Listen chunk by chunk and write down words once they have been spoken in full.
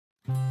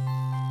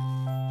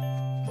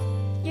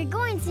you're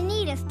going to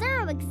need a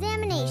thorough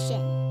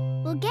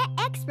examination. We'll get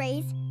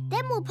x-rays,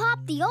 then we'll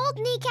pop the old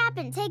kneecap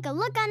and take a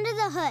look under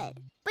the hood.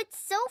 But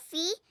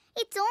Sophie,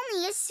 it's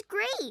only a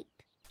scrape.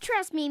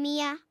 Trust me,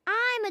 Mia,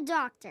 I'm a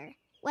doctor.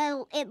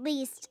 Well, at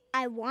least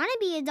I want to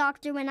be a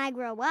doctor when I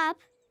grow up.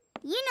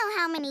 You know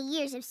how many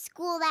years of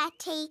school that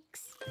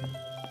takes?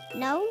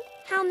 No?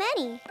 How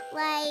many?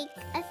 Like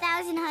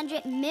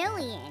 1,100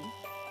 million.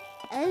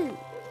 Oh.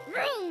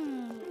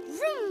 Vroom,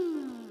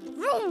 vroom,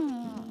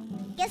 vroom.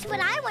 Guess what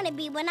I want to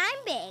be when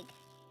I'm big?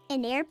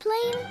 An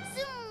airplane?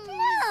 Zoom,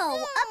 no,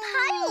 a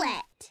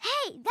pilot.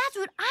 Hey, that's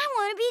what I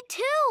want to be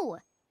too.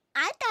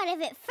 I thought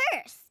of it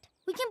first.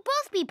 We can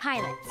both be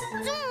pilots.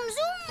 Zoom,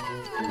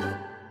 zoom.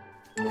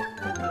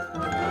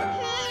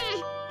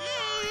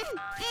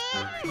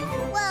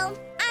 Well,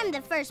 I'm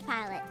the first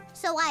pilot,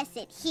 so I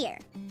sit here.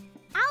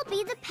 I'll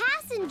be the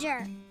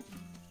passenger.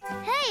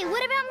 Hey,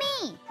 what about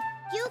me?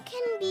 You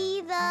can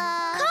be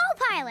the...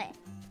 co-pilot.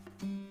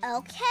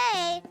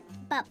 Okay,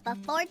 but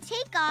before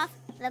takeoff,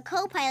 the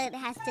co-pilot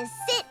has to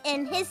sit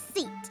in his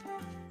seat.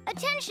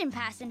 Attention,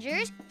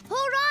 passengers.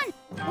 Hold on.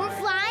 We're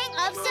flying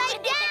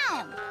upside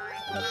down.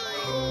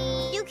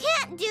 You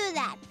can't do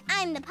that.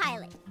 I'm the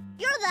pilot.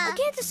 You're the... I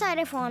can't decide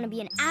if I want to be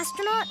an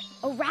astronaut,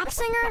 a rap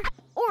singer,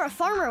 or a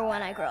farmer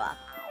when I grow up.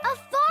 A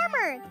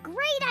farmer!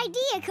 Great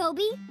idea,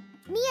 Kobe.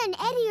 Mia and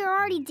Eddie are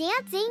already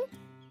dancing.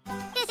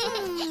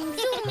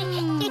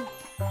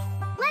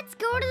 Let's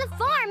go to the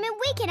farm and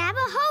we can have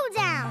a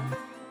hoedown.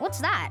 What's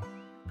that?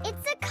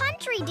 It's a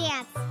country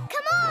dance.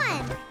 Come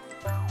on.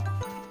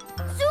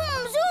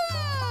 Zoom,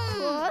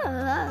 zoom!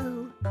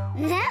 Whoa.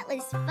 That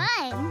was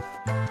fun.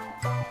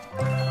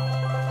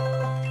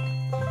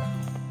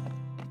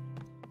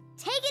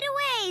 Take it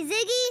away,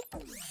 Ziggy.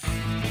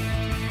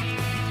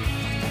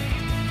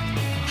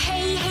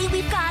 Hey, hey,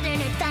 we've got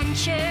an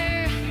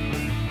adventure,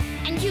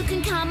 and you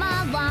can come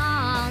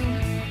along.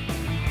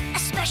 A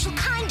special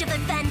kind of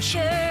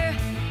adventure,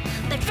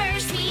 but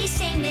first we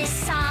sing this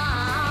song.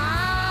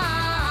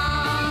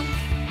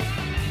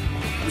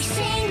 We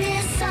sing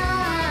this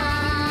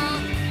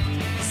song.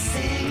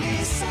 Sing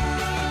this song.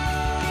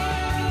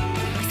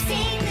 We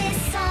sing this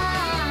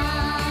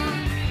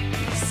song.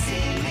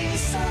 Sing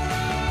this song.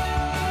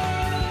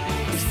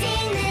 We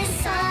sing this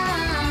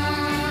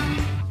song.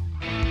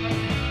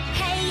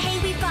 Hey, hey,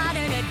 we've got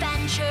an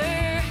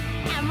adventure,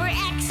 and we're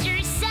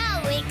extra so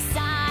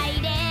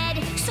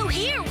excited. So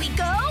here we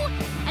go,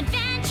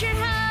 adventure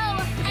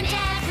ho, and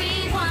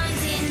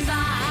everyone's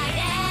invited.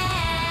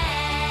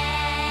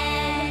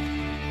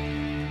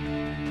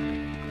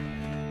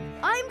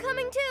 I'm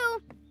coming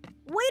too.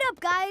 Wait up,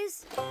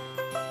 guys.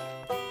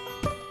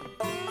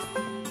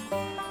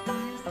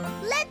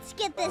 Let's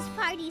get this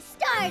party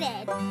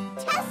started.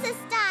 Tessa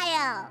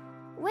style.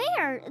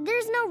 Where?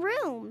 There's no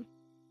room.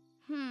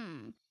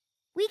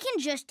 We can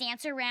just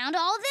dance around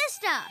all this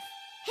stuff.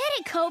 Hit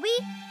it, Kobe.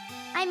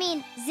 I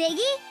mean,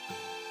 Ziggy.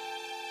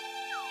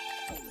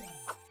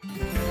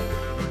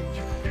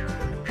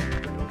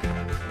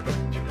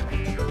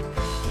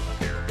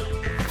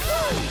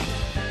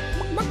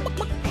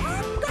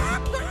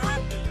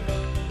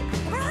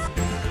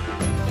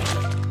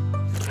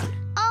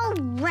 Oh,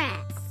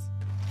 rats.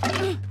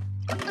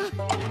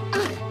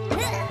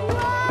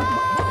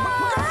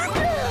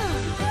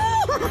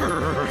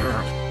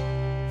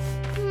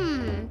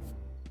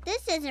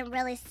 This isn't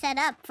really set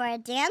up for a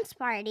dance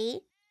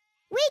party.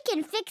 We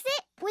can fix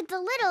it with a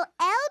little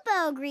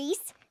elbow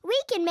grease. We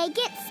can make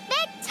it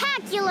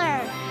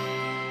spectacular.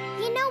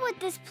 You know what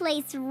this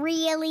place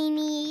really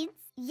needs?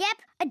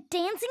 Yep, a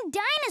dancing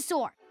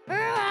dinosaur.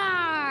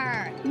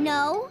 Roar!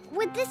 No,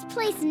 what this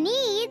place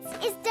needs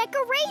is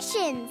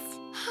decorations.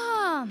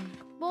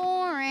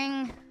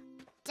 Boring.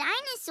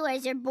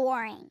 Dinosaurs are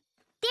boring.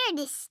 They're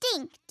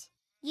distinct.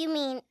 You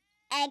mean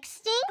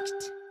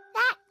extinct?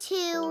 That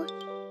too.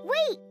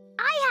 Wait,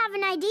 I have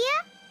an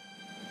idea.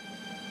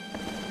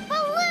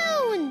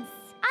 Balloons!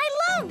 I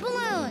love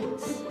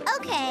balloons.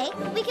 Okay,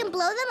 we can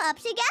blow them up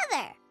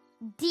together.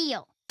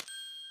 Deal.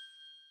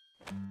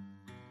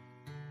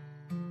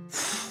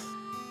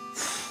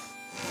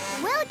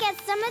 We'll get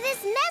some of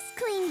this mess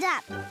cleaned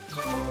up.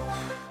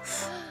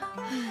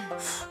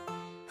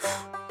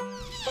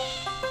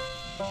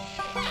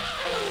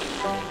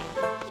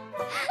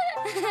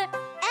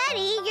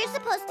 Eddie, you're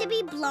supposed to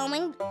be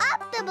blowing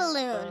up the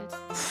balloons.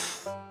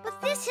 But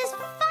this is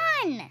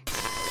fun.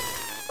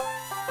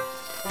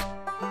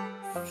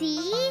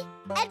 See?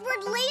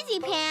 Edward Lazy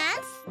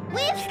Pants,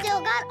 we've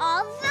still got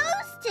all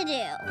those to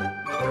do.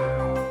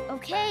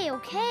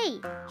 Okay.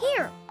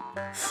 Here.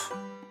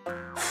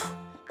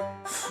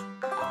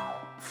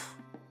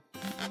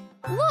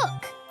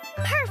 Look,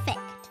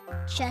 perfect.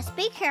 Just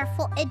be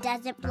careful it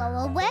doesn't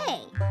blow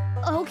away.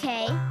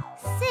 Okay,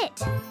 sit.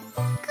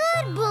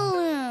 Good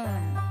balloon.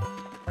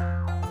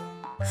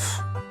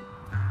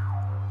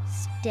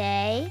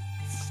 Stay.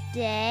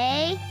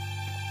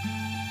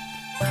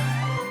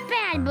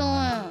 Bad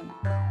balloon.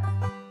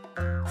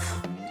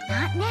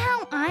 Not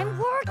now, I'm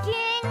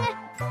working.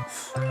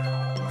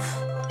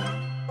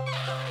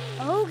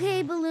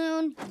 Okay,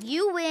 balloon,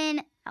 you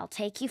win. I'll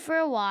take you for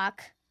a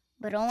walk,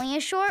 but only a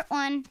short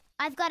one.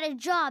 I've got a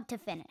job to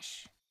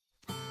finish.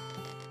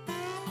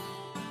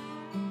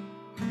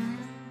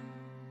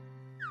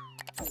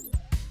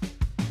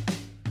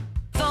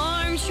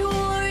 Farm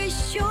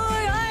chores sure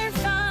are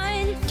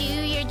fun. Do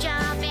your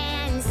job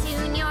and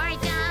soon you're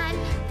done.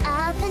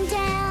 Up and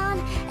down,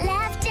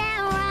 left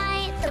and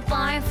right. The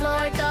barn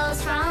floor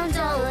goes from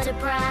dull to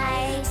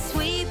bright.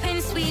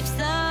 Sweeping sweeps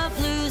the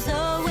blues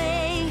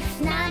away.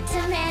 Not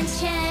to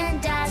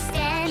mention dust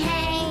and hay.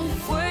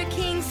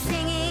 Working,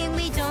 singing,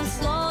 we don't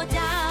slow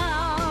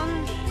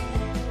down.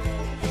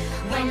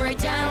 When we're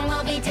done,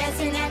 we'll be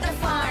dancing at the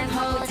farm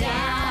hold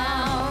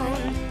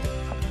down.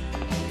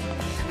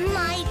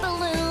 My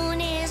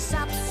balloon is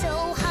up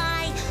so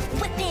high,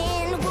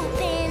 whipping,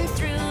 whooping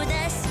through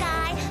the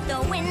sky. The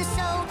wind's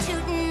so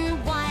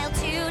tootin' wild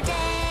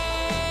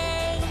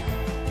today.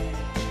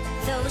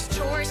 Those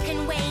chores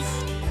can wait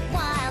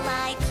while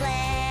I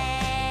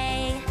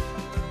play.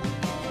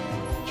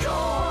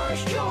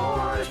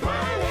 Yours,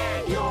 mine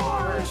and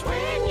yours.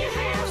 When you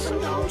have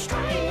some, don't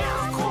stray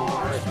off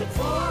course.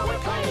 Before we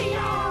play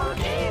our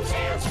games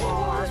and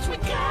sports, we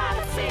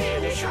gotta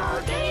finish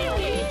our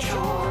daily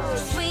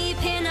chores.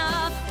 Sweeping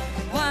up,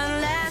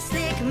 one last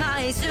lick.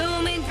 My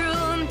zooming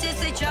broom does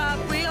the job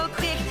real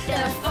quick.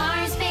 The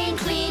farm's been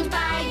cleaned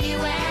by you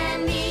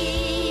and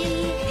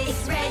me.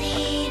 It's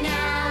ready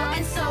now,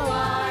 and so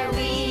are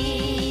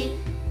we.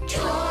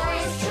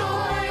 Chores,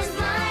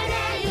 mine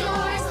and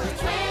yours.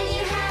 When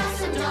you have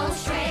some, don't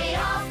stray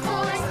off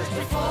course.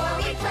 Before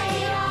we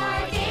play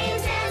our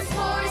games and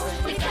sports,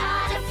 we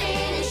gotta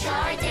finish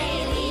our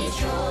daily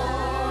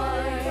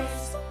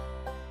chores.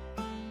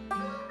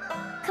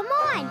 Come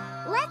on,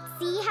 let's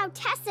see how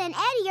Tessa and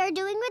Eddie are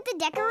doing with the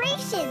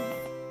decorations.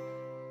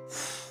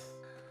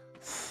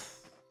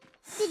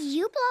 Did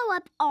you blow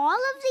up all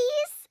of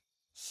these?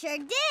 Sure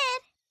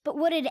did. But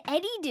what did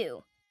Eddie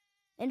do?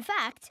 In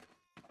fact,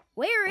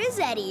 where is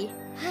Eddie?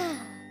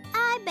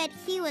 I bet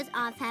he was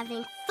off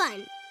having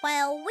fun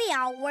while we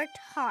all worked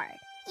hard.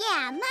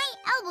 Yeah, my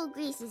elbow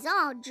grease is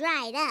all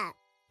dried up.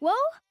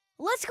 Well,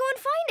 let's go and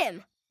find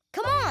him.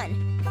 Come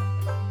on.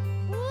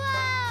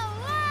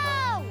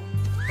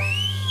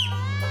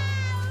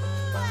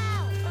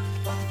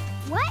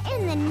 What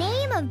in the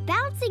name of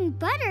bouncing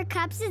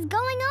buttercups is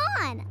going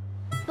on?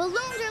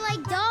 Balloons are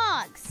like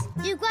dogs.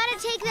 You gotta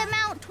take them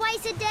out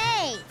twice a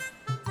day.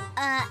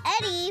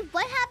 Eddie,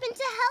 what happened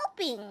to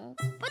helping?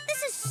 But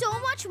this is so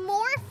much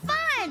more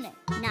fun.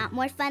 Not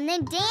more fun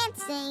than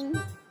dancing.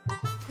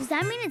 Does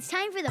that mean it's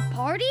time for the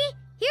party?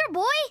 Here,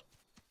 boy.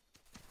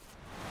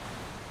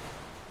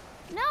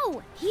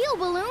 No, heel,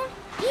 balloon,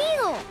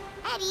 heel.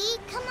 Eddie,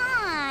 come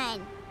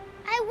on.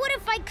 I would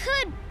if I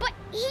could, but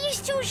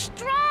he's too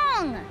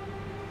strong.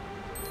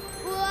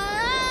 Whoa,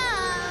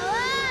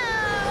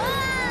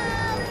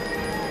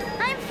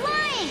 I'm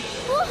flying.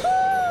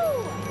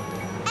 Woohoo!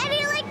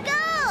 Eddie, let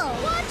go.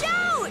 Watch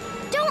out!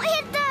 Don't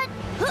hit that.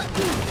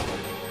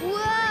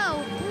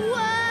 Whoa,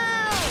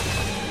 whoa.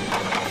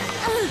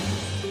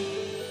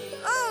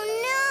 Oh,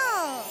 no.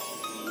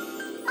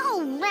 Oh,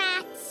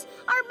 rats.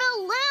 Our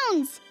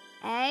balloons.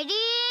 Eddie?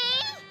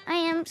 I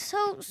am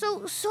so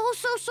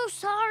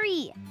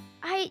sorry.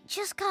 I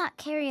just got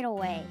carried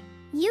away.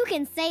 You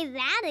can say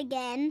that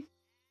again.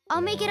 I'll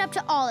make it up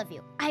to all of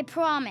you, I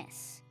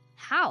promise.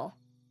 How?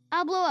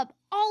 I'll blow up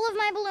all of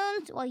my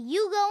balloons while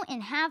you go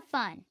and have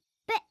fun.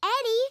 But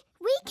Eddie,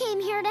 we came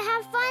here to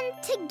have fun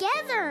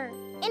together.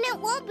 And it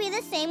won't be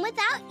the same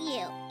without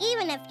you,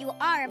 even if you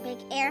are a big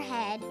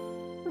airhead.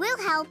 We'll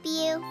help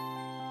you.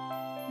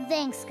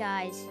 Thanks,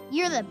 guys.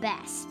 You're the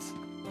best.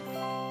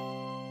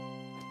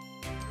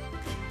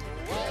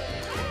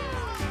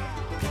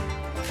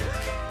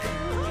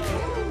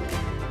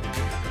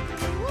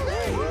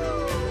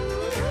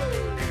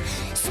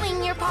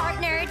 Swing your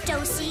partner,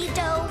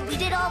 do-si-do. We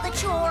did all the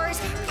chores,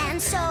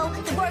 and so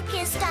the work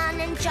is done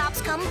and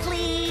job's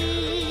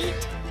complete.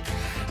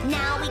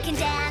 Now we can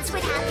dance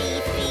with happy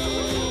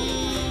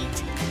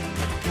feet.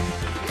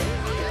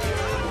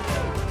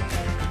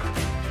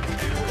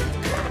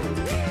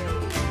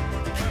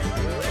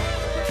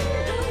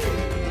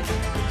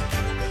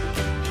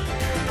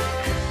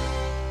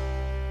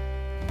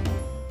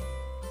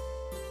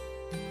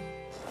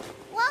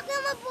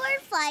 Welcome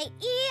aboard Flight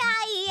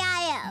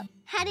E-I-E-I-O,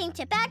 heading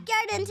to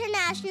Backyard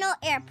International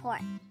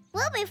Airport.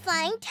 We'll be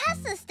flying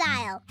Tesla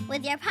style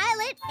with your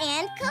pilot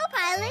and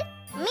co-pilot,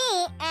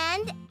 me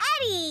and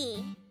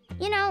Eddie.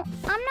 You know,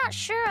 I'm not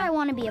sure I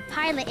want to be a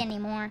pilot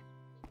anymore.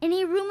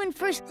 Any room in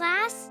first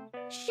class?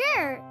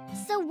 Sure.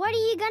 So what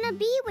are you gonna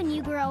be when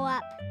you grow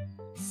up?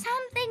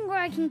 Something where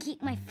I can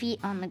keep my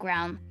feet on the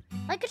ground.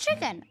 Like a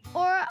chicken,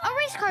 or a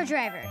race car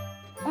driver.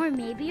 Or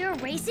maybe a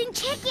racing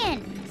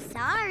chicken.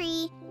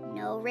 Sorry,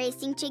 no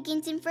racing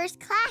chickens in first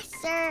class,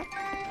 sir.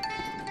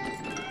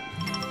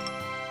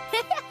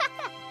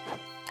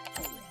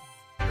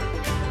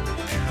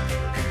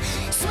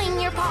 Swing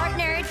your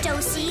partner,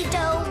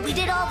 do-si-do. We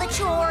did all the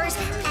chores,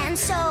 and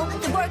so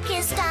the work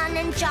is done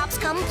and job's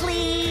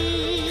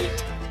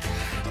complete.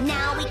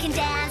 Now we can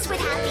dance with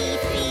happy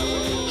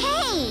feet.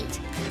 Hey,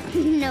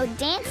 no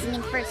dancing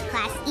in first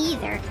class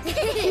either.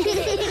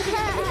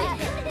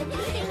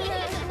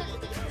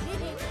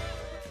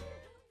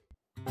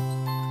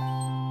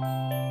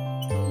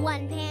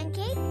 One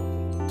pancake,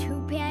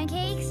 2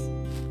 pancakes?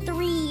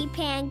 3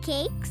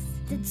 pancakes.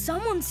 Did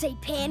someone say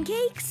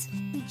pancakes?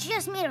 We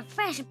just made a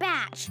fresh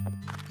batch.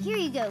 Here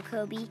you go,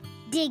 Kobe.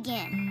 Dig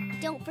in.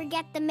 Don't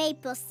forget the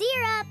maple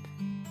syrup.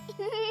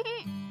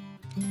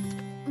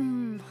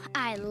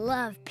 I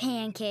love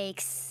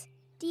pancakes.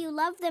 Do you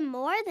love them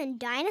more than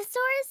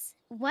dinosaurs?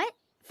 What?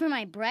 For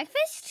my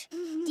breakfast?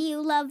 Do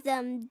you love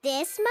them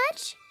this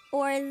much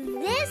or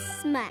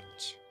this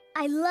much?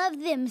 I love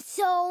them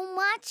so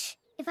much.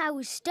 If I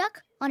was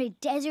stuck on a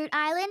desert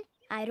island,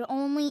 I'd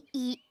only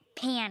eat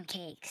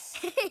pancakes.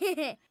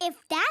 If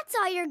that's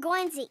all you're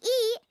going to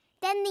eat,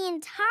 then the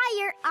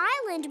entire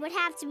island would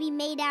have to be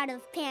made out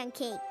of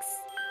pancakes.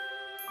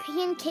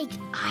 Pancake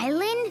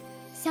Island?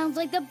 Sounds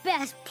like the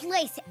best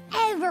place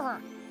ever.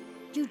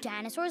 Do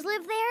dinosaurs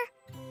live there?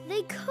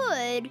 They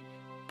could,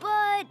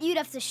 but you'd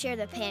have to share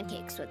the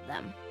pancakes with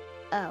them.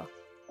 Oh,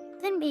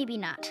 then maybe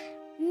not.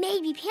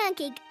 Maybe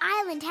Pancake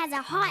Island has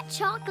a hot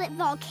chocolate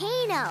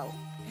volcano.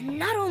 And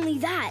not only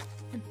that,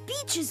 the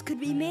beaches could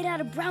be made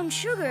out of brown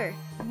sugar.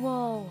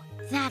 Whoa,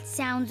 that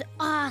sounds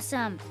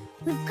awesome.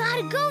 We've got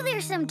to go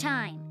there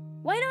sometime.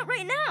 Why not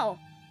right now?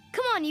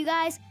 Come on, you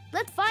guys.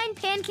 Let's find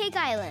Pancake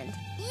Island.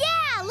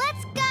 Yeah,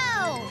 let's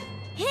go!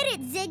 Hit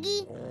it,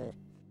 Ziggy.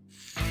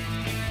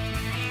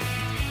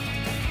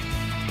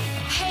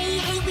 Hey,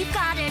 hey, we've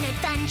got an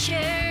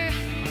adventure,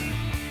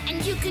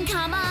 and you can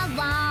come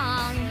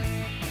along.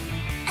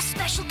 A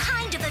special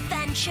kind of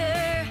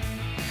adventure,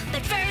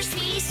 but first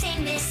we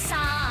sing this song.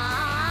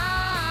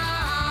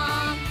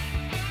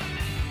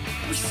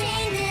 We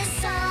sing this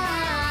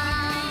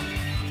song.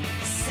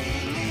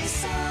 Sing this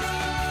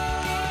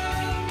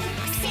song.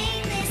 We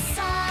sing this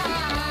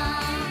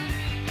song.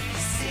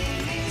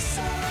 Sing this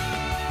song.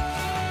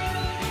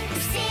 We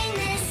sing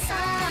this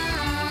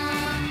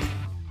song.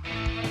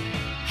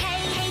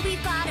 Hey, hey,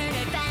 we've got an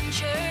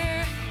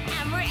adventure,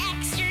 and we're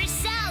extra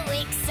so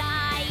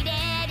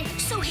excited.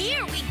 So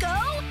here we go,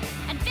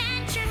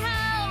 adventure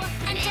ho,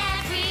 and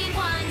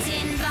everyone's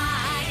invited.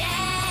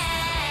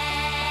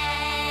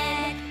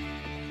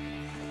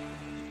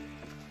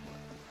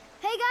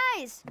 Hey,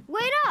 guys,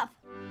 wait up.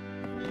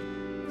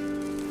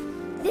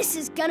 This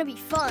is gonna be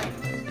fun.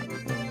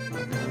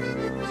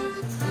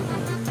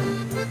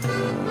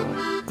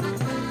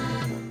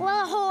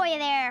 Well, ahoy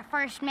there,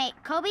 first mate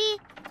Kobe.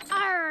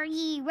 Are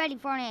ye ready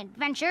for an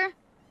adventure?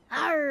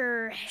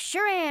 Arr,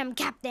 sure am,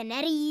 Captain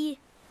Eddie.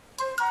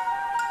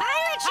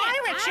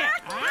 Pirate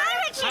ship!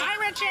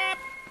 Pirate ship!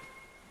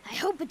 I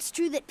hope it's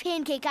true that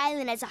Pancake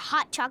Island has a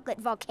hot chocolate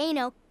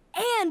volcano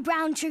and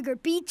brown sugar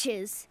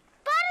beaches.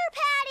 Butter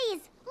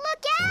patties!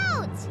 Look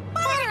out!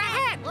 Butter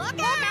ahead! Look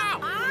out!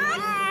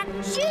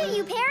 Shoo,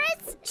 you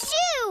parrots!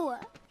 Shoo!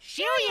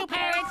 Shoo, you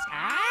parrots!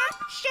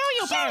 Shoo,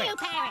 you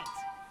parrots!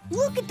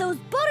 Look at those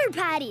butter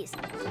patties.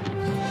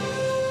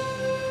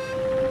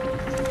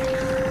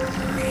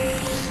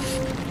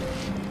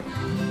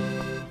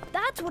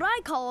 That's what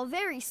I call a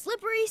very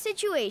slippery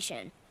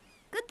situation.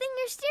 Good thing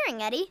you're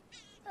steering, Eddie.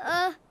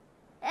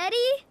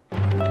 Eddie?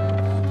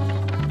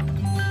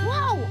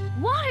 Whoa,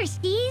 water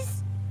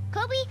skis!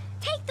 Kobe,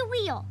 take the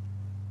wheel.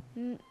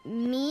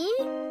 Me?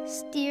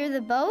 Steer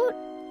the boat?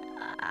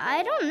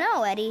 I don't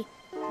know, Eddie.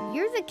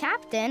 You're the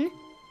captain.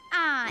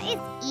 Ah,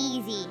 it's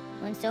easy.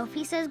 When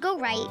Sophie says go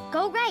right,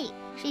 go right.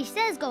 She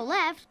says go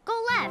left, go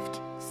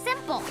left.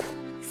 Simple.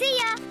 See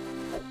ya.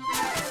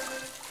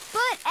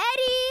 But,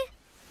 Eddie!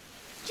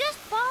 Just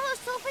follow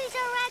Sophie's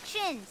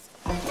directions.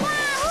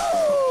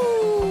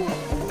 Wahoo!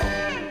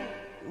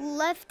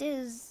 Left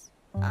is,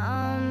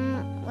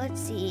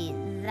 let's see,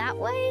 that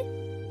way?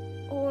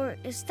 Or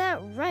is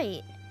that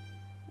right?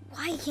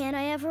 Why can't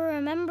I ever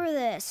remember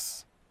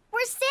this?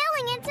 We're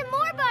sailing into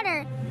more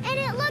butter, and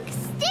it looks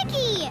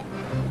sticky!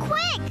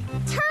 Quick,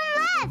 turn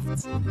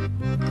left!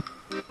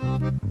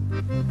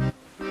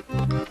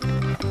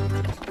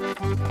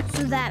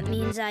 So that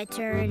means I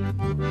turn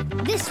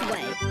this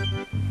way.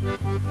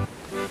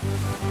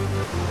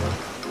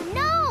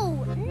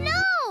 No!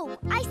 No!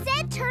 I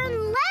said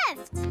turn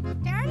left!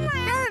 Turn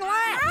left!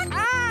 Turn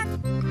left!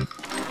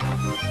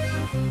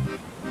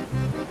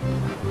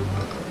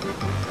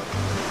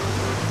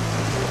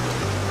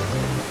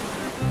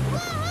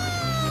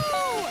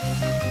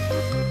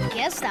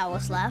 Guess that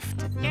was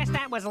left. Guess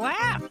that was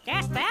left!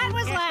 Guess that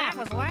was left! Guess that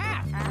was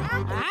left!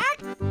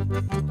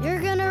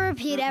 You're gonna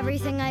repeat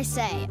everything I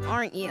say,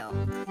 aren't you?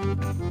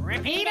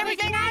 Repeat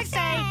everything I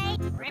say!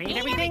 Repeat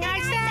everything I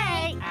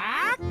say!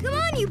 Come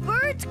on, you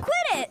birds,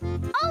 quit it!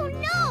 Oh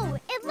no!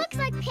 It looks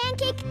like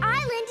Pancake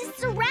Island is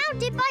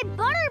surrounded by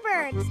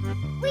butterbirds!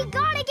 We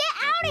gotta get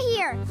out of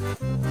here!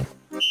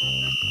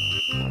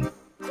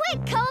 Quick,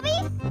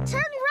 Kobe!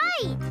 Turn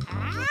right!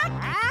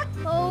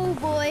 Oh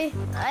boy,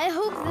 I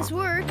hope this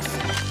works.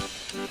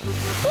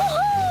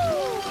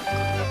 Woohoo!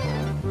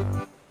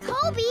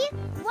 Kobe,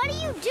 what are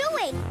you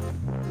doing?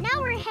 Now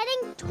we're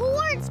heading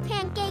towards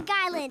Pancake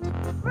Island.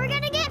 We're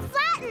gonna get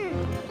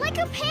flattened, like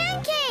a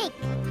pancake!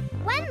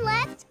 One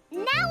left,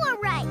 now a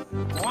right.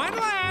 One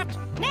left.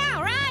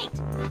 Now right.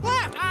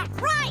 Left.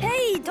 Right.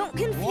 Hey, don't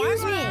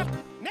confuse me. Left.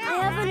 I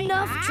Now have right.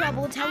 enough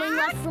trouble telling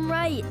left from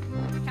right.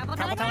 Trouble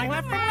telling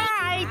left from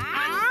right.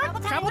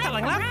 Trouble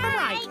telling left from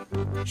right.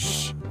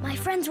 Shh, my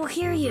friends will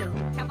hear you.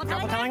 Trouble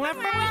telling left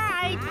from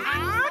right.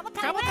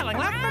 Trouble telling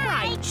left from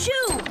right.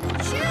 Shoo!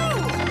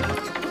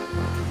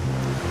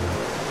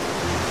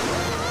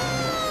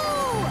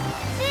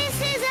 This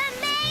is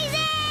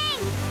amazing!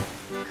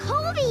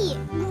 Colby,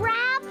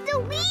 grab the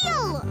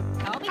wheel!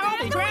 Colby,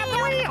 grab the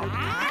wheel.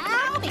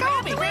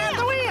 Colby, grab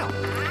the wheel.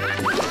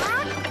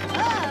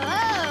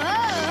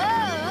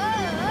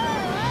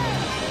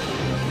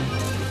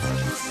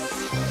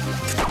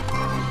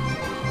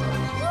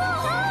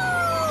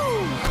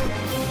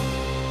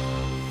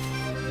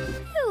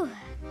 Phew.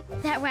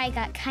 That ride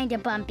got kind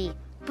of bumpy,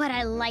 but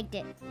I liked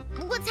it.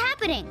 What's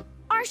happening?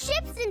 Our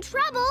ship's in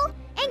trouble,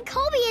 and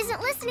Colby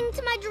isn't listening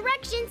to my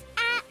directions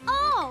at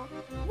all.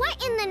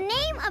 What in the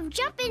name of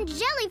jumping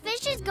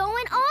jellyfish is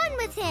going on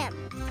with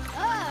him?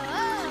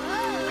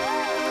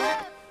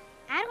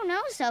 I don't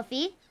know,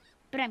 Sophie,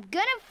 but I'm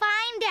gonna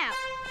find out.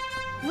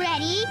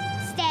 Ready,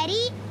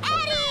 steady,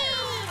 Eddie!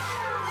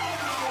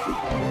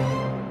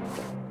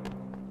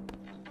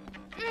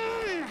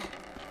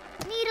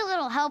 Need a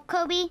little help,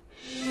 Kobe?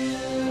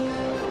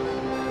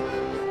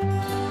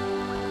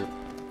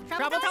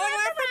 Trouble telling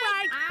left from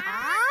right.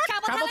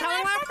 Trouble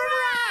telling left from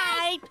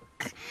right.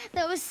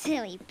 Those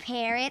silly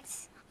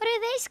parrots. What are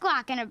they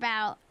squawking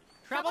about?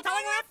 Trouble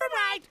telling left from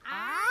right.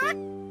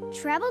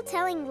 Trouble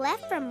telling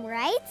left from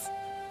right?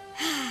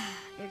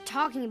 They're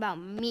talking about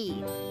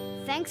me.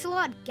 Thanks a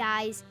lot,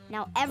 guys.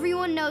 Now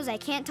everyone knows I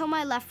can't tell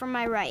my left from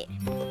my right.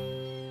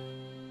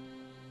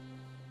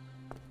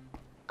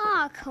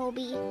 Aw,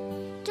 Colby,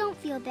 don't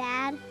feel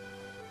bad.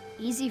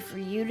 Easy for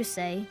you to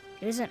say.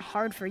 It isn't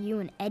hard for you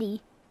and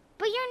Eddie.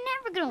 But you're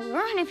never gonna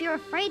learn if you're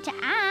afraid to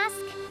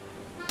ask.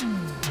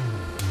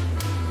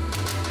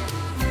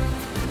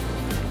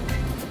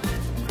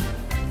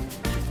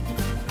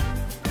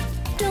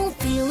 Don't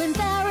feel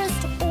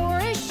embarrassed or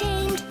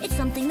ashamed. It's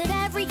something that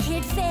every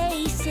kid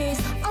faces.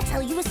 I'll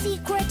tell you a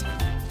secret.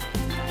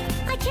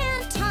 I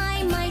can't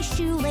tie my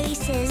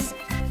shoelaces.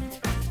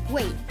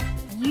 Wait,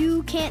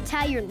 you can't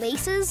tie your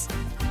laces?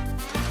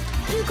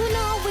 You can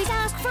always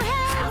ask for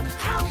help.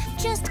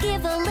 Just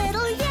give a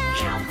little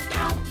yell.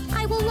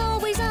 I will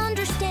always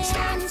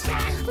understand.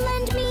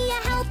 Lend me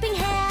a helping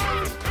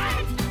hand.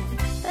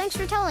 Thanks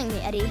for telling me,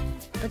 Eddie.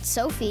 But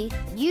Sophie,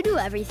 you do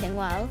everything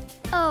well.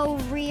 Oh,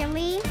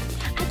 really?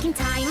 I can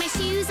tie my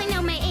shoes, I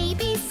know my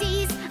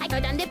ABCs. I go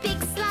down the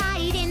big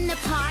slide in the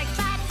park,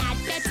 but at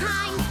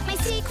bedtime, my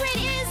secret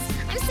is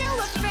I'm still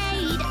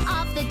afraid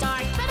of the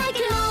dark. But I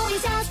can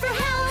always ask for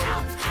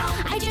help.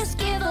 I just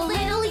give a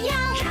little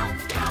yell.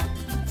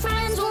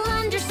 Friends will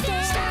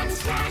understand.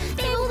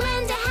 They will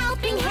lend a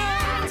helping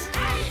hand.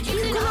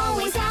 You can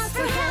always ask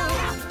for help.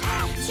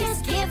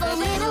 Just give a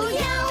little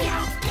yell.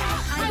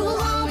 I will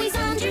always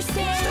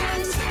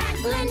understand.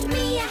 Lend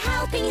me a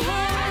helping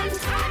hand.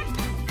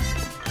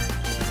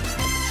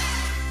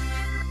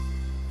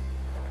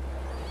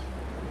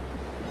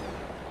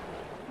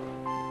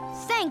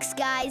 Thanks,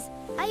 guys.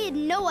 I had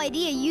no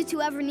idea you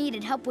two ever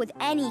needed help with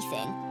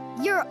anything.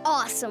 You're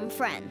awesome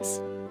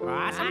friends.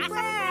 Awesome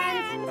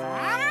friends.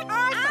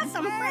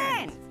 Awesome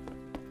friends.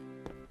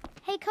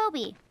 Hey,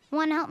 Kobe,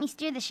 wanna help me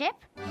steer the ship?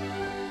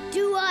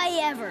 Do I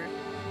ever?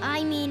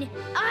 I mean,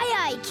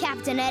 aye,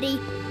 Captain Eddie.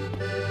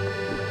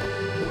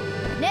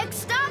 Next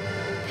stop,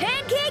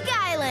 Pancake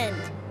Island.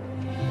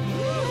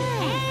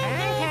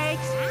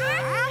 Pancakes.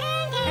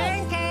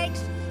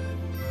 Pancakes.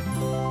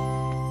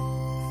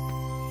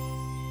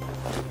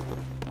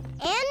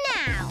 And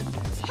now,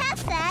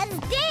 Tessa's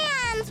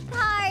dance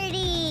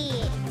party.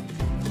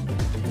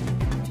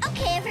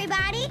 Okay,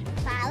 everybody,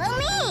 follow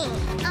me.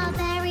 Our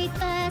very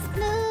first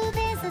move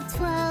is a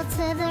twirl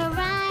to the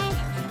right.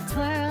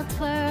 Twirl,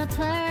 twirl,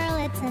 twirl,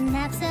 it's an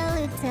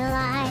absolute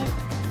delight.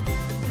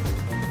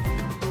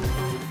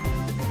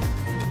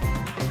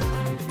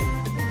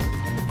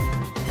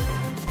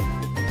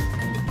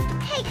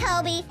 Hey,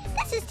 Kobe,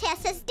 this is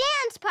Tessa's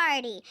dance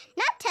party,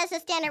 not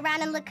Tessa's stand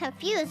around and look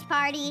confused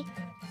party.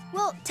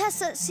 Well,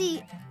 Tessa,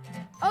 see...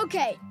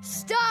 Okay,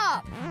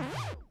 stop!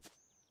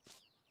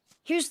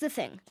 Here's the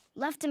thing.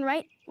 Left and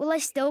right, well, I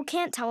still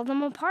can't tell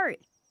them apart.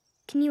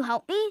 Can you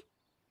help me?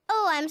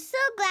 Oh, I'm so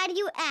glad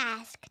you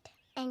asked.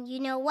 And you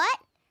know what?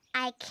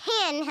 I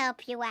can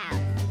help you out.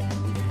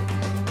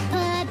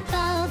 Put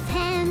both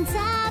hands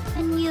up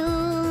and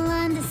you'll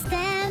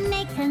understand.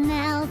 Make an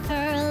L for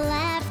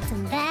left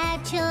and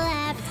that's your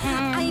left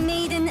hand. I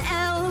made an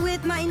L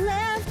with my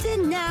left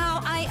and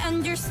now I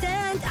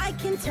understand. I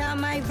can tell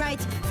my right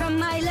from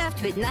my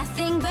left with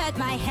nothing but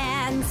my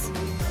hands.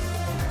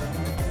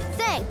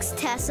 Thanks,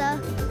 Tessa.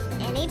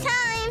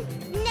 Anytime.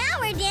 Now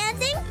we're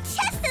dancing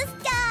Tessa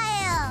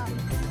style.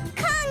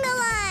 Conga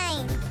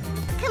line.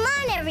 Come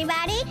on,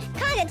 everybody.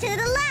 Conga to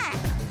the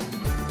left.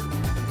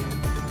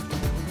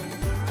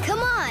 Come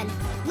on,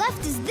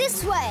 left is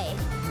this way.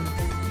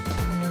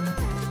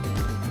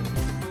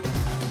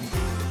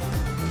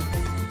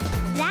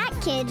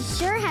 kid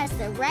sure has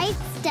the right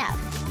stuff.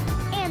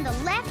 And the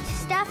left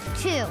stuff,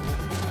 too.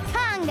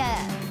 Conga.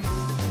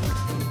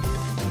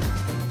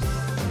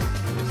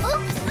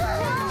 Oops!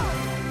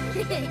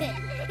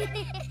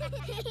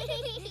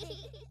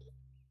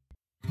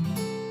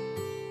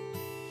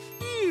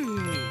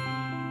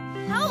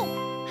 Help!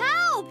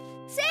 Help!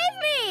 Save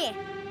me!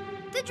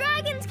 The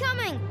dragon's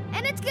coming,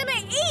 and it's gonna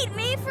eat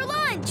me for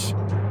lunch.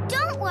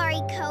 Don't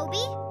worry,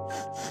 Kobe.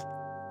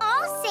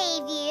 I'll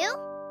save you.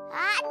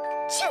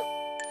 Achoo!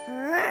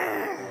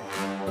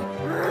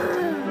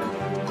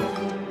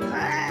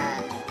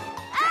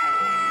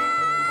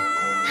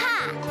 Ha!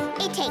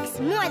 It takes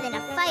more than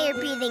a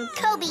fire-breathing,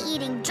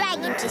 Kobe-eating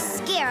dragon to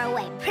scare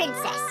away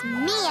Princess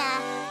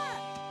Mia.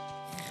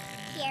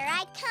 Here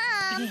I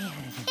come.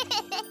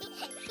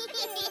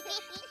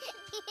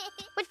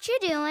 What you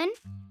doing?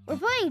 We're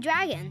playing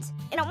dragons,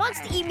 and it wants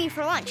to eat me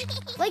for lunch,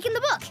 like in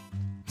the book.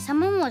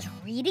 Someone was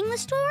reading the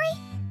story?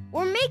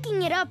 We're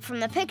making it up from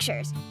the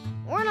pictures.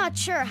 We're not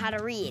sure how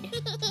to read.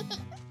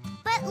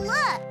 But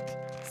look,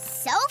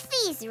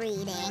 Sophie's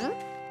reading.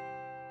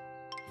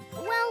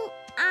 Well,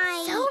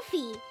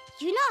 Sophie,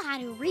 you know how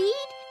to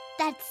read?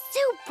 That's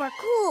super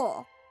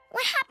cool.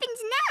 What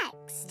happens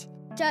next?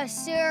 Does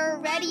Sir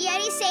Ready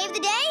Eddie save the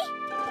day?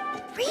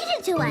 Read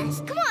it to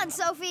us. Come on,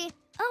 Sophie.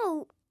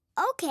 Oh,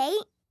 okay.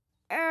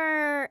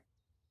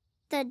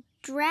 The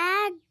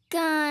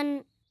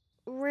dragon...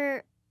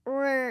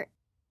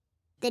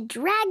 The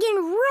dragon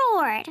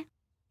roared.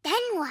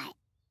 Then what?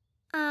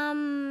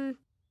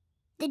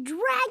 The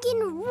dragon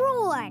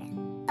roared.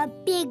 A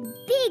big,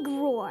 big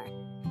roar.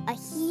 A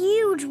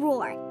huge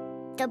roar.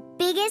 The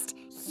biggest,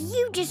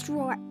 hugest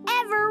roar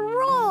ever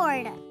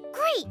roared.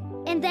 Great.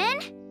 And then?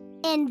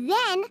 And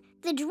then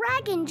the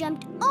dragon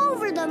jumped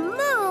over the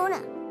moon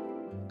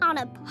on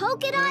a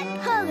polka dot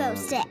pogo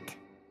stick.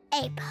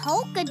 A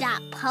polka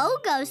dot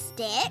pogo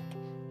stick?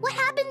 What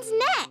happens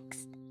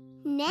next?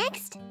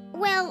 Next?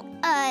 Well,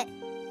 I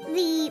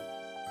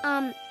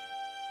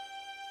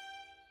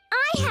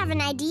have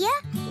an idea.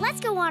 Let's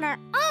go on our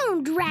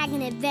own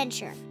dragon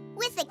adventure.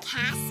 With a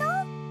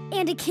castle?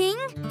 And a king?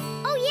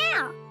 Oh,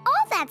 yeah.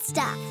 All that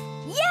stuff.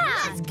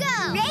 Yeah! Let's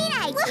go! Great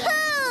idea!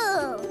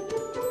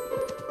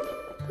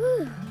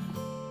 Woohoo!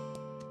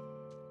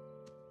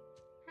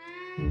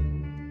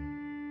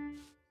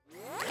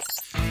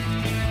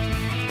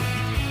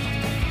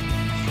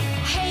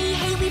 Hey,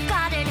 hey, we've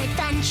got an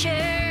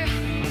adventure,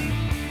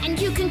 and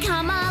you can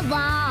come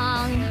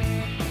along.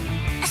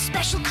 A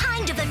special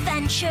kind of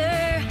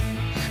adventure,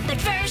 but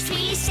first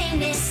we sing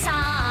this song.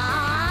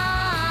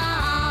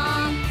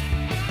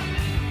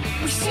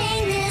 We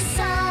sing this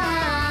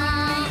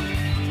song.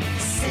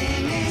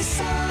 Sing this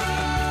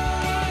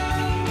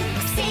song.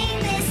 Sing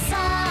this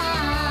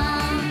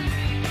song.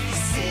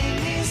 Sing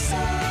this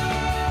song.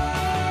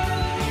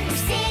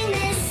 Sing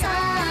this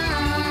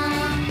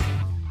song.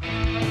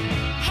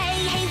 Hey,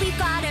 hey, we've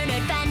got an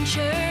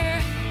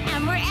adventure,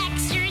 and we're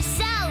extra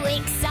so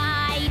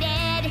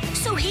excited.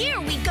 So here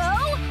we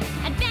go,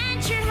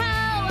 Adventure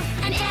Ho,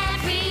 and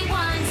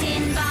everyone's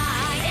invited.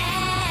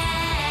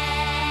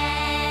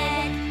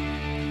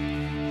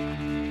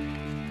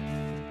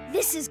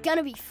 This is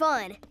gonna be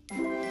fun.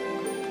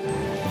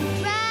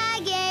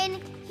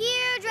 Dragon!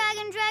 Here,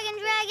 dragon, dragon,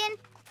 dragon.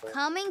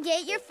 Come and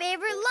get your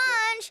favorite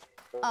lunch.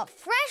 A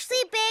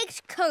freshly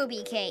baked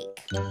Kobe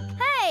cake.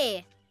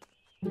 Hey!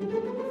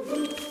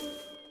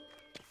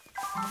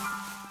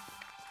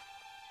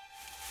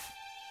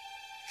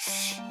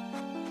 Shh.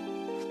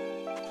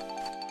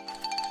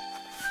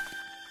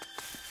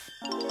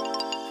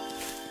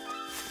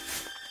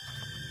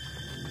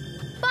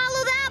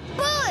 Follow that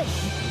bush!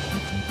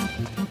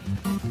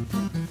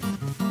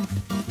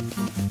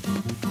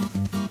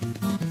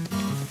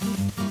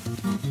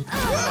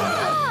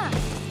 Ah!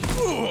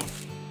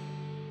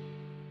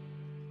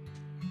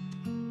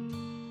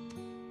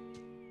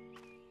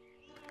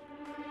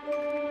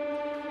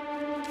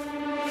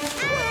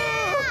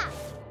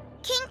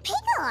 King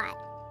Piglet,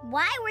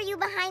 why were you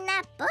behind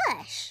that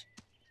bush?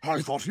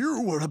 I thought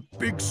you were a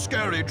big,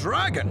 scary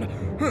dragon.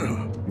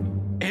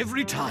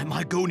 Every time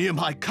I go near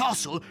my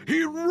castle,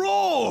 he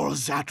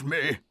roars at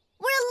me.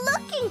 We're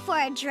looking for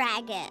a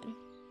dragon.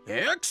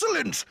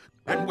 Excellent!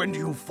 And when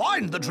you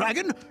find the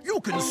dragon, you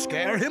can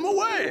scare him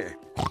away.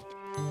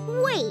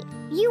 Wait,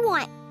 you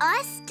want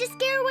us to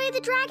scare away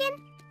the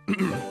dragon?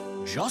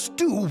 Just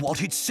do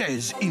what it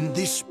says in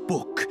this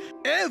book.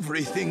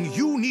 Everything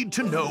you need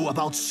to know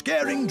about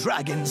scaring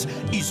dragons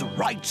is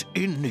right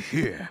in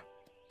here.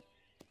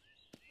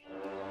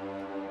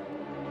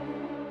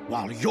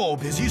 While you're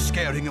busy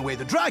scaring away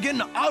the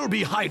dragon, I'll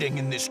be hiding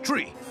in this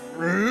tree.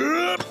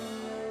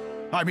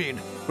 I mean,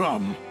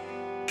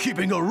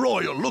 keeping a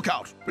royal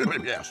lookout.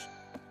 Yes.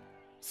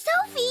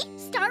 Sophie,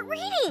 start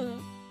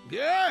reading.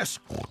 Yes.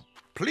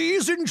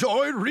 Please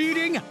enjoy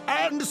reading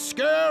and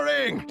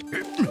scaring.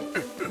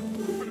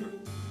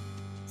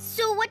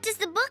 So what does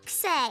the book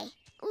say?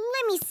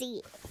 Let me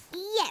see.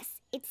 Yes,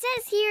 it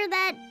says here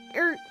that,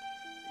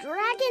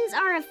 dragons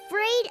are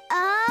afraid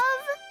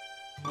of...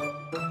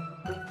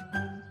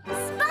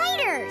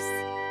 spiders!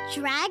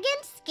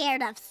 Dragons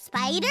scared of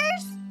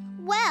spiders?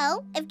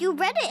 Well, if you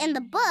read it in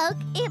the book,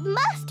 it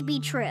must be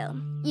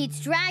true. It's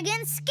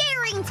dragon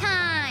scaring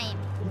time!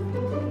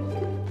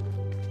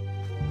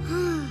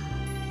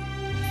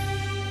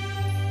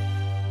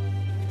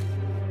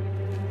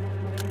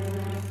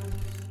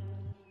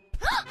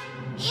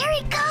 Here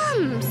he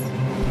comes!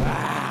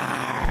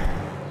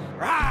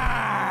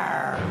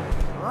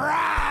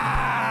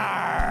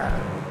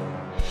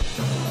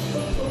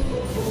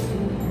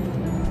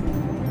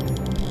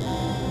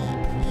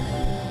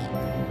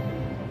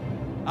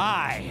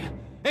 Aye,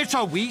 it's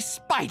a wee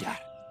spider.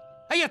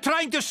 Are you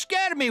trying to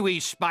scare me,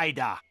 wee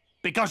spider?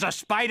 Because a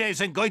spider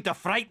isn't going to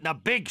frighten a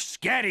big,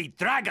 scary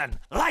dragon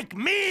like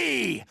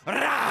me!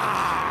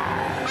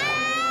 Rawr!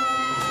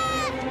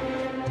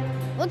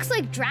 Looks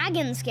like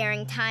dragon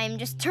scaring time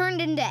just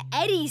turned into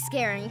Eddie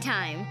scaring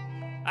time.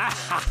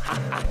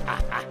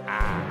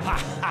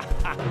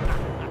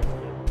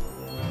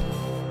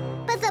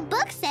 But the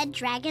book said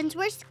dragons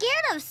were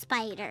scared of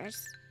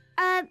spiders.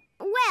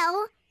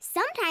 Well,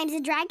 sometimes a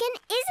dragon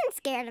isn't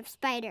scared of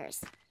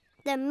spiders.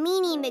 The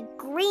meanie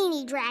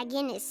McGreeny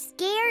dragon is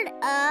scared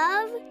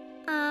of,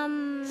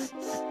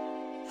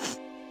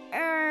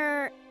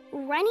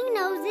 runny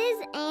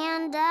noses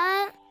and,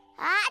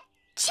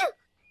 achoo!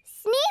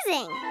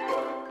 Sneezing.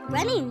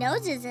 Runny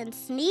noses and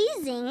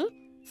sneezing?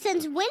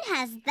 Since when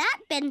has that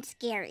been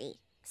scary?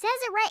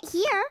 Says it right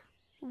here.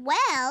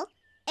 Well,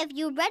 if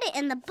you read it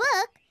in the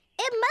book,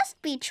 it must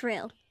be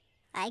true.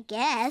 I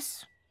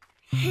guess.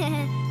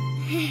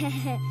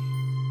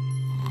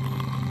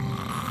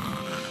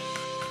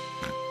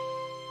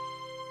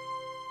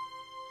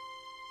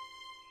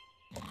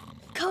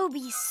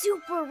 Kobe's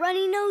super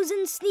runny nose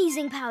and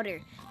sneezing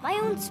powder. My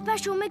own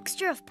special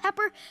mixture of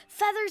pepper,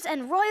 feathers,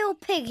 and royal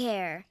pig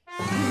hair.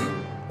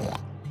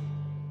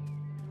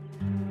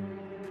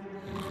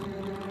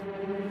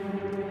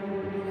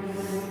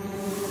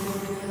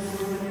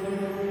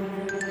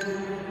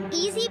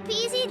 Easy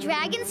peasy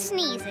dragon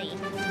sneezy.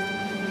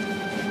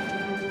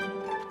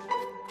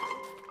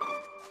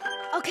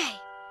 Okay,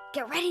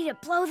 get ready to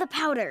blow the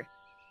powder.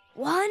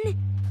 1,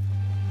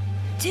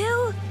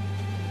 2,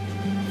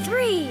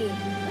 3.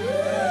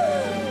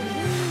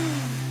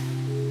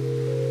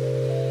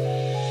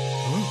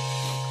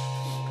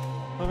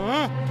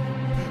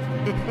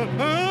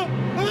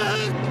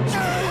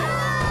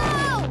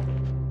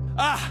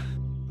 Ah,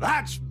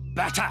 that's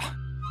better.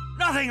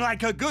 Nothing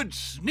like a good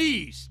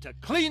sneeze to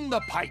clean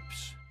the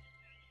pipes.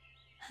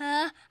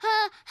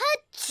 Achoo!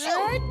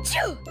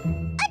 Achoo!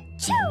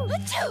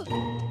 Achoo!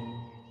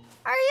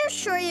 Are you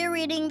sure you're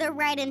reading the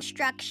right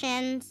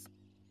instructions?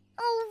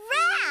 Oh,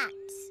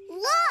 rats!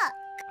 Look!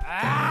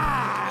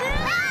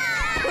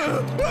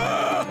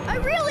 I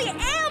really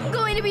am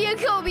going to be a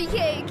Kobe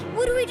cake.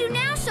 What do we do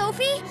now,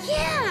 Sophie?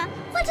 Yeah,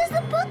 what does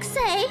the book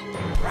say?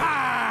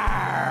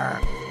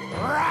 Rawr!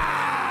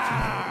 Rawr!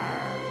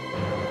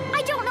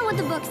 I don't know what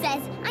the book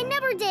says. I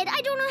never did.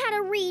 I don't know how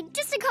to read.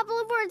 Just a couple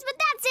of words, but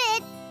that's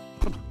it.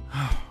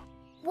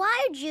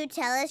 Why'd you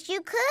tell us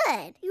you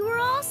could? You were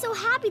all so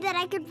happy that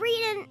I could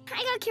read and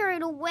I got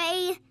carried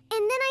away. And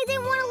then I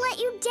didn't want to let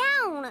you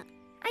down.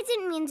 I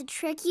didn't mean to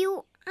trick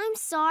you. I'm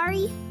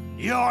sorry.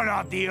 You're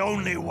not the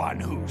only one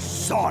who's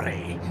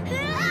sorry.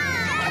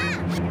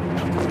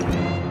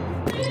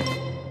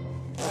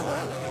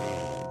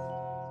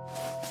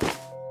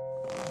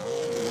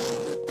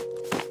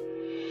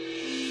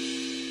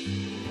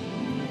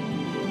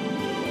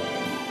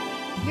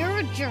 You're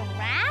a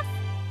giraffe?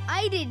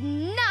 I did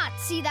not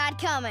see that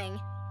coming.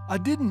 I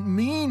didn't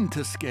mean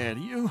to scare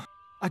you.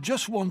 I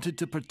just wanted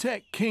to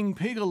protect King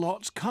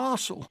Pig-a-Lot's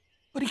castle.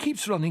 But he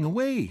keeps running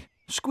away,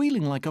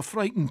 squealing like a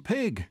frightened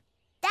pig.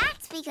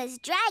 That's because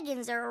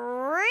dragons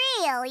are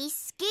really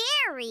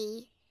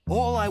scary.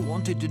 All I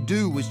wanted to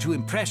do was to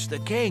impress the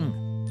king.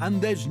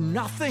 And there's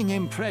nothing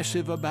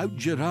impressive about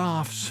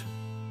giraffes.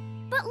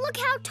 But look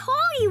how tall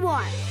you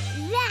are.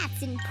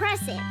 That's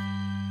impressive.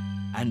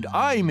 And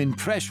I'm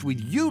impressed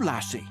with you,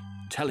 lassie.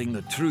 Telling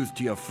the truth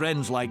to your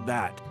friends like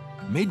that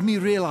made me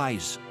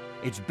realize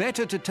it's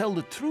better to tell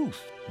the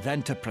truth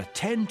than to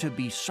pretend to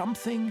be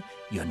something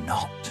you're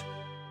not.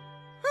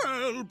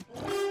 Help!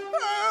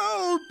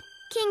 Help!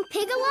 King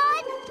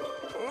Pig-a-Lot?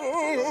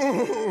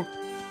 Oh.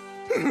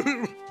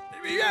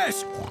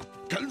 Yes!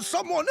 Can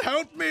someone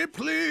help me,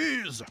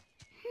 please?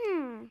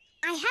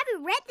 I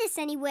haven't read this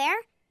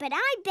anywhere, but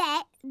I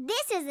bet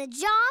this is a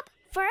job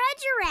for a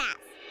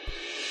giraffe.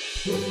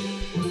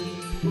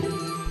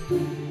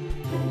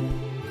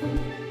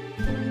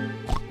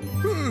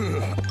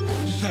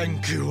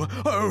 Thank you.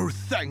 Oh,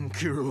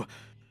 thank you.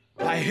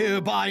 I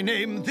hereby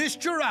name this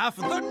giraffe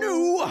the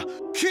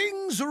new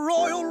King's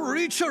Royal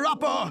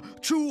Reacher-Upper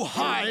to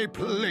high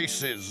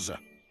places.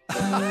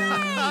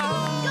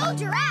 Go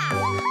giraffe!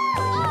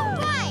 All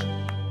right!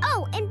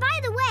 Oh, and by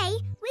the way,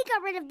 we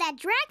got rid of that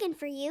dragon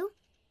for you.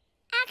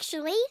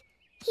 Actually,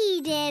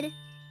 he did.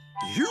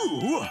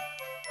 You?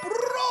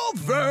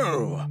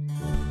 Bravo!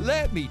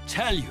 Let me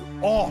tell you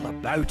all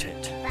about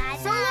it. Bye,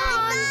 so long!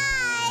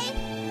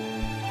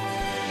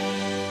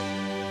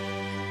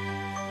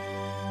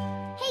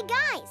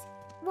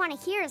 Want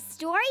to hear a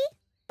story?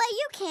 But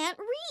you can't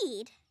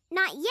read.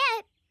 Not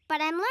yet, but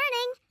I'm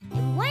learning.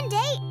 And one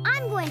day,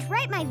 I'm going to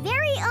write my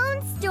very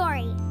own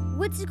story.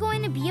 What's it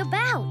going to be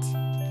about?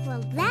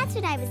 Well, that's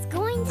what I was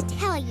going to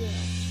tell you.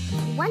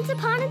 Once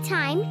upon a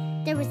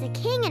time, there was a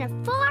king in a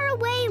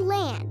faraway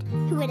land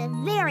who had a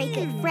very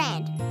good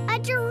friend, a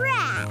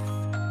giraffe.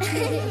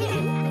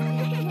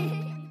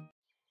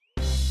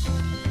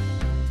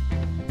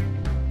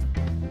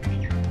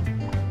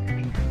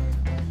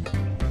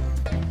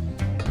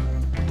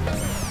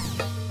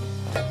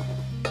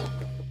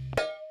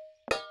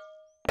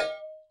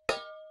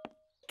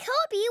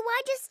 Kobe,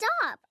 why'd you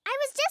stop? I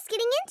was just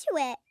getting into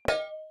it.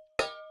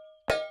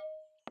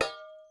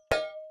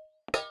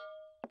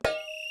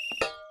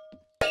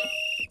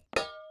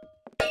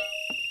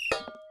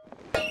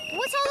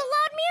 What's all the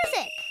loud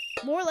music?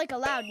 More like a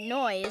loud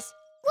noise.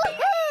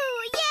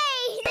 Woohoo!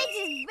 Yay! This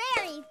is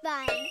very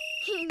fun.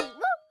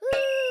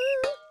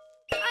 Woohoo!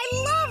 I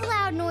love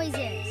loud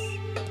noises.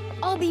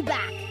 I'll be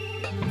back.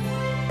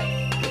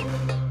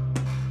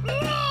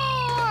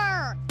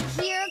 Roar!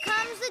 Here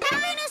comes the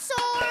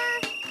dinosaur!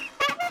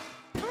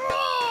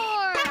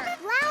 Roar!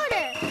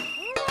 Louder!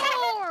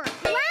 Roar!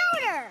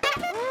 Louder!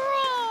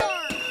 Roar!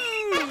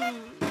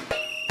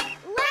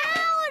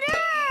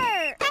 Louder!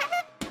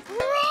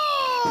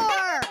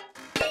 Roar!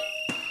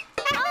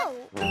 Oh!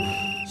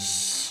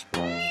 Shh!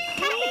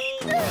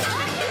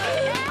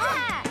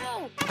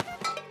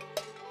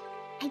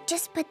 I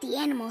just put the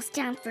animals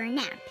down for a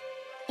nap,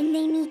 and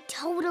they need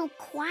total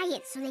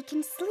quiet so they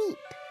can sleep.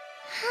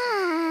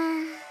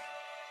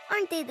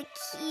 Aren't they the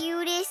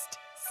cutest,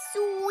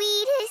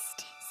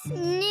 sweetest,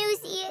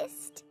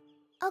 snooziest?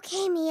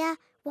 Okay, Mia,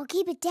 we'll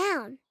keep it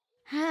down.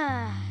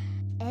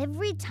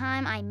 Every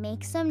time I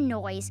make some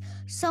noise,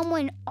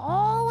 someone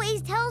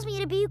always tells me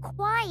to be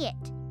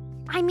quiet.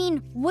 I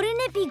mean,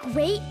 wouldn't it be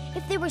great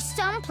if there was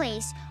some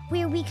place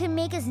where we could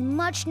make as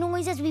much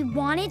noise as we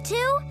wanted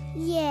to?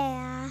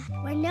 Yeah,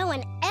 where no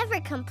one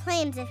ever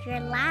complains if you're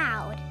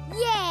loud.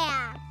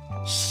 Yeah!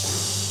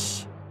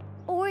 Shh!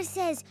 Or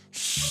says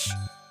shh.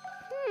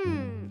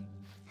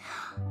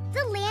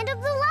 The land of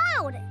the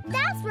loud.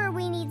 That's where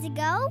we need to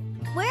go.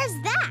 Where's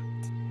that?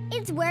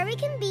 It's where we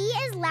can be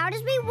as loud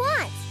as we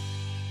want.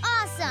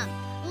 Awesome!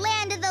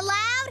 Land of the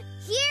loud,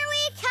 here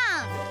we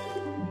come!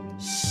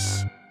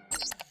 Shh!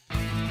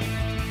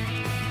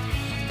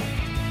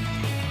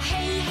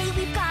 Hey,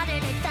 we've got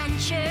an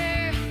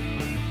adventure,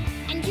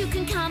 and you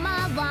can come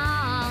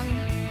along.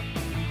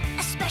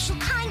 A special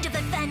kind of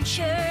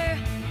adventure,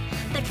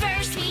 but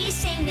first we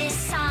sing this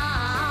song.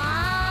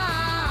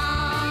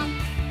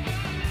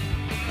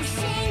 We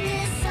sing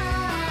this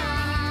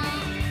song.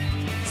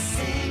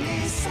 Sing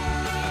this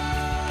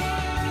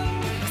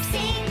song.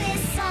 Sing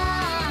this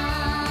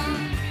song.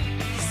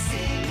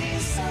 Sing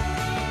this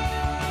song.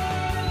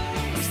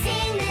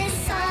 Sing this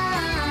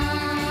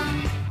song.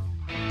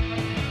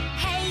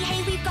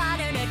 Hey, we've got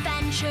an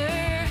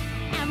adventure,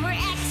 and we're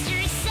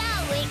extra so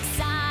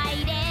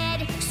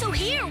excited. So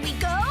here we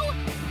go,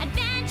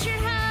 adventure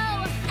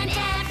ho, and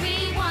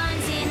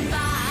everyone's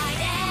invited.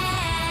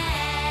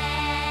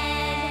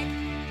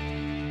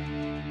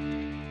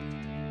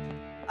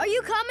 Are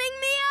you coming,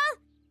 Mia?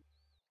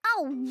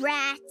 Oh,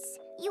 rats.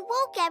 You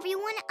woke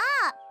everyone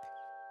up.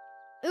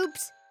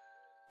 Oops.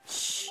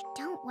 Shh,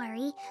 don't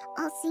worry.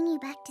 I'll sing you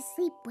back to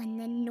sleep when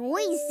the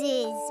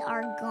noises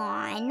are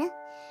gone.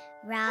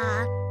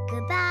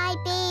 Rock-a-bye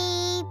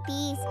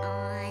babies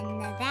on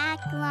the back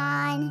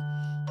lawn.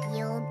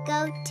 You'll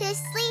go to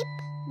sleep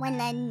when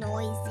the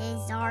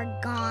noises are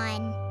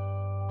gone.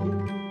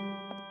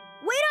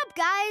 Wait up,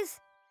 guys!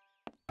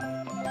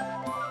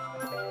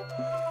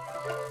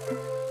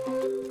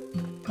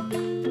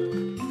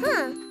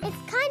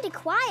 It's kind of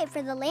quiet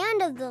for the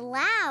land of the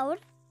loud.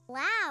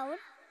 Loud,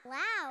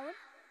 loud,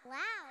 loud,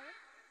 loud.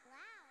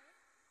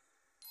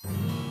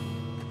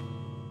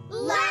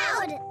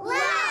 Loud,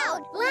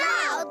 loud,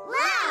 loud, loud,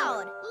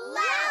 loud,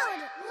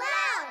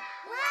 loud,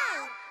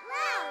 loud,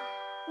 loud.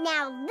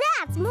 Now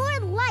that's more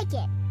like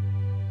it.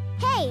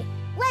 Hey,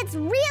 let's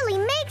really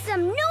make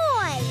some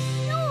noise.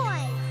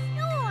 Noise,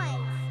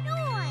 noise,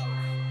 noise.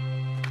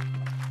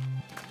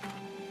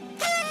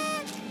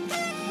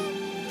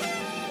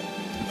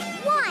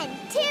 1,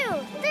 2,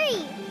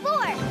 3,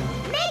 4.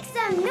 Make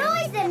some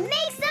noise and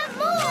make some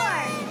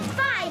more.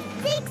 5,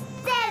 6,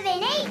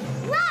 7, 8.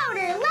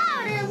 Louder,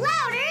 louder,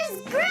 louder is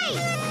great.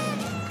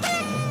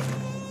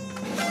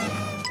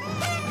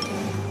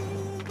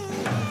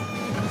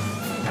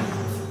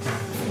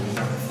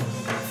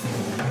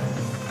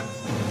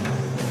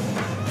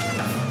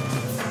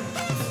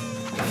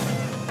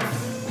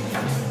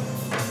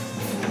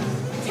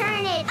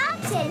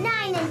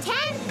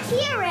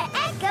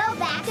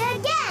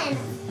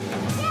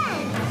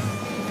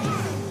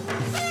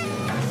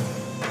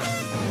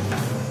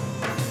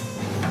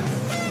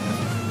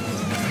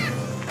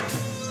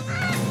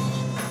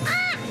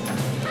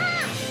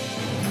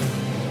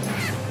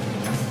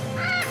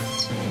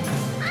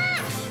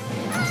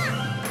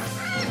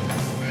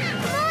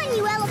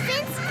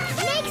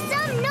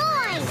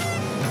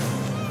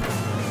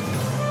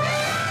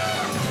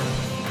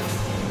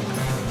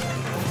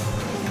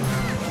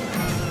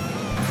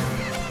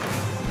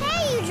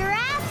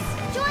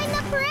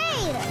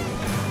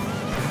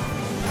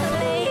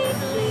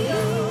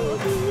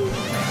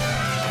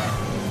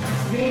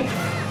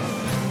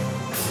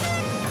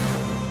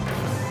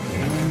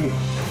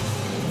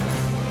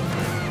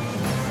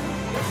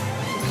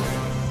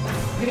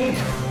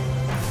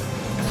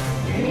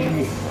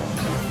 My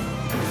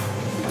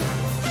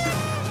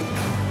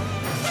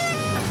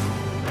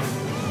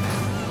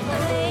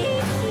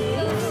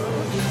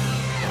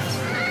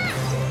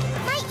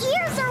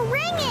ears are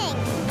ringing!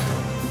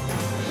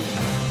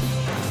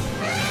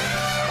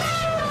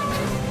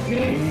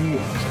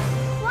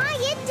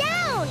 Quiet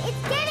down!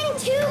 It's getting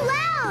too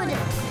loud!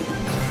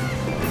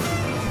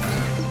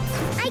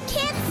 I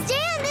can't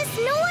stand this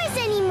noise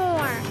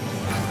anymore!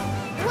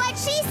 What'd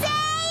she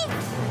say?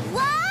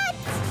 What?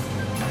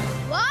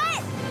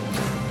 What?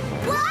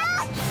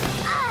 What?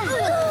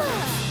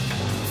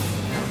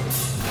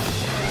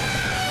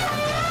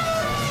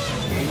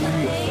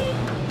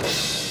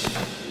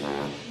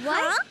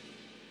 What?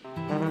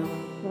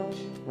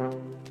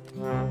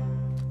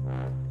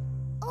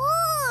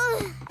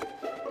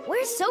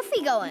 Where's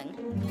Sophie going?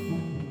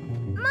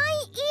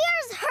 My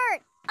ears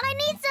hurt! I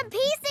need some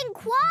peace and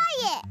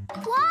quiet!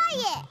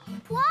 Quiet!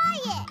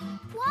 Quiet!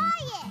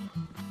 Quiet!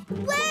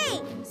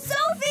 Wait!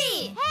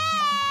 Sophie!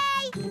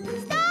 Hey!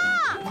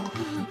 Stop!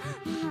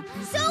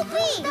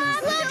 Sophie!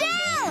 Slow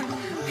down!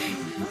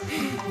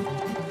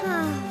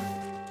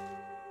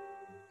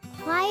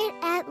 Quiet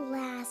at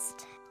last.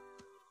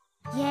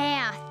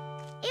 Yeah,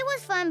 it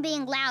was fun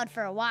being loud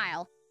for a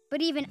while,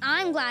 but even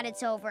I'm glad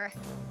it's over.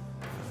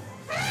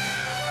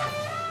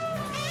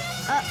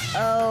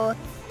 Uh-oh.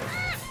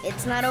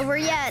 It's not over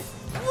yet.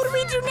 What do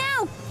we do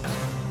now?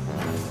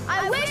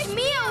 I wish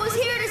Mia was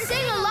here to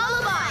sing a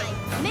lullaby.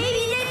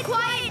 Maybe they'd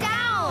quiet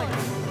down.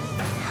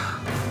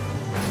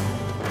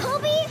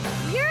 Kobe,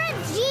 you're a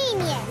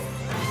genius.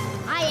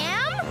 I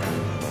am?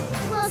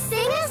 Well,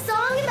 sing a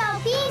song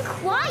about being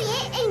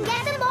quiet and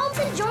get them all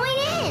to join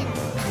in.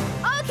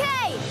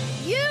 Okay,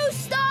 you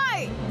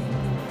start.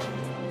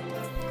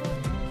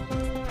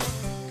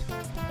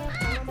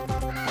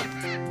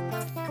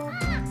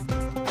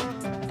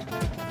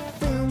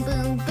 Boom,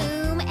 boom,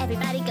 boom,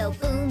 everybody go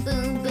boom,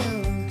 boom,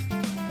 boom.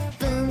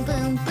 Boom,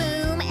 boom,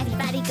 boom,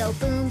 everybody go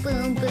boom,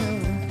 boom,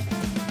 boom.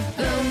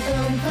 Boom,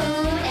 boom,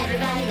 boom,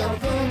 everybody go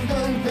boom,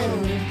 boom,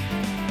 boom.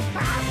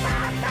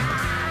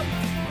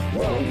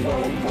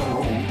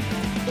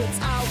 It's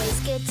always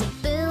good to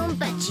boom,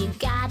 but you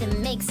gotta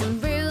make some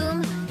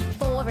room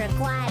for a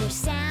quieter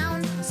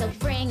sound, so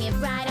bring it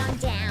right on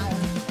down.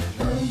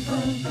 Boom,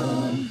 boom,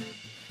 boom.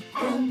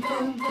 Boom,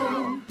 boom,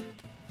 boom.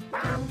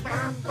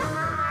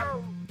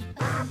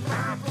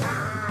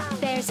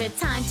 There's a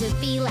time to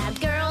be loud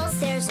girls,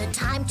 there's a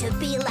time to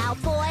be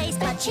loud boys,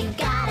 but you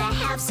gotta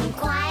have some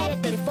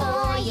quiet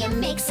before you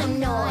make some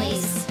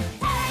noise.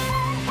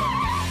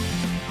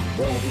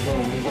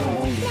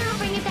 Now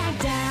bring it back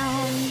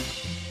down.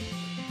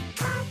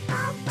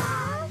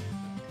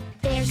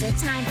 There's a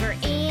time for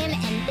in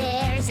and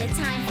there's a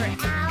time for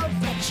out,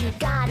 but you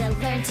gotta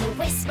learn to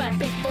whisper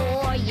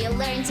before you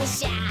learn to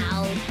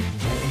shout.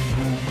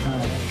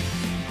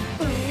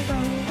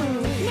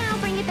 Now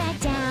bring it back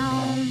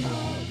down.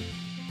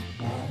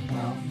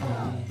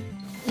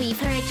 We've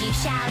heard you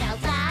shout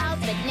out loud,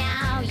 but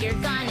now you're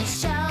gonna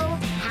show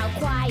how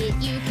quiet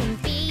you can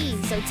be,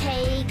 so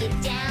take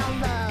it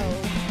down low.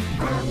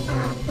 Boom,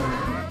 boom,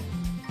 boom.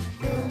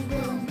 Boom,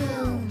 boom,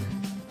 boom.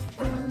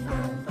 Boom,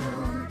 boom,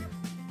 boom.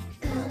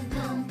 Boom,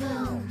 boom,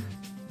 boom.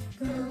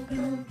 Boom,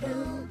 boom,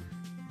 boom.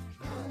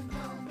 Boom,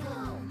 boom,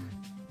 boom.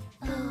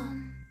 Boom.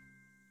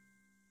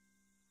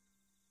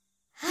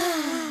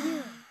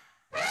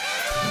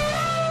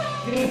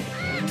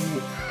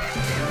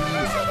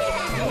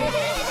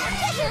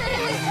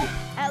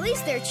 At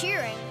least they're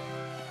cheering.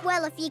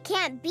 Well, if you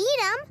can't beat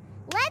them,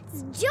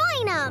 let's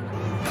join them.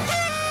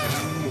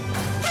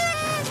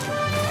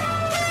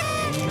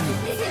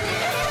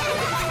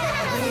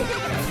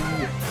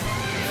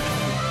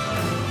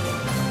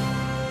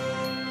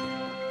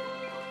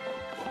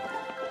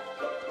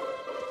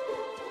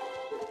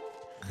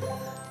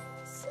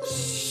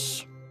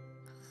 Shh.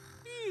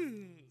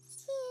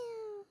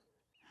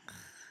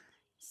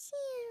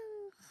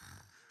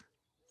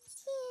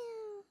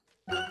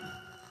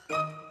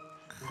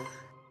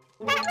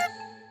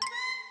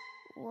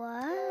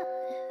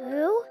 What?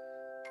 Who?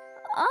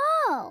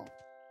 Oh!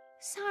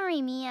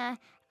 Sorry, Mia.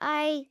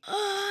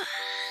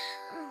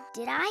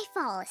 Did I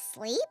fall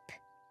asleep?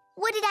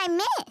 What did I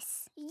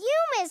miss? You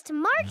missed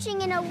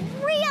marching in a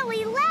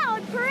really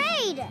loud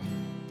parade!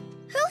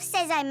 Who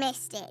says I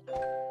missed it?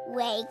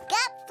 Wake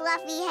up,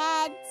 fluffy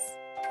heads!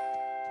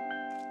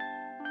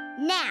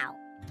 Now,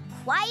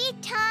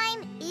 quiet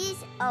time is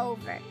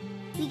over.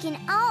 We can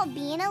all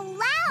be in a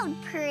loud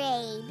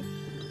parade.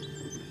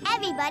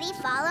 Everybody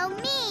follow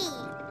me.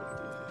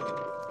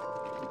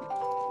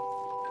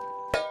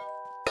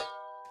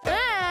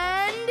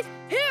 And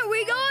here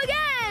we go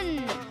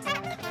again!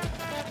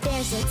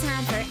 There's a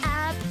time for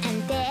up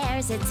and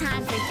there's a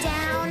time for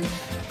down.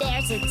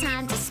 There's a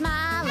time to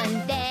smile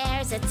and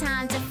there's a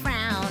time to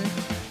frown.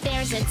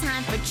 There's a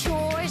time for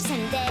chores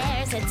and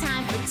there's a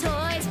time for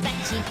toys,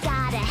 but you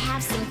gotta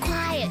have some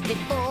quiet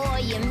before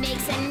you make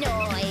some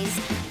noise.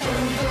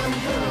 Boom, boom,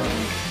 boom.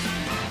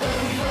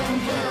 Boom, boom,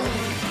 boom.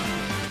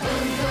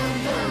 Boom, boom,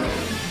 boom.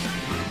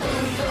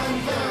 Boom, boom,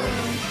 boom.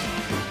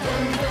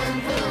 Boom, boom,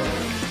 boom.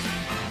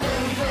 Boom,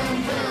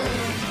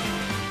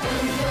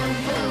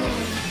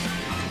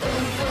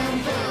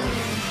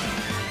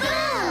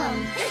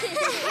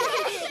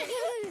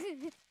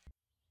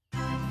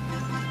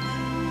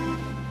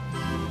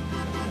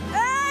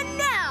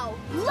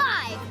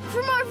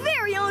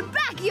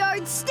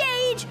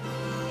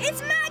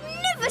 It's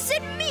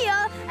Magnificent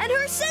Mia and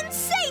her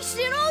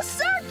sensational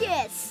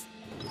circus!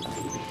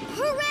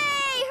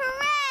 Hooray!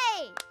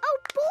 Hooray! Oh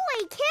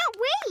boy, can't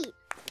wait!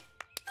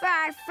 For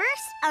our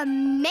first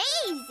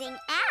amazing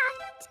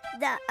act,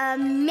 the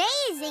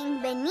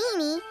amazing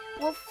Benini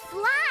will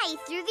fly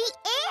through the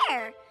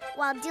air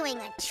while doing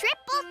a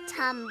triple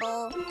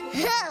tumble.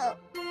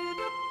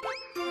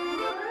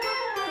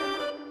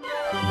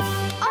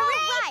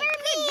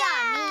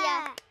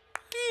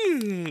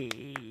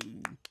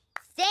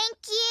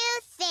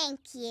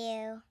 Thank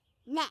you.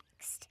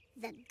 Next,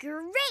 the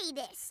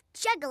greatest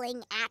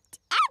juggling act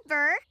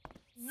ever,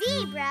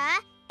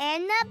 Zebra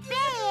and the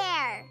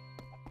Bear.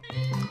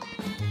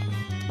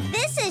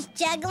 This is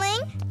juggling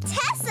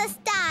Tessa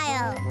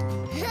style.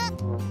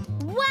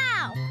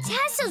 Wow,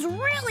 Tessa's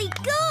really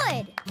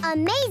good.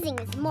 Amazing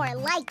is more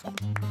like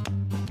it.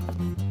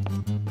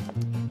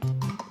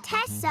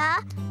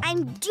 Tessa,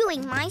 I'm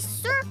doing my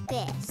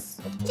circus.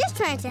 Just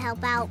trying to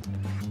help out.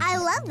 I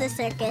love the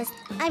circus.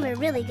 I'm a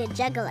really good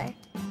juggler.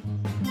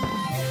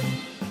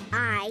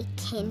 I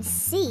can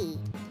see.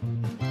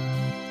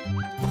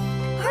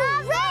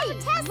 Hooray!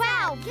 Tessa!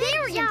 Wow,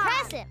 very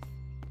impressive.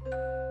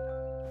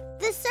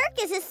 The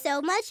circus is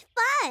so much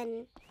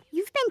fun.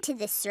 You've been to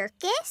the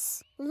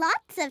circus?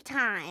 Lots of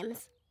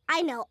times.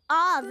 I know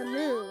all the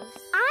moves.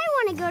 I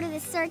want to go to the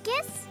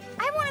circus.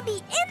 I want to be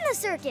in the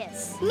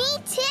circus. Me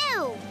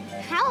too.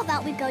 How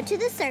about we go to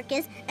the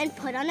circus and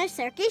put on a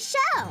circus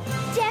show?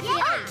 Definitely.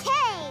 Yeah.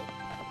 Okay.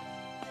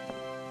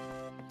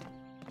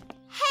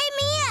 Hey,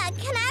 Mia,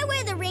 can I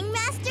wear the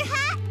ringmaster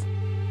hat?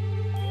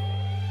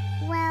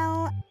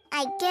 Well,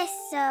 I guess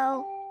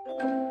so.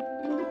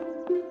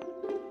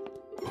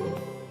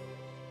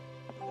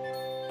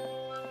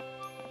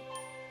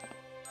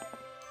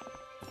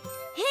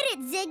 Hit it,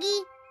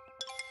 Ziggy.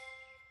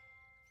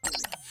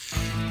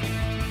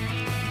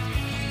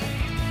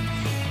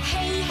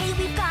 Hey, hey,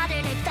 we've got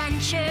an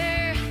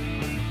adventure,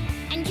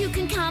 and you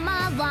can come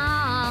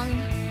along.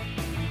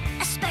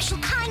 A special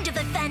kind of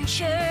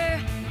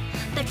adventure,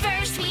 but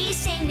first we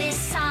sing this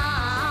song.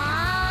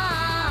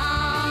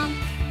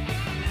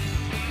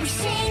 We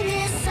sing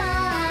this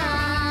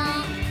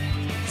song.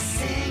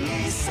 Sing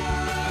this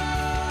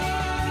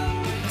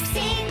song.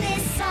 Sing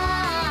this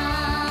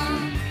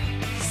song.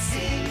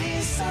 Sing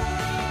this song.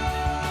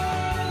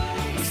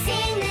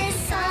 Sing this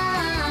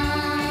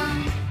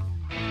song.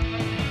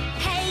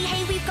 Hey,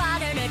 hey, we've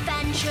got an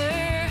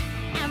adventure,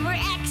 and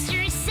we're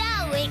extra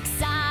so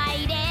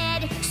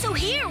excited. So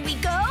here we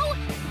go,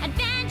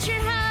 Adventure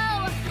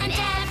Ho, and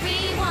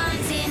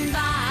everyone's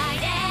invited.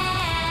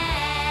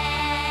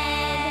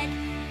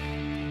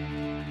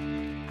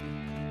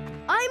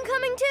 I'm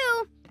coming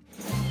too.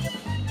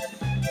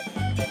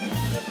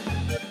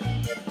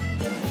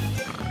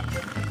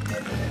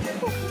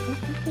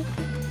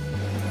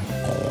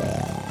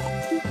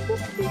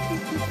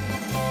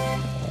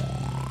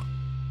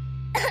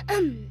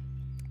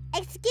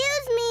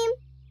 Excuse me.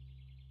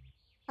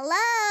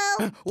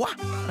 Hello? What?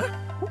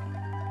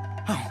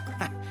 Oh,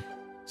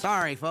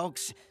 sorry,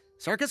 folks.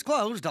 Circus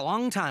closed a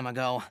long time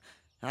ago.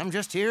 I'm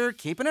just here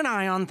keeping an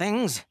eye on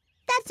things.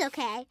 That's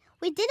okay.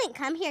 We didn't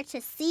come here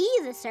to see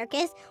the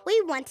circus.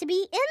 We want to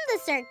be in the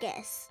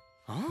circus.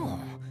 Oh,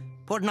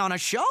 putting on a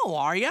show,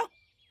 are you?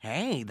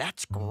 Hey,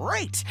 that's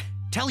great.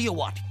 Tell you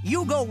what,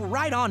 you go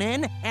right on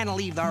in and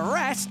leave the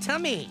rest to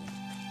me.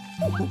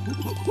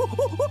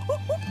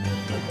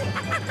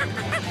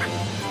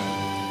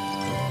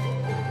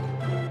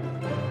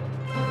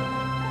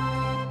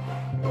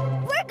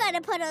 We're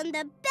gonna put on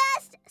the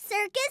best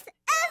circus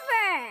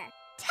ever!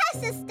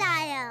 Tessa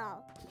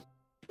style!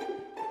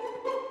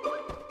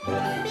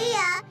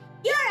 Mia,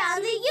 you're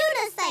on the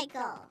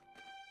unicycle.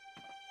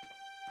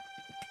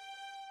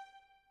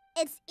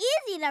 It's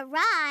easy to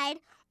ride,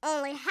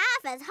 only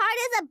half as hard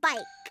as a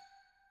bike.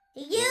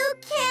 You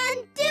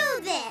can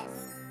do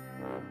this!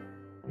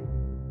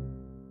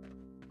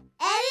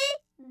 Eddie,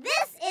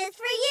 this is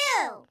for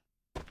you!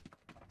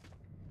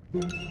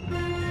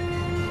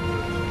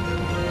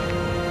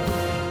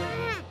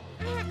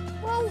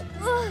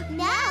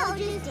 Now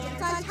just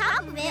dance on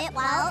top of it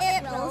while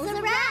it rolls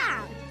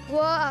around.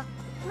 Whoa.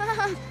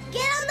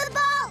 Get on the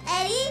ball,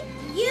 Eddie!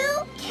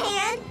 You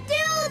can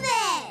do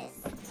this!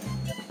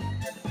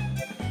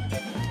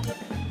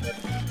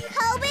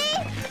 Kobe?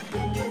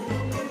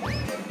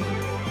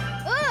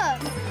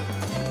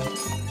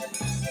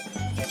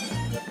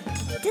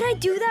 Did I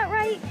do that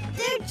right?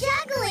 They're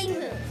juggling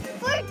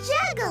moves. We're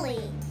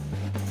juggling.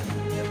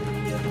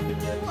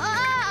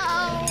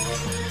 Wow.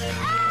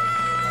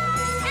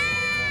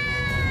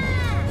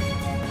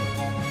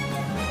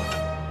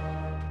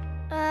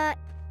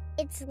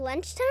 It's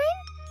lunchtime?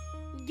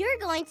 You're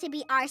going to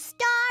be our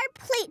star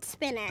plate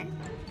spinner.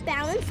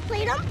 Balance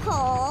plate on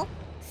pole,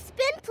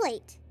 spin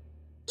plate.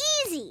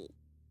 Easy.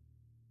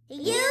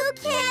 You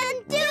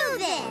can do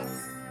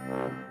this.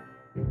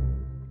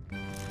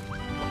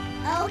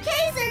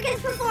 Okay,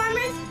 circus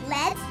performers,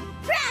 let's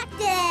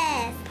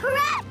practice.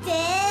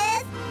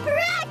 Practice,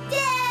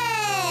 practice.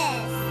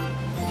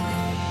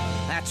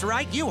 That's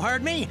right, you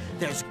heard me.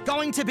 There's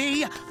going to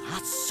be a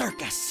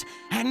circus,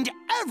 and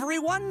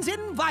everyone's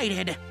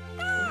invited.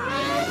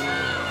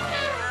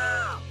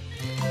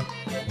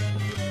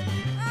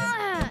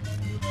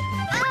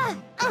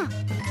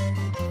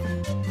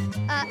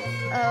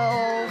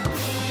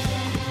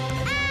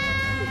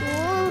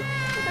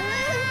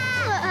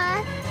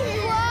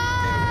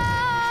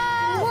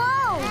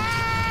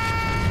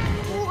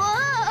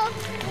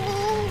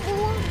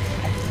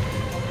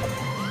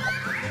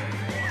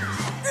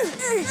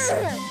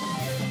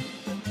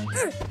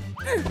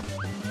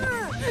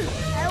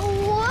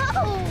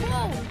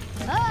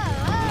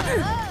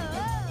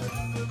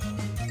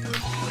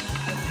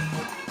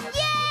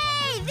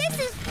 Yay! This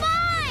is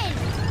fun!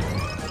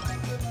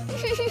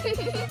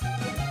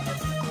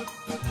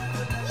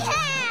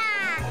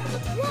 Yeah!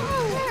 Whoa!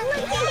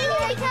 Look, here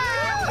we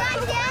come!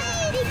 Roger,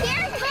 be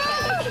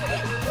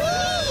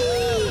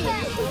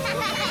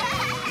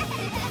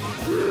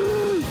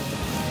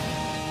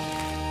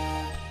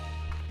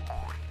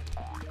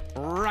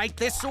Right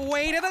this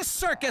way to the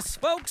circus,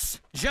 folks.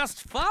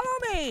 Just follow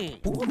me.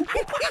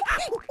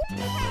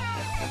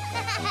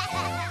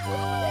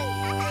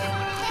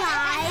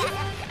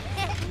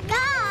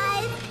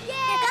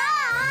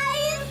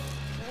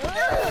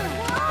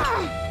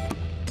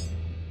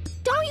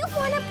 Don't you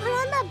want to put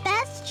on the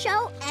best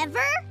show ever?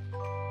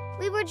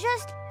 We were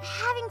just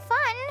having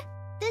fun.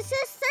 This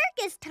is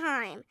circus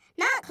time,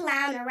 not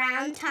clown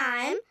around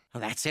time.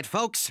 That's it,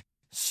 folks.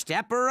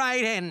 Step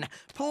right in.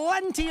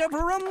 Plenty of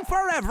room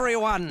for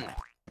everyone.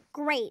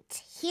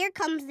 Great. Here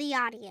comes the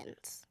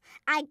audience.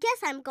 I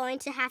guess I'm going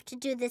to have to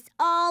do this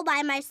all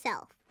by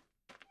myself.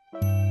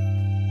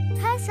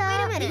 Tessa,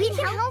 wait a minute. We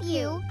can help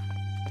you.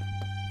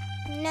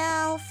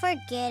 No,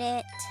 forget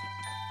it.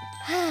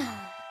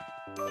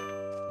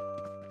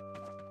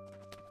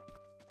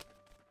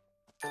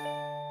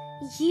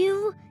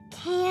 You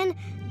can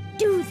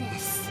do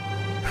this.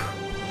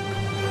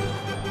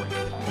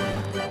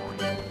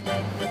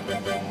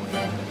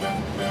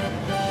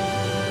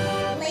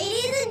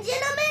 Ladies and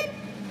gentlemen,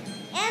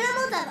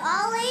 animals of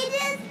all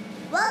ages,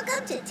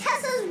 welcome to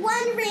Tessa's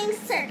One Ring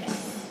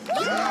Circus.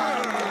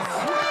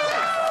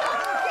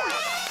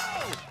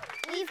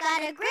 We've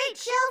got a great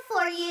show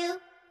for you.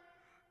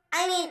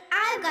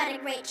 I've got a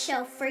great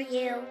show for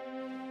you.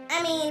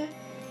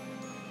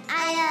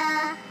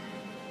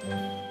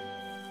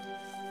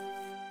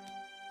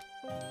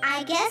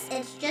 I guess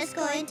it's just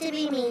going to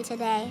be me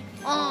today.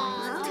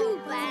 Aw, too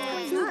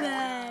bad. Too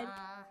bad.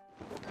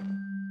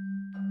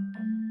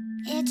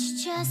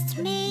 It's just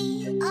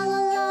me all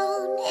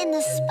alone in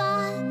the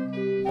spot,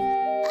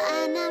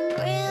 and I'm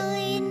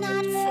really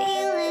not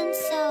feeling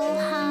so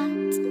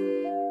hot.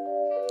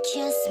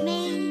 Just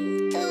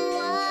me, the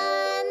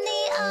one,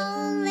 the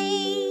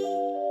only,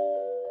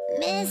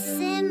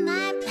 missing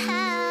my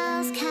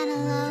pals, kinda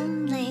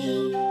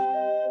lonely.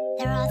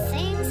 There are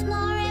things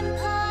more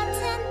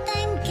important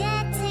than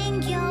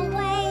getting your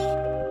way,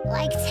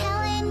 like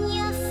telling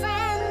your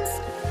friends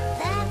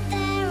that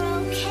they're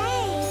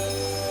okay.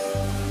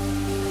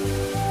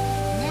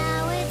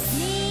 Now it's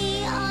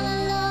me all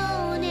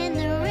alone in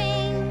the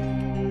ring.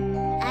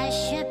 I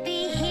should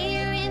be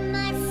hearing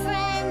my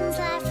friends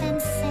laugh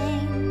and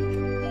sing,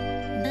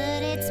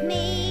 but it's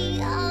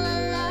me all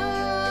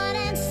alone,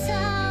 and so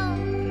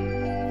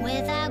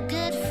without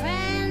good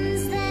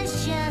friends,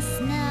 there's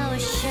just no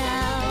show.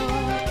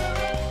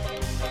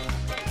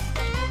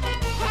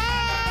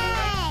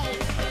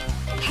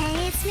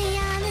 Hey, it's me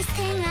on this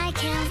thing I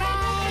can't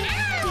ride.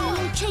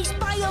 Being chased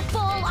by a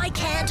ball I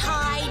can't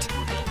hide.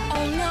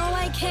 Oh no,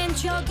 I can't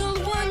juggle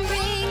one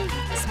ring.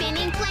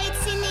 Spinning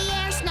plates in the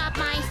air's not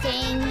my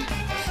thing.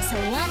 So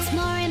what's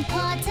more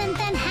important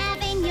than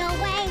having your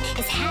way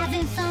is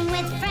having fun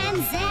with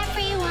friends,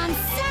 everyone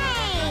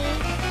say.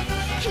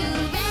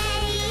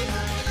 Hooray,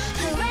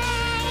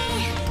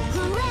 hooray,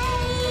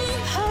 hooray,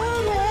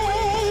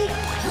 hooray,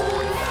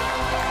 hooray.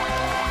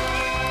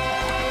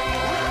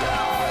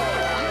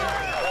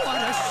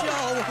 What a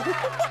show!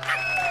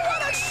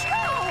 What a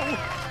show!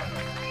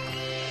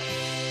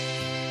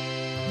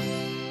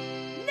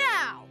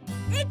 Now,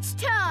 it's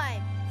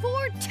time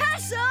for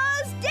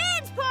Tessa's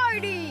dance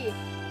party!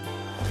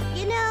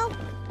 You know,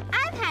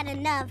 I've had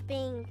enough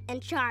being in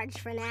charge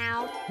for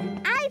now.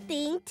 I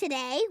think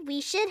today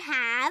we should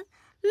have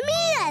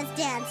Mia's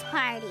dance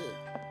party.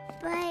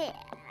 But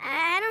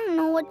I don't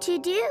know what to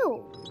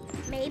do.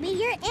 Maybe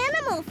your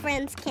animal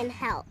friends can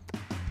help.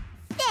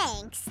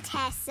 Thanks,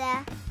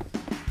 Tessa.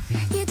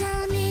 You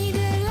don't need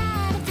a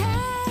lot of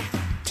hair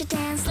to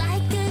dance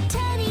like a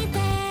teddy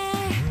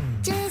bear.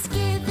 Just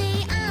give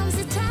the arms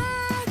a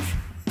tug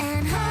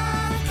and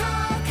hug,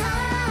 hug,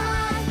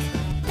 hug.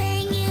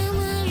 Then you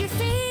move your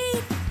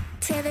feet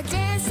to the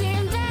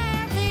dancing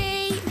bear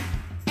beat,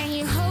 and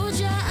you hold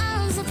your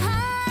arms up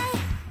high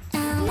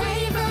and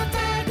wave a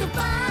bear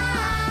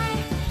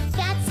goodbye.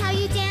 That's how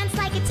you dance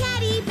like a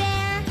teddy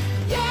bear.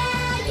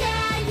 Yeah,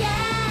 yeah,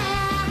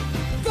 yeah.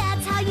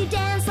 That's how you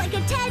dance like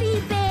a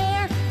teddy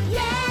bear.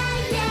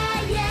 Yeah, yeah,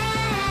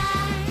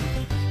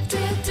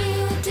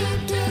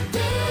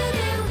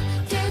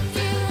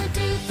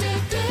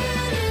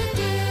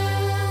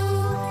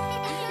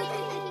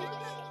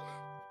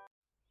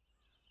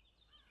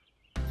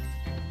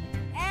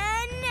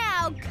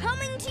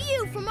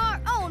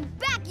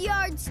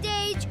 backyard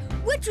stage,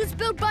 which was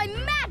built by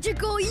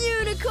magical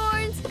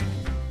unicorns.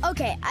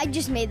 Okay, I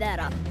just made that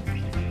up.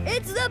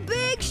 It's the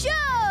big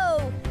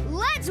show!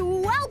 Let's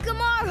welcome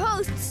our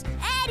hosts,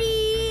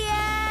 Eddie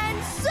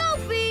and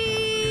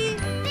Sophie!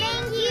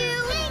 Thank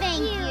you.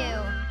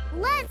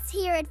 Let's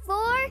hear it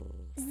for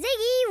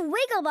Ziggy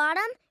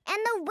Wigglebottom and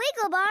the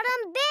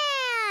Wigglebottom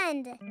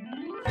Band!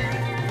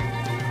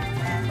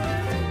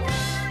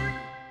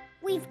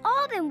 We've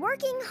all been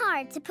working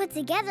hard to put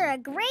together a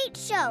great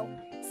show.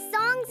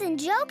 Songs and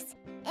jokes,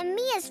 and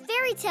Mia's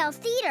fairy tale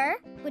theater.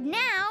 But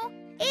now,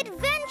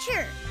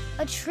 adventure!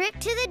 A trip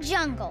to the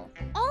jungle,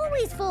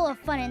 always full of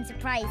fun and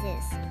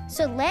surprises.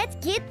 So let's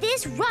get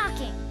this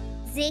rocking.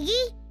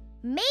 Ziggy,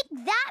 make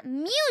that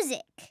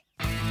music.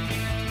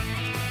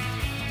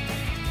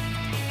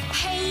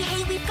 Hey,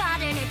 hey, we've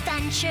got an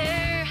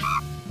adventure.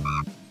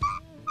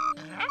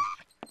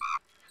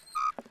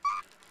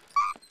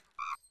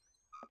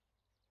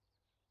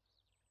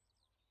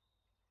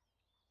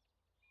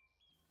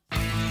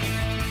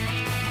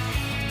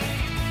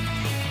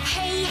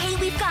 Hey, hey,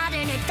 we've got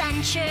an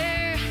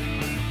adventure.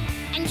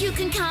 And you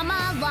can come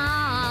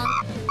along.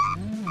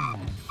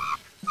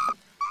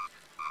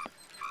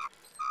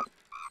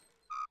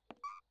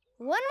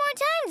 One more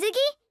time,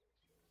 Ziggy.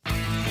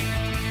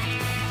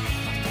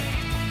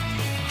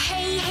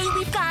 Hey, hey,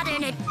 we've got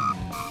an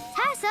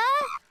Tessa,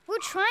 we're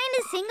trying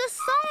to sing a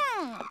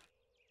song.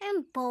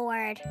 I'm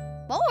bored.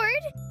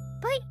 Bored?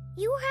 But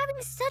you were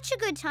having such a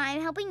good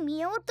time helping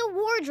Mia with the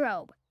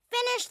wardrobe.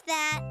 Finish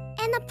that.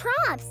 And the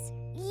props.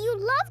 You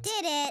loved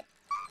it.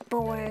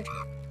 Bored.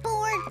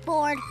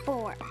 Bored.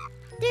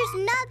 There's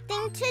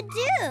nothing to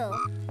do.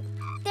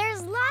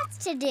 There's lots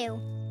to do,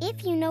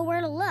 if you know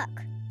where to look.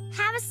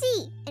 Have a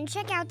seat and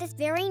check out this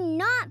very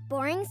not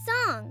boring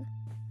song.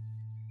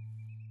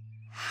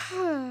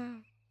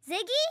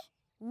 Ziggy,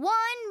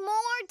 one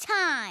more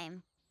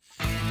time.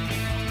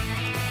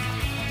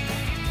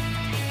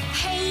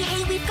 Hey,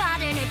 hey, we've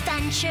got an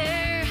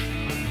adventure.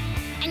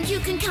 And you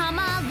can come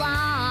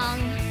along.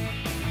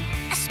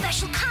 A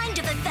special kind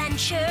of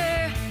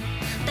adventure.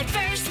 But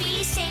first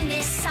we sing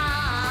this song.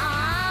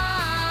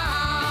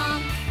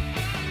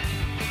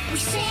 We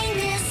sing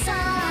this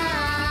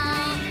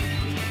song.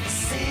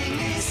 Sing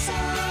this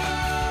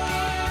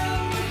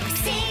song.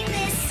 Sing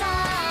this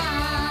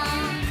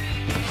song.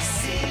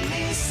 Sing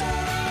this song.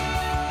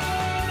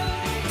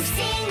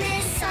 Sing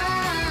this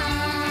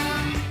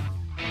song.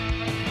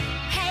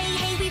 Hey,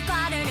 hey, we've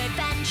got an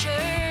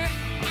adventure.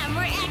 And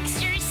we're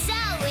extra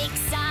so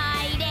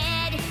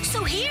excited.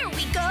 So here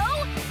we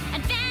go.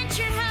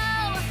 Adventure ho.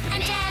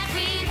 And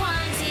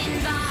everyone's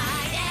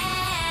invited.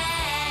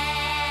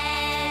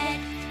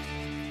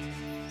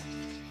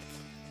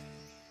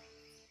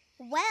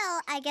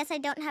 Well, I guess I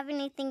don't have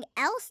anything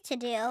else to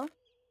do.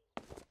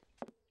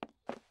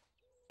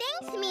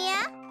 Thanks,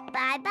 Mia.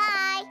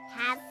 Bye-bye.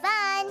 Have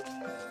fun.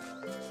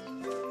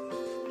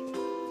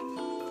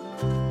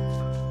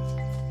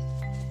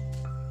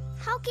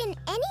 How can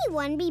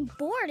anyone be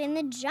bored in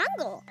the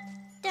jungle?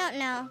 Don't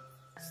know.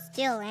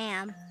 Still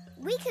am.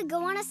 We could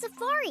go on a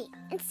safari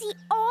and see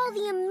all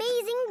the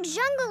amazing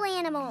jungle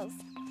animals.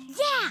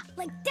 Yeah,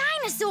 like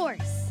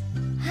dinosaurs.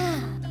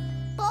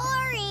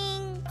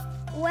 Boring.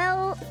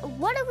 Well,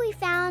 what if we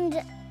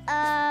found,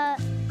 a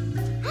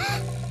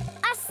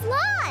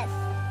sloth?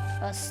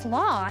 A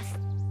sloth?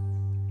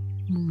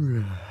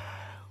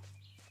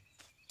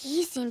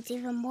 He seems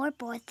even more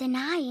bored than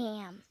I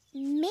am.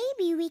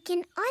 Maybe we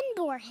can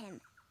unbore him.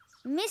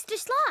 Mr.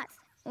 Sloth,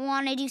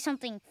 want to do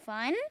something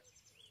fun?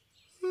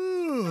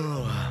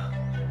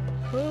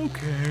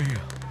 Okay.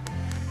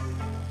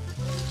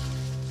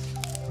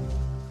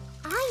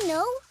 I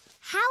know.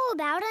 How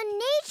about a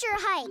nature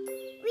hike?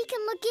 We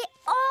can look at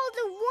all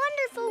the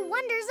wonderful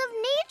wonders of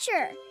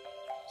nature.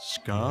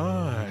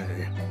 Sky.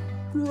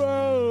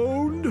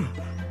 Ground.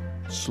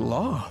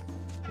 Sloth.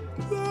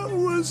 That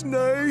was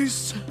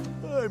nice.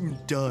 I'm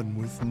done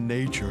with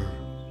nature.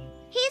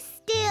 He's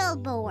still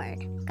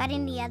bored. Got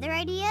any other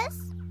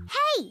ideas?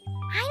 Hey,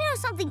 I know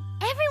something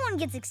everyone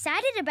gets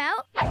excited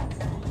about.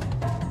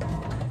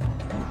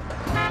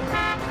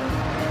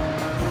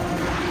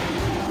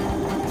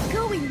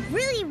 Going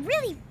really,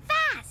 really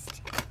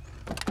fast.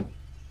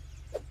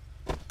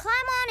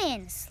 Climb on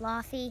in,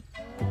 Slothy.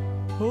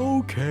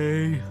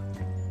 Okay.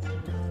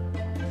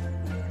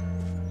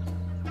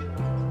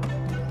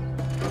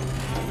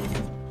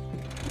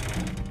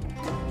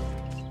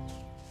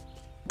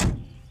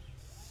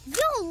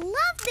 You'll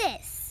love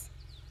this.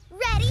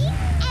 Ready,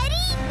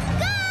 Eddie,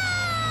 go!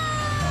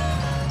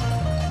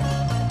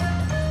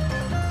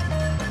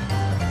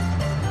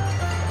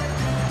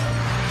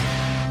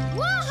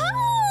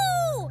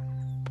 Woohoo!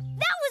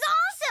 That was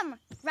awesome,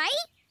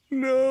 right?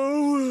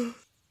 No.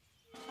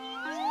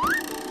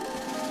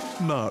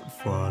 Not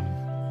fun.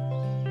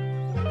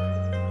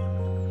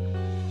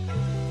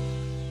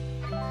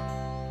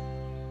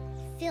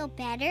 Feel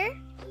better?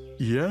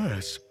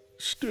 Yes.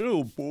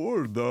 Still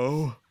bored,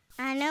 though.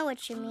 I know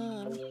what you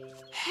mean.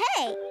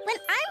 Hey, when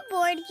I'm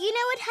bored, you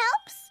know what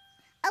helps?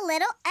 A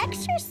little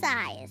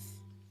exercise.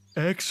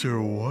 X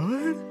or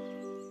what?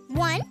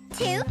 1,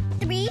 2,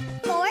 3,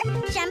 4.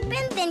 Jump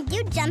and then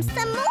you jump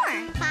some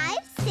more. 5,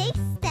 6,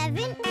 7,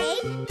 8.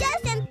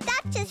 Doesn't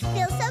that just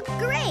feel so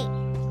great?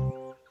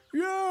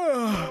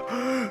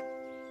 Yeah.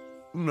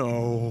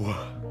 No.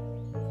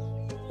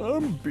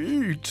 I'm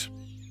beat.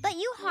 But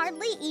you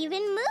hardly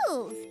even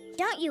move.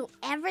 Don't you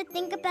ever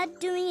think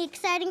about doing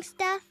exciting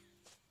stuff?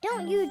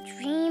 Don't you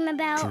dream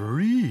about...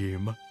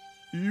 Dream?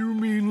 You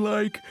mean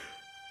like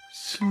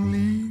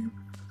sleep?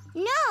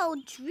 No,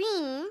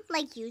 dream,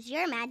 like use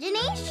your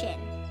imagination.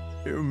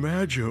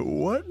 Imagine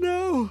what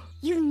now?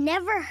 You've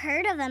never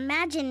heard of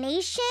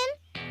imagination?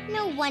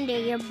 No wonder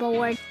you're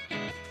bored.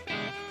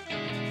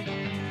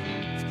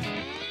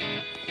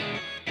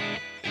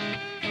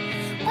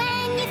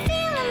 When you're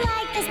feeling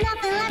like there's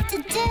nothing left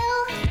to do,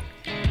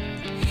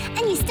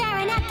 and you're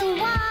staring at the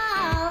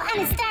wall,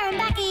 and it's staring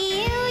back at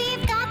you,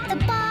 you've got the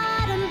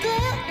bottom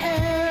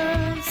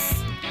blues.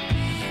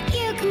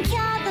 You can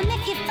cure them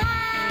if you find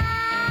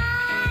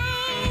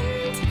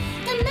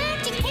the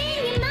magic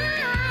in your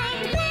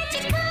mind,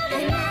 magical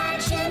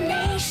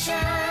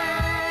imagination.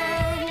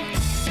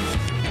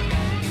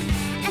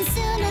 And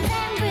sooner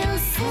than real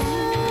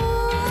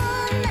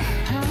soon,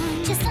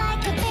 just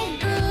like a big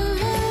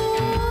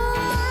balloon,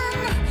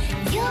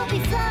 you'll be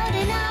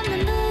floating on the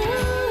moon.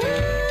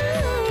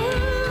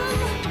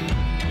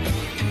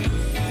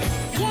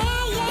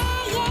 Yeah, yeah,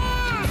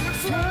 yeah,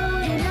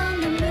 floating on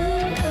the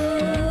moon.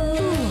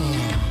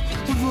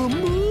 The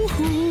moon.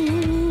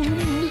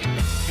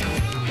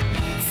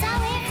 So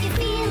if you're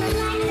feeling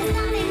like there's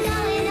nothing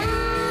going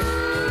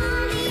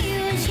on,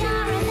 use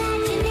your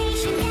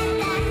imagination, get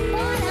that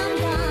boredom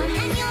gone,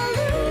 and you'll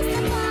lose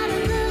the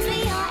bottom blues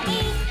with your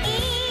E-E.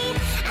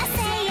 I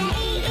say your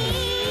E-E.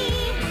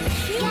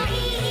 Your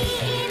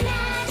E-E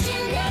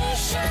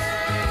imagination.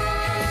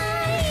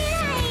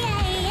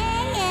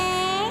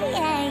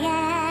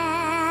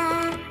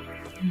 Yeah.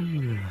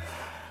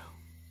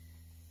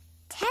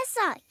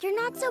 Tessa, you're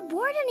not so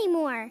bored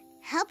anymore.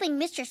 Helping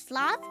Mr.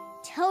 Sloth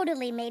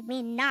totally made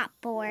me not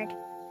bored.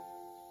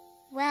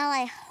 Well,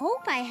 I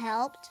hope I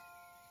helped.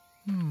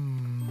 The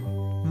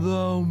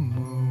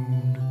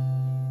moon.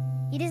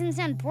 He doesn't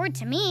sound bored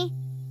to me.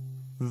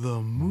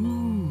 The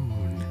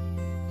moon.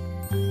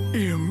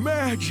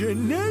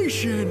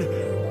 Imagination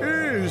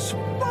is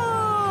fun!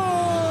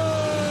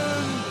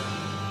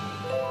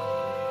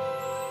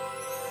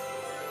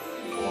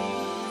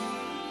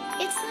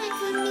 It's like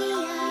for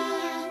Mia,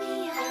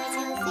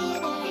 Fairytale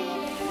Theater,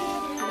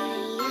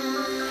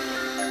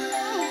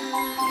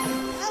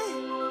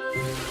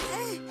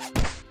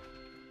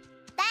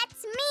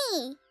 That's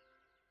me!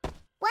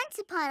 Once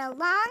upon a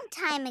long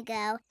time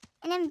ago,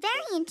 in a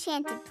very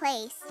enchanted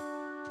place,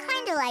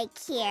 kind of like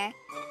here,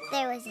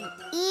 there was an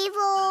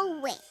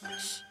evil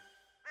witch.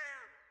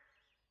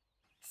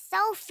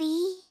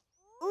 Sophie.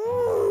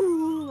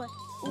 Ooh,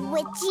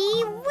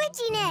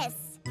 witchiness.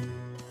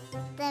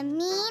 The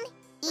mean,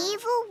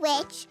 evil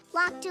witch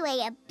locked away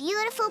a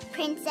beautiful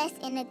princess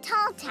in a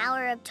tall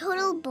tower of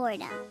total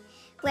boredom,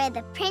 where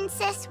the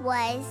princess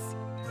was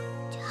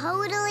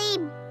totally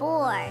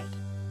bored.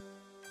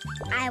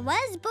 I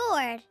was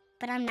bored,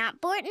 but I'm not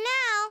bored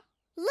now.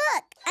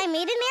 Look, I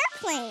made an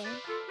airplane.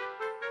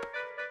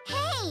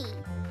 Hey,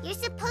 you're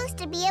supposed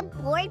to be a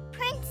bored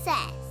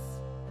princess.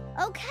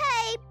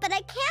 Okay, but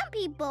I can't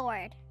be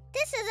bored.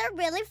 This is a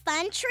really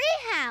fun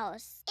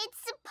treehouse.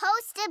 It's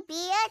supposed to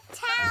be a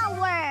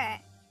tower.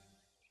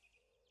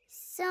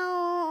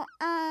 So,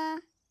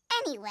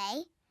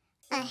 anyway,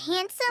 a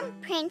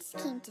handsome prince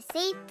came to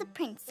save the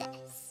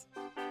princess.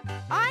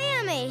 I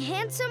am a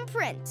handsome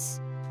prince.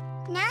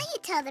 Now you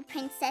tell the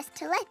princess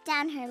to let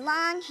down her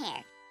long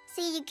hair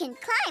so you can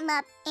climb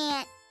up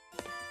and...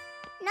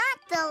 Not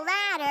the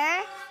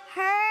ladder,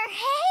 her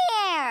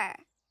hair.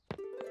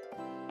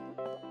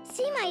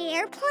 See my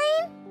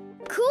airplane?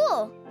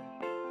 Cool.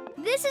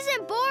 This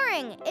isn't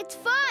boring. It's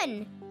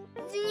fun.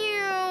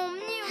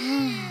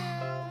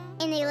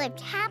 And they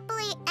lived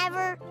happily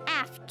ever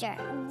after.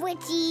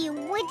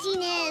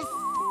 Witchiness.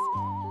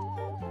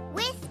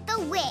 With the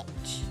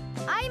witch.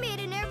 I made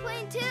an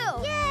airplane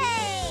too.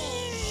 Yay!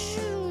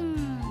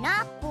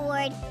 Not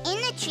bored,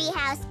 in the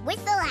treehouse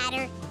with the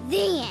ladder,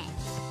 the end.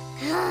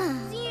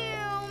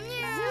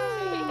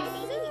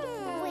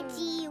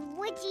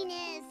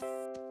 Witchiness.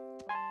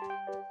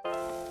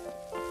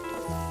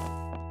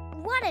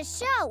 What a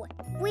show!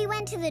 We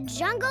went to the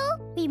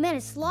jungle. We met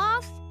a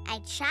sloth. I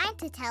tried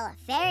to tell a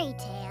fairy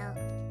tale.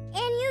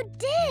 And you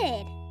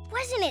did!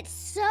 Wasn't it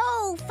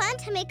so fun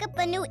to make up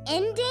a new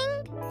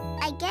ending?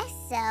 I guess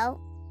so.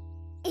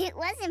 It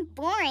wasn't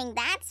boring,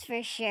 that's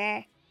for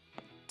sure.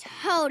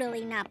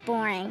 Totally not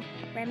boring.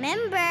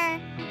 Remember?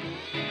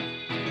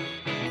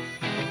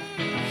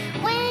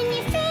 When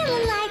you're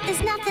feeling like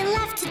there's nothing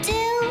left to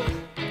do,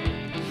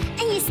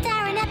 and you're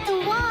staring at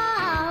the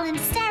wall and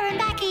staring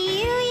back at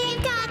you,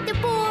 you got the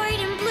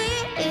boredom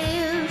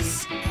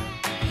blues.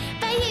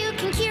 But you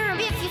can cure 'em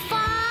if you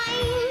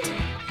find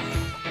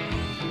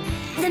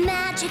the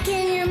magic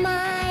in your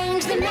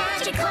mind, the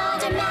magic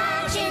called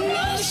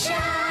imagination.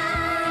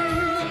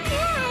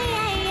 Yeah,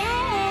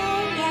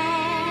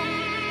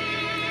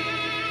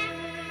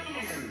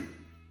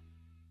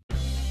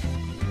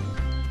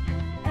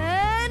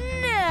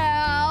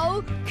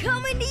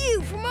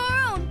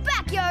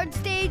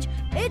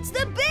 It's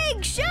the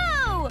big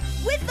show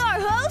with our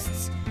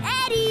hosts,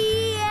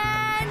 Eddie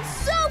and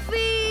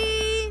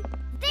Sophie.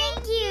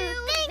 Thank you.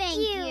 Thank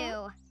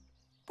you.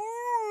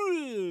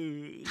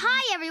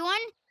 Hi, everyone.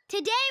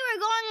 Today we're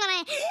going on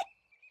a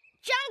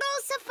jungle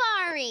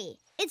safari.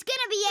 It's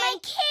gonna be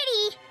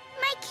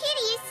My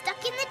kitty is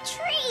stuck in the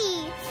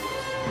tree.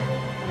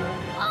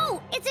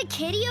 Oh, it's a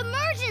kitty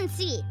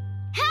emergency.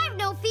 Have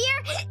no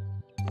fear,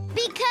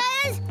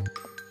 because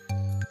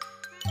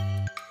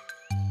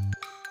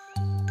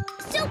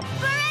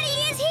Super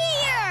Eddie is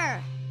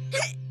here.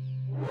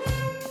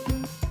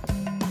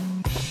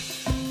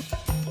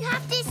 You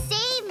have to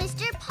save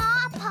Mr.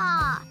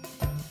 Pawpaw.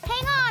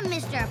 Hang on,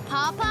 Mr.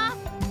 Pawpaw.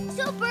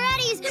 Super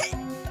Eddie's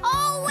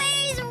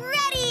always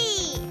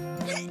ready.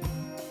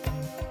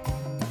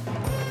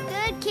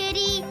 Good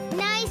kitty.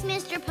 Nice,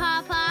 Mr.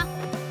 Pawpaw.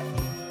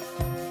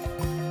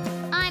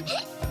 I'm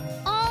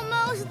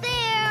almost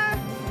there.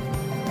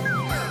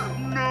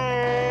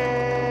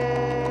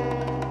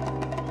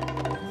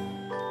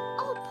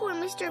 Oh, poor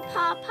Mr.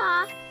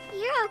 Pawpaw.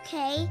 You're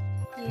okay.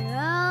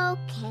 You're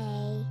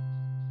okay.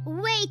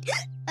 Wait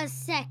a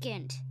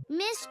second.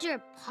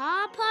 Mr.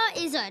 Pawpaw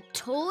is a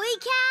toy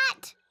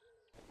cat?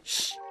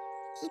 Shh.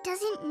 He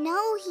doesn't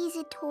know he's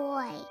a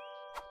toy.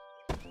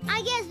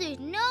 I guess there's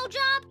no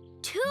job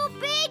too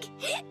big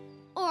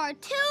or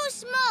too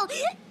small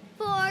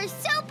for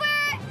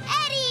Super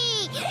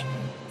Eddie.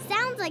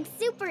 Sounds like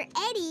Super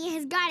Eddie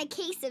has got a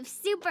case of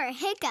super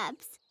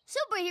hiccups.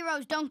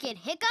 Superheroes don't get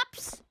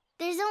hiccups.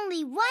 There's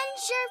only one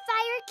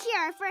surefire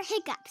cure for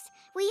hiccups.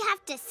 We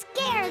have to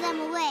scare them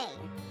away.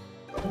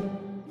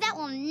 That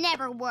will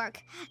never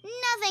work.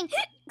 Nothing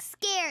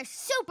scares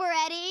Super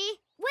Eddie.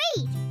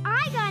 Wait,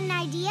 I got an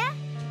idea.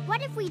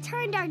 What if we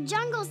turned our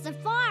jungle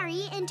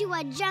safari into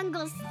a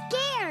jungle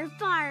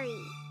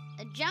scare-fari?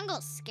 A jungle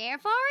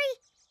scare-fari?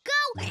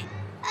 Go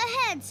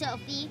ahead,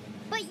 Sophie.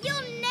 But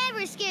you'll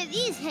never scare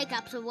these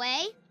hiccups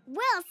away.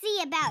 We'll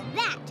see about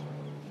that.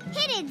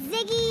 Hit it,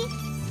 Ziggy.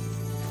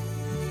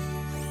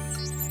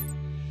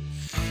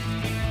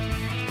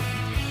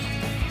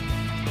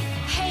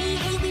 Hey,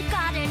 we've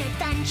got an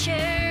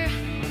adventure,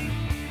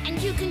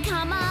 and you can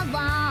come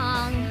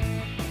along.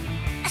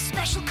 A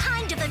special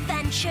kind of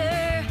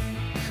adventure,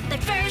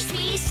 but first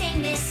we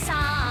sing this song.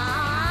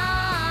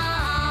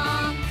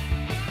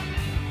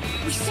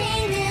 We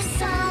sing this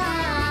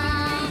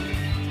song.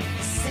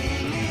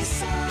 Sing this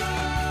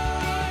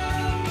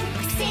song.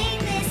 We sing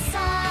this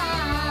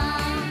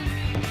song.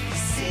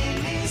 Sing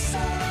this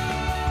song.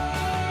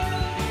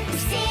 We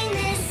sing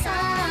this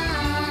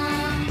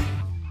song.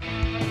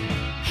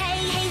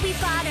 Hey,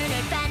 we've got an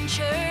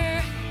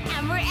adventure,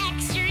 and we're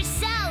extra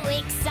so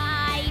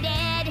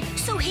excited.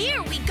 So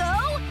here we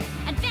go,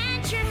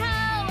 adventure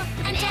ho,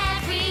 and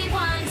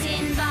everyone's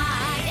invited.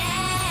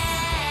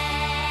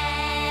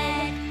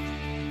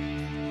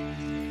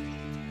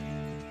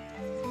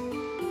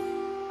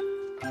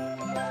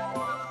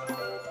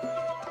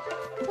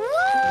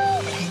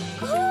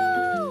 Woo!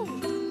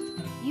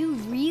 You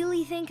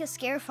really think a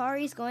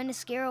scare-fari is going to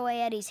scare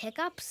away Eddie's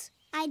hiccups?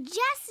 I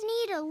just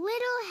need a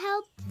little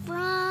help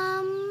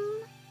from...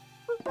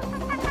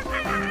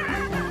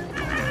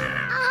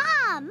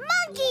 Aha!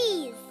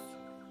 Monkeys!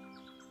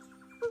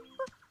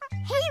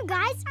 Hey, you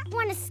guys,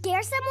 want to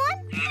scare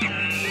someone?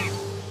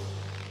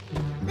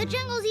 The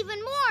jungle's even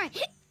more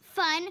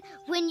fun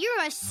when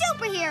you're a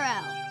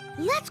superhero.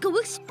 Let's go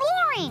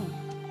exploring.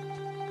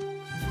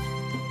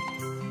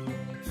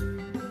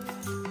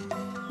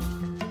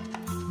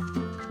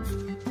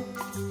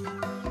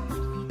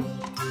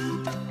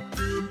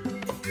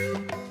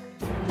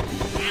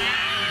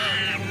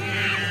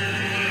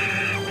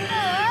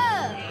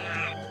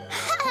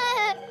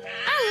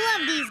 I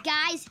love these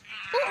guys.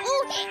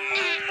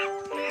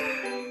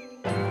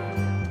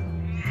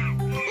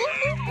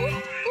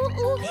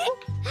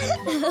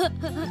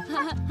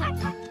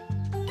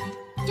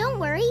 Don't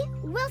worry,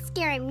 we'll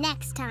scare him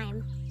next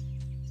time.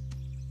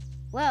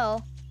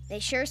 Well, they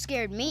sure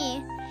scared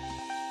me.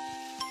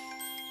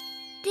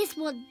 This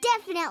will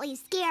definitely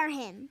scare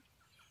him.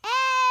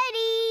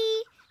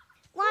 Eddie!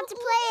 Want to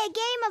play a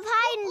game of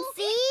hide and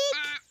seek?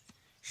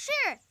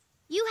 Sure,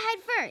 you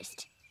head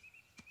first.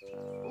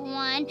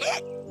 1,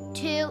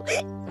 2,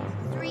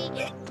 3,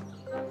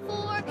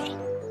 4,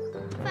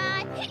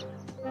 5,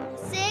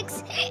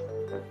 6,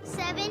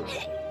 7,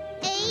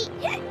 8,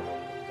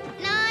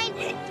 9.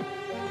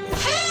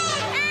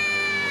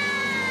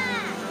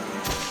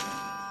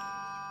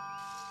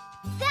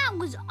 That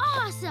was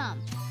awesome!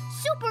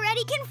 Super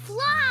Eddie can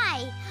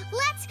fly!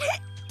 Let's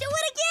do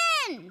it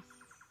again!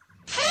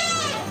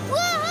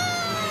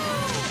 Woohoo!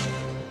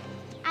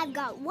 I've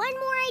got one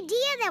more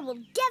idea that will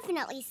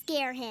definitely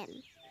scare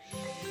him.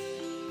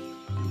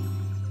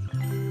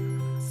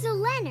 So,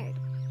 Leonard,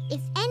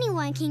 if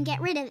anyone can get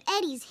rid of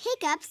Eddie's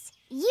hiccups,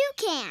 you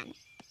can.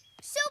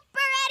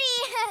 Super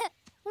Eddie!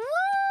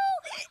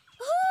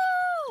 Woo-hoo!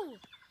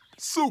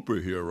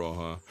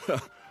 Superhero, huh?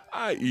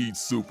 I eat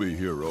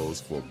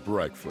superheroes for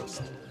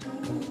breakfast.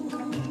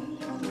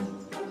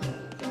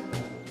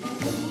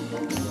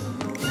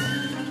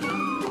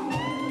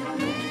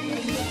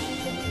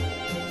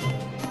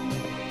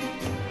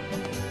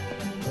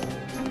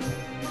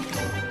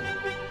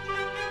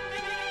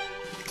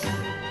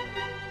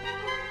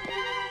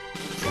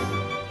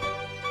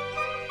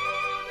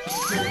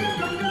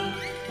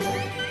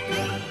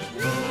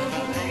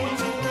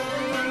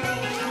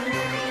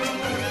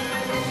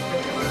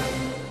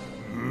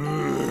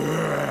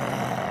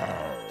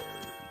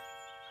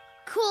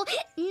 Cool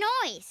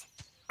noise.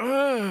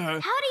 How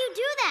do you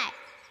do that?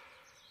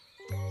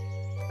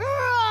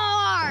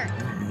 Roar!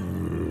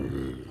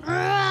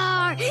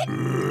 Roar!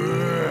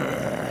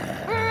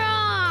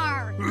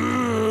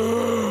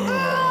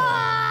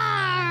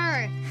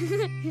 Roar!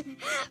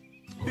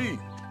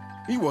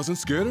 He wasn't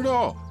scared at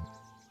all.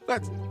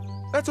 That's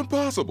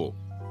impossible.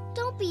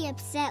 Don't be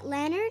upset,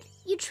 Leonard.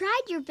 You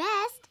tried your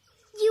best.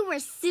 You were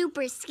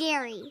super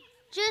scary.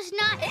 Just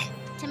not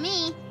to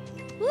me.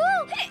 Woo!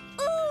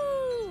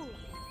 Ooh!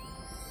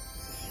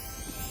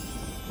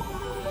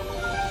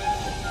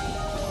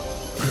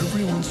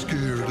 Everyone's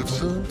scared of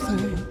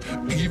something,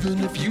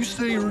 even if you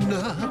say you're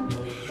not.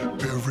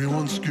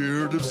 Everyone's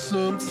scared of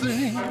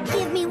something.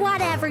 Give me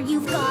whatever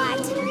you've got.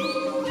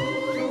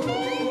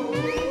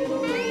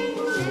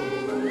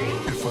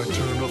 If I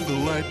turn off the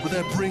light, would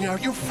that bring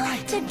out your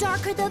fright? The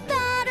darker the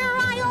better,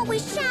 I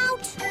always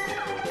shout.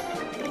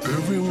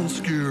 Everyone's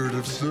scared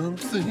of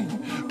something,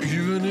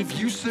 even if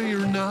you say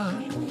you're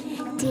not.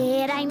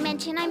 Did I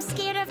mention I'm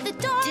scared of the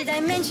dark? Did I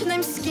mention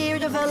I'm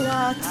scared of a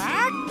lot?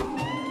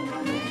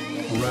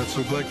 Rats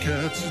or black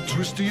cats,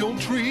 twisty old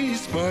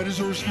trees, spiders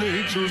or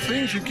snakes or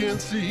things you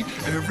can't see.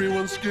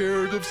 Everyone's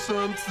scared of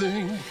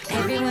something.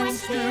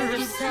 Everyone's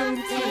scared of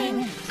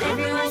something.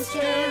 Everyone's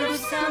scared of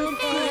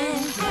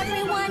something.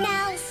 Everyone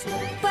else,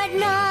 but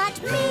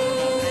not me.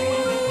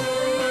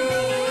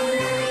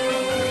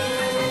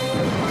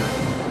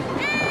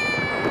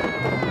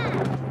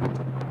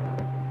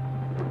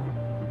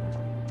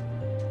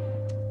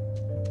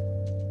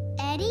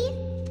 Eddie?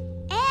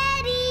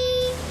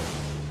 Eddie!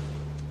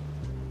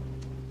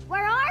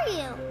 Where are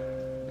you?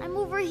 I'm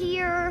over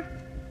here.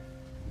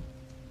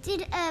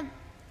 Did,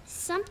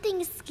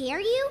 something scare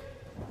you?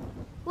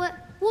 What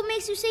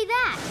makes you say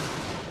that?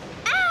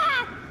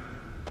 Ah!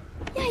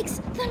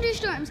 Yikes,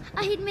 thunderstorms.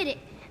 I admit it.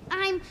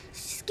 I'm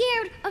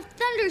scared of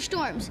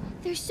thunderstorms.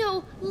 They're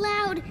so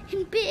loud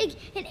and big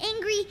and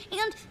angry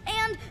and...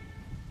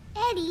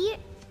 Eddie,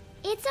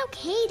 it's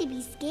okay to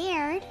be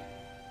scared.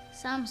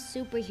 Some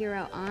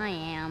superhero I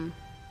am.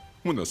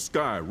 When the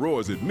sky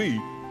roars at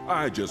me,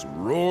 I just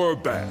roar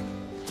back.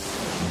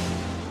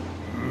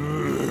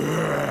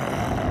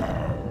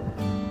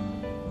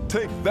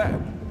 Take that,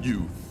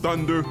 you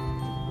thunder.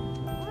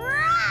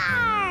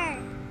 Roar!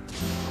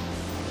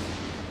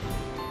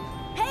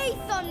 Hey,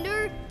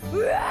 thunder!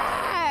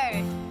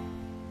 Roar!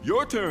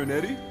 Your turn,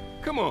 Eddie.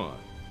 Come on,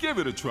 give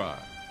it a try.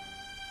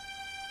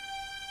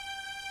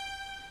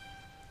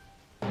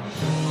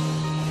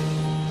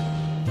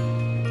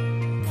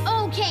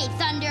 Okay,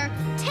 thunder,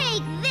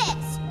 take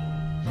this!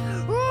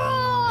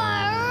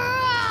 Roar!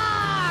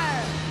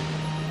 Roar!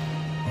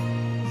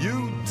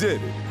 You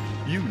did it.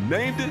 You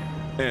named it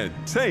and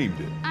tamed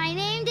it. I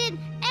named it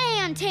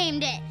and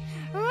tamed it.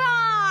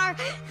 Roar!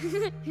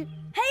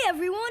 Hey,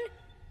 everyone!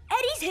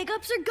 Eddie's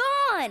hiccups are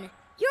gone!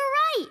 You're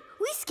right!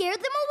 We scared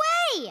them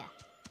away!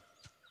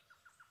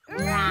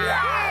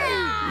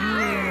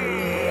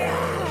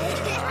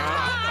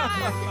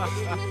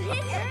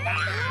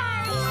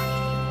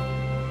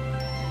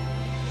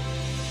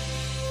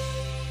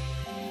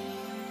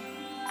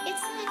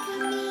 It's like a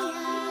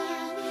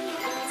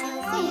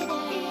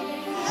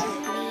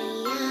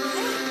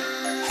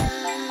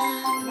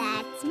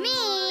That's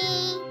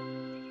me.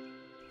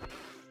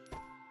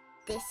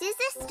 This is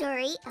the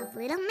story of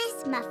Little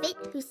Miss Muffet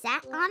who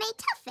sat on a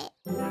tuffet.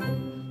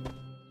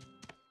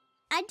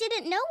 I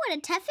didn't know what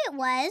a tuffet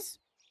was.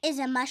 Is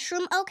a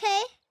mushroom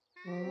okay?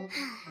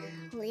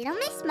 Little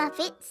Miss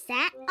Muffet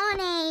sat on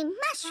a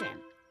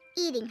mushroom,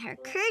 eating her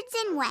curds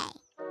and whey.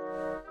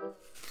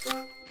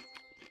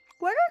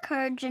 What are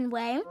curds and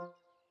whey?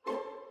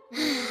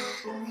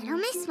 Little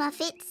Miss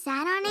Muffet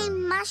sat on a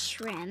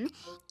mushroom,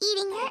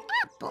 eating her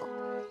apple.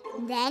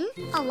 Then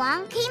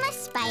along came a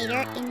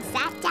spider and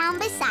sat down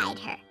beside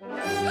her.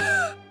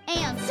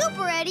 And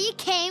Super Eddie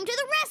came to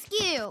the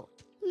rescue!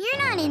 You're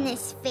not in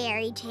this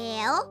fairy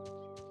tale.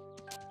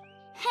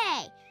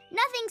 Hey,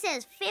 nothing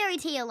says fairy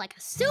tale like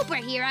a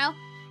superhero.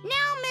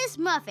 Now, Miss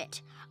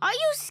Muffet, are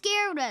you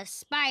scared of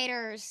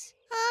spiders?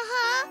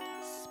 Uh-huh.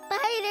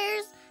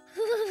 Spiders.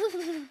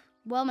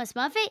 Well, Miss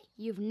Muffet,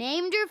 you've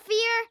named your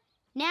fear.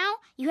 Now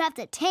you have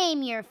to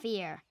tame your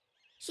fear.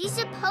 She's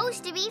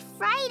supposed to be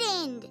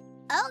frightened.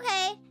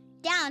 Okay,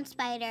 down,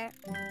 spider.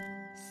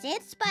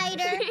 Sit,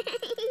 spider.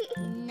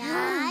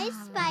 Nice,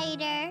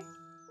 spider.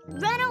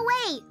 Run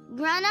away!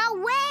 Run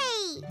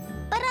away!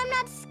 But I'm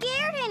not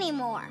scared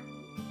anymore.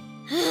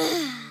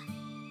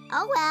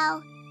 Oh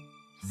well.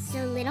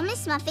 So Little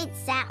Miss Muffet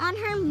sat on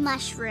her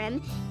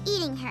mushroom,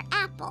 eating her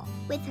apple,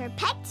 with her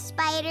pet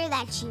spider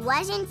that she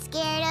wasn't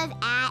scared of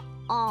at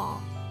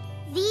all.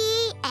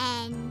 The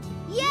end.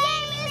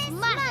 Yay, Miss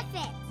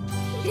Muffet!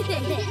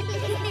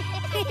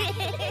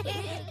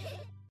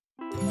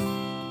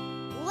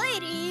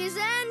 Ladies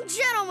and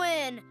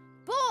gentlemen,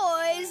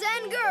 boys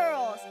and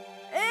girls,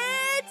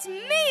 it's It's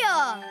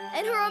Mia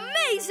and her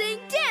amazing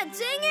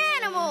dancing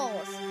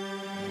animals!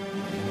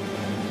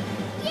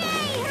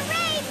 Yay!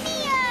 Hooray,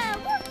 Mia!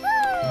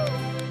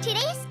 Woohoo!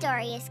 Today's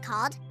story is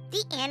called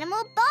The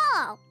Animal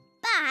Ball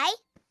by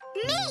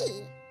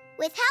me,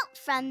 with help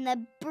from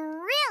the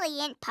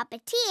brilliant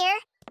puppeteer,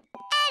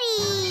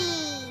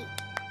 Eddie.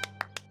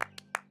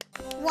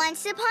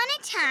 Once upon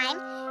a time,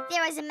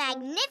 there was a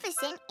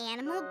magnificent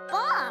animal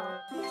ball.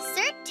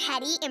 Sir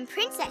Teddy and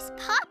Princess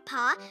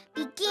Pawpaw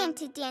began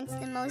to dance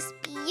the most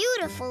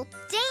beautiful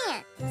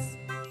dance.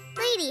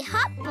 Lady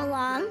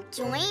Hopalong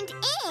joined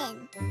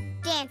in,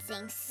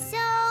 dancing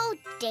so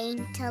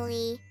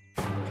daintily.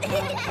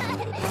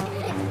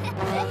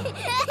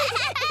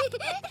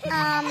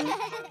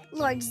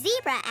 Lord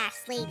Zebra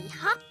asked Lady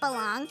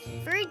Hopalong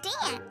for a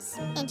dance,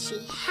 and she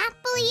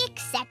happily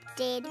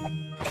accepted.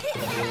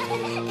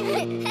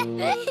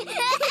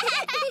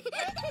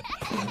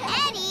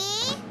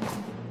 Eddie,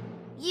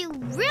 you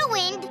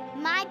ruined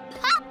my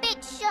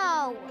puppet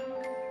show.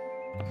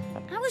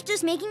 I was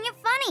just making it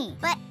funny.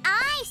 But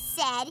I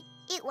said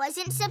it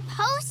wasn't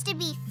supposed to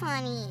be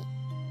funny.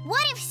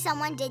 What if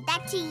someone did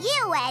that to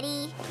you,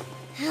 Eddie?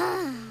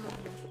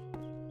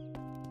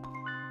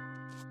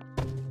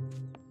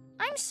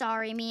 I'm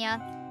sorry, Mia.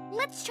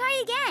 Let's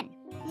try again.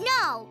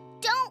 No,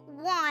 don't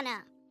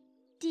wanna.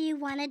 Do you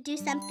want to do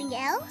something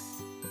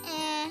else?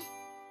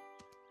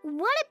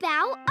 What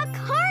about a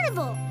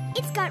carnival?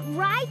 It's got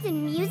rides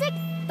and music,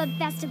 but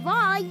best of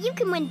all, you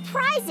can win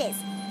prizes.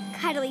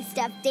 Cuddly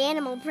stuffed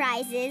animal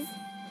prizes.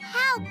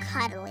 How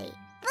cuddly?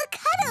 The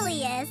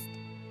cuddliest.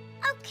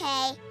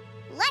 Okay,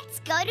 let's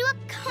go to a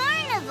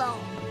carnival.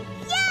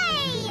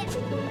 Yay!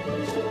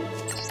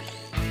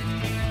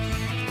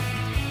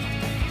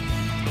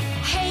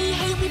 Hey,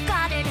 hey, we've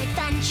got an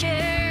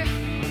adventure,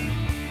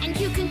 and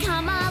you can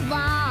come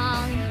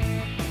along.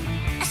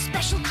 A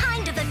special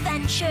kind of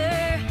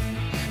adventure,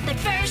 but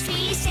first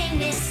we sing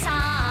this song.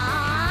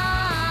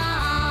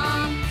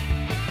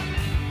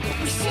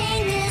 We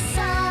sing this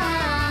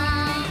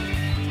song.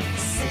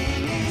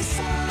 Sing this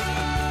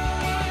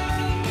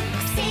song.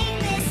 Sing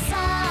this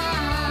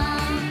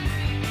song.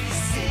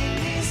 Sing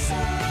this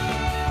song.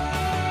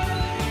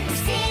 We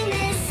sing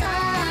this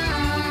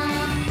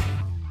song.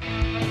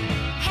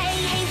 Hey,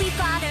 hey, we've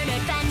got an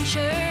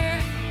adventure,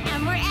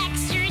 and we're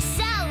extra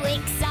so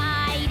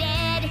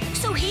excited.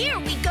 So here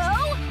we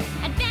go,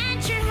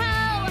 adventure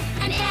ho,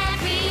 and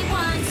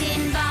everyone's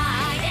invited.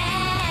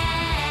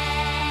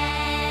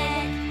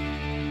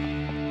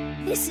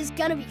 This is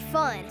gonna be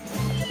fun.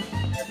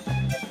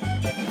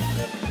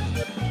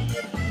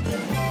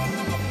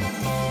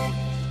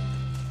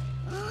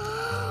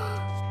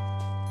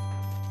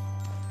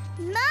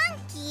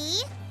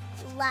 Monkey,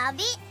 love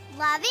it,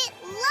 love it,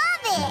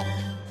 love it.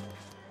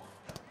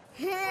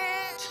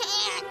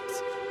 Can't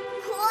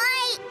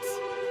quite.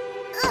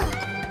 Ugh.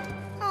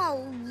 Oh,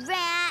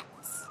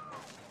 rats.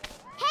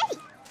 Hey,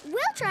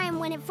 we'll try and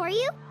win it for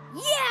you.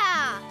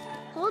 Yeah!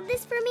 Hold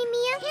this for me,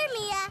 Mia. Here,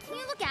 Mia. Can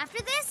you look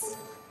after this?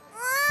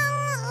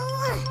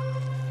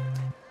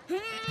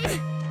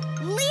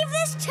 Leave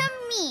this to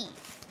me.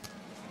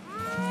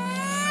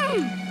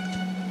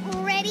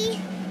 Ready,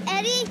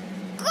 Eddie,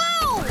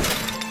 go!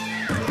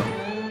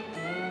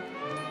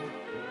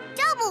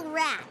 Double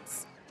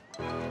rats.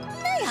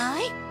 May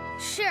I?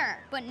 Sure,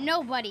 but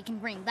nobody can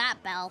ring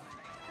that bell.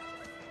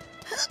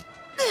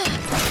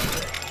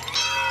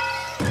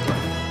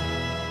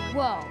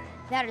 Whoa,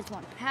 that is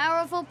one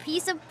powerful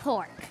piece of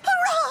pork.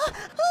 Hurrah!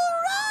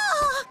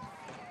 Hurrah!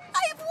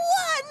 I've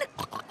won!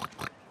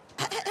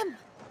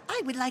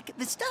 I would like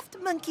the stuffed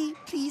monkey,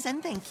 please,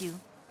 and thank you.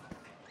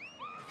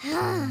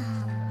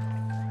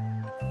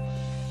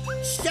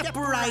 Step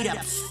right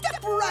up,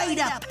 step right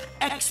up.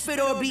 Expert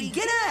or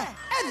beginner,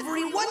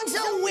 everyone's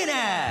a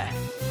winner.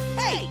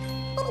 Hey,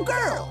 little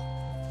girl,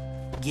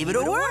 give it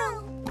a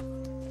whirl.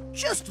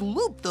 Just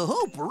loop the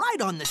hoop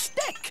right on the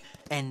stick,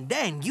 and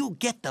then you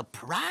get the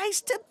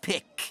prize to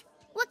pick.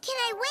 What can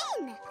I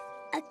win?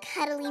 A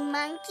cuddly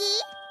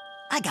monkey?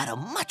 I got a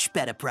much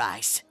better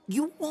prize.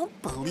 You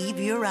won't believe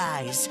your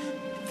eyes.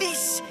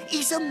 This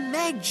is a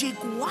magic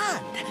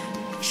wand,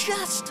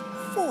 just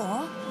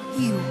for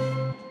you.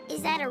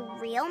 Is that a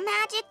real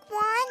magic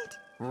wand?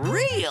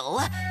 Real?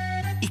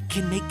 It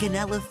can make an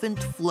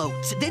elephant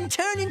float, then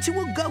turn into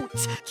a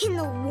goat. Can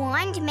the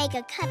wand make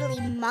a cuddly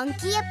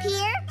monkey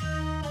appear?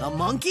 A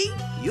monkey?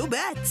 You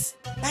bet.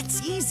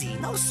 That's easy,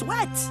 no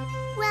sweat.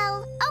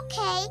 Well,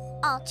 okay,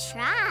 I'll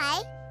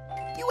try.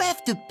 You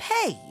have to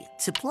pay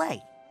to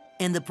play.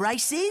 And the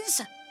price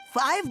is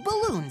 5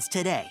 balloons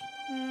today.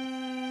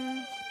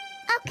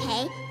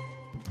 Okay.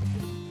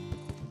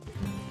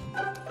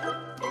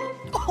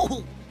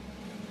 Oh!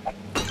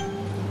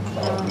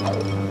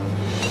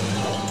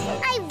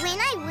 I win,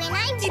 I win,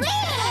 I win!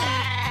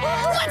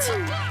 What?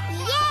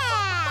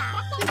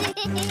 Yeah!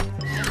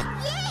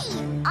 Yay!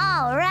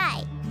 All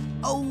right.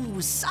 Oh,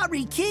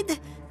 sorry, kid.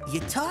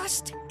 You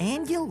tossed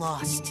and you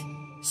lost.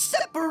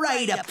 Step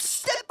right up,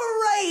 step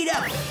right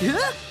up.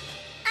 Huh?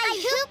 I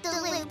hooped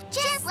the loop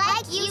just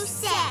like you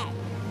said.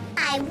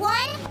 I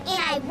won and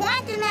I I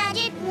want the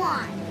magic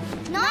wand.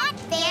 Not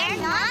fair,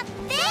 not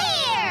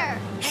fair!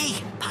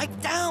 Hey, pipe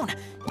down.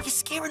 You're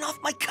scaring off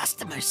my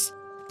customers.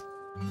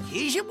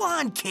 Here's your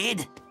wand,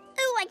 kid.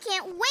 Ooh, I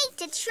can't wait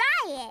to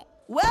try it.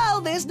 Well,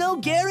 there's no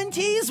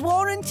guarantees,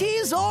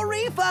 warranties, or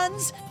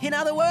refunds. In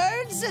other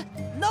words,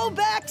 no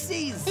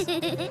backsies.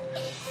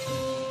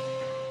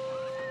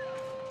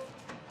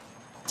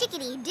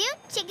 Chickadee-doo,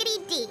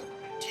 chickadee-dee.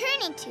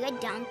 Turn into a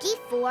donkey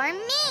for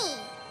me.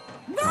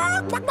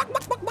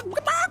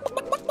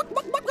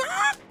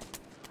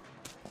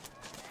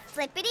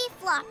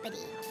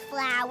 Flippity-floppity,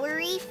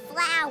 flowery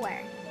flower.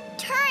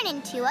 Turn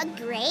into a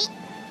great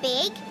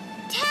big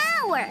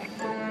tower.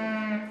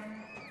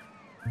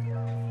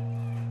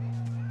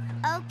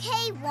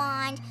 Okay,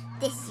 wand,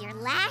 this is your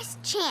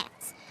last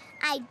chance.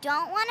 I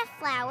don't want a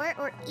flower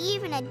or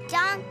even a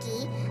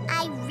donkey.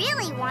 I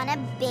really want a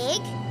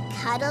big,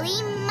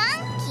 cuddly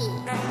monkey.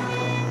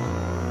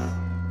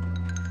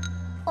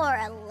 Or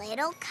a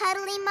little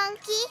cuddly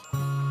monkey.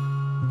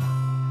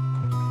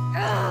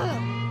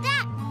 Ugh,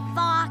 that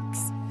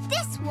fox!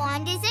 This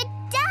wand is a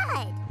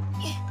dud!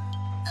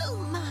 Oh,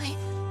 my.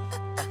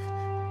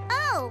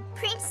 Oh,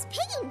 Prince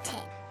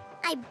Pigington.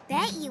 I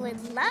bet you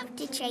would love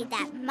to trade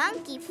that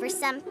monkey for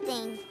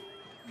something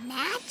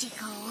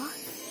magical.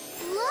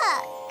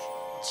 Look,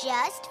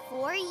 just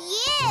for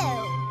you.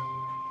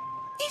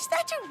 Is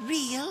that a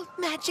real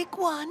magic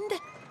wand?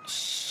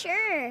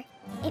 Sure.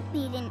 It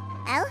made an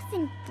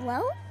elephant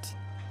float?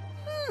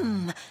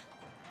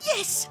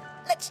 Yes,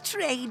 let's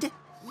trade.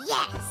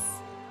 Yes.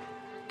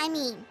 I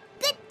mean,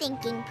 good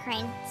thinking,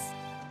 Prince.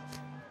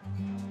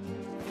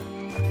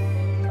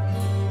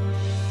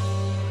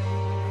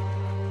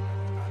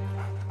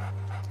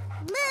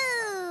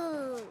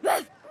 Moo!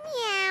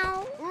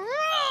 Meow.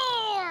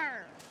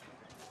 Roar!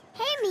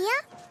 Hey, Mia.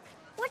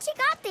 What you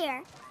got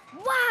there?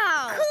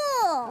 Wow!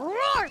 Cool!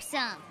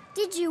 Roarsome!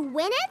 Did you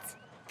win it?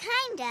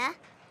 Kinda.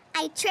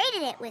 I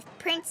traded it with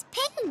Prince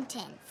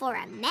Pigington for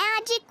a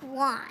magic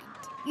wand.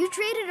 You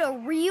traded a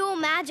real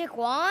magic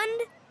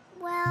wand?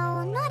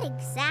 Well, not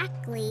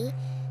exactly.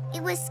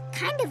 It was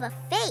kind of a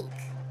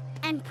fake.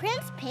 And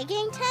Prince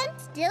Pigington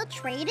still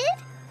traded?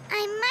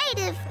 I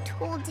might have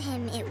told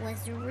him it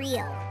was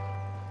real.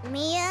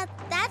 Mia,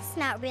 that's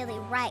not really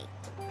right.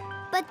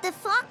 But the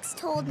fox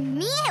told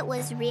me it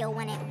was real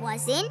when it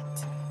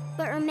wasn't.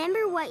 But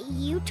remember what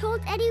you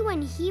told Eddie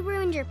when he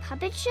ruined your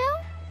puppet show?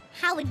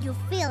 How would you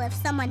feel if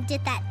someone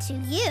did that to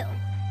you?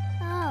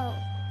 Oh,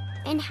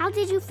 And how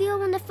did you feel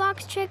when the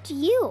fox tricked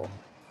you?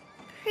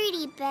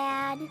 pretty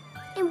bad.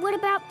 And what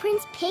about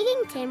Prince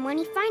Pigington when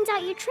he finds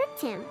out you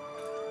tricked him?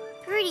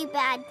 Pretty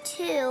bad,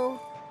 too.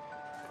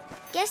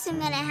 Guess I'm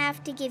gonna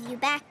have to give you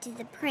back to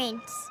the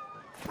prince.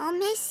 I'll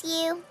miss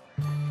you.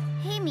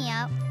 Hey,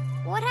 Mia,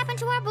 what happened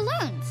to our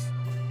balloons?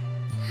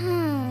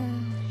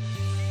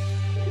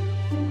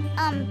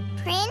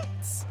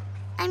 Prince?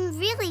 I'm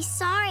really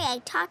sorry I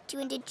talked you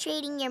into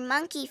trading your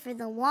monkey for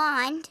the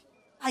wand.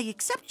 I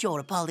accept your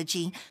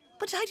apology,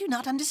 but I do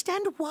not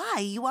understand why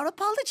you are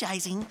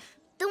apologizing.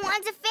 The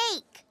wand's a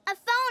fake, a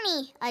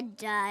phony, a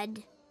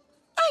dud.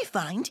 I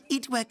find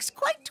it works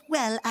quite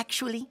well,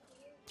 actually.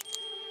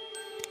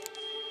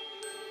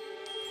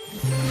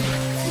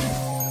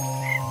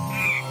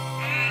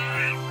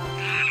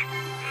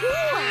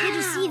 Did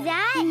you see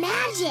that?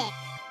 Magic!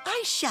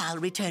 I shall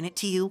return it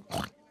to you,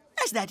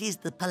 as that is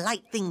the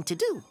polite thing to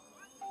do.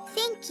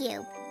 Thank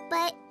you,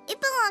 but it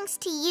belongs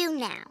to you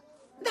now.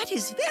 That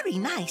is very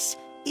nice.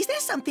 Is there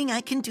something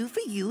I can do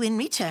for you in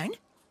return?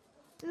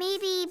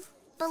 Maybe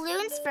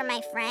balloons for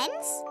my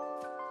friends?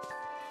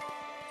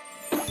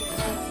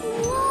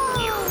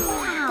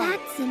 Whoa!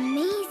 That's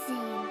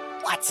amazing.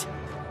 What?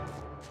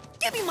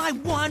 Give me my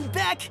wand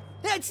back!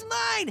 That's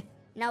mine!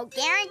 No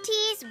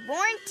guarantees,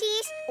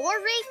 warranties, or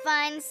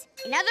refunds.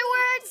 In other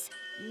words,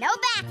 no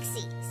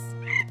backsies.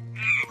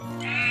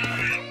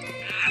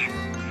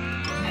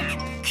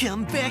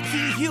 Come back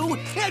here, you!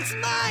 That's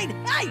mine!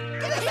 Hey!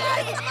 Give it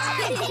back!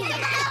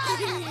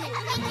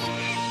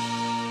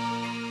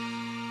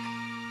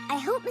 I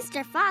hope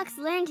Mr. Fox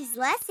learned his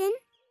lesson.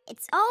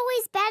 It's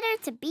always better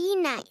to be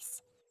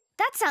nice.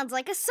 That sounds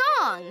like a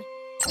song.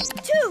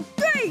 2,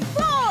 3,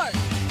 4!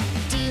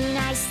 Do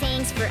nice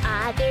things for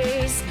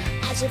others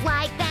as you'd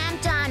like them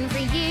done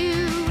for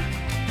you.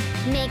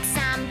 Make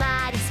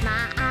somebody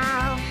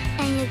smile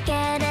and you'll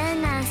get a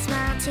nice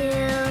smile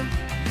too.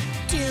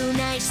 Do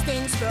nice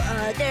things for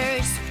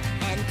others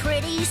and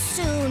pretty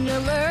soon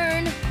you'll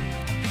learn.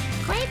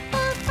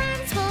 Grateful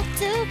friends will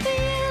do for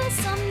you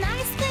some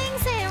nice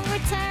things in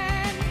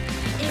return.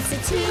 It's a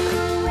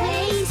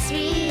two-way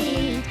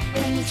street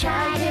when you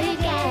try to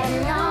get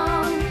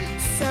along.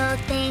 So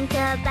think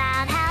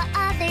about how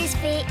others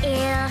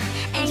feel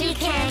and you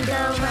can't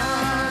go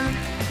wrong.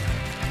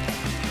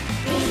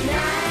 Be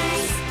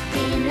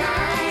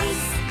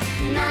nice,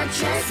 not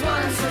just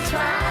once or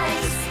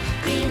twice.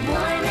 Be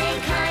warm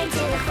and kind to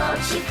the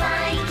folks you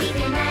find. Keep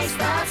your nice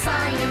thoughts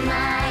on your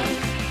mind.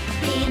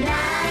 Be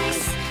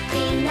nice,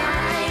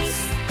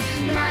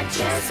 not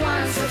just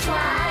once or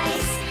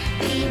twice.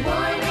 Be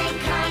warm and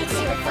kind to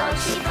the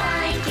folks you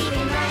find.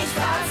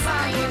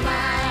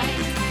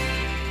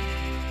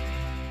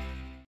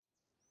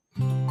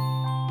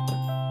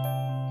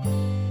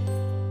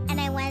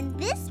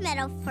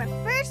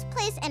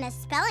 in a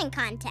spelling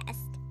contest.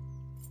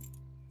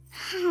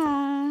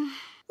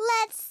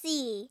 Let's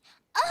see.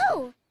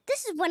 Oh,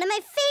 this is one of my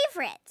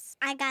favorites.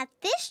 I got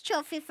this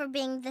trophy for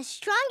being the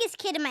strongest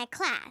kid in my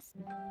class.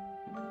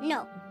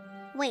 No,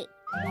 wait.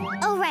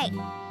 Oh, right.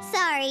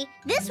 Sorry.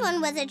 This one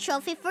was a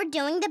trophy for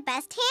doing the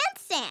best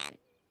handstand.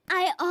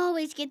 I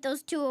always get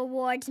those two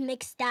awards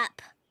mixed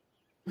up.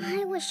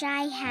 I wish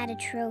I had a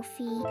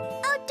trophy.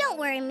 Oh, don't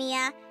worry,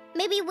 Mia.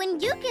 Maybe when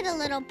you get a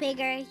little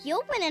bigger,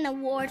 you'll win an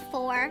award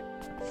for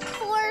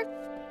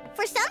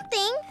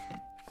something.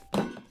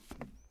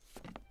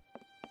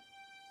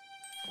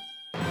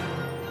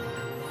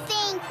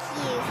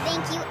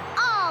 Thank you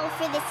all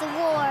for this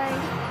award.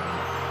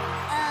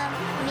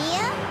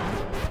 Mia?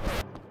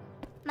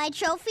 My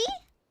trophy?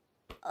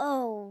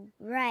 Oh,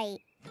 right.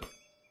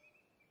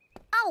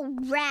 Oh,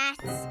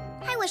 rats.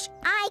 I wish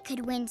I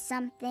could win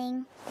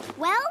something.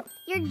 Well,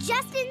 you're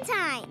just in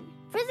time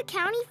for the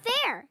county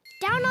fair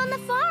down on the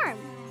farm.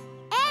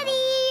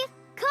 Eddie!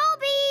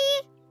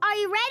 Colby! Are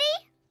you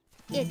ready?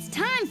 It's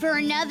time for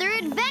another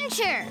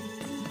adventure.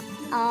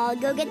 I'll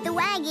go get the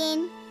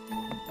wagon.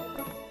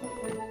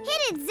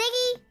 Hit it,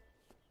 Ziggy!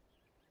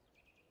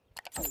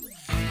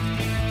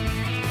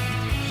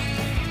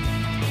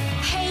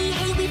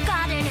 Hey, we've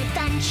got an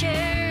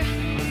adventure,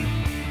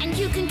 and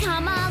you can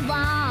come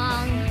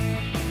along.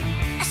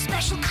 A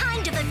special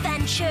kind of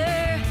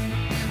adventure,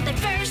 but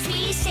first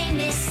we sing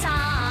this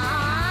song.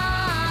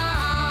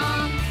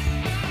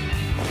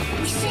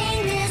 We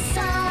sing this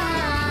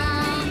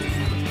song.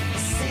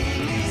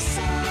 Sing this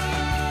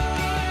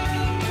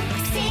song.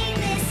 Sing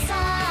this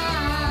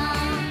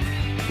song.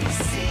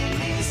 Sing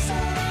this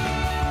song.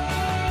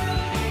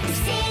 We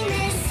sing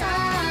this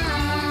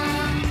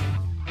song.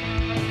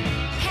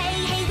 Hey,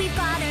 we've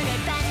got an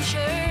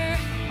adventure,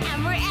 and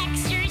we're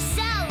extra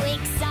so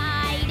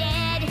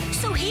excited.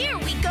 So here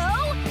we go,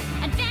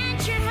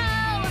 adventure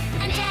ho,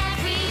 and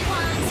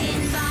everyone's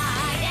invited.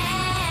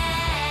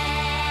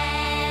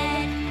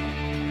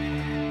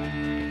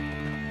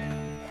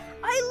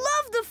 I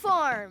love the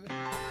farm!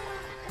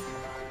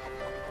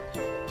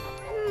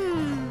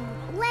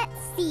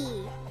 Let's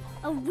see.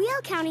 A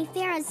real county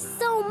fair has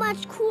so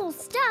much cool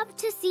stuff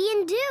to see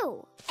and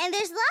do. And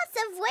there's lots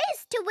of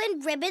ways to win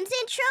ribbons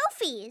and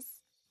trophies.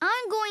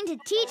 I'm going to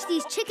teach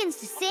these chickens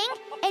to sing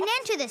and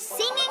enter the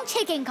singing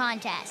chicken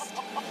contest.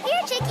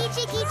 Here, chickie,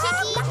 chickie,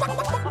 chickie.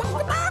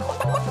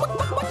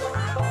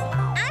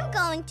 I'm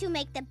going to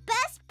make the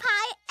best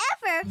pie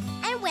ever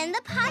and win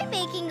the pie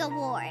making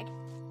award.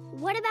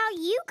 What about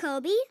you,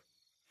 Kobe?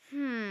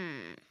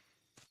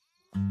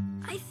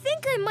 I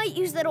think I might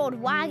use that old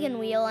wagon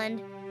wheel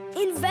and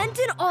invent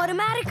an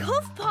automatic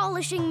hoof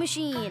polishing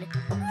machine.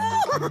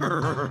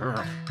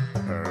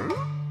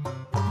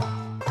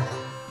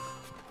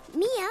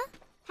 Mia,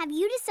 have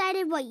you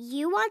decided what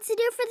you want to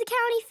do for the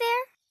county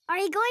fair? Are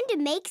you going to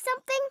make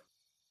something?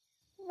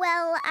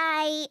 Well,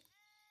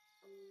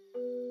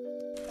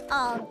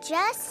 I'll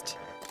just...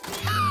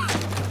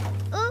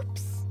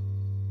 Oops.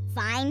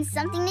 Find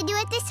something to do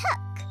with this hook.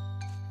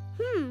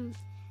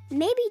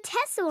 Maybe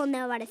Tessa will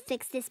know how to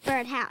fix this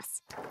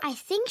birdhouse. I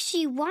think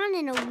she won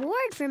an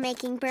award for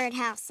making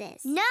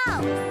birdhouses. No!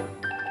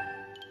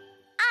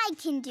 I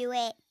can do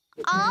it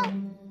all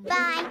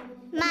by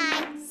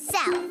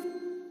myself.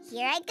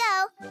 Here I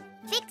go,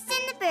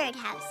 fixing the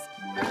birdhouse.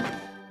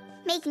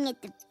 Making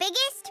it the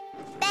biggest,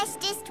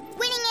 bestest,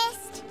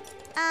 winningest,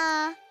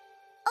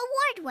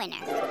 award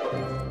winner.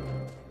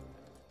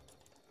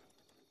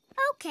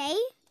 Okay.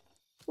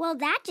 Well,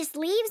 that just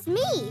leaves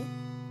me.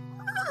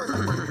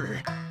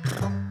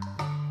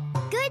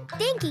 Good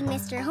thinking,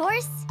 Mr.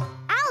 Horse.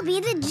 I'll be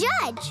the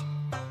judge.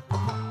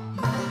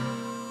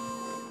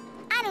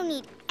 I don't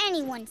need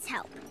anyone's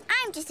help.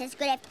 I'm just as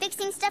good at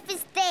fixing stuff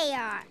as they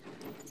are.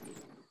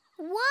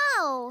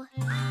 Whoa!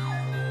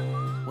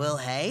 Well,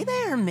 hey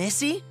there,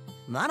 Missy.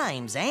 My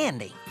name's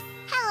Andy.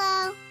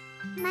 Hello.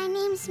 My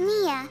name's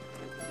Mia.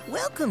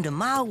 Welcome to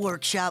my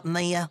workshop,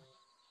 Mia.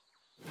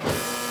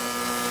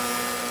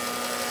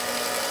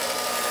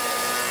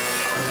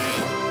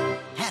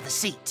 Have a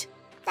seat.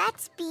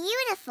 That's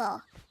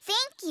beautiful.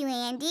 Thank you,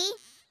 Andy.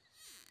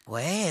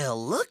 Well,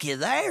 looky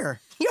there.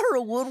 You're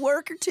a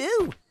woodworker,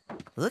 too.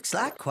 Looks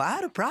like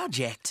quite a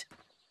project.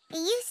 It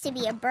used to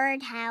be a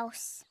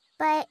birdhouse,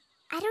 but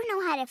I don't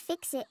know how to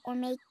fix it or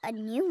make a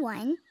new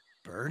one.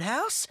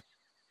 Birdhouse?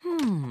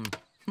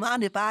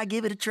 Mind if I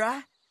give it a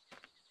try?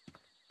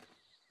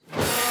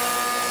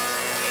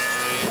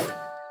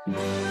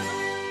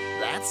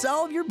 That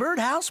solve your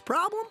birdhouse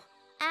problem?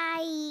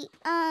 I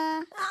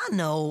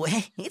know.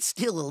 It's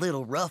still a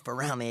little rough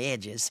around the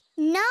edges.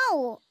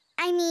 No.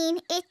 I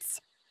mean, it's...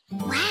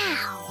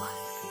 Wow.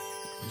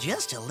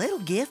 Just a little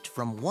gift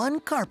from one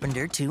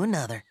carpenter to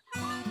another.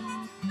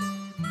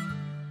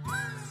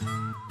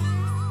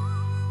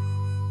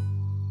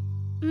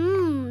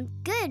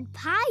 Good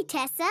pie,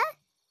 Tessa.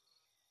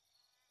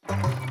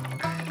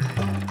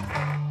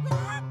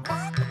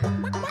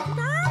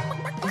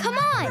 Come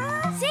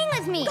on, sing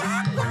with me.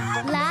 La,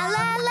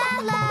 la, la,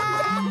 la.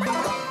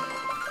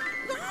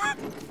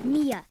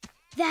 Mia,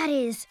 that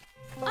is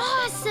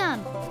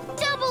Awesome!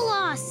 Double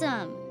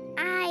awesome!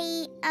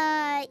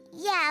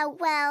 Yeah,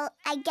 well,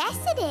 I guess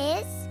it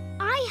is.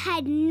 I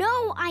had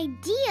no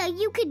idea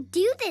you could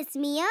do this,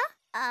 Mia.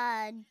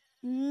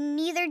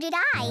 Neither did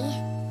I.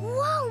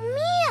 Whoa,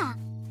 Mia!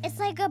 It's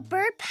like a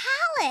bird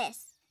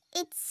palace.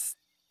 It's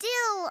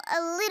still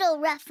a little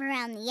rough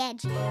around the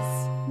edges.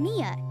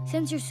 Mia,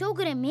 since you're so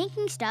good at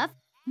making stuff,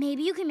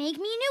 maybe you can make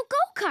me a new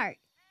go-kart.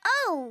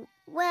 Oh,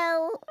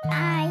 well,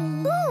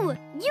 Ooh,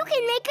 you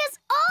can make us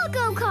all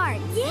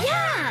go-karts!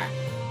 Yeah!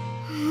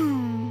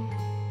 And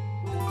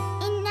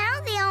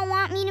now they all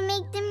want me to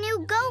make them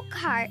new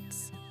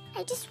go-karts.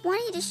 I just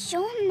wanted to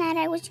show them that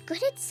I was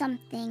good at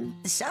something.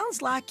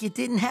 Sounds like you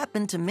didn't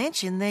happen to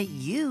mention that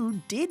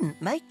you didn't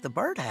make the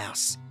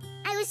birdhouse.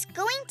 I was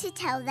going to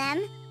tell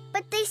them,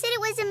 but they said it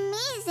was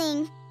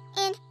amazing,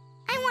 and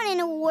I want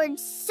an award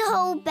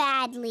so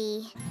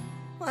badly.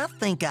 I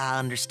think I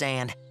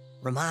understand.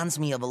 Reminds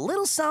me of a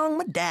little song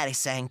my daddy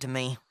sang to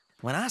me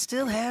when I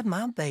still had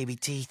my baby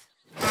teeth.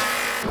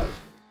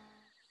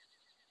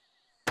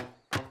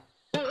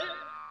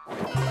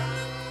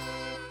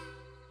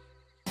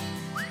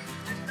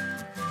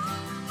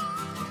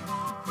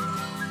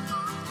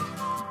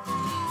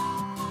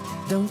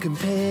 Don't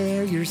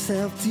compare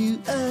yourself to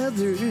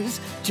others,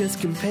 just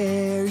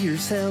compare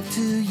yourself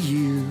to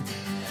you.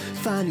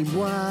 Finding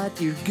what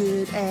you're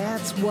good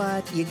at's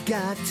what you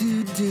got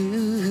to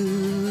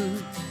do.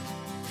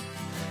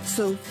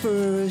 So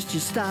first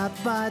you start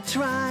by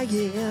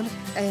trying,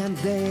 and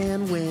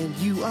then when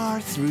you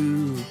are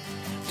through,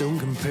 don't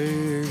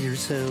compare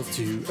yourself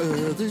to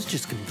others,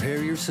 just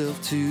compare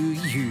yourself to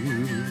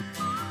you.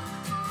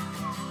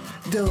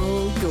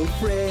 Don't go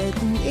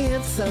fretting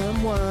if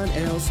someone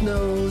else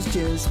knows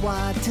just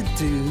what to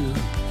do.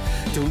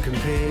 Don't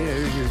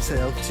compare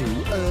yourself to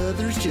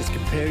others, just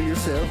compare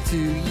yourself to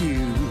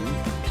you.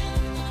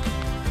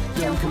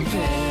 Don't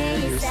compare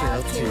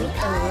yourself to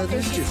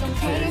others, just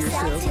compare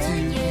yourself to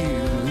you.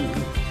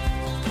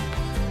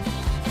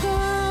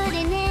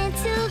 Putting it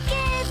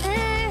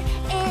together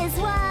is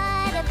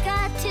what I've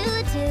got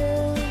to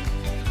do.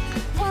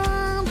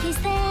 One piece,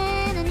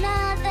 then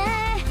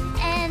another,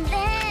 and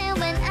then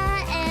when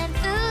I am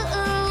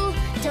through,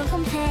 don't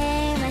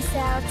compare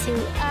myself to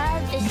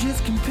others.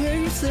 Just compare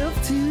yourself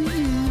to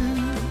you.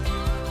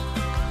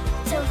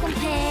 Don't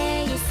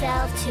compare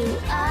yourself to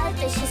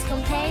others, just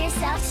compare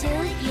yourself to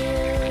you.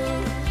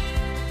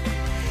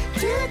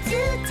 Do,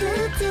 do, do,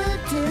 do,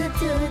 do,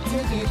 do,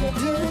 do,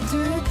 do,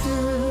 do, do.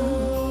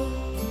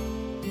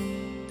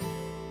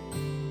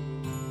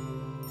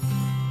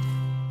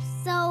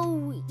 So,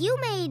 you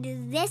made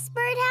this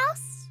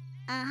birdhouse?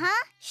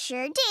 Uh-huh,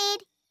 sure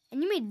did.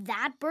 And you made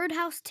that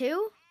birdhouse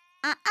too?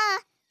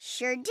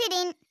 Sure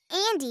didn't.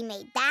 Andy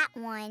made that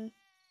one.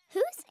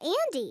 Who's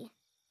Andy?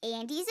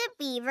 Andy's a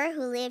beaver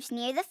who lives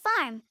near the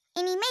farm,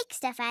 and he makes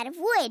stuff out of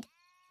wood,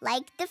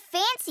 like the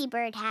fancy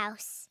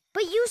birdhouse.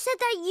 But you said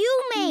that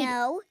you made...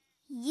 No,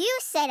 you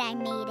said I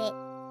made it.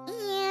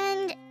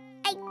 And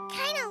I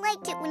kind of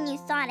liked it when you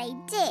thought I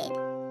did,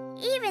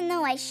 even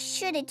though I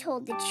should have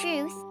told the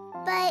truth.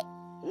 But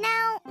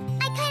now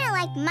I kind of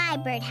like my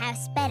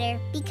birdhouse better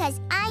because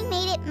I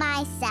made it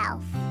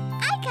myself.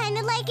 I kind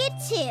of like it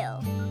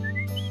too.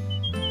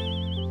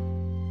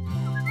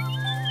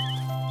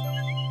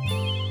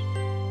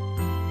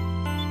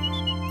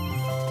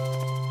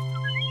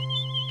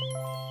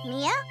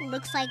 Mia,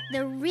 looks like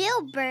the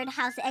real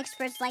birdhouse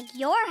experts like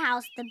your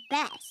house the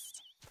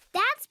best.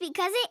 That's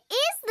because it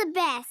is the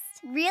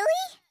best.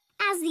 Really?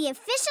 As the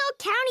official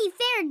county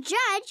fair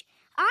judge,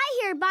 I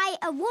hereby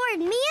award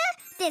Mia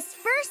this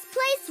first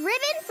place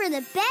ribbon for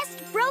the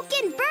best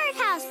broken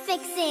birdhouse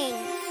fixing.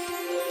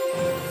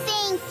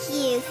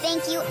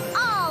 Thank you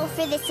all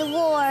for this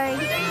award.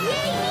 Yay,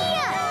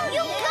 Mia!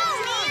 You go,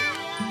 Mia!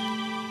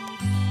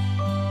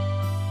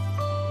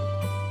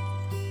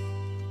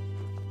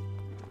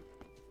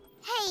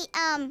 Hey,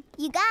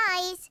 you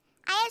guys,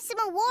 I have some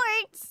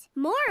awards.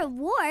 More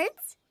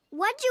awards?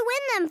 What'd you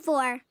win them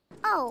for?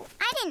 Oh,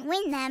 I didn't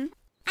win them.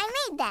 I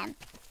made them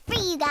for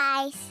you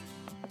guys.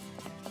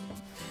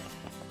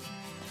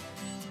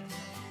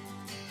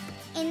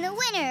 And the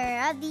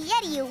winner of the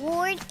Eddie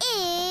Award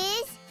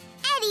is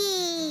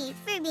Eddie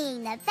for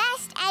being the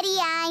best Eddie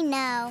I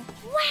know.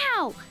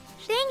 Wow!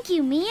 Thank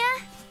you, Mia.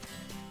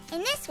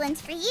 And this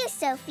one's for you,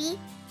 Sophie,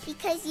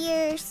 because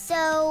you're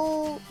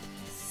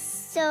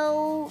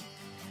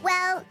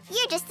well,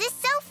 you're just the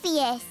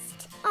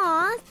Sophiest.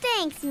 Aw,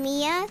 thanks,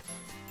 Mia.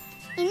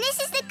 And this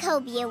is the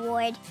Kobe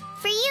Award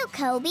for you,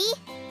 Kobe.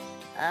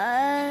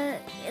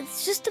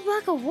 It's just a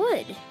block of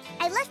wood.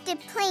 I left it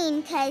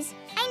plain because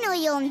I know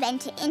you'll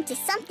invent it into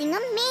something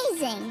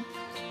amazing.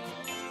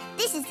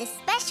 This is the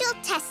Special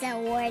Tessa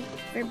Award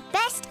for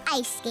Best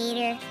Ice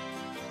Skater.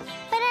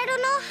 But I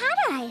don't know how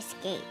to ice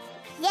skate.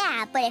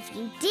 Yeah, but if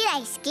you did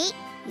ice skate,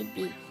 you'd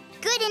be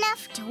good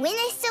enough to win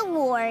this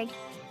award.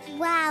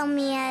 Wow,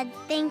 Mia,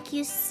 thank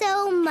you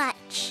so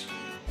much.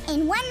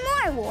 And one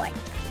more award.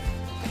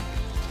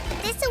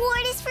 This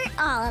award is for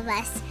all of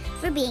us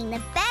for being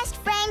the best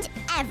friend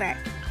ever.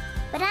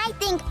 but I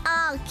think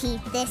I'll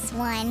keep this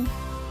one.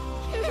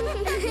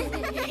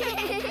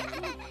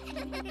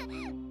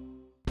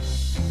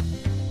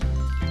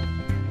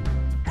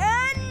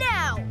 And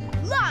now,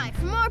 live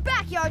from our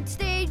backyard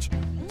stage,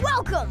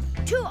 welcome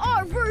to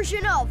our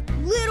version of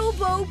Little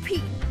Bo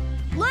Peep.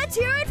 Let's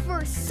hear it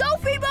for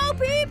Sophie Bo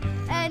Peep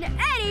and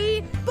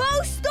Eddie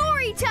Bo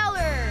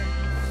Storyteller.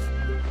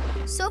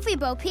 Sophie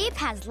Bo Peep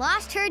has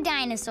lost her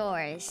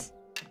dinosaurs.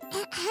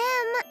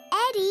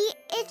 Eddie,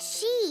 it's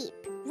sheep.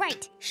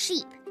 Right,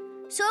 sheep.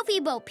 Sophie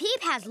Bo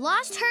Peep has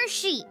lost her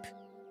sheep.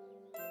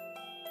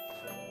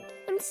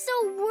 I'm so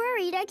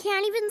worried I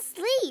can't even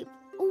sleep.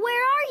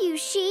 Where are you,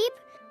 sheep?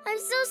 I'm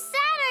so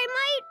sad I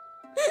might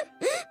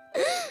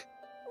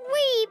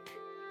weep.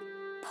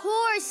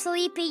 Poor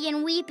sleepy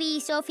and weepy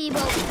Sophie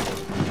Bo Peep.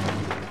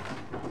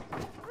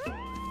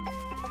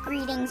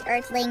 Greetings,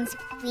 Earthlings.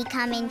 We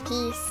come in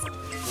peace.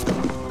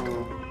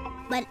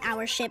 But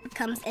our ship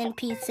comes in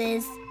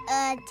pieces.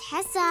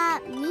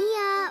 Tessa,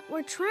 Mia,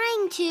 we're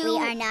trying to... We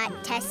are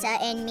not Tessa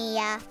and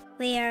Mia.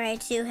 We are a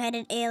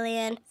two-headed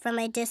alien from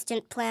a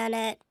distant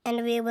planet,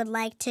 and we would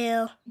like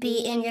to be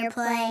in your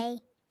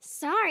play.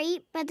 Sorry,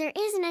 but there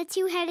isn't a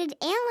two-headed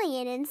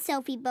alien in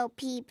Sophie Bo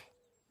Peep.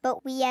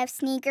 But we have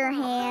sneaker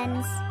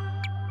hands.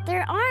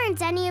 There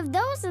aren't any of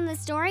those in the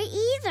story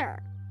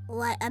either.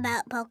 What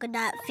about polka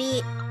dot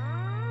feet?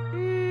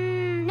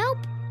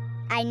 Nope.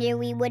 I knew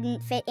we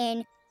wouldn't fit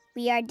in.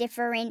 We are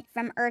different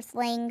from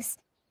Earthlings.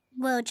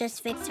 We'll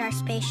just fix our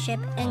spaceship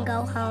and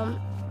go home.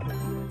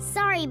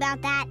 Sorry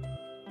about that.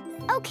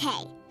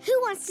 Okay, who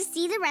wants to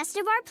see the rest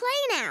of our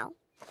play now?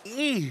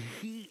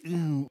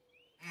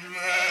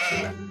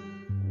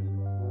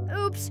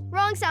 Oops,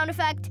 wrong sound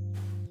effect.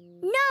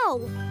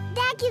 No,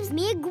 that gives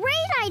me a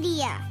great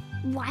idea.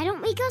 Why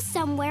don't we go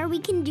somewhere we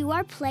can do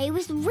our play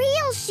with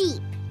real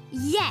sheep?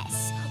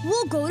 Yes,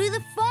 we'll go to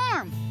the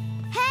farm.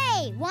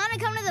 Hey, want to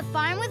come to the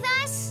farm with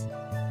us?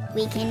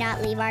 We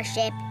cannot leave our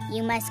ship.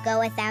 You must go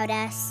without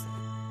us.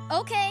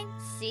 Okay,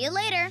 see you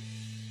later.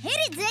 Hit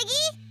it,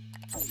 Ziggy!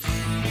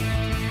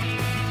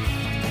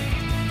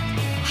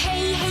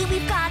 Hey, hey,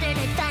 we've got an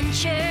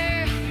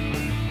adventure,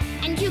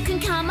 and you can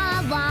come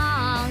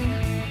along.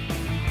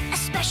 A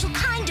special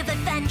kind of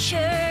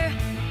adventure,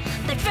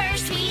 but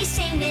first we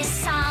sing this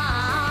song.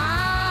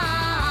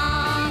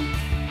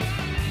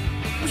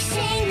 We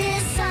sing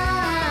this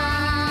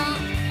song.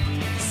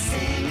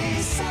 Sing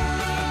this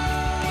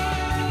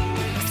song.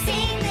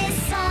 Sing this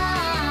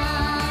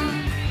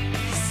song.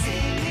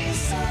 Sing this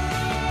song.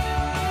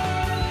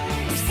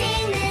 We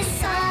sing this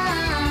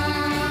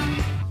song.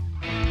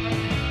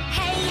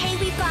 Hey, hey,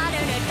 we've got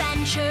an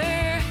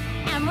adventure,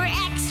 and we're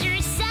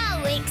extra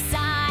so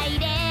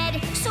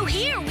excited. So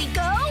here we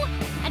go,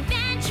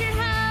 adventure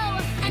ho,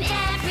 and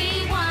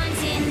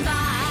everyone's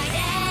invited.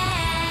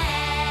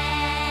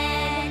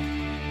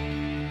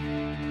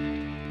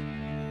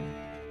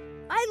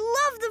 I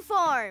love the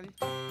farm.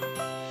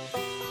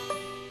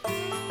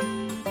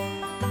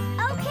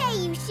 Okay,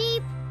 you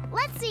sheep.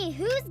 Let's see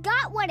who's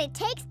got what it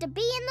takes to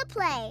be in the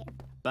play.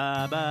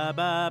 Ba ba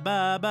ba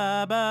ba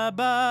ba ba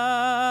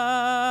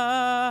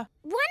ba.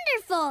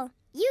 Wonderful.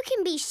 You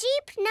can be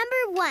sheep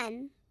number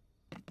 1.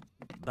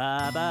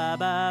 Ba ba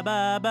ba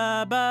ba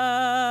ba ba.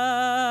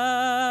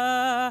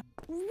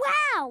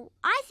 Wow,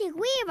 I think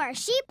we have our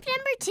sheep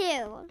number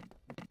 2.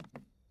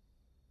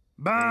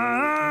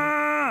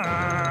 Bah!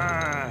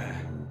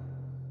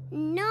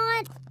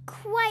 Not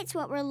quite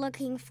what we're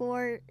looking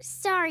for.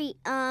 Sorry,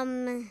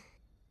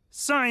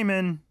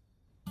 Simon.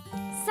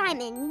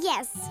 Simon,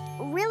 yes.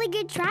 Really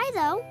good try,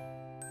 though.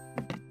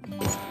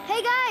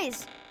 Hey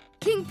guys,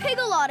 King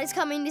Pigalot is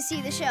coming to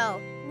see the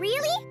show.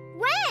 Really?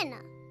 When?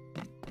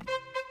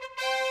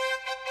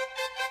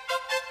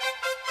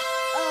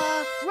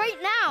 Right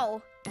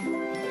now.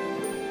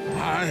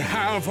 I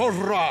have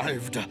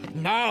arrived.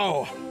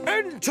 Now,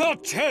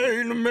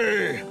 entertain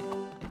me.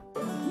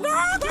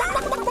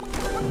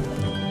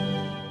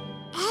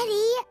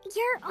 Eddie,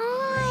 you're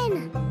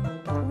on.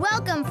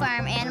 Welcome,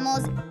 farm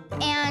animals,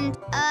 and,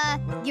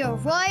 your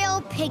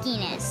royal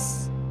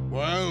pigginess.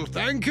 Well,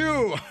 thank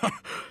you.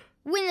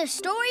 When the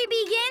story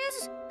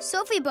begins,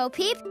 Sophie Bo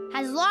Peep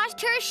has lost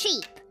her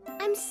sheep.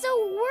 I'm so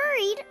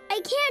worried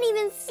I can't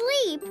even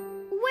sleep.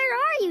 Where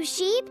are you,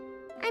 sheep?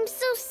 I'm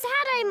so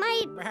sad I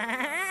might...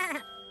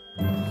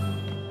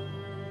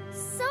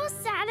 So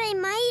sad I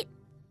might...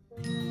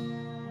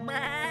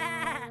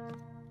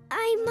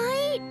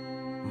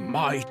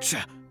 Might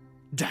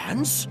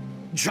dance?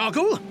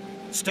 Juggle?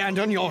 Stand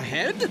on your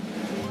head?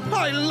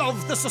 I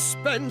love the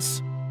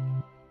suspense.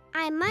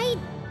 I might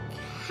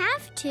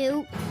have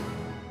to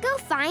go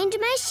find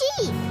my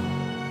sheep.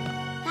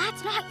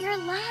 That's not your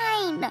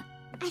line.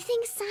 I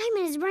think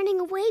Simon is running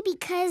away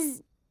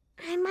because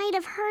I might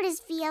have hurt his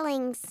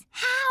feelings.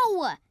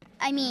 How?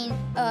 I mean,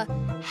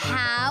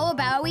 how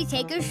about we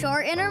take a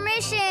short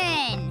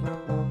intermission?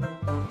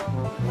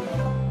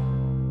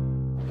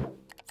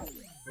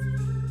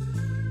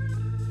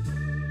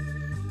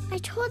 I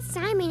told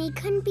Simon he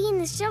couldn't be in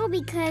the show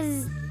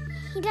because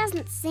he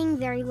doesn't sing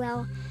very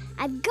well.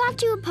 I've got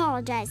to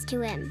apologize to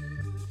him.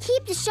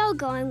 keep the show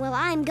going while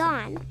I'm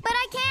gone. But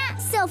I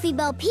can't. Sophie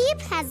Bo Peep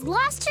has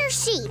lost her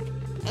sheep,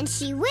 and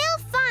she will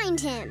find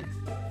him.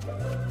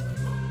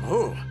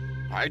 Oh,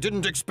 I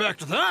didn't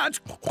expect that.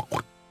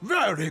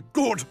 Very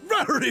good,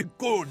 very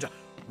good.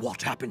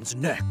 What happens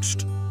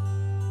next?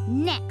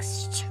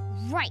 Next.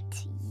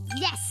 Right.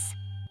 Yes.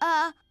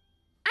 I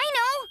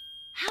know.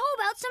 How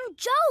about some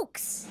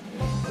jokes?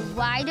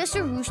 Why does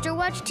a rooster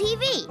watch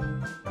TV?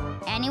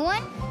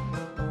 Anyone?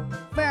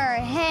 For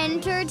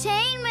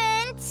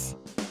entertainment.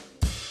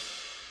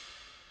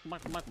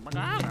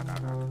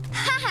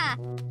 Haha!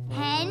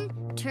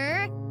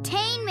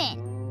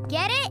 Entertainment.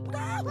 Get it?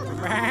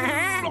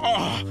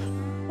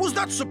 Was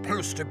that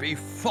supposed to be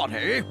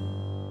funny?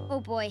 Oh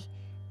boy,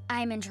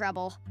 I'm in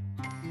trouble.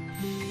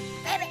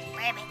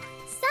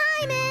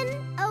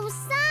 Simon! Oh,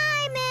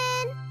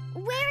 Simon!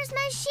 Where's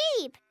my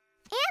sheep?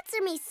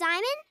 Answer me,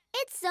 Simon.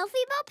 It's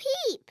Sophie Bo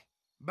Peep.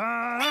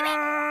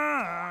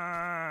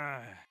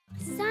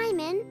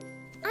 Simon,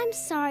 I'm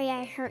sorry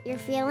I hurt your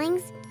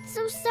feelings.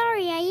 So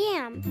sorry I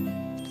am.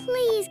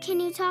 Please, can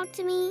you talk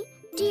to me,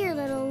 dear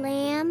little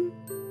lamb?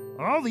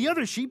 All the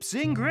other sheep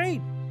sing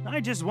great. I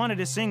just wanted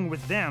to sing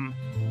with them,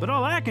 but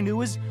all I can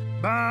do is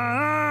baa.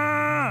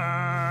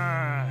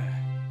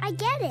 I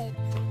get it.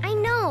 I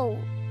know.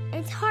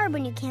 It's hard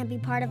when you can't be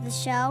part of the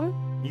show.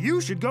 You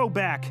should go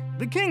back.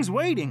 The king's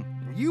waiting.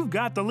 You've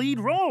got the lead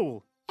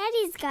role.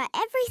 Eddie's got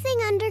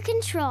everything under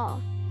control.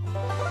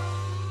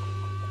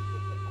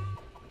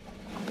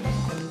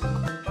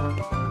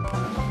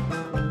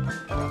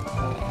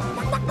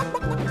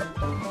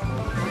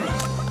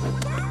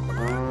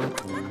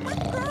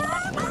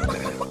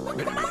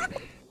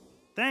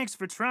 Thanks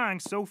for trying,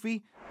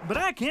 Sophie, but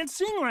I can't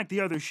sing like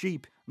the other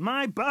sheep.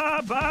 My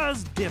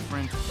ba-ba's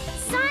different.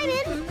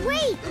 Simon,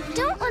 wait!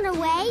 Don't run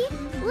away.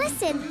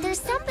 Listen, there's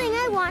something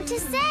I want to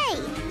say.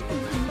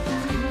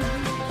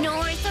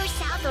 North or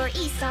south or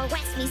east or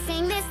west, we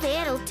sing this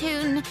little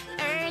tune.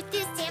 Earth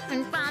is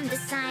different from the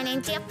sun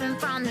and different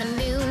from the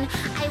moon.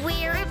 I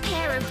wear a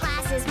pair of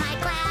glasses, my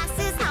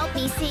glasses help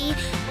me see.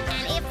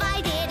 And if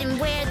I didn't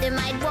wear them,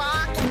 I'd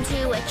walk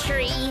into a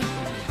tree.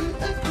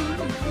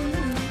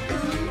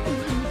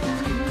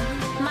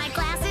 My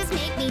glasses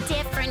make me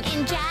different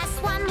in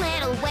just one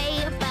little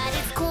way. But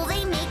it's cool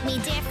they make me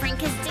different,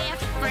 'cause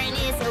different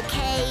is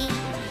okay.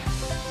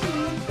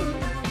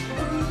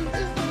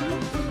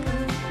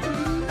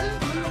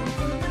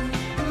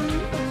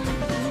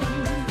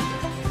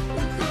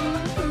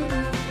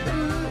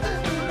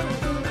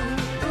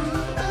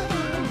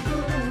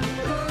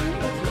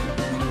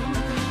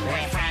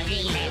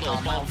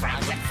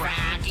 Bullfrogs and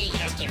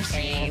froggiest you've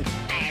seen.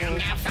 And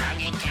our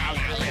foggy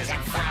color is a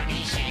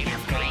foggy shade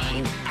of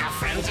green. Our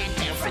friends are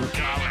different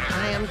color.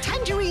 I am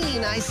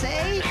tangerine, I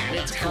say. And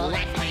it's cool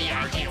that we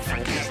are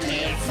different, 'cause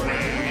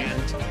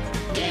different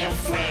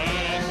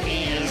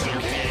is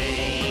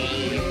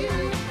okay.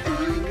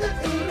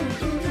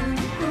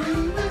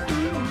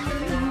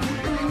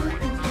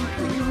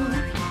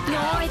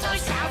 North or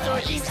south or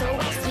east or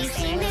west, we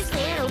sing this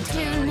little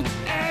tune.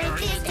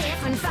 Earth is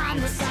different from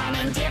the sun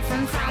and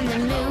different from the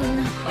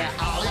moon. We're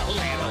all a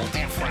little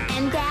different.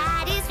 And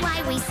that is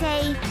why we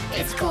say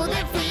it's cool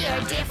that we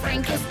are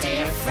different, 'cause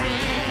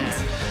different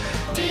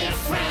is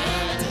okay.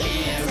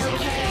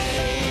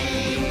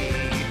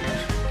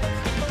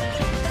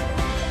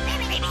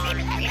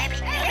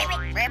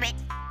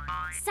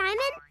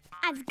 Simon,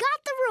 I've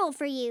got the rule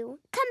for you.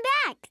 Come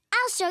back.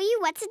 I'll show you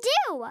what to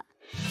do.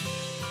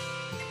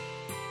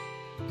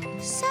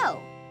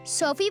 So,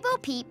 Sophie Bo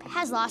Peep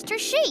has lost her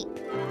sheep.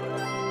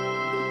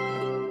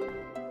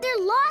 They're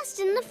lost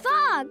in the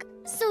fog,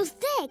 so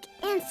thick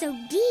and so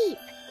deep.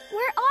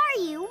 Where are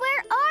you?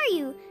 Where are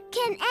you?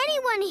 Can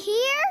anyone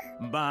hear?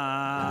 Ba.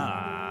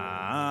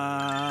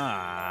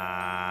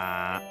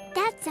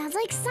 That sounds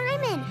like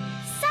Simon.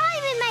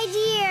 Simon, my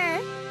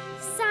dear.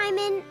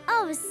 Simon,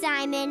 oh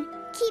Simon,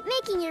 keep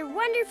making your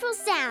wonderful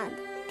sound.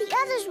 The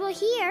others will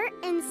hear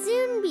and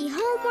soon be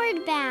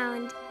homeward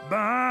bound. Ba.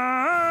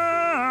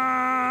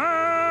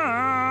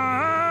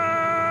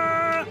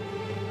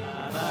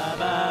 Ba,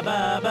 ba,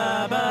 ba,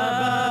 ba, ba.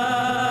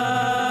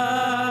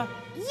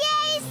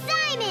 Yay,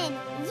 Simon!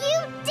 You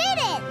did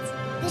it!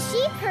 The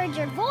sheep heard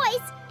your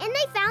voice and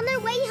they found their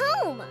way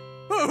home.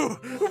 Oh,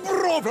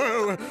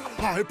 bravo!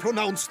 I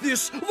pronounce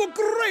this the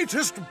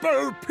greatest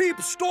Bo Peep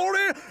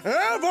story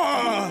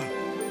ever!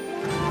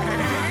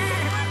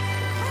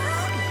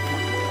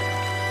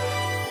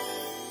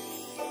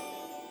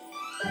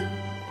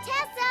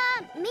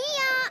 Tessa!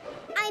 Mia!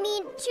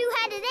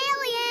 Two-headed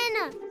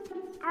alien!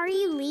 Are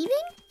you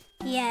leaving?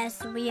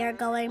 Yes, we are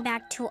going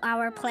back to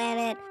our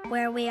planet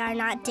where we are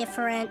not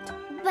different.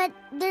 But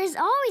there's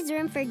always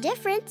room for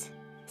difference.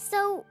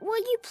 So, will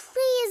you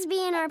please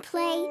be in our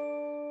play?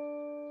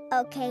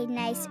 Okay,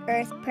 nice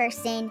Earth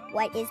person.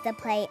 What is the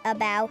play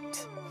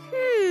about?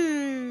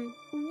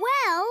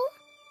 Well,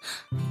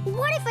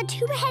 what if a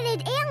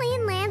two-headed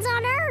alien lands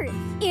on Earth?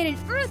 And an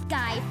Earth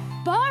guy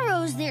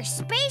borrows their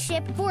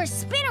spaceship for a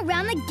spin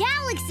around the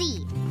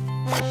galaxy.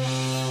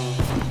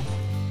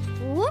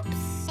 Whoops.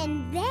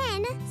 And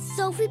then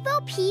Sophie Bo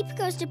Peep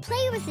goes to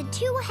play with a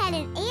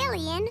two-headed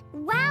alien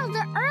while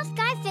the Earth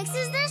guy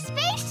fixes their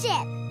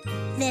spaceship.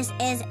 This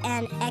is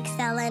an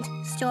excellent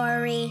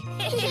story.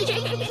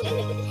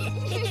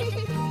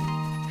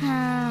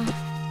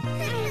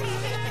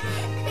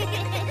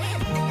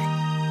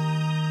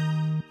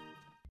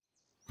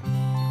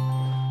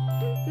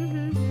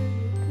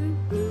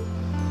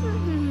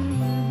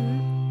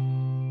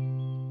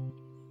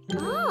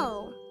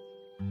 Oh,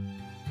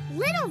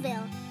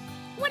 Littleville.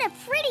 What a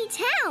pretty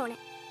town.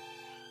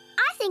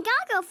 I think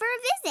I'll go for a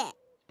visit.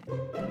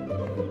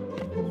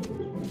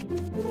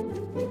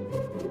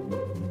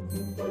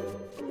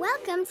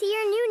 Welcome to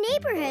your new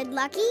neighborhood,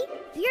 Lucky.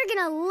 You're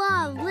gonna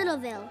love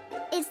Littleville.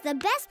 It's the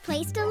best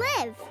place to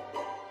live.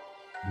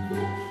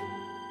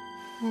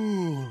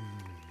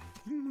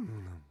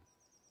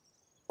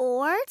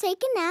 Or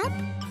take a nap.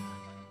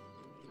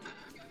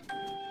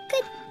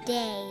 Good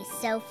day,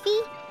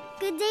 Sophie.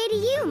 Good day to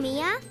you,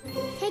 Mia.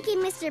 Taking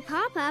Mr.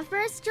 Papa for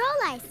a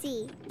stroll, I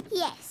see.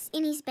 Yes,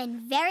 and he's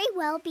been very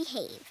well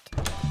behaved.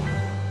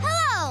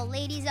 Hello,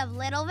 ladies of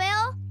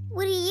Littleville.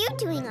 What are you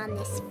doing on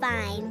this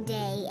fine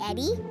day,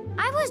 Eddie?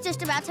 I was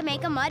just about to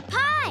make a mud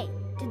pie.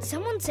 Did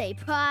someone say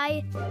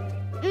pie?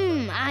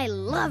 I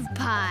love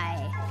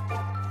pie.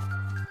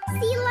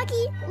 See,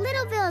 Lucky,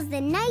 Littleville's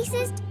the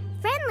nicest,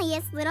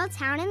 friendliest little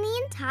town in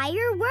the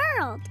entire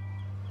world.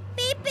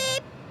 Beep,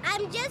 beep.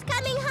 I'm just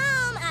coming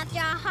home after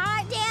a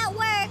hard day at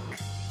work.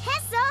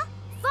 Tessa,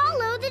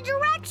 follow the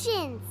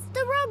directions.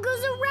 The road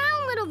goes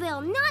around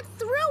Littleville, not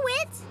through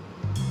it.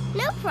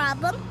 No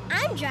problem.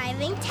 I'm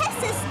driving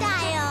Tessa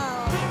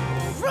style.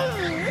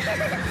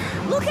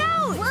 Look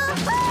out!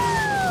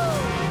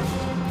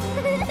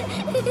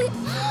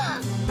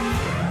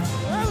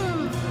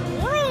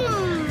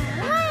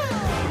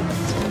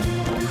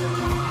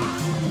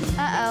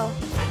 Uh-oh.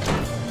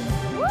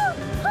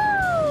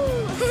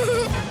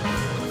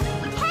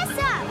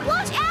 Tessa,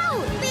 watch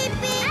out! Beep,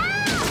 beep.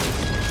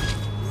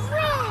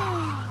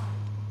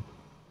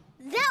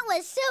 That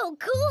was so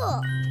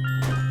cool.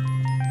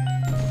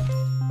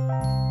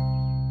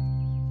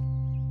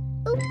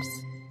 Oops.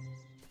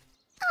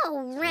 Oh,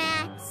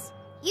 rats.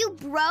 You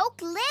broke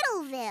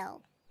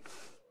Littleville.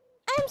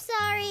 I'm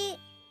sorry.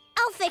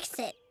 I'll fix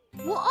it.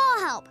 We'll all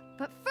help.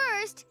 But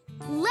first,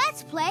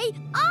 let's play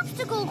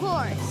obstacle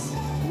course.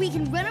 We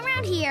can run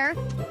around here,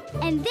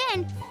 and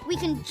then we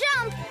can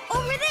jump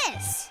over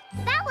this.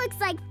 That looks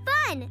like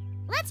fun.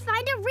 Let's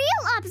find a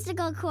real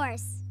obstacle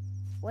course.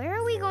 Where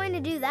are we going to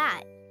do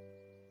that?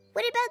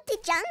 What about the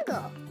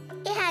jungle?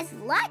 It has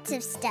lots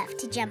of stuff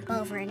to jump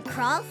over and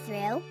crawl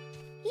through.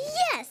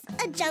 Yes,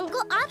 a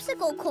jungle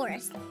obstacle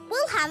course.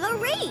 We'll have a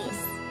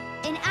race.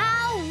 And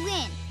I'll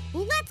win.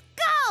 Let's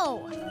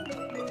go!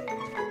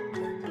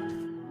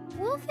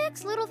 We'll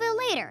fix Littleville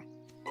later.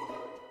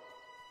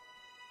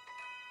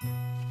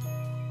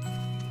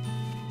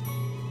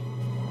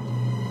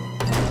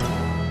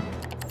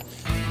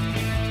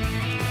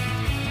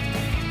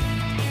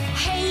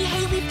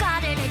 Hey, we've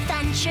got an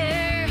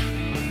adventure,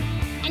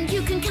 and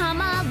you can come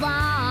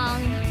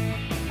along.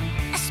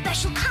 A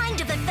special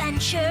kind of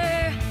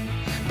adventure,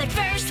 but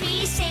first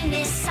we sing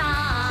this song.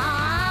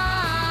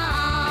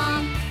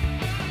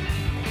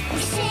 We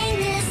sing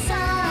this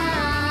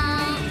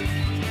song.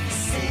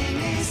 Sing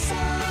this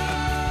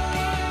song.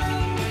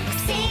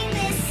 Sing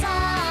this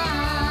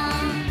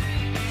song.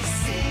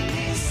 Sing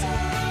this song.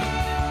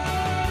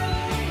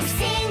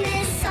 Sing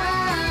this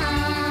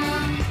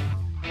song.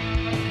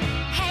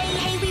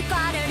 Hey, we've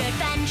got an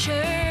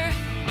adventure,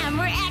 and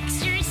we're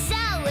extra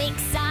so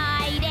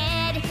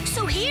excited.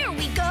 So here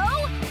we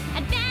go,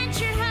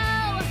 adventure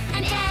ho,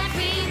 and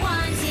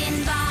everyone's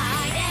invited.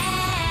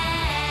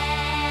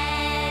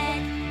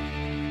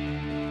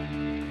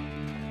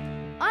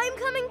 I'm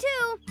coming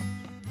too.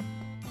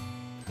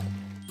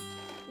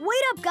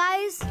 Wait up,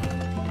 guys.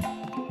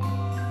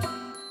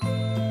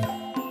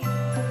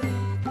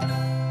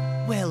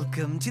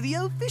 Welcome to the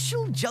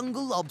official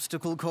jungle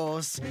obstacle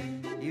course.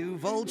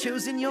 You've all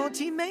chosen your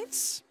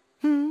teammates?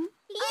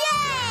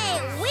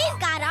 Yay! We've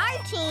got our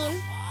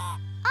team.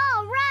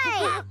 All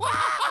right.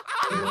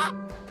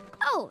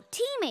 Oh,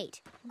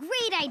 teammate.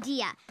 Great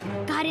idea.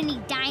 Got any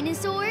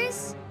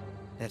dinosaurs?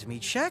 Let me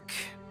check.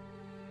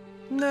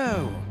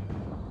 No.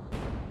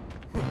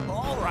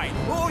 All right.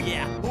 Oh,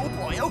 yeah. Oh,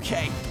 boy.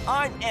 Okay.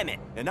 I'm Emmett,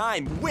 and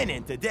I'm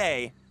winning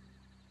today.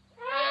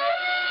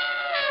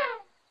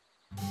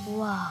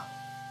 Whoa.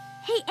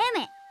 Hey,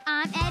 Emmett.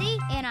 I'm Eddie,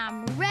 and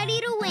I'm ready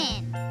to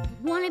win.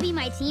 Want to be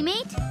my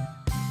teammate?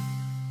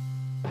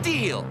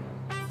 Deal.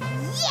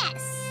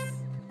 Yes!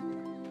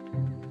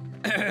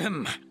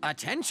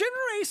 Attention,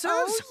 racers.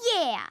 Oh,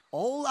 yeah.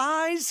 All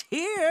eyes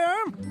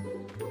here.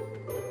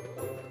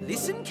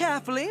 Listen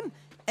carefully.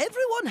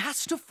 Everyone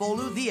has to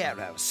follow the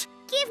arrows.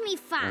 Give me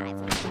 5.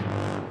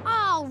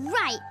 All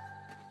right.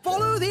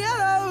 Follow the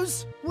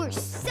arrows. We're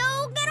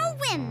so gonna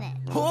win this.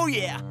 Oh,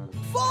 yeah.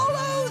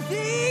 Follow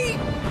the...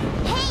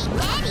 Hey,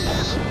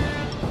 Eddie!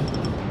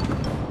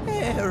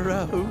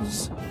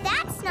 arrows.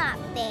 That's not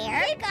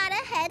fair. We got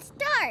a head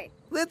start. start!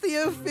 Let the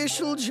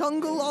official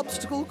jungle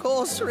obstacle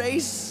course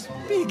race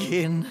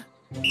begin.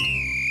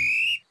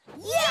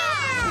 Yeah!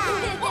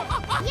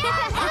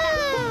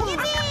 Yahoo!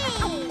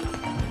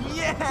 Yippee!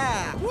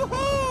 Yeah!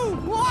 Woohoo!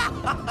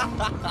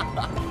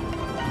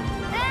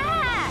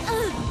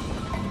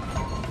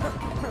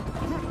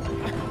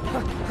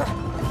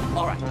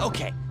 All right,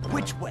 okay.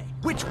 Which way?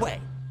 Which way?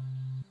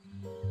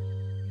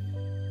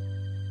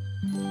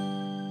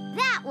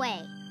 That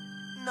way.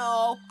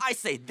 No, I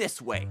say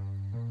this way.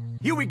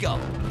 Here we go.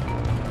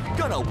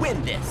 Gonna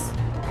win this.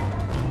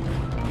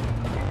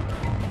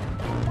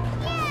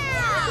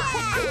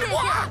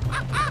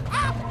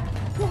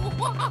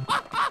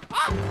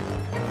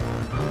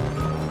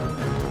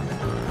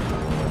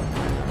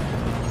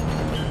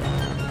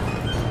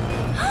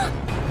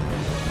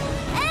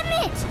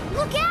 Emmett,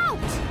 look out!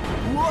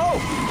 Whoa!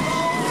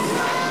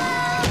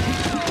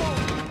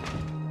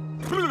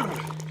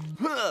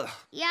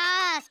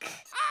 Yuck!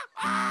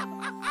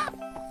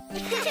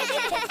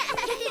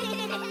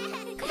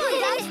 Come on,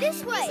 guys,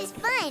 this way. This is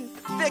fun.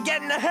 They're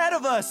getting ahead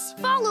of us.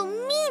 Follow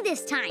me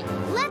this time.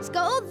 Let's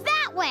go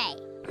that way.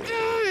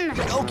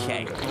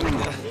 Okay.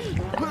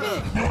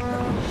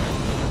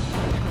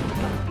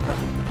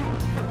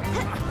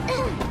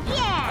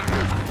 Yeah!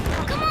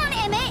 Come on,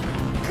 Emmett!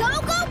 Go,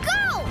 go,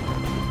 go!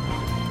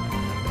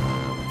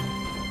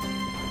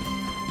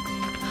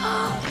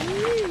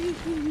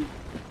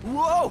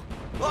 Whoa!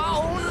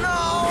 Oh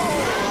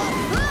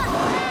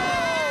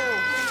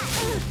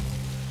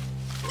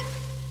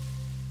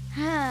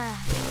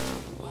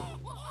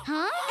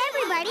Huh?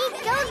 Everybody,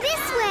 go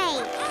this way.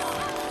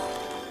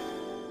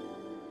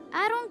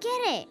 I don't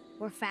get it.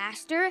 We're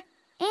faster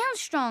and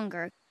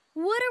stronger.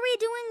 What are we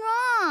doing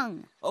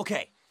wrong? no!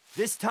 Okay,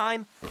 this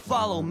time,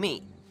 follow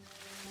me.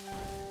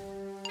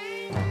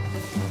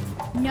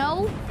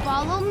 No,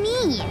 follow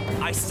me.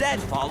 I said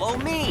follow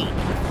me.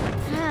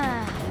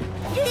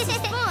 This is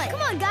fun.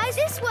 Come on, guys,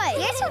 this way.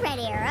 Here's a red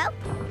arrow.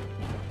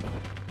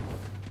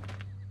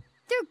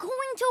 They're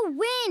going to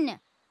win.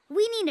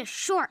 We need a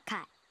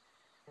shortcut.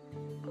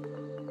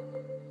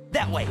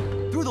 That way,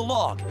 through the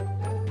log.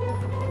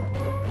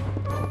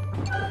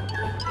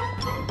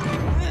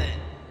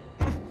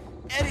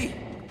 Eddie,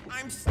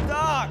 I'm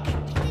stuck.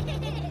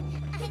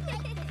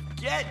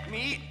 Get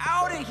me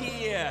out of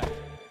here.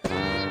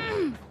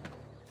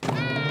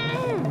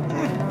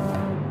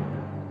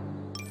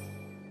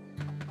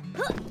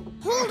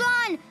 Hold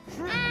on.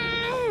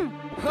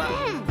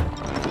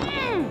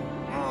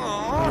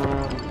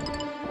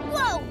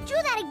 Whoa, do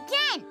that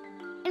again.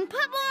 And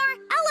put more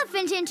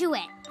elephant into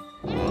it.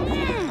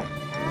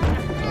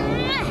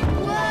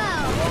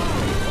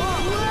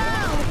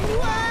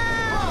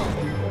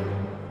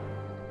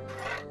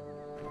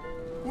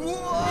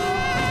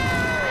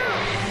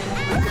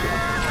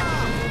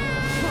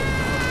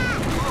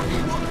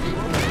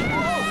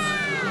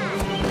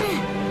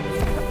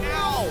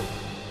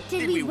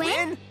 Did we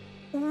win?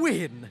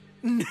 Win?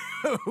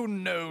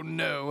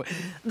 No.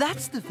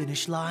 That's the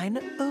finish line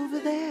over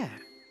there.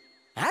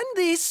 And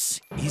this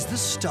is the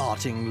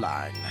starting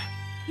line.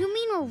 You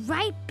mean we're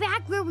right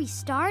back where we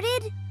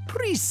started?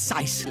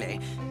 Precisely.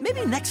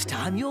 Maybe next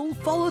time you'll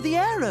follow the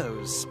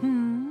arrows.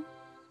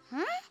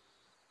 Huh?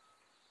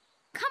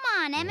 Come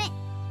on, Emmett.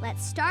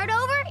 Let's start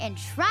over and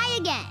try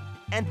again.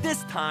 And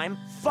this time,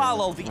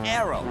 follow the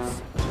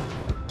arrows.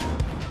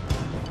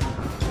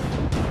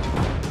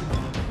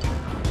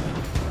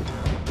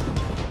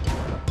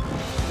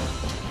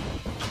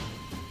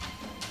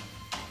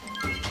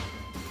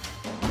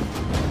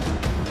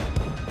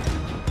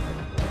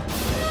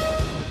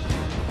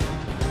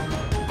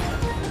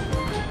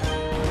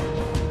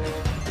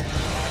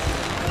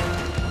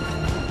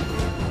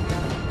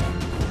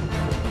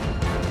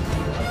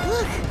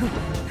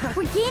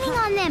 We're gaining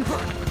on them.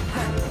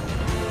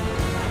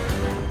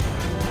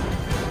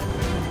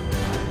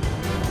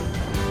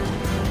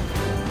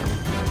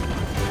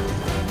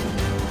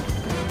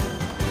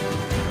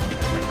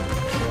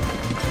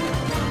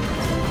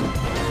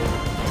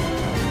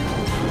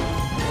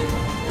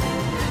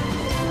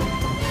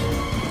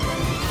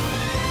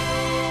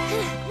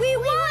 We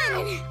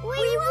won!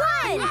 We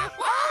won!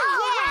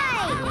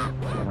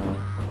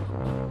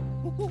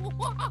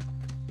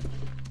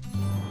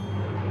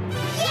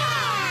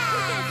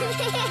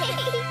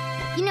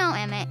 You know,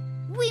 Emmett,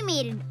 we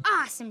made an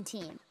awesome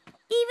team, even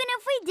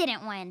if we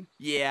didn't win.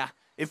 Yeah,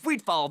 if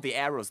we'd followed the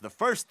arrows the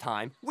first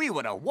time, we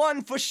would have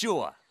won for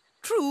sure.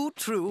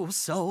 True,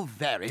 so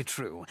very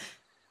true.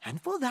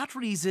 And for that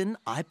reason,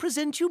 I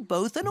present you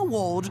both an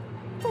award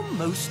for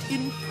Most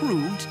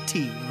Improved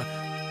Team.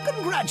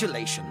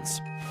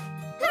 Congratulations.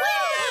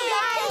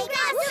 Hooray!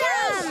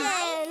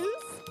 Congratulations!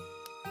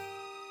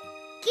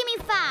 Give me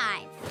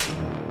 5.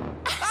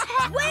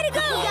 Way to go,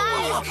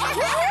 guys!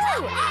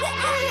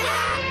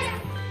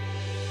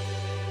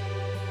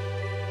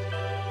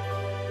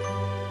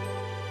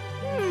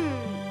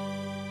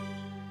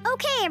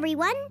 Okay,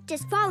 everyone,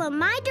 just follow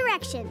my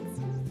directions.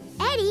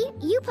 Eddie,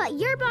 you put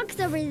your box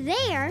over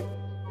there.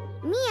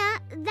 Mia,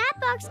 that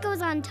box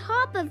goes on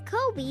top of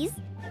Kobe's.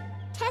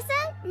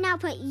 Tessa, now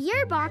put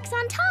your box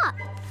on top.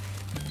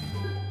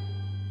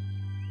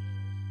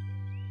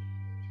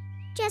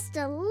 Just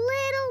a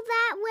little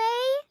that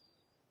way.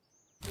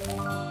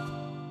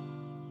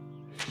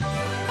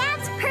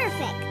 That's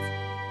perfect.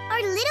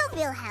 Our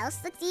Littleville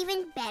house looks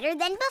even better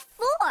than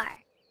before.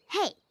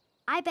 Hey,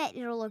 I bet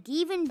it'll look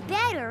even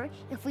better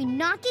if we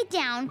knock it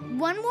down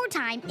one more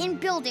time and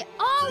build it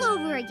all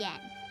over again.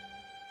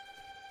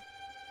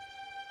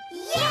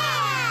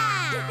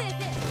 Yeah!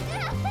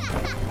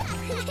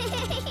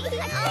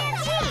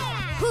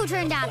 Who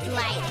turned off the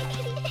light?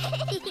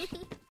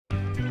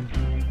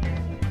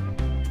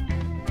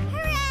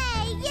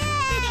 Hooray!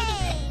 Yay!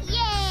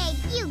 Yay!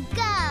 You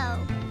go!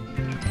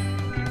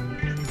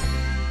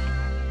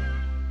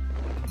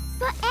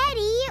 But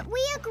Eddie,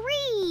 we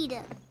agreed.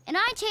 And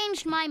I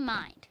changed my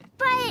mind.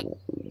 But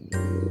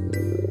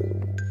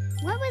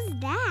what was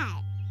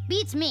that?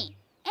 Beats me.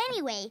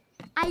 Anyway,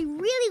 I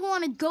really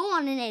want to go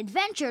on an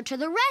adventure to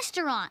the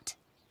restaurant.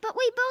 But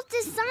we both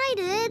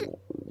decided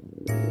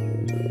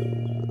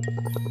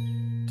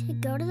to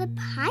go to the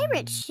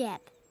pirate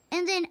ship.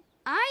 And then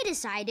I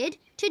decided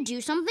to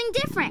do something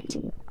different.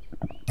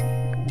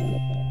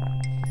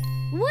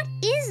 What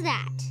is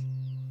that?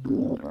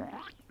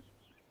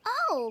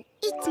 Oh,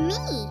 it's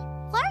me.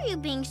 Why are you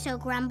being so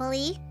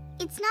grumbly?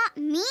 It's not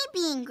me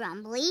being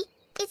grumbly.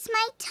 It's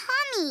my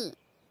tummy.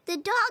 The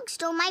dog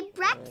stole my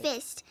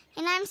breakfast,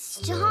 and I'm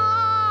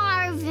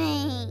starving.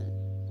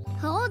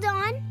 Hold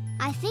on.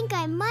 I think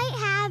I might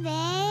have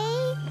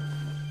a...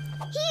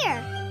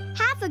 Here,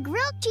 half a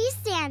grilled cheese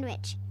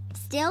sandwich.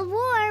 Still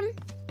warm.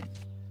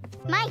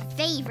 My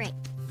favorite.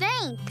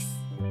 Thanks.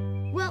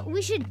 Well,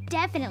 we should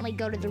definitely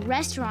go to the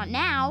restaurant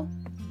now.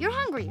 You're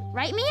hungry,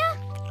 right, Mia?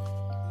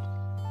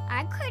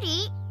 I could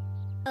eat.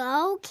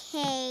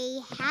 Okay,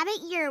 have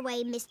it your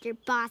way, Mr.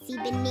 Bossy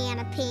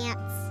Banana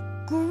Pants.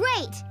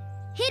 Great!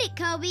 Hit it,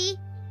 Kobe.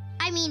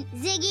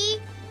 Ziggy.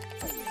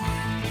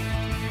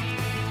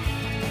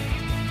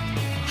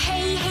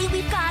 Hey, hey,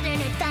 we've got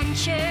an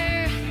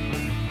adventure,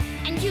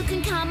 and you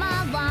can come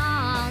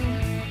along.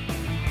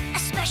 A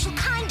special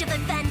kind of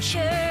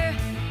adventure,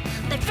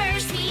 but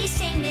first we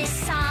sing this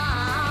song.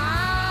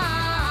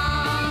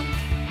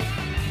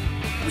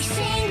 We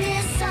sing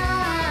this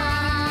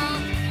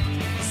song.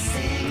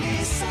 Sing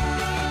this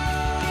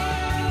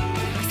song.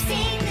 We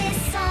sing this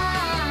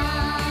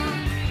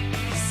song.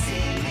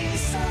 Sing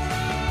this song.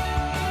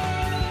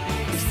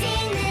 We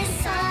sing this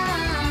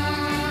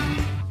song.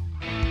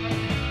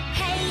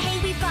 Hey, hey,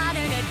 we've got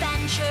an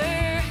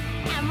adventure,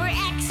 and we're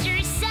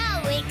extra so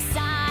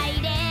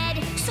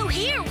excited. So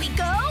here we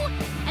go,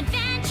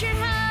 adventure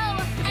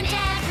ho, and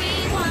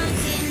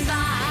everyone's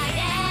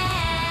invited.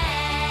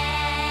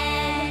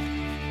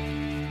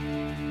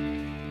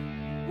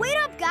 Wait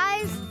up,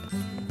 guys!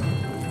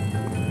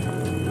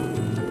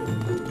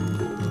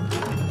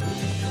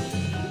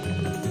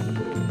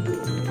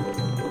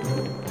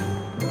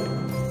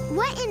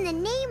 What in the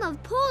name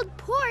of pulled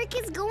pork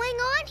is going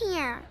on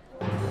here?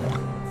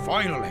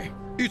 Finally,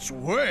 it's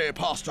way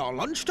past our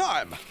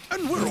lunchtime,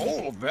 and we're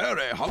all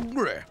very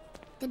hungry.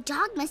 The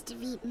dog must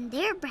have eaten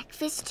their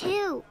breakfast,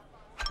 too.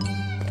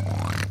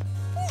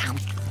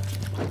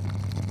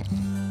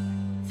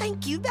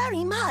 Thank you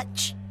very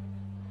much.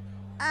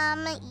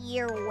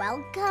 You're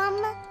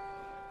welcome.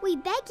 We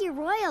beg your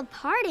royal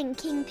pardon,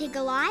 King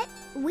Pig-a-Lot.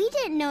 We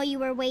didn't know you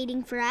were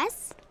waiting for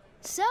us.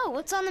 So,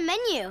 what's on the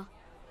menu?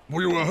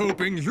 We were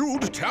hoping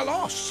you'd tell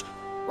us.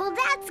 Well,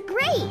 that's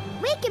great.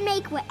 We can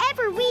make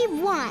whatever we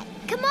want.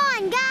 Come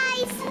on,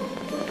 guys.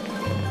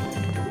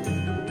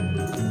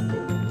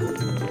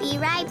 Be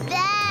right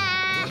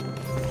back.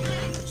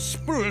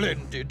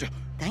 Splendid.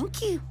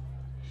 Thank you.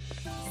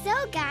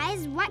 So,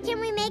 guys, what can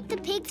we make the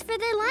pigs for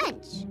their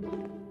lunch?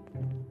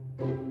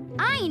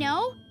 I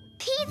know.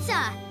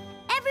 Pizza.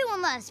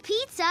 Everyone loves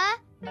pizza.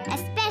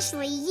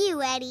 Especially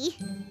you, Eddie.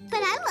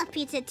 But I love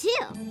pizza,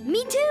 too.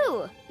 Me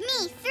too.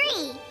 Me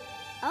 3.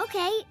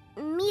 Okay,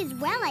 me as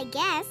well, I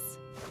guess.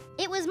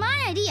 It was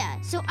my idea,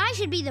 so I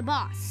should be the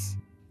boss.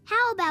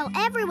 How about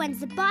everyone's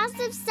the boss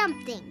of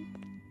something?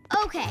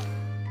 Okay,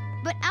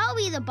 but I'll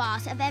be the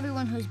boss of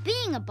everyone who's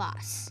being a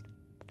boss.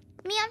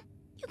 Mia,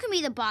 you can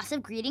be the boss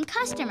of greeting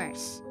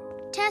customers.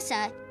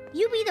 Tessa,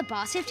 you be the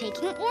boss of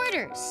taking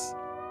orders.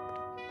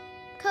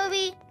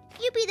 Kobe,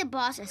 you be the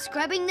boss of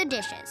scrubbing the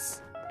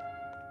dishes.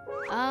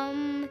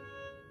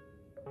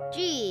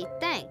 Gee,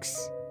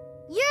 thanks.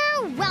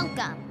 You're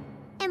welcome.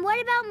 And what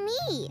about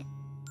me?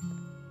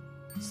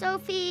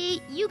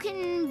 Sophie, you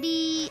can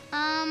be,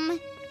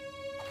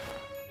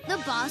 the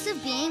boss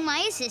of being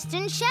my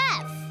assistant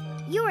chef.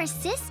 Your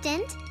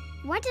assistant?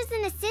 What does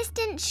an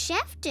assistant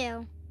chef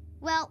do?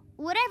 Well,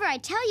 whatever I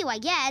tell you, I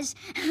guess.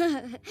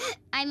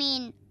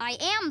 I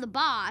am the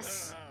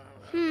boss.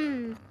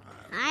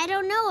 I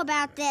don't know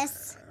about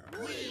this.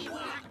 We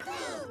want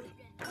food!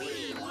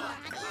 We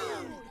want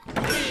food!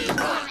 We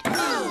want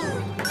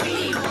food!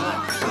 We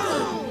want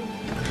food!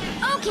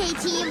 Okay,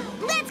 team,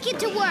 let's get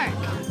to work.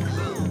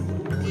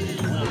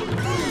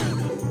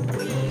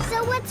 So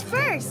what's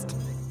first,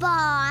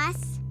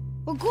 boss?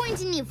 We're going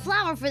to need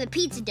flour for the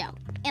pizza dough,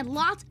 and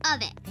lots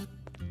of it.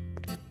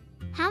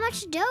 How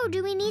much dough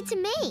do we need to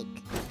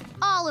make?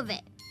 All of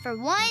it. for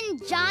one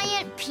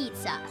giant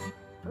pizza.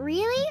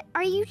 Really?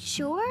 Are you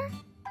sure?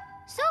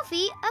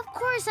 Sophie, of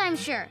course I'm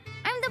sure.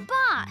 I'm the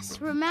boss,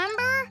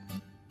 remember?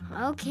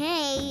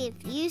 Okay, if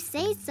you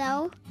say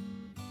so.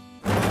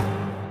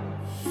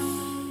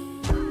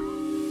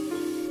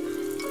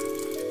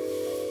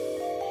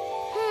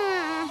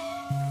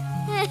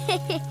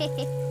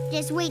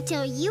 Just wait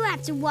till you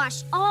have to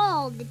wash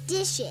all the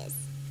dishes.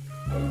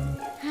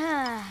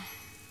 Hi,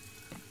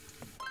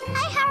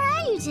 how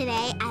are you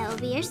today? I will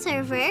be your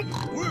server.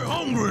 We're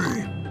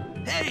hungry.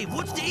 Hey,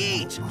 what's to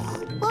eat?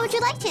 What would you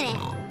like today?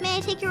 May I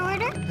take your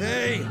order?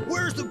 Hey,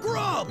 where's the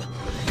grub?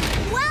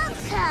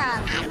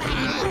 Welcome!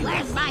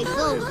 Where's my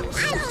food?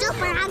 I'm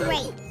super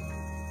hungry.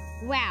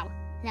 Wow,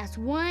 that's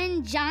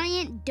one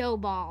giant dough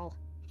ball.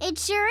 It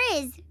sure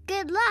is.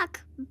 Good luck,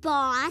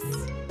 boss.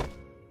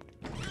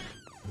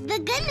 The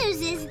good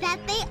news is that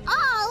they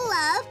all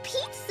love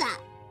pizza.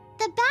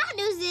 The bad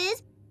news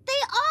is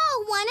they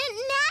all want it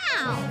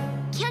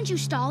now. Can't you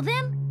stall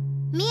them?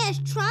 Mia's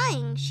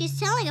trying. She's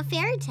telling a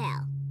fairy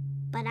tale.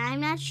 But I'm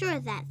not sure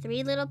that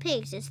 3 little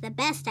pigs is the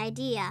best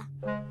idea.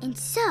 And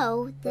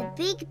so the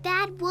big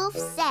bad wolf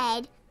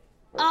said,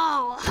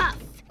 I'll huff,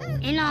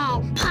 and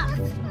I'll puff,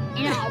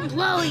 and I'll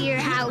blow your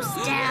house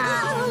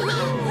down.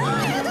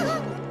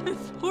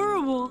 It's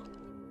horrible.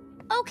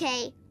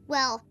 Okay,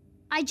 well,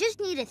 I just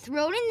need to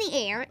throw it in the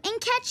air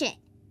and catch it.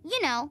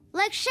 You know,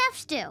 like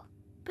chefs do.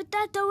 But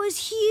that dough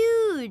is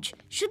huge.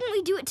 Shouldn't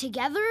we do it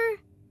together?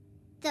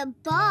 the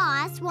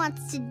boss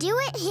wants to do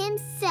it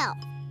himself.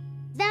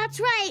 That's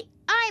right.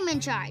 I'm in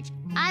charge.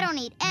 I don't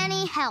need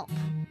any help.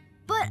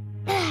 But...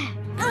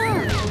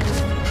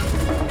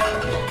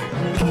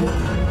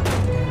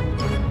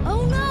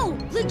 Oh no!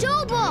 The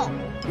dough ball!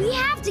 We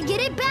have to get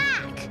it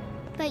back!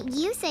 But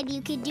you said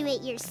you could do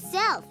it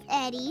yourself,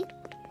 Eddie.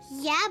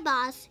 Yeah,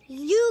 boss.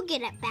 You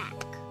get it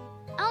back.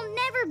 I'll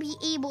never be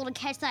able to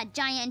catch that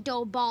giant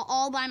dough ball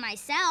all by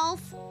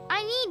myself.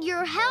 I need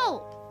your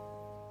help.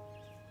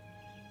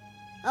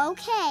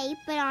 Okay,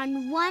 but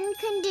on one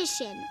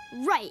condition.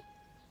 Right.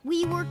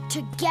 We work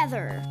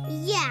together.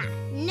 Yeah,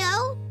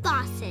 no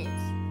bosses.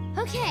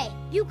 Okay,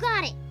 you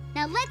got it.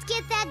 Now let's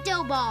get that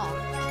dough ball.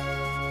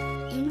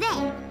 And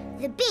then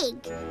the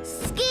big,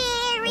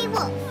 scary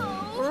wolf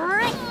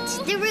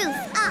ripped the roof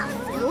off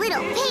the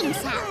little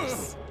pig's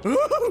house.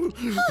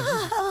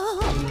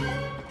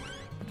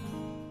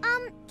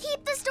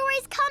 Keep the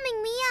stories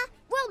coming, Mia.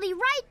 We'll be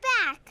right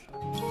back.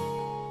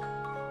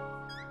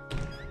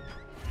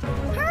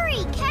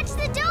 Hurry, catch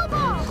the dough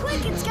ball.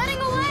 Quick, it's getting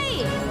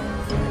away.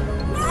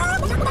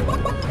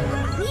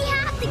 We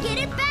have to get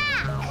it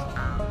back.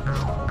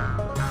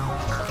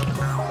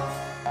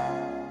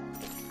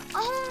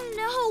 Oh,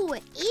 no.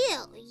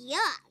 Ew,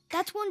 yuck.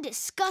 That's one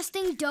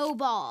disgusting dough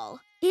ball.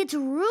 It's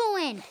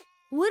ruined.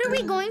 What are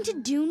we going to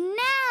do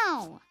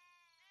now?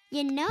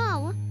 You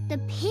know, the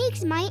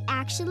pigs might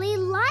actually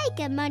like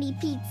a muddy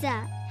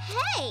pizza.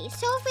 Hey,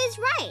 Sophie's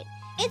right.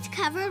 It's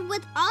covered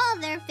with all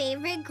their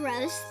favorite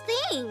gross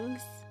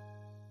things.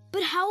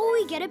 But how will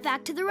we get it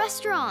back to the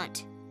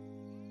restaurant?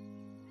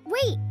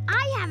 Wait,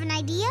 I have an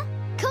idea.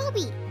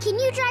 Kobe, can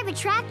you drive a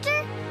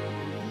tractor?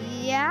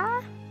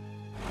 Yeah?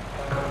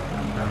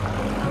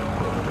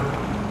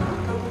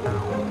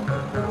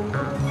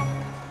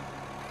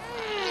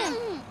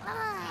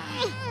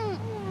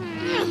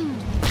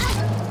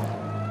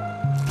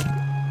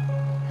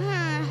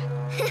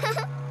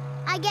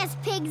 I guess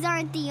pigs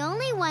aren't the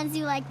only ones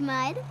who like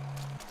mud.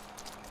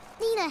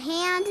 Need a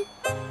hand?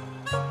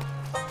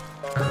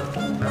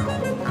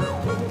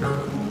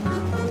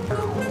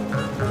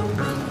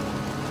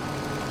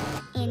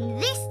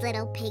 And this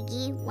little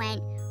piggy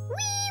went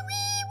wee,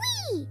 wee,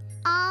 wee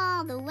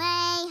all the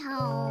way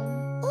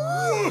home.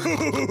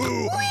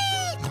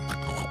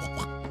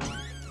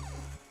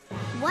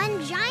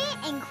 One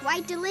giant and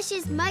quite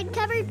delicious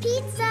mud-covered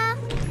pizza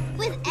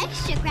with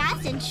extra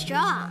grass and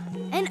straw.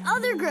 And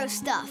other gross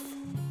stuff.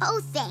 Oh,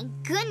 thank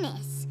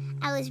goodness.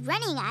 I was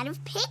running out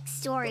of pig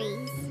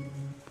stories.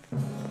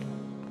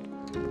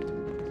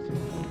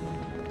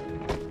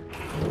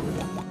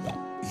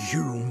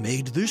 You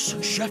made this,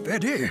 Chef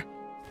Eddie?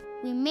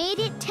 We made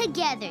it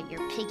together,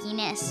 your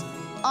pigginess.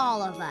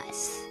 All of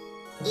us.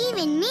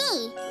 Even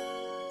me.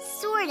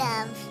 Sort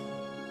of.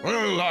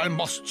 Well, I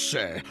must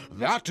say,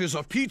 that is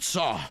a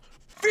pizza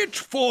fit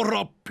for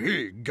a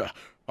pig.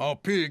 A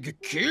pig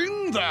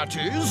king, that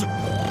is.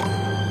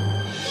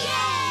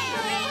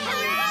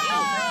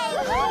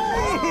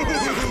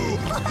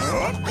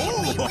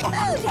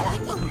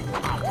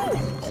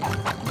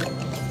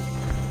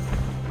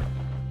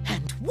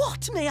 And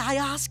what, may I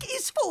ask,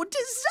 is for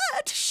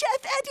dessert,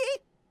 Chef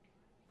Eddie?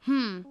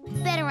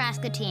 Better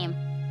ask the team.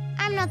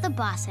 I'm not the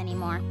boss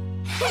anymore.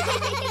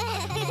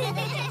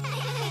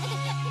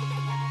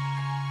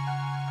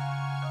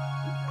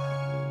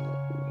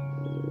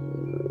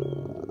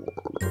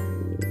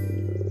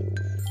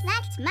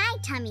 That's my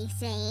tummy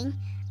saying,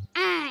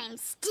 I'm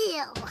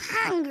still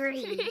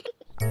hungry.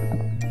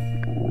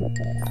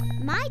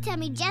 My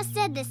tummy just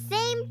said the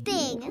same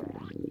thing.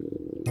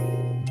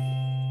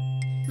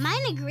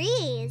 Mine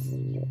agrees.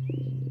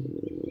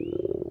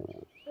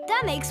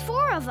 That makes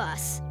 4 of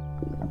us.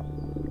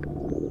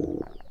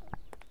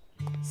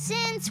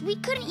 Since we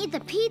couldn't eat the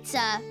pizza,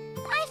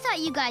 I thought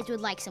you guys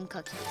would like some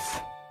cookies.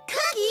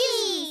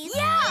 Cookies!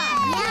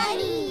 Yeah!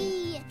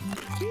 Yummy!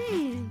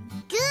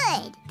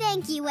 Good.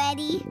 Thank you,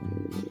 Eddie.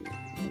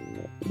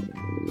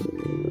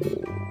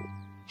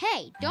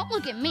 Hey, don't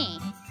look at me.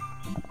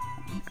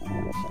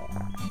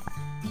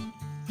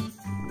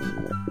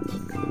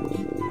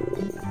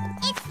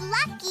 It's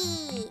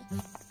Lucky.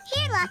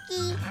 Here,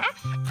 Lucky.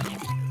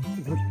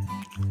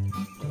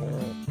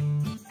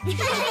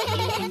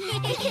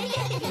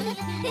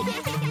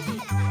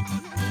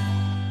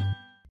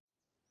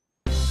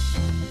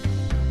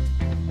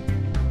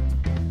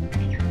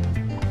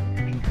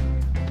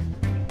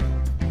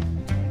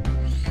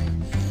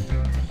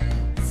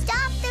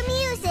 Stop the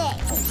music!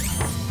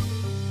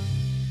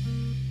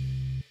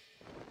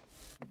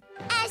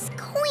 As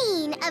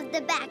queen of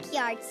the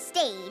backyard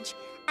stage,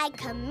 I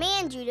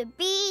command you to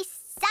be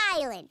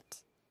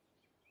silent.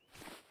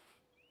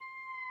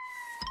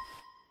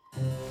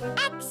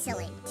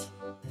 Excellent.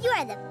 You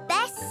are the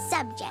best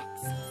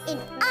subjects, and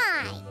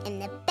I am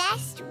the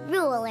best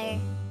ruler.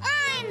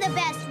 I'm the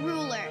best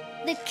ruler,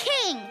 the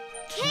king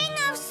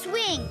of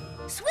swing.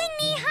 Swing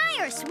me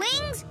higher,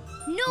 swings.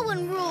 No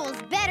one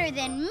rules better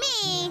than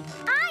me.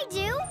 I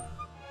do.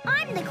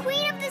 I'm the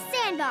queen of the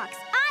sandbox.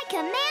 I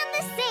command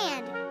the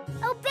sand.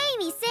 Obey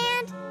me,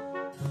 sand.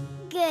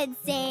 Good,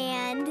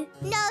 sand.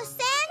 No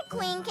sand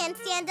queen can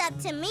stand up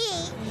to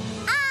me.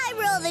 I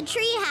rule the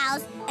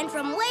treehouse, and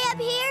from way up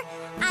here,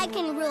 I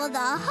can rule the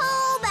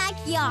whole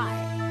backyard.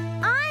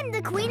 I'm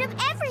the queen of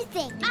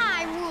everything.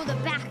 I rule the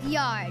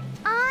backyard.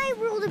 I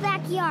rule the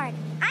backyard.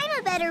 I'm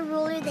a better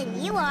ruler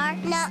than you are.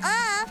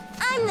 Nuh-uh.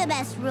 I'm the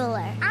best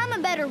ruler. I'm a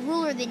better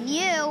ruler than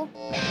you.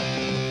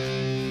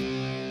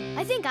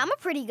 I think I'm a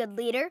pretty good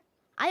leader.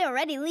 I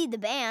already lead the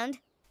band.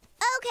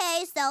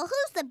 Okay, so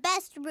who's the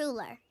best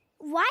ruler?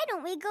 Why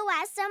don't we go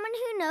ask someone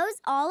who knows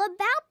all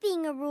about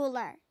being a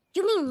ruler?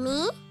 You mean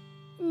me?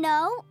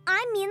 No,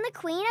 I mean the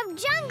queen of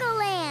Jungle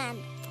Land.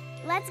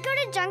 Let's go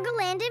to Jungle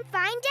Land and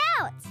find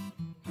out.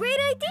 Great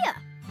idea.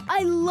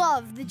 I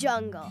love the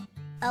jungle.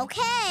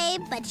 Okay,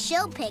 but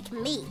she'll pick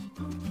me.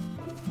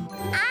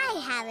 I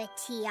have a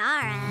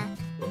tiara.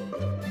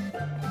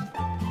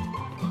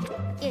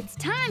 It's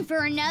time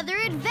for another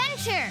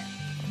adventure.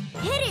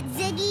 Hit it,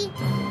 Ziggy.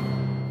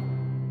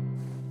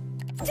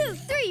 2,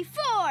 3,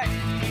 4.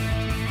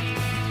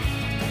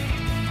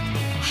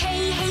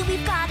 Hey, hey,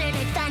 we've got an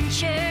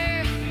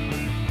adventure,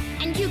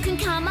 and you can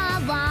come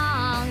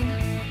along.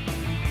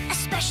 A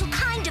special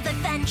kind of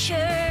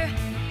adventure,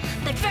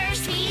 but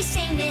first we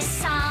sing this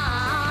song.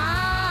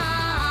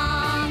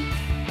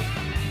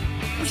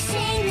 We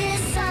sing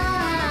this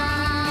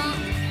song.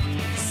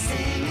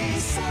 Sing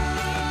this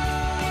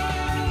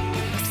song.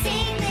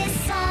 Sing this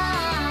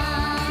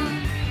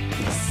song.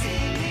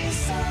 Sing this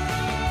song.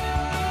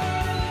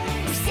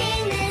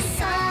 Sing this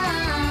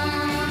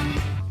song.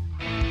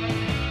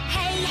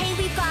 Hey, hey,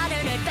 we've got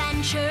an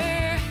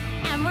adventure,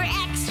 and we're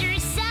extra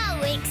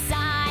so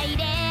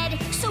excited.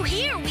 So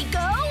here we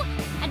go,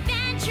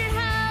 adventure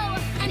ho,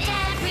 and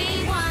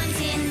everyone's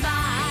invited.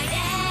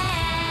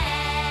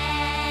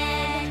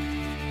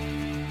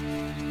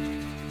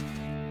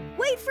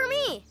 Wait for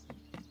me.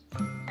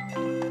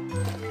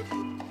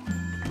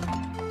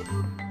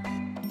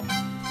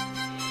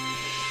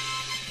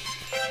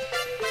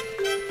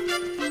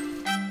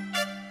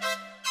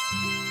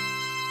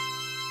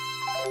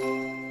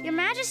 Your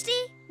Majesty,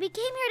 we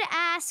came here to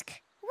ask,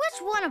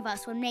 which one of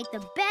us would make the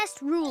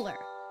best ruler?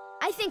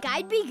 I think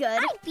I'd be good.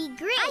 I'd be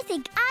great. I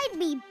think I'd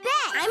be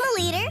best. I'm a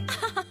leader.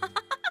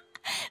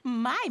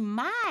 My.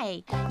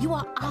 You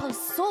are all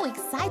so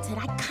excited,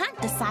 I can't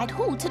decide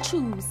who to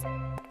choose.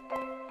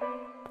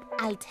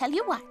 I'll tell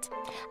you what.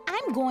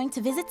 I'm going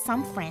to visit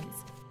some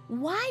friends.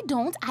 Why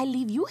don't I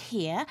leave you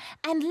here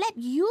and let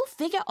you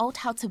figure out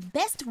how to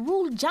best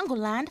rule Jungle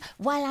Land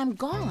while I'm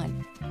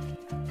gone?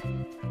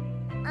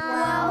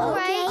 All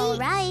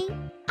right.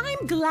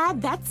 I'm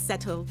glad that's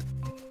settled.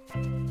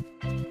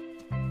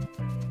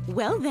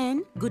 Well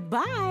then,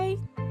 goodbye.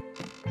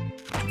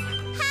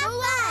 Have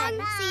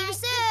fun. See you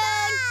soon.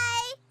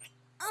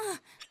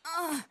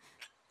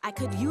 I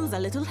could use a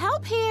little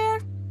help here.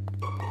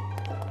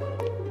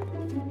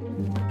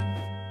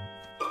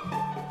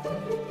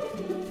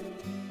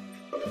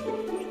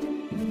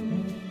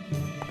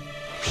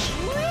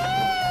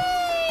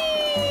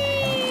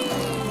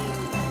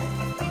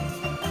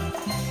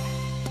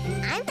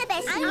 I'm the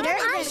best leader.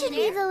 I should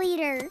be the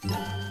leader.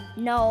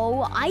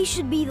 No, I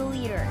should be the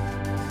leader.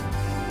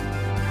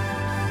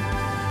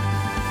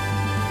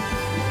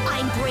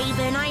 I'm brave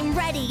and I'm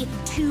ready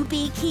to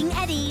be King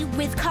Eddie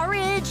with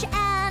courage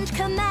and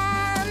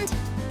command.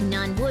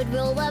 None would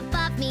rule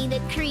above me,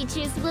 the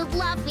creatures would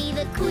love me,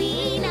 the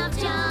queen of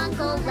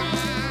Jungle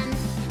Land.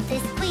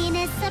 This queen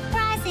is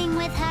surprising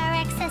with her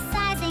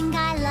exercising.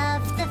 I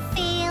love the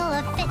feel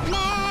of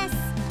fitness.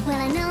 Well,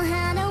 I know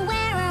how to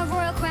wear a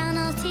royal crown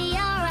or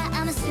tiara.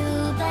 I'm a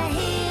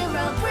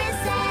superhero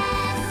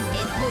princess.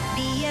 It would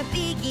be a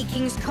biggie,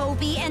 Kings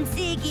Kobe and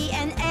Ziggy,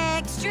 and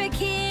extra extra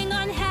king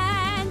on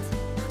hand.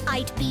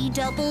 I'd be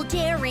double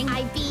daring.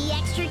 I'd be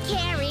extra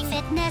caring.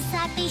 Fitness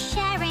I'd be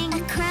sharing.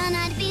 A crown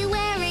I'd be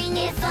wearing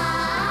if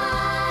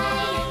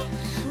I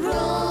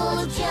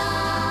ruled jungle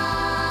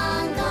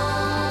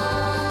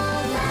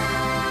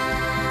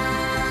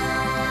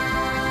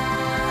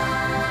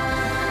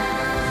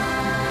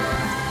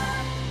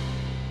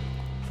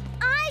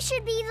I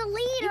should be the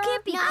leader. You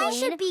can't be no, queen. I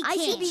should be I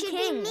king. should be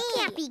king. You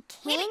can't be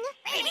king.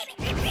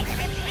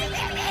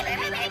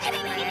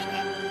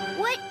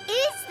 What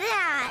is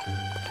that?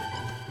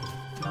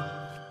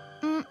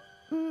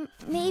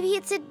 Maybe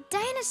it's a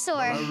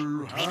dinosaur.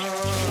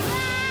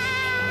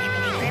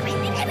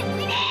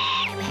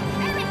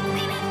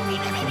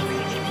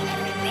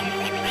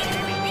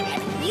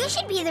 You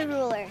should be the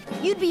ruler.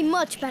 You'd be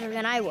much better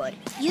than I would.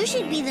 You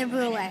should be the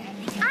ruler.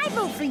 I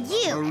vote for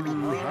you.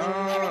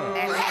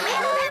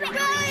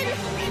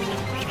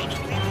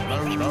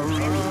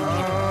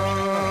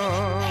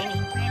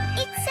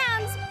 It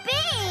sounds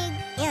big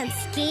and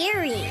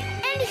scary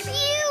and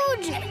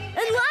huge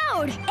and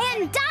loud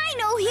and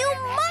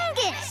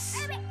dino-humongous.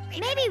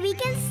 Maybe we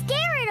can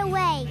scare it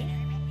away.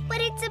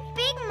 But it's a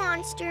big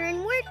monster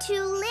and we're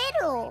too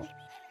little.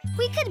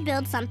 We could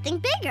build something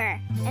bigger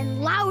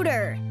and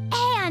louder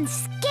and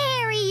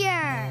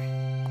scarier.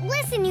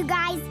 Listen, you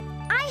guys,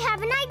 I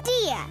have an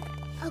idea.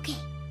 Okay,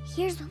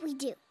 here's what we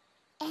do.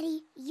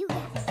 Eddie, you go.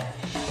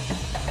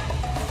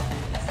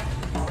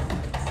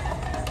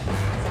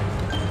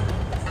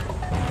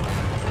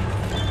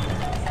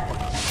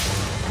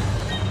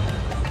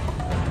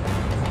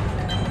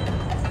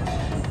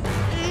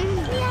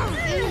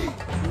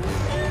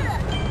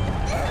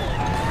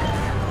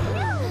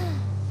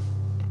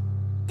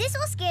 This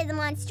will scare the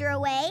monster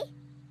away.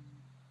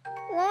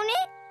 Won't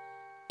it?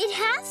 It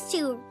has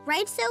to,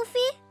 right, Sophie?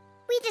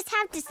 We just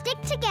have to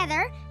stick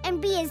together and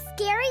be as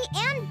scary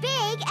and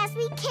big as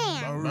we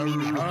can.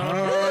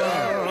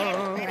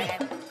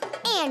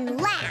 And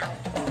loud.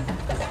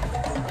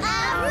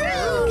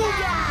 Aruga!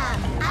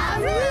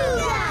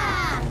 Aruga!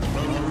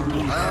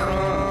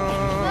 Aruga!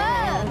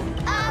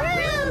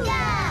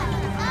 Aruga!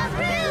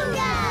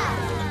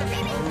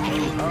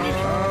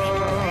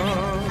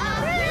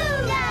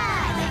 Aruga!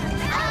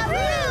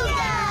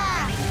 Aruga!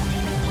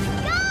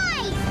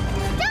 Guys,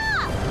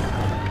 stop!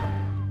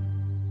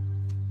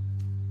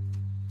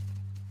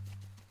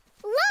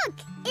 Look,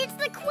 it's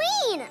the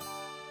queen!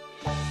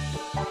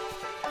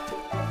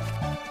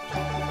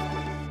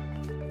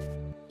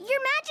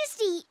 Your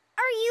Majesty,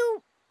 are you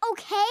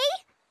okay?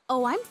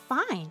 Oh, I'm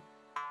fine.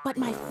 But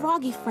my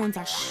froggy friends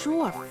are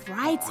sure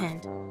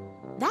frightened.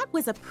 That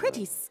was a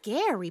pretty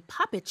scary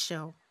puppet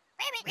show.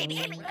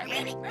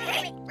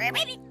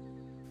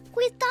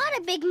 We thought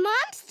a big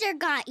monster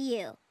got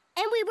you,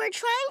 and we were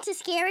trying to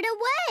scare it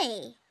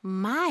away.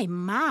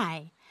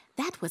 My.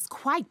 That was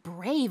quite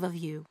brave of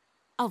you.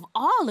 Of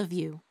all of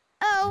you.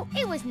 Oh,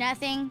 it was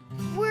nothing.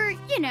 We're,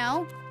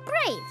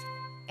 brave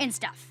and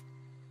stuff.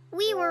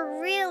 We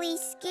were really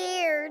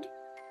scared.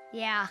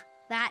 Yeah,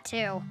 that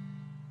too.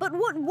 But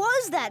what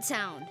was that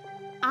sound?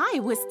 I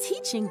was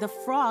teaching the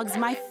frogs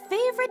my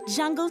favorite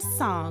jungle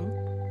song.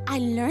 I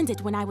learned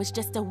it when I was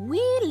just a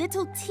wee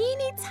little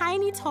teeny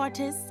tiny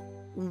tortoise.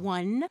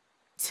 1,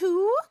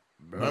 2...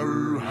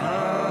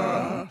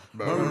 Boo-ha,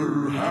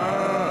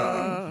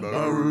 boo-ha,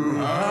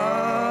 boo-ha.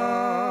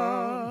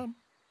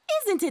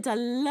 Isn't it a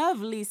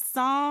lovely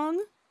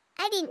song?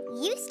 I didn't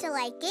used to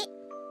like it,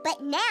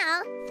 but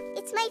now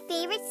it's my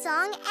favorite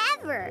song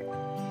ever.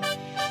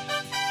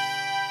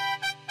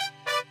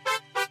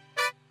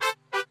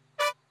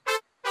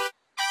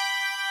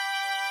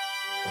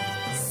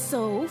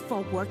 So,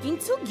 for working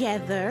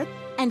together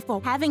and for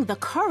having the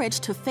courage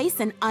to face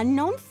an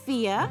unknown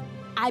fear,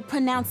 I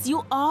pronounce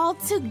you all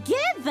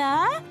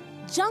together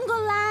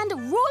Jungleland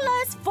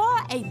rulers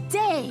for a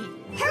day.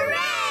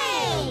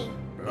 Hooray!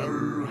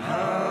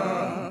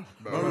 Boo-ha,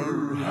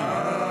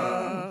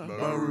 boo-ha,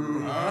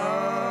 boo-ha.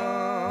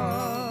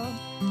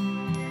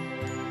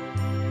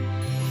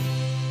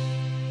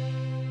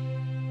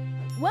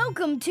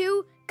 Welcome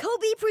to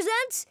Kobe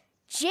Presents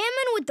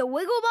Jammin' with the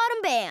Wiggle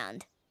Bottom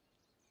Band.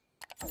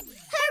 Hooray!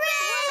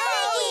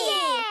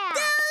 Yeah!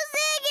 Go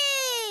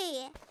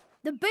Ziggy!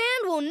 The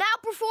band will now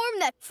perform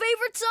that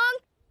favorite song,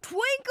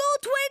 Twinkle,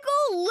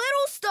 Twinkle,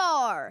 Little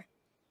Star.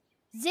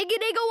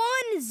 Zigga-digga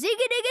 1,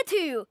 zigga-digga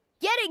 2.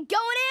 Get it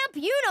going, Amp,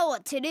 you know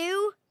what to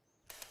do.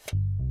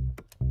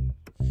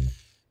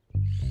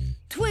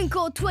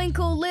 Twinkle,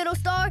 twinkle, little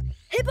star.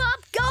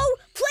 Hip-hop, go,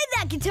 play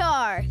that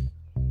guitar.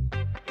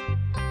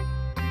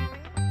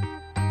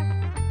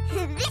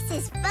 This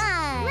is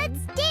fun.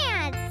 Let's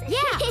dance.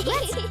 Yeah,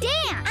 let's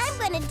dance. I'm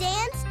gonna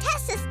dance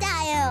Tessa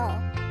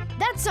style.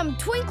 That's some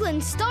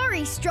twinkling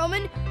starry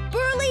strummin'.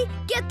 Burley,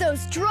 get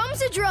those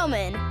drums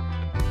a-drummin'.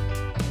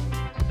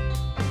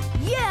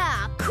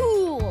 Yeah,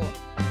 cool.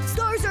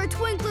 Stars are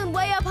twinkling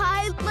way up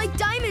high like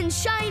diamonds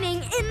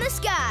shining in the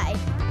sky.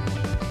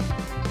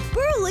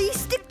 Burley,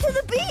 stick to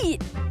the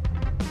beat.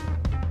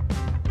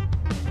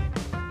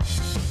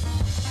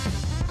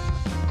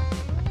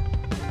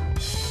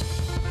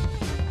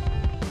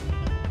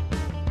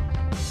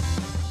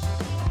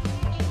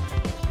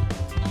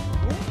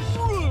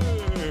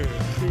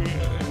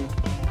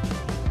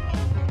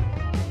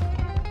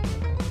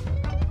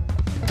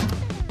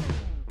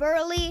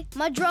 Burly,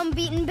 my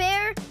drum-beaten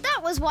bear,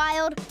 that was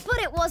wild, but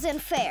it wasn't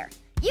fair.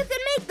 You can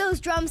make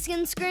those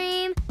drumskins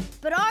scream,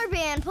 but our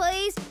band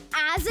plays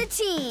as a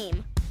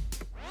team.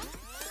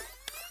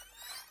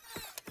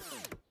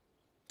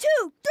 2,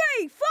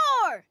 3,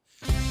 4!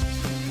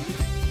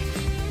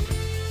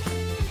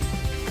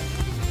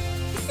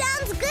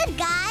 Sounds good,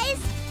 guys.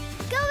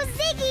 Go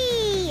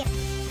Ziggy!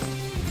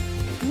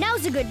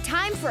 Now's a good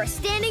time for a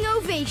standing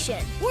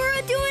ovation. We're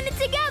a doing it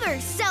together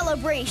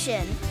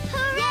celebration.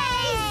 Hooray!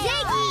 Ziggy!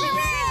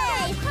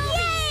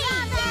 Hooray!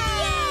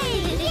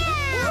 Yay!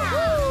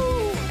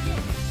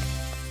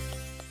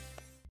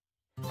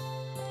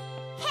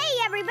 Hey,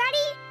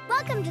 everybody!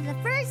 Welcome to the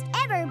first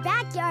ever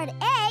Backyard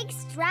Egg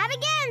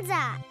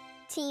Extravaganza.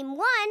 Team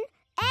 1,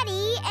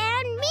 Eddie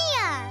and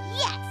Mia.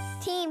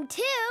 Yes. Team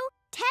 2,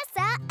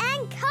 Tessa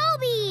and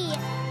Kobe.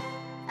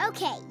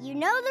 Okay, you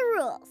know the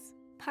rules.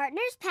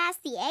 Partners pass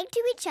the egg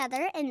to each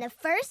other, and the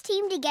first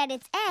team to get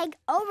its egg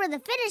over the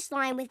finish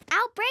line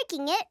without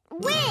breaking it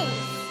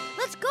wins.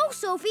 Let's go,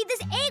 Sophie.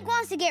 This egg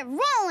wants to get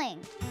rolling.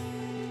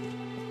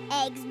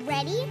 Eggs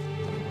ready?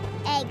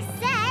 Eggs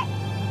set?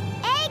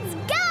 Eggs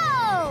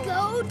go!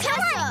 Go, Tessa!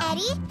 Come on,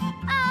 Eddie.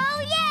 Oh,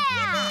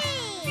 yeah!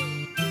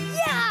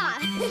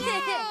 Yeah!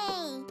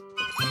 Yay!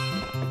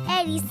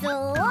 Eddie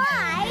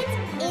slides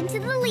into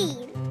the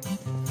lead.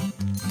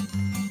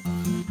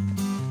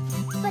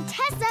 But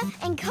Tessa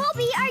and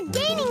Kobe are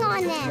gaining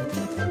on them.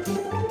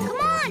 Come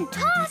on,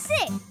 toss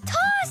it!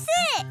 Toss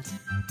it!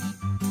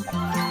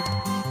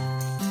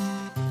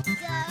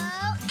 Go,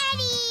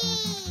 Eddie!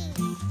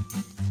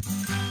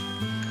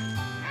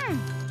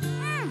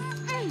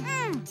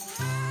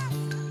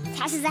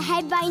 Tessa's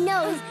ahead by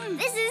nose.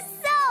 This is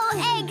so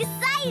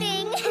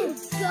exciting!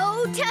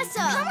 Go, Tessa!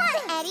 Come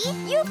on, Eddie.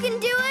 You can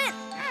do it!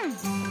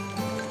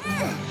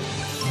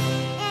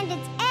 And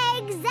it's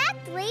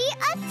exactly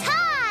a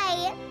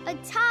tie! A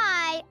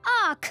tie?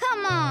 Aw,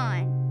 come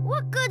on!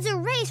 What good's a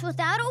race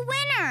without a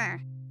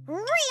winner?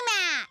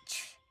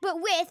 Rematch!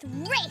 But with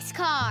race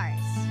cars!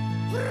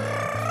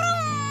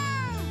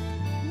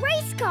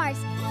 Race cars!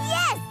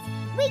 Yes!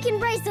 We can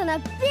race on a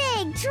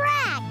big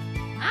track!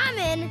 I'm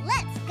in!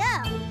 Let's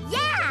go!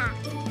 Yeah!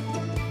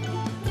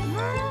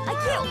 I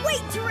can't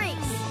wait to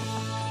race!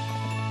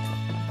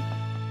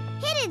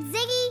 Hit it,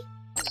 Ziggy!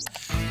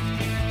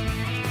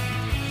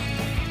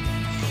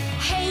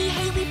 Hey,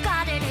 hey, we've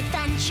got an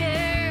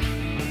adventure,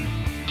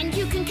 and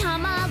you can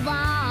come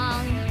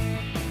along.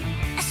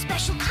 A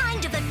special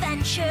kind of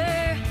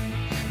adventure,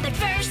 but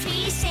first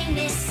we sing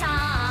this song.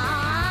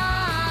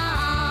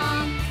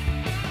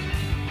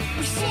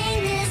 We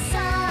sing this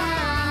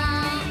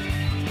song.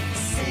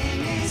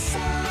 Sing this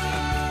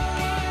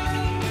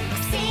song.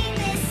 Sing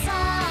this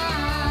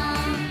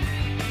song.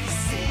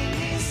 Sing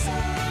this song.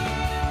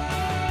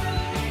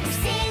 We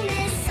sing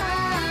this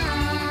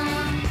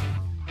song.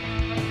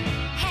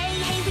 Hey,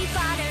 hey, we've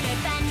got an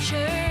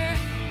adventure,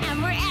 and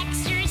we're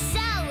extra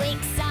so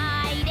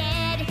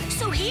excited.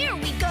 So here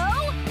we go,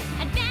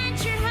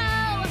 adventure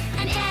ho,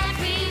 and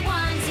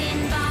everyone's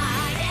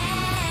invited.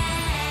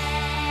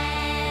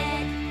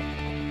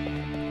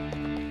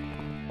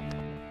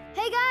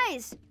 Hey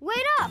guys,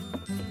 wait up!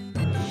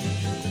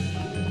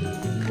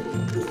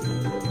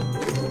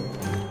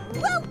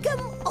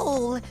 Welcome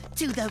all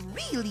to the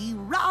really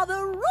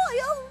rather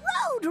royal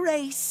road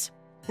race.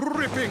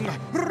 Ripping,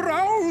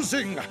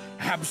 rousing,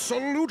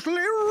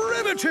 absolutely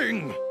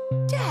riveting.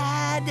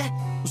 Dad,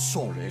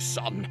 Sorry,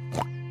 son.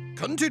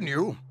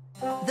 Continue.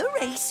 the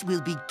race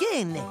will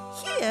begin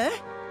here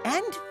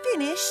and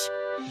finish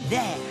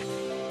there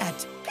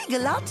at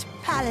Pigalot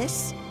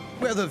Palace.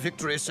 Where the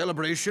victory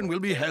celebration will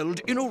be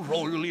held in a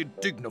royally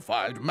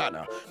dignified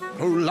manner.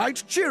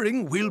 Polite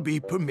cheering will be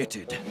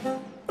permitted.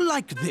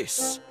 Like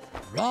this.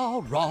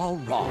 Rah, rah,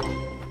 rah.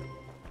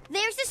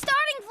 There's the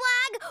starting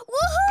flag!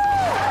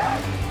 Woohoo!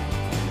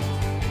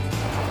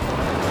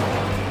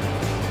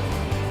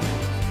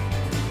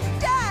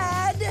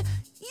 Dad,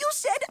 you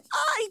said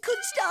I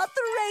could start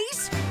the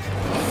race.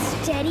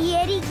 Steady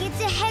Eddie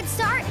gets a head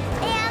start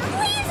and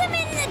leaves him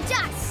in the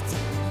dust.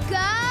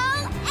 Go,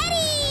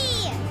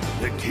 Eddie!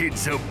 The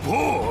kid's a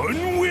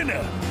born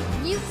winner.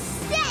 You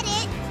said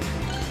it!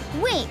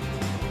 Wait,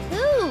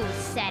 who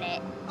said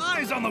it?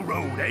 Eyes on the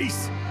road,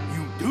 Ace.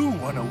 You do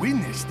want to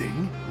win this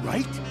thing,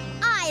 right?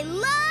 I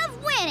love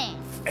winning!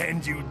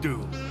 And you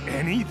do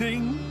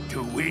anything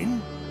to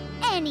win?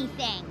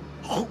 Anything.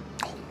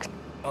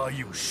 Are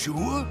you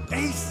sure,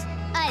 Ace?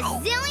 A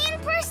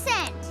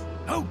zillion%!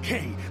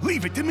 Okay,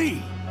 leave it to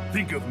me.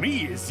 Think of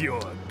me as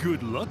your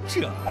good luck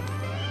charm.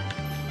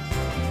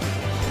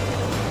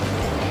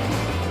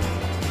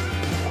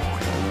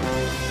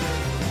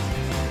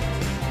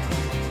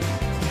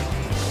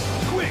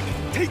 Quick,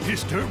 take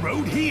this dirt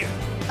road here.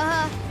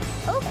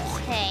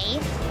 Okay.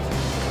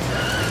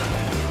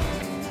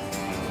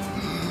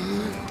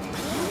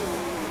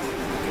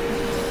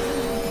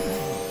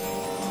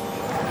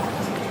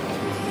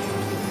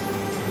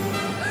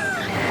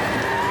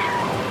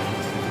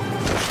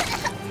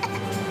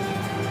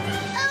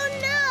 Oh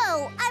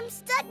no! I'm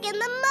stuck in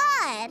the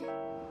mud!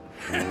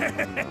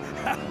 Eddie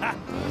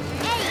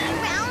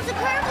rounds a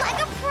curve like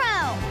a pro.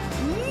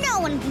 No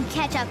one can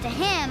catch up to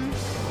him.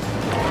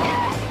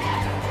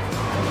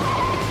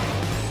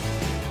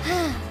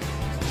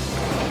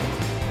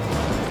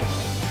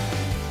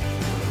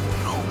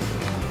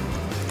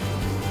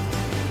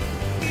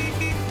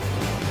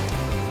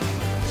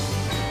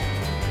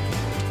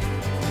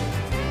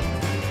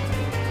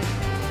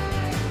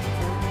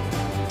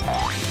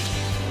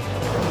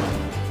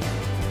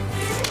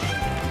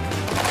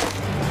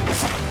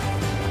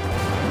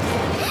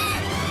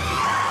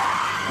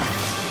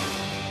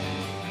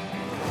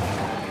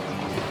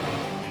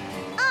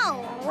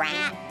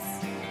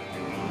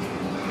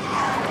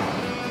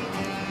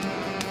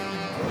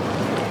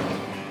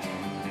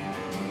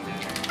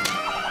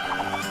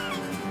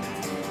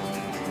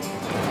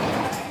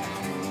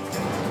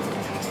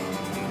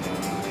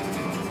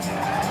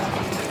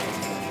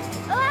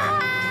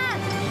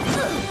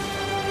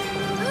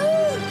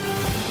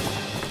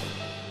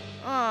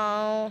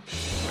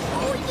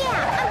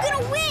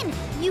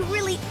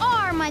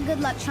 Good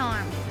luck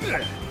charm.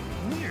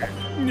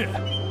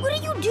 What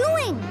are you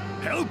doing?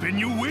 Helping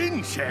you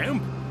win,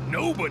 champ.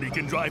 Nobody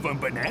can drive on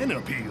banana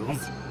peels.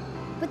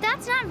 But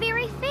that's not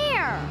very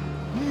fair.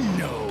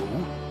 No,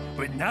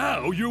 but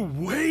now you're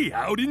way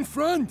out in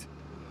front.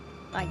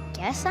 I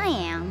guess I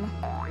am.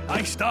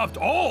 I stopped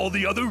all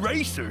the other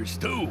racers,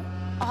 too.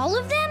 All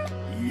of them?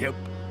 Yep.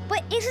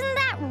 But isn't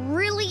that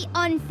really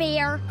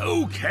unfair?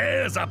 Who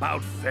cares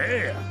about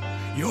fair?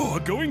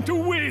 You're going to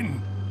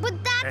win. But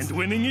that's... And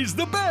winning is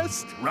the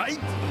best, right?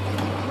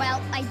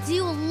 Well, I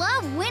do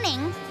love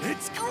winning.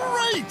 It's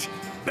great!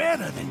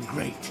 Better than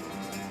great.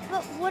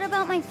 But what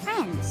about my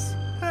friends?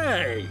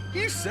 Hey,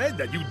 you said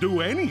that you'd do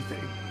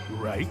anything,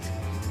 right?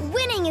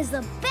 Winning is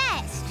the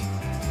best.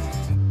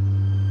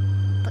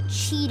 But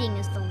cheating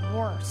is the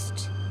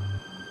worst.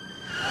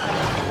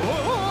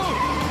 Whoa!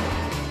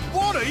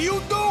 What are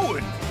you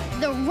doing?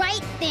 The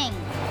right thing.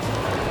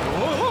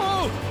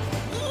 Whoa!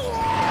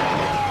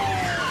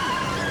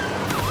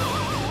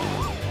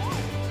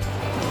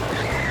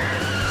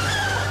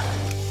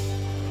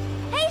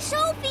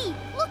 Sophie,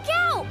 look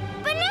out!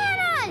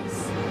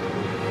 Bananas!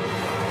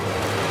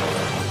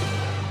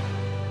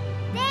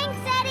 Thanks,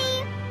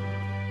 Eddie!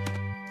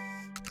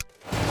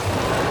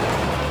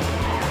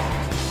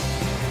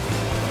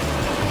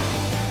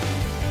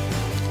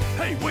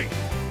 Hey, wait!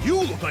 You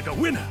look like a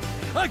winner!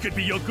 I could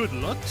be your good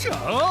luck charm!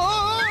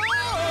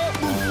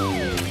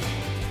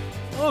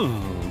 Oh.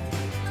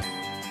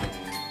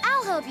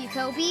 I'll help you,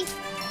 Kobe.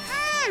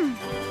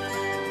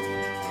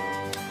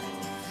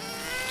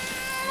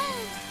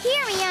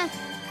 Here, Mia.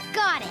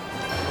 Got it.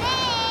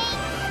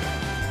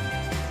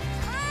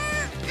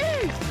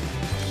 Thanks.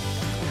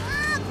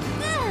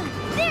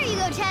 There you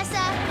go,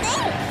 Tessa.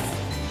 Thanks.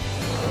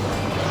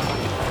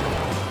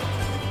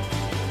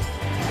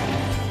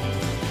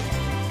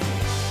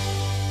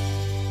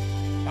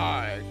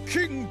 I,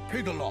 King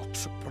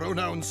Pigalot,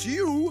 pronounce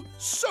you,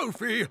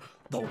 Sophie,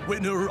 the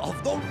winner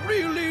of the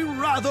really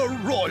rather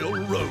royal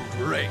road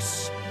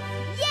race.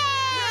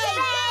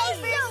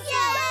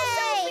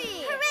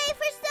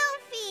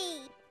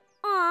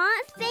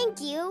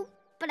 Thank you,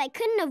 but I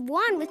couldn't have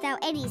won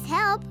without Eddie's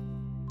help.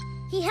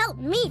 He helped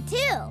me,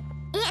 too.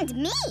 And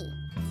me.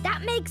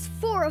 That makes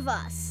 4 of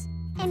us.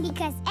 And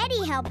because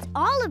Eddie helped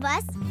all of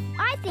us,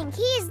 I think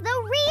he's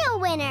the real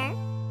winner.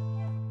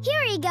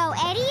 Here you go,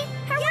 Eddie.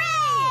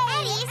 Hooray!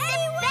 Eddie's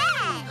the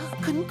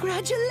best!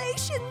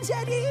 Congratulations,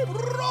 Eddie!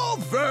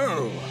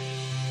 Bravo!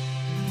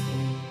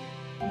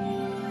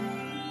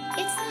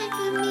 It's like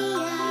a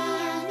Mia.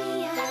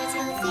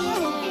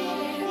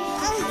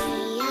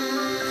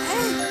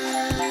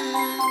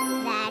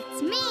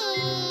 That's me.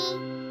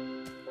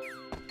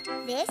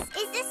 This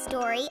is the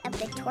story of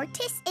the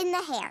tortoise and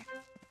the hare,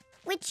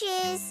 which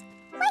is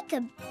like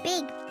a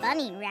big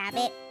bunny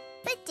rabbit,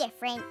 but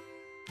different.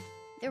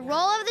 The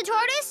role of the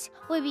tortoise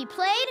would be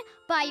played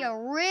by a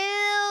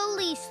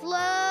really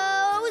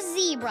slow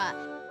zebra,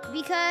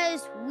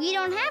 because we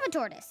don't have a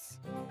tortoise.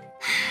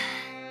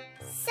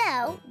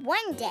 So,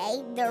 one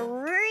day, the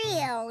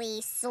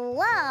really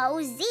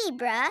slow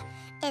zebra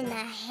and the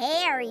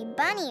hairy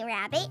bunny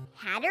rabbit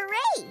had a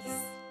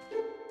race.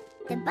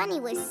 The bunny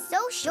was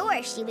so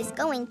sure she was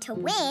going to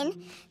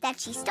win that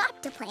she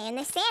stopped to play in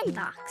the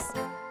sandbox.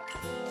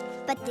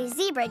 But the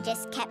zebra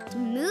just kept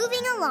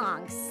moving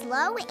along,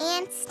 slow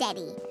and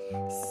steady.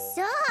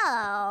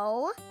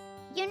 So...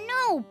 You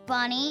know,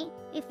 Bunny,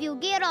 if you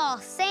get all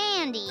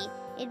sandy,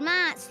 it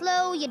might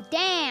slow you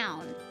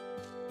down.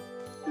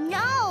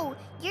 No,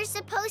 you're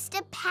supposed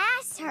to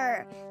pass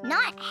her,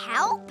 not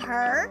help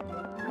her.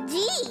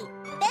 Gee,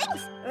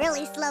 thanks,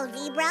 really slow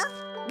zebra.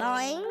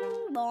 Boing,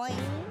 boing,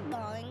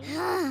 boing.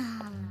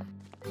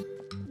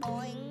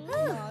 Boing,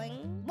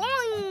 boing,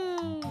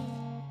 boing.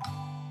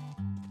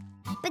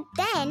 But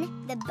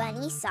then the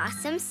bunny saw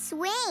some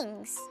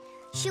swings.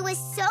 She was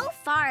so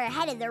far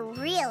ahead of the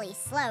really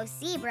slow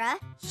zebra,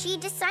 she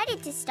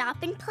decided to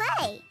stop and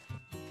play.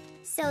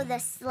 So the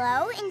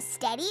slow and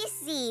steady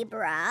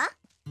zebra...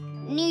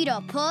 Need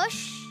a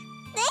push?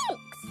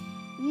 Thanks.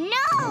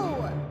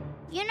 No!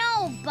 You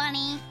know,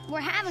 Bunny,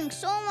 we're having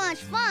so much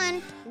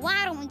fun.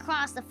 Why don't we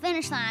cross the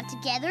finish line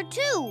together,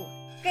 too?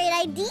 Great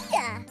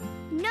idea.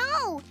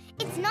 No,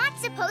 it's not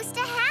supposed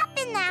to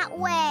happen that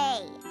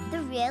way.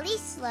 The really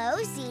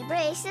slow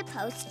zebra is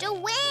supposed to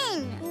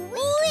win.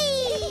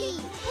 Whee!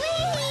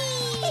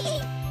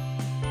 Whee!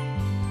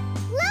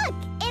 Look,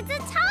 it's a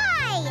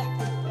tie!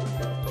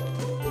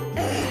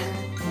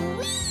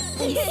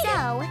 Whee!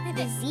 So,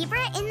 the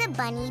zebra and the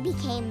bunny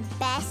became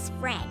best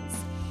friends.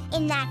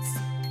 And that's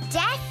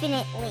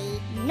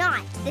definitely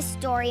not the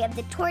story of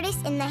the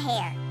tortoise and the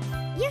hare.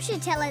 You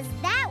should tell us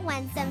that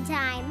one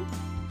sometime.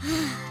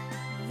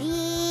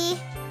 The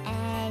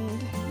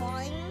end.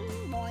 Boing,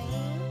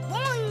 boing,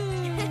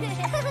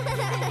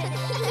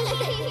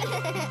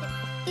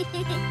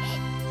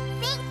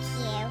 Thank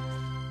you.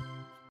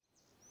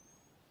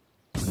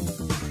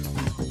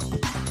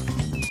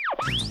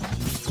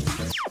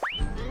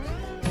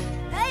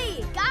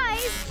 Hey,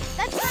 guys!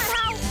 That's not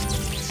how...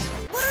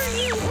 What are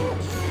you...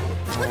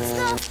 What's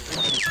the...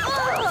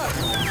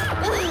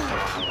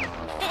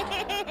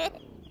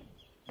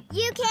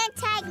 You can't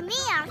tag me,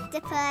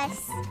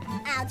 Octopus.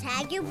 I'll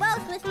tag you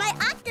both with my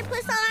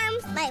octopus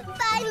arms, my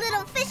fine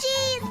little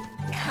fishies.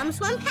 Come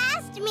swim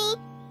past me,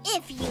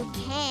 if you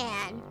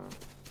can.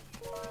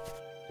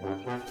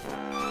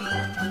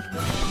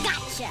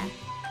 Gotcha.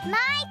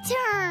 My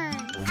turn.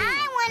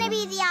 I want to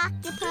be the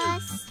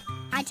octopus.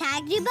 I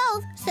tagged you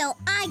both, so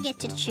I get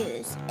to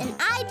choose. And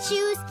I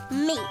choose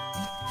me.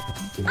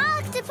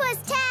 Octopus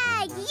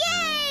tag!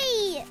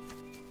 Yay!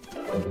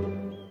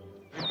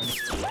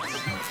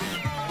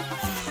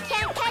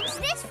 Can't catch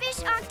this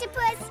fish,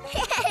 octopus.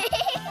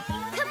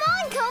 Come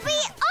on, Kobe.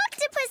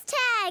 Octopus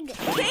tag.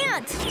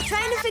 Can't!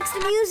 Trying to fix the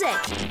music.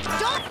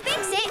 Don't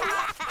fix it.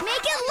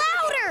 Make it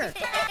louder.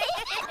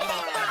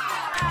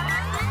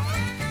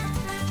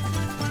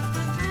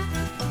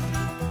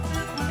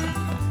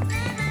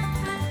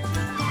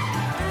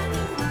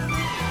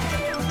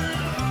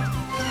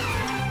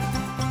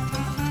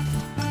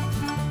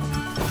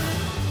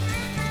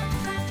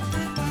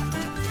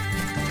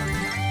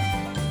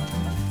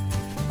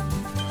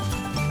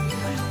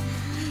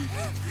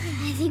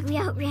 I think we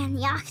outran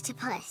the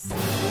octopus.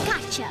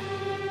 Gotcha.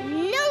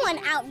 No one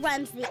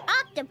outruns the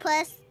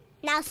octopus.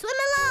 Now swim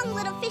along,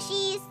 little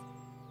fishies.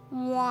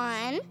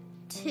 1,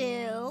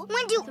 2.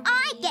 When do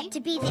I get to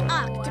be the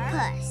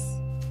octopus?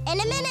 In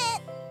a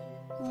minute.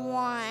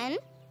 1,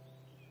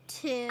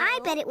 2. I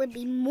bet it would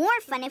be more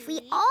fun if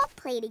we all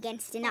played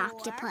against an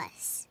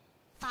octopus.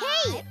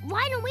 Hey,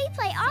 why don't we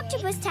play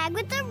octopus tag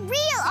with the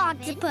real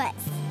octopus?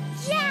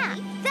 Yeah,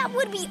 that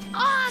would be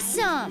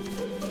awesome.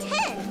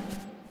 10.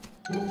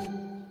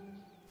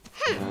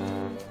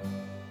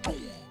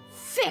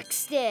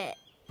 Fixed it.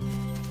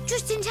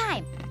 Just in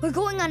time. We're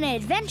going on an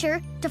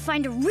adventure to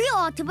find a real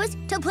octopus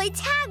to play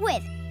tag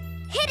with.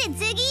 Hit it,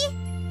 Ziggy.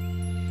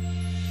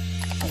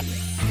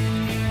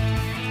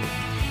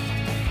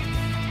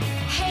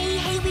 Hey,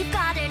 hey, we've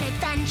got an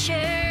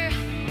adventure,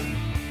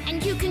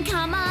 and you can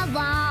come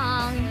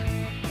along.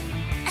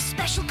 A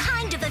special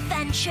kind of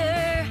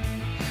adventure,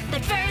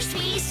 but first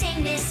we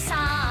sing this song.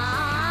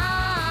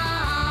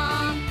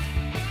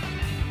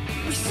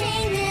 We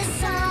sing this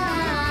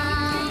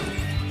song.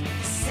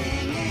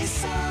 Sing this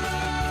song.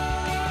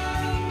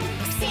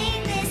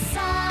 Sing this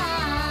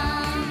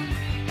song.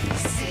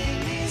 Sing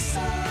this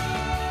song.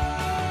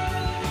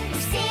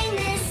 Sing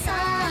this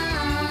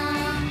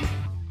song.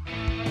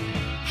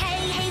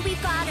 Hey, hey,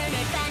 we've got an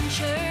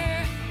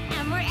adventure,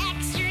 and we're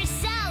extra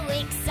so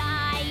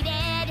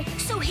excited.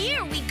 So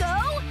here we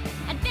go,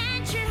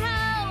 adventure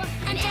ho,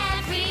 and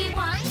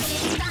everyone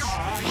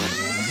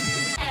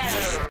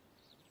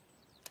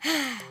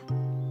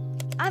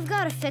I've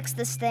got to fix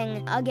this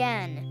thing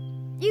again.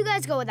 You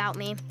guys go without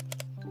me.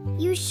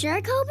 You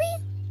sure, Kobe?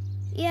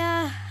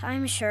 Yeah,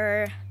 I'm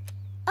sure.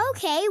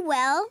 Okay,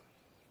 well,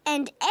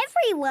 and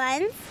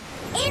everyone's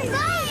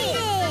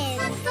invited!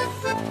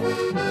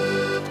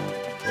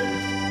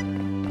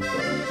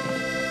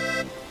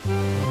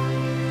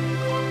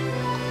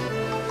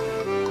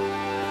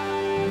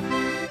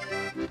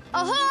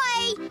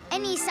 Ahoy!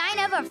 Any sign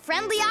of a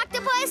friendly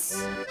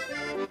octopus?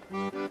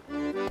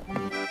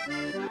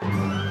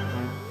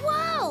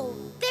 Whoa!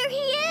 There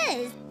he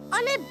is!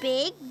 On a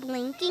big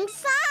blinking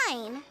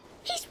sign.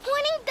 He's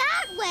pointing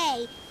that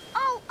way.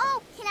 Oh,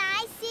 can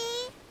I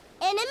see?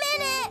 In a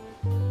minute.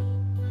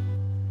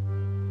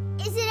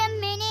 Is it a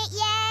minute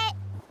yet?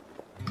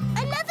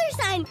 Another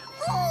sign.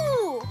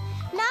 Ooh!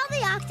 Now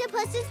the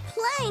octopus is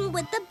playing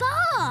with the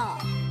ball.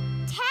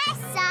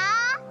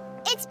 Tessa!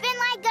 It's been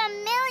like a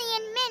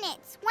million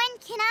minutes. When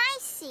can I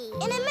see?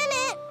 In a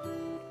minute.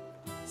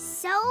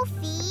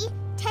 Sophie,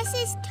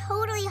 Tessa's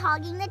totally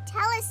hogging the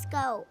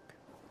telescope.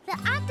 The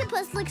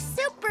octopus looks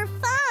super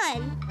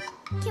fun.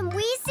 Can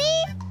we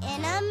see?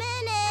 In a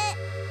minute.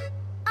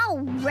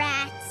 Oh,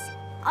 rats.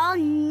 I'll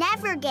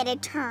never get a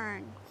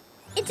turn.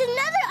 It's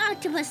another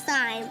octopus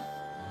sign. A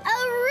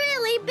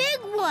really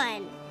big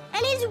one.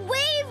 And he's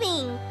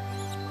waving.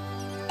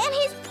 And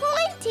he's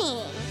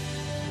pointing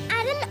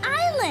at an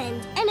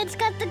island. And it's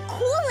got the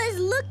coolest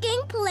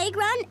looking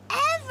playground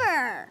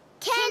ever.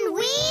 Can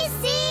we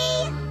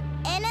see?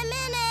 In a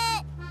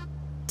minute.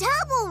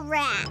 Double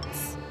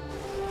rats.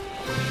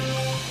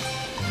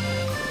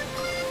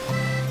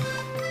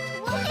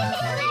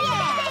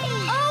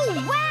 Oh,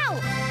 wow!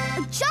 A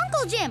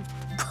jungle gym!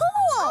 Cool!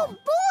 Oh,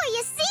 boy,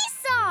 a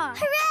seesaw!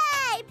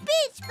 Hooray!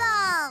 Beach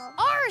ball!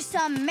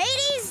 Awesome,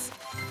 mateys!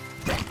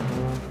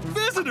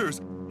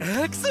 Visitors!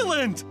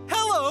 Excellent!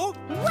 Hello!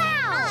 Wow!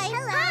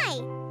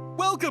 Hi.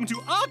 Welcome to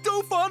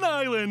Octofun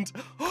Island!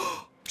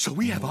 Shall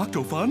we have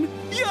Octofun?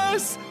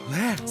 Yes!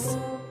 Let's!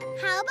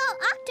 How about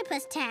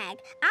octopus tag?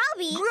 I'll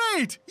be...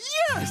 Great!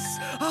 Yes!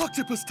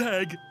 Octopus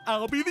tag!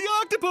 I'll be the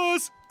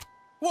octopus!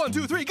 1,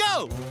 2, 3,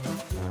 go!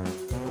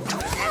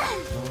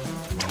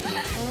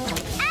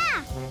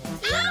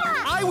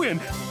 I win!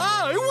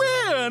 I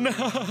win!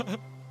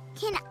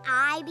 Can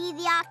I be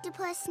the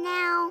octopus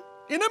now?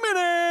 In a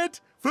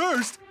minute!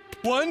 First,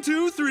 1,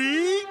 2,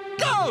 3,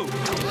 go!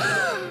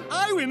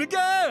 I win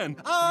again!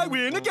 I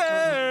win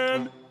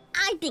again!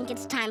 I think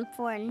it's time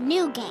for a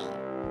new game.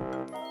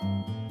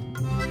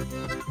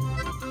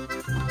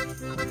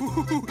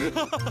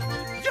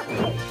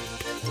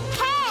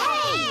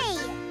 Hey!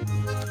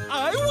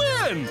 I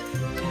win!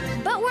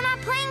 But we're not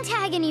playing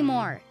tag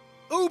anymore.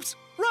 Oops,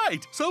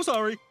 right, so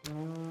sorry.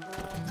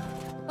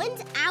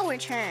 When's our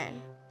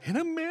turn? In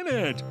a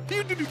minute.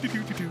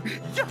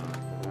 Yeah.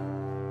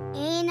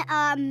 In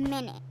a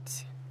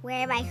minute. Where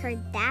have I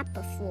heard that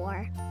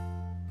before?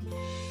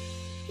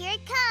 Here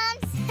it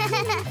comes.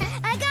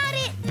 I got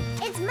it.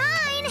 It's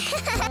mine.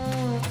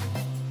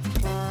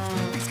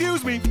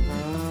 Excuse me.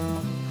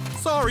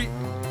 Sorry.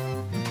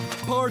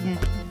 Pardon.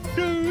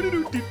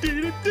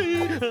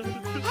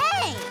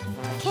 Hey!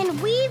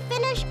 Can we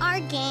finish our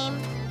game?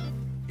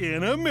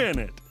 In a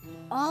minute.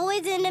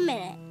 Always in a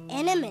minute.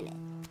 In a minute.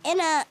 In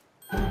a...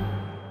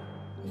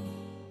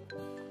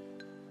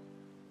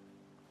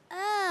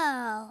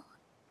 Oh.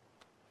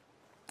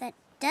 That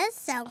does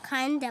sound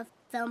kind of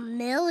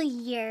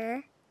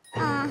familiar.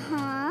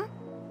 Uh-huh.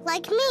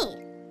 Like me,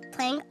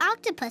 playing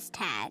octopus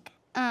tag.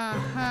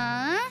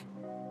 Uh-huh.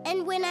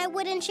 And when I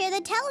wouldn't share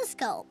the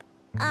telescope.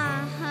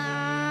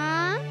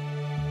 Uh-huh.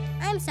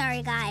 I'm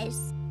sorry,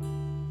 guys.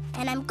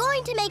 And I'm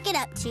going to make it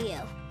up to you.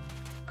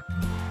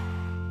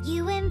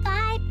 You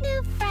invite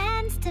new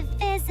friends to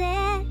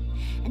visit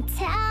and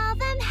tell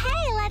them,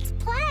 hey, let's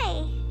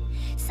play.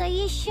 So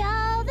you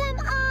show them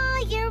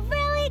all your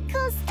really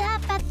cool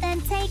stuff, but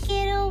then take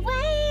it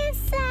away and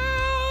say,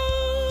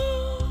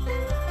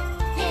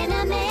 in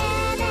a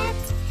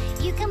minute,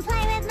 you can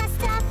play with my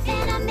stuff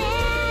in a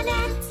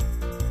minute.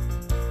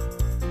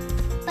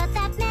 But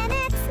that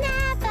minute's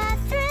never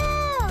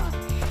through,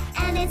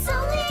 and it's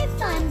only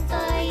fun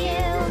for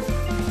you.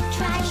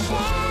 Try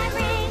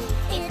sharing,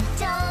 it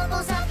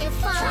doubles up your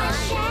fun. Try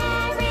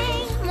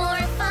sharing,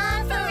 more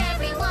fun for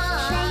everyone.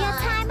 Share your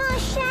time or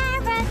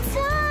share a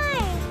toy.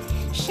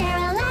 Share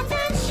a laugh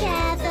and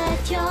share the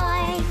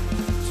joy.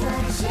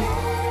 Try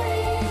sharing.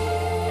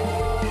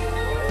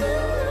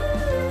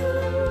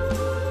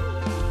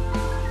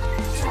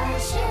 Try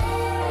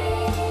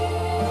sharing.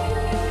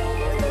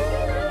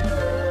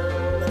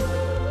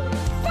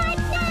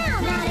 Right now,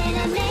 not in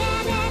a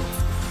minute.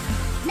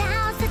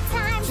 Now's the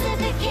time to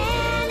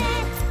begin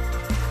it.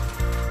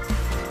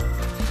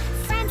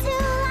 Friends who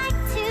like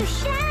to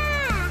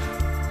share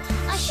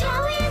are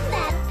showing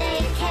that they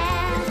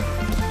care.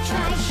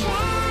 Try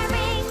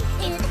sharing,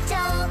 it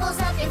doubles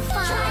up your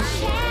fun. Try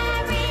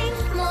sharing,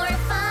 more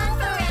fun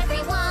for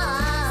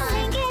everyone.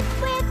 Sing it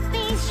with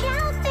me,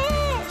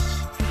 shellfish.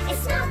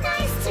 It's not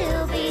nice to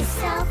be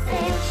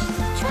selfish.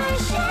 Try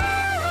sharing.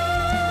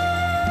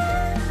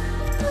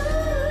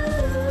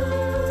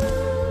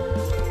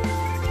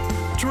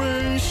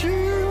 Try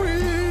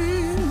sharing.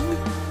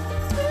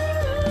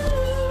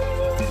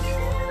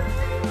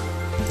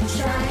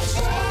 Try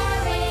sharing.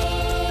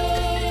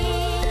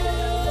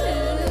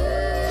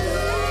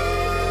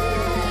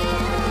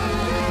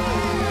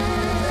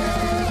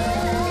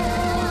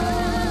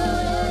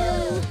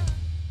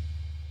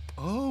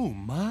 Oh,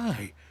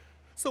 my.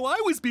 So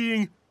I was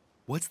being,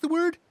 what's the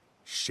word?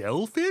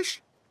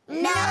 Shellfish?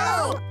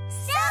 No!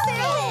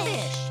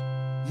 Selfish!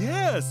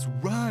 Yes,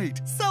 right.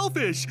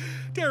 Selfish.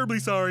 Terribly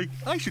sorry.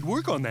 I should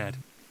work on that.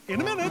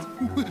 In a minute.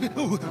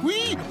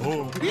 Wee!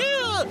 Oh,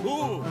 yeah!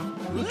 Oh.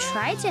 We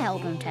tried to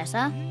help him,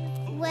 Tessa.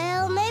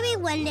 Well, maybe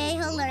one day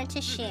he'll learn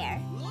to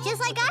share, just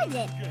like I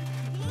did.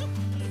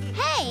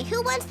 Hey,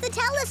 who wants the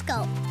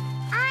telescope?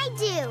 I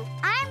do.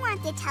 I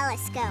want the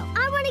telescope.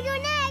 I want to go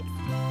next.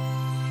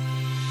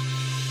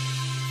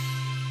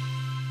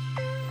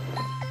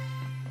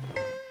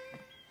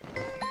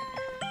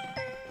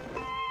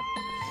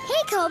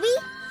 Hey, Kobe.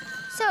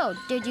 So,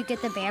 did you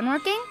get the band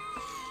working?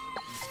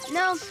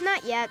 No,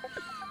 not yet.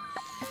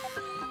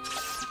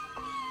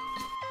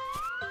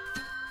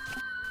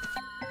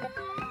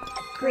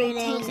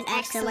 Greetings,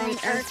 excellent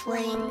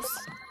Earthlings.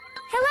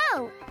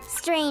 Hello,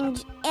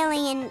 strange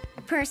alien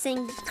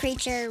person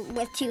creature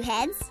with two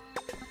heads.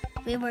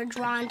 We were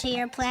drawn to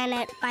your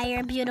planet by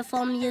your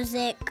beautiful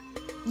music.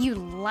 You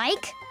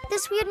like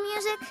this weird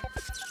music?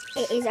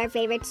 It is our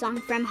favorite song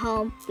from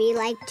home. We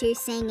like to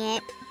sing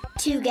it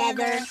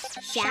together,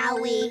 shall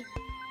we?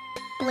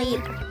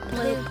 Bleep,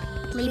 bloop,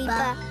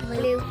 bleepa,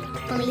 bloop,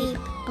 bleep,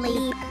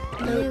 bleep,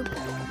 bloop.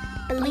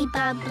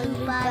 Bleepa,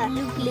 bloopa,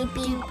 loop, loop,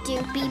 doop,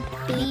 doop, beep,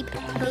 beep,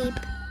 beep.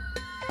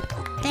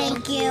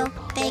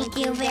 Thank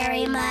you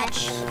very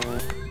much.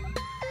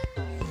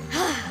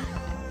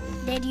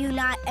 Did you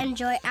not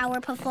enjoy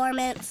our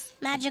performance?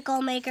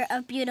 Magical maker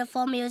of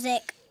beautiful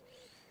music.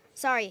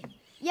 Sorry.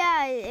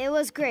 Yeah, it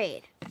was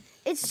great.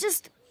 It's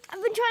just,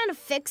 I've been trying to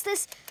fix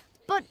this,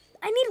 but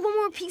I need one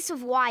more piece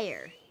of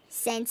wire.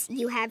 Since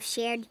you have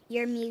shared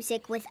your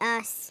music with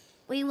us,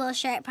 we will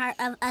share part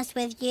of us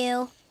with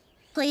you.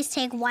 Please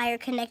take wire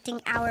connecting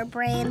our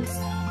brains.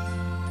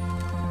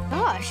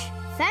 Gosh,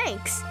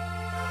 thanks.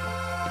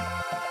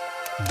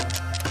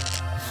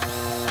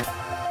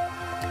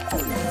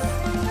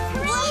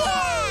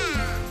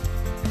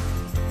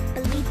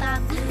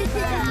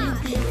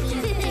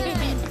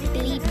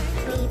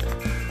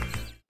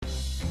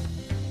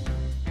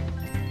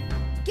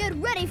 Get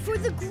ready for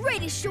the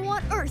greatest show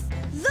on Earth,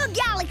 the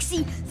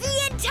galaxy,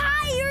 the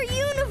entire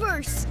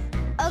universe.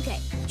 Okay,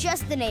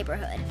 just the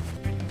neighborhood.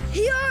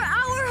 Here are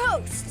our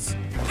hosts,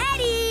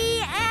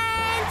 Eddie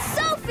and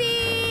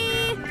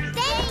Sophie!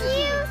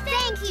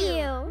 Thank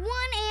you!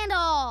 One and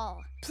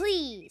all,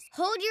 please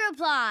hold your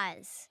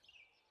applause.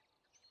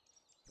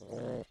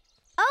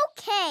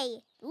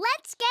 Okay,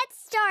 let's get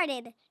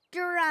started.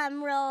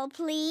 Drum roll,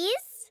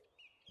 please.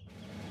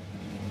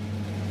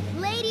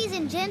 Ladies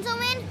and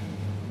gentlemen,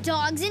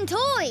 dogs and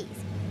toys,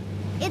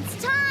 it's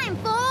time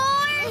for...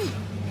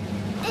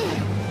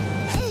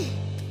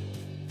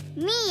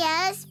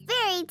 Mia's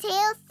Fairy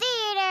Tale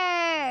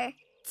Theater!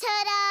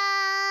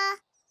 Ta-da!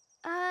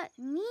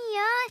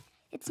 Mia,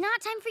 it's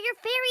not time for your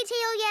fairy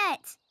tale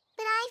yet.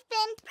 But I've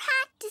been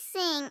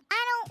practicing.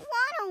 I don't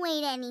want to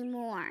wait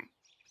anymore.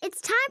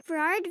 It's time for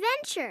our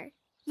adventure.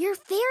 Your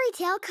fairy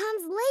tale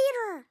comes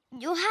later.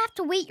 You'll have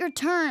to wait your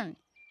turn.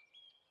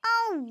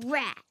 Oh,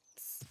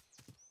 rats.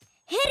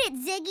 Hit it,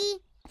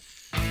 Ziggy.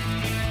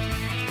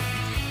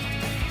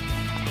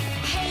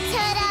 Hey,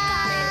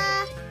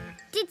 ta-da!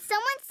 Did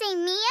someone say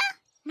Mia?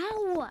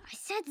 No, I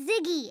said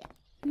Ziggy.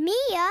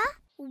 Mia,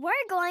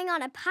 we're going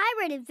on a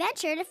pirate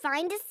adventure to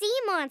find a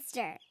sea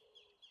monster.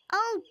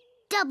 Oh,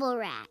 double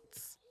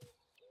rats.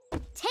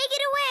 Take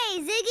it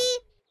away, Ziggy.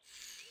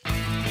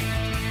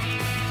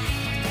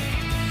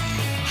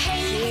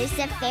 Here's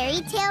a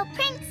fairy tale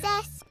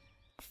princess.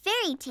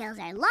 Fairy tales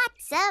are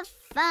lots of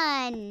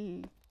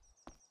fun.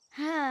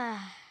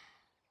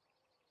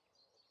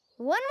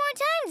 One more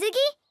time,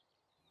 Ziggy.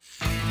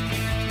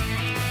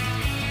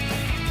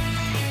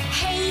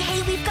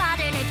 Hey, we've got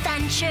an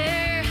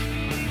adventure,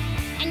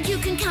 and you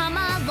can come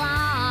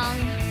along.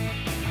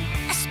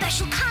 A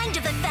special kind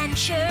of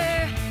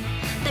adventure,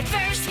 but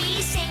first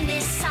we sing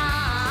this song.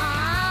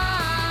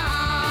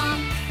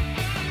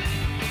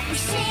 We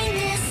sing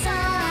this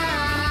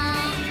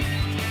song.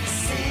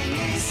 Sing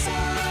this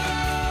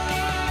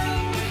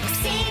song.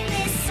 Sing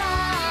this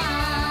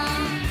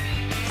song.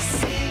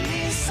 Sing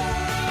this song.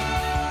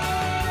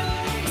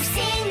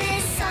 Sing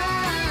this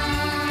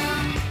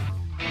song.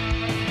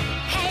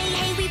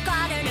 Hey, we've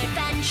got an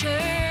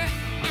adventure,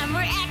 and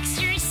we're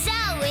extra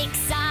so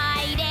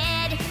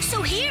excited.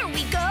 So here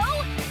we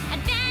go,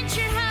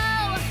 adventure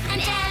ho,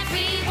 and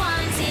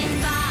everyone's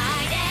invited.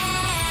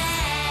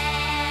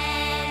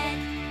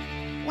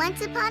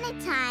 Once upon a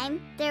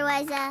time, there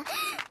was a...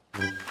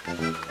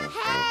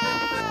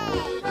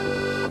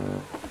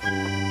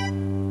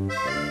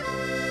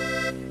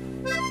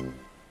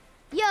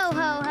 Yo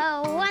ho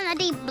ho, on the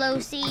deep blue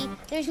sea,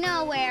 there's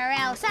nowhere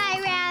else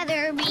I'd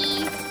rather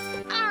be.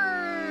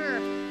 Arr!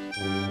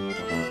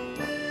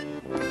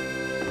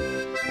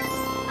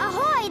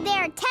 Ahoy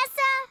there,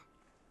 Tessa!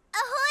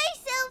 Ahoy,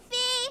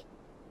 Sophie!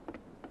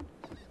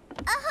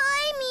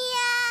 Ahoy,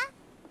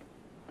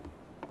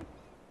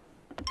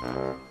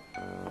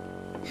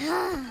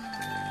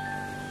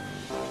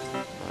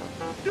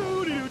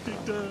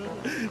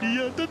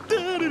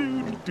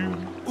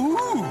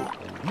 Ooh,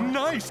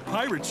 nice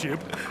pirate ship.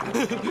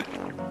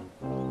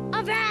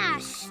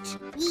 Avast,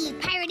 ye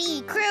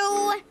piratey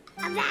crew!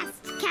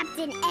 Avast,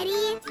 Captain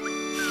Eddie!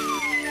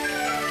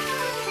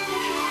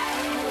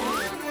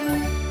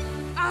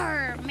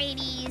 Arr,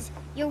 mateys,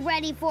 you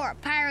ready for a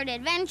pirate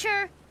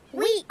adventure?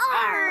 We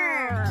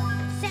are!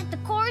 Set the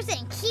course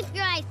and keep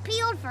your eyes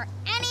peeled for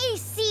any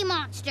sea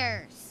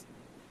monsters.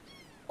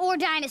 Or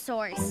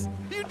dinosaurs.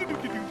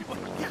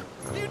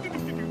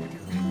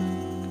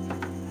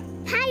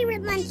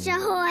 Pirate lunch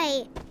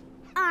ahoy!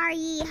 Are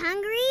ye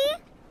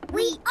hungry?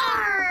 We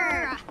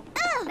are!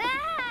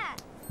 Ah!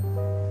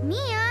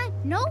 Mia,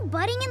 no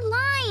butting in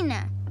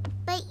line.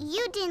 But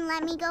you didn't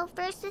let me go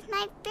first with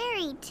my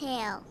fairy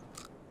tale.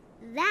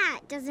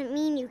 That doesn't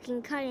mean you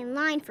can cut in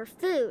line for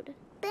food.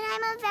 But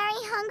I'm a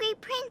very hungry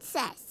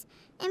princess,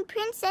 and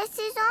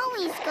princesses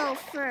always go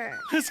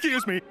first.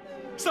 Excuse me.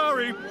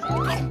 Sorry.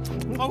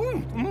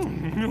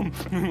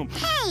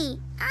 Hey,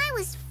 I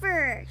was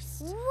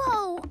first.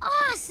 Whoa,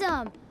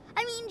 awesome!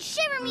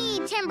 Shiver me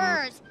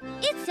timbers!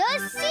 It's a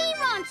sea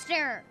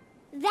monster!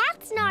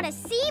 That's not a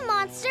sea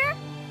monster.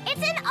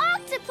 It's an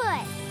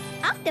octopus.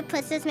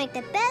 Octopuses make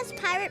the best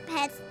pirate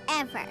pets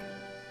ever.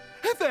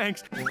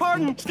 Thanks.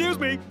 Pardon, excuse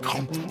me.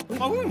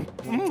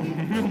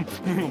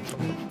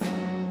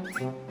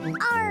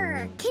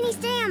 Arr! Can he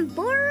stay on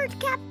board,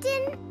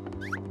 Captain?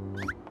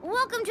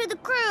 Welcome to the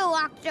crew,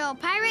 Octo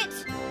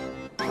Pirates.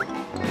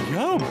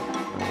 Yum.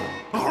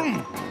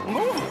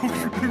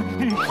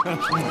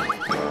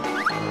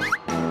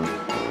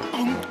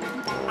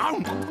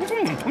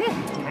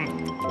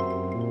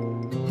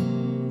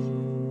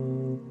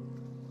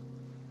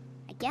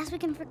 I guess we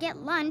can forget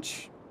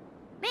lunch.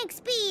 Make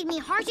speed, me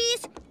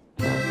hearties.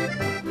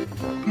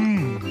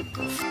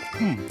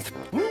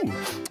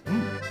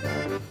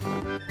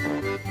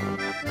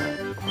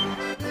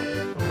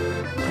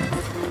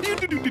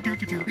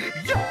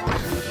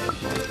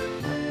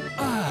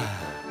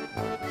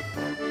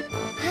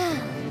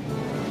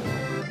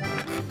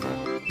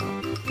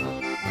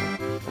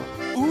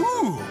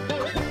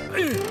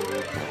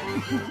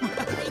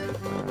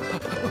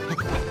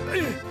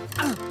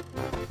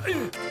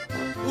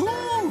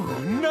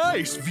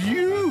 Nice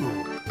view!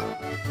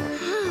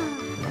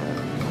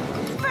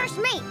 First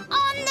mate,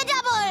 on the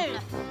double!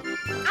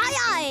 Aye,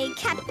 aye,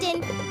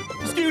 Captain.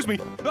 Excuse me,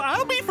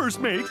 I'll be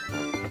first mate.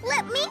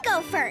 Let me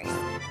go first.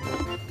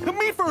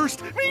 Me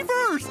first! Me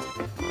first!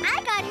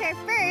 I got her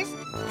first.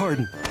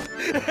 Pardon.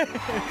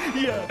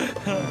 Yeah.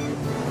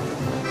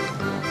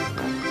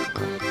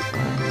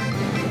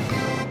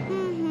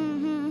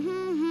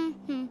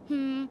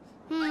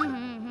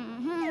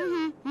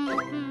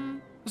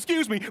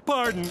 Excuse me,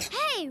 pardon.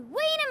 Hey,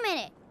 wait a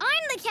minute.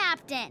 I'm the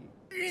captain.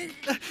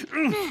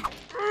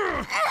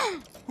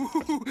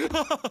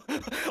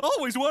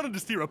 Always wanted to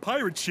steer a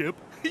pirate ship.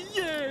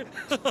 Yeah.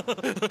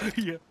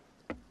 Yeah.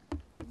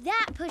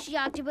 That pushy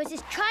octopus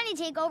is trying to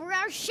take over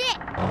our ship.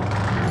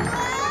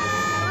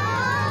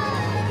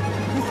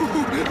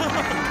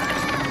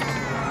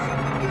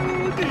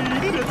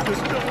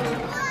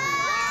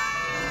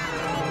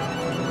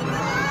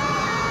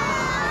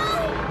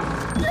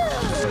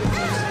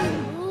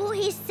 Ooh,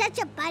 he's such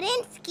a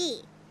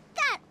Budinsky.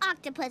 That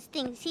octopus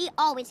thinks he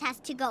always has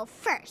to go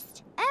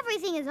first.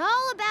 Everything is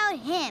all about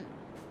him.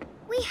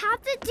 We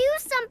have to do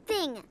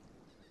something.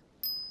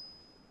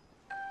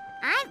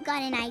 I've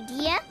got an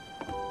idea.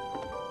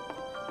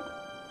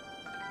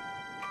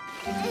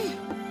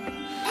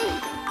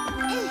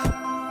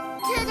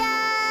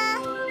 Ta-da!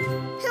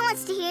 Who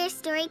wants to hear a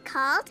story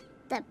called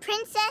The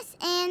Princess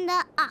and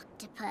the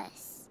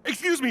Octopus?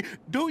 Excuse me,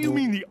 don't you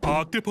mean the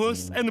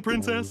octopus and the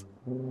princess?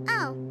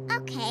 Oh,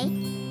 okay.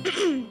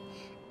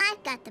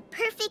 I've got the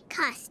perfect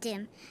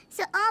costume,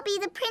 so I'll be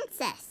the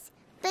princess.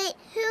 But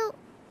who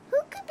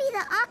could be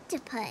the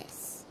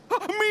octopus?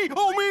 Me!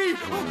 Oh, me!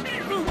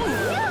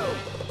 No!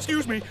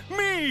 Excuse me,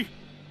 me!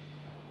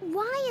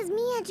 Why is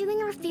Mia doing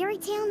her fairy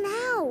tale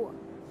now?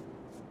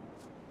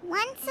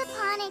 Once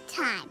upon a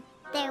time,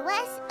 there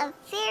was a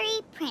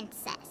fairy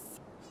princess.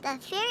 The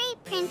fairy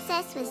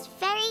princess was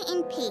very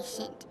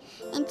impatient,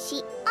 and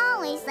she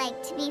always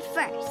liked to be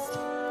first.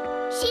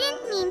 She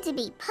didn't mean to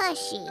be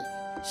pushy.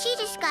 She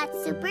just got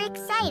super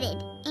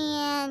excited,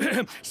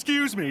 and...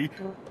 Excuse me,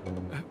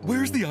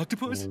 where's the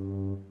octopus?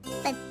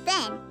 But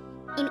then,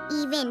 an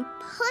even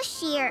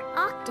pushier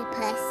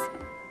octopus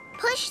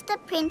pushed the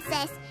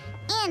princess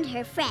and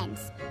her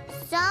friends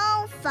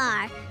so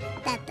far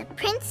that the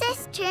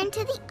princess turned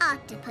to the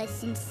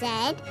octopus and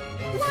said,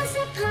 Once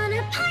upon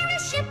a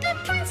pirate ship, a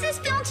princess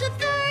fell to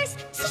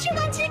thirst. So she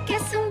went to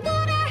get some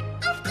water.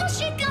 Of course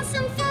she got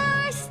some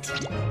first.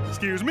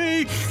 Excuse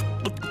me.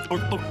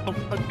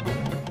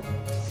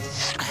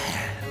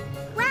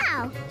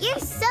 Wow, you're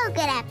so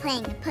good at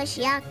playing the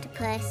pushy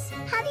octopus.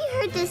 Have you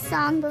heard this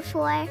song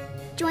before?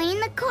 Join in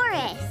the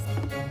chorus.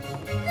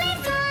 Me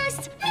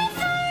first, me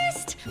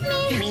first,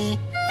 me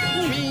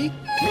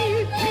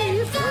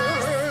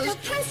first. The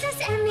princess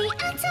and the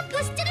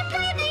octopus did a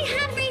play they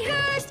had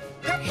rehearsed.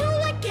 But who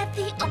would get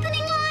the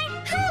opening line?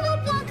 Who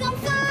would walk on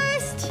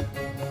first?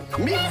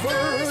 Me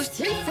first,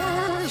 me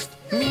first,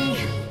 me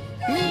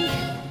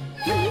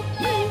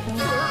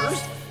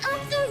first.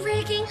 Up the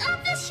rigging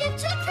of the ship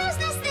to the crow's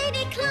nest they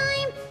did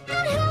climb.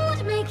 But who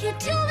would make it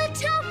to the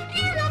top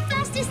in the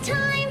fastest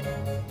time?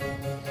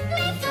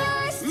 Me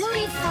first,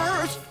 me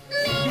first,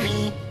 me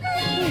first.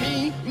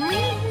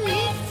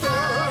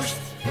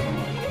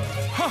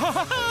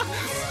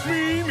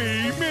 Me.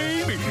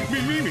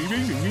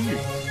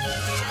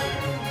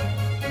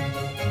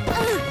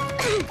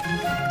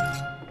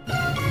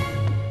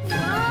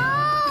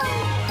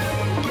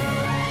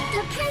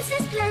 The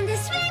princess planned a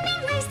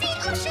swimming race, the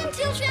ocean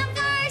to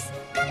traverse.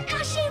 But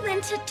as she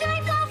went to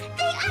dive off,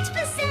 the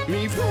octopus said,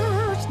 Me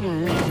first,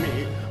 me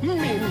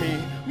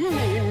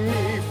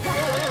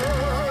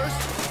first.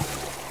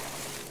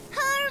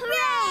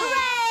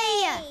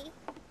 Hooray!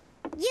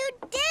 You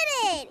did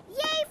it!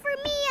 Yay for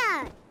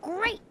Mia!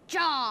 Great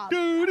job!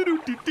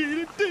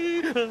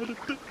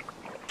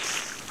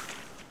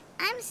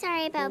 I'm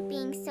sorry about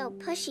being so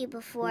pushy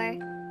before,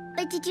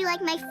 but did you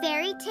like my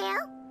fairy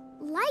tale?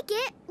 like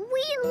it.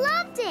 We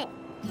loved it.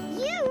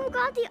 You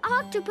got the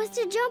octopus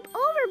to jump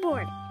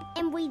overboard,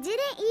 and we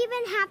didn't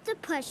even have to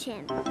push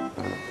him.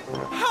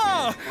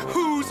 Ha!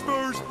 Who's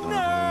first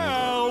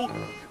now?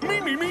 Me,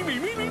 me, me, me,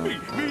 me, me, me, me,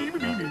 me, me, me,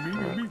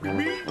 me, me,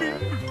 me, me.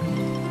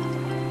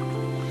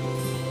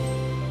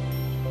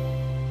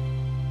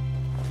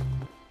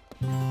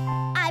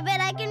 I bet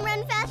I can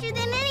run faster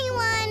than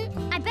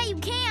anyone. I bet you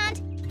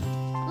can't.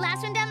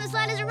 Last one down the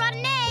slide is a rotten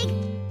egg.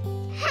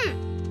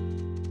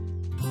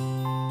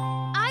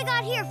 I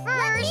got here first.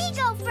 Let me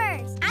go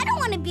first. I don't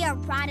want to be a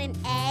rotten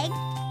egg.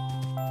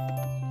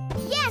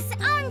 Yes,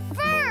 I'm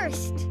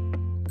first.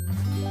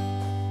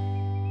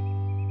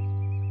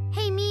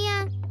 Hey,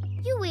 Mia,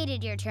 you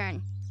waited your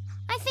turn.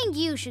 I think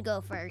you should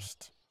go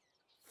first.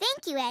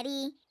 Thank you,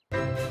 Eddie.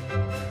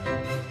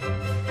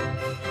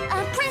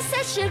 A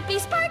princess should be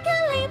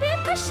sparkly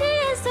because she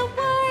is the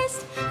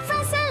worst.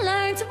 Friends and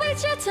learn to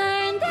wait your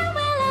turn, then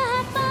we'll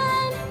have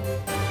fun.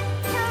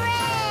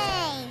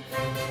 Hooray!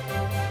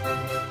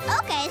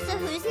 Okay, so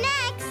who's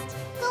next?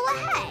 Go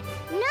ahead.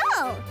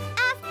 No,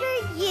 after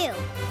you.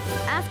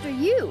 After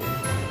you?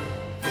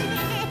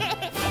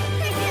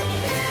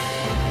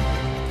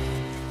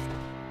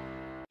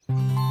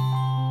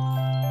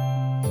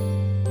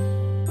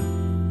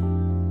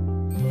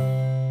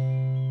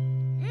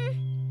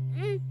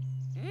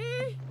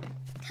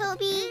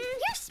 Kobe,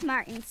 you're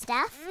smart and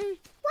stuff.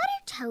 What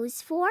are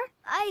toes for?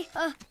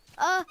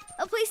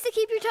 A place to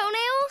keep your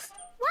toenails?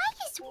 Why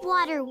is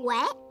water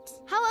wet?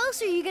 How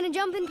else are you gonna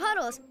jump in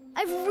puddles?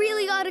 I've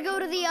really gotta go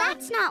to the,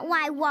 That's not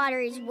why water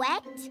is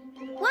wet.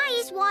 Why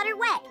is water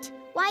wet?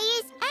 Why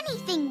is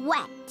anything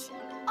wet?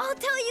 I'll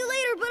tell you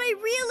later, but I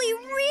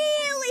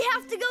really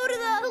have to go to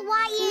the... But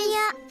why is...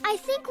 Mia, I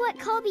think what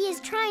Kobe is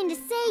trying to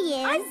say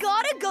is... I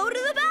gotta go to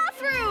the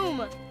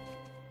bathroom!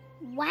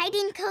 Why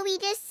didn't Kobe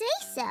just say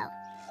so?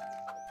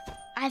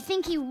 I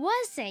think he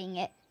was saying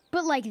it,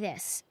 but like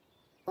this.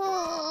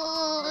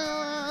 Oh.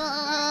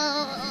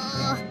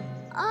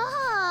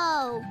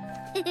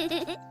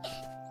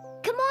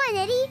 Come on,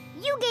 Eddie.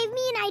 You gave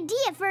me an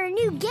idea for a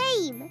new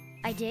game.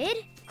 I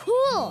did?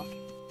 Cool.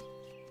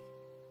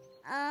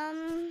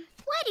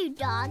 Why do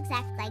dogs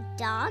act like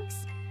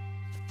dogs?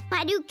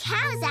 Why do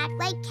cows act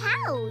like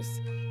cows?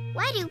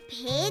 Why do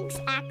pigs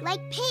act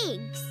like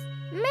pigs?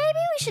 Maybe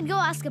we should go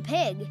ask a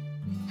pig.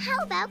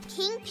 How about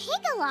King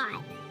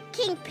Pig-a-Lot?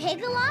 King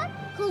Pig-a-Lot,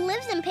 who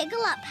lives in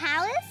Pig-a-Lot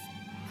Palace?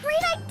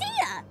 Great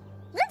idea!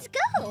 Let's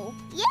go!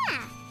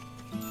 Yeah!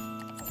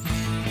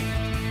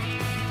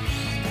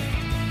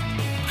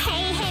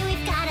 Hey,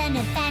 we've got an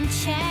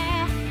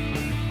adventure,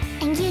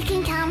 and you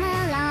can come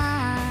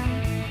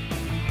along.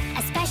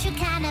 A special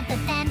kind of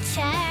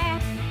adventure,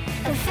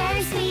 but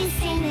first we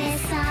sing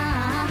this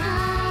song.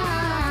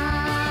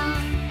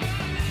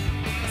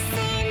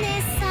 Sing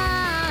this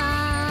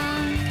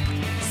song.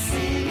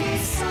 Sing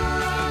this song.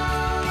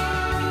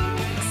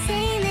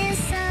 Sing this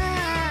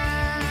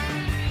song.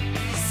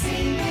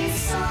 Sing this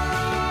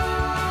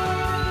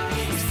song.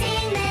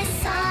 Sing this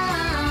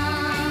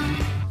song.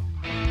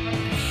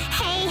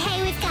 Hey,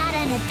 we've got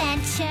an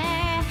adventure,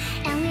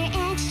 and we're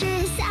extra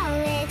so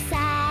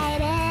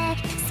excited.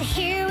 So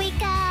here we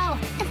go,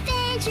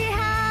 Adventure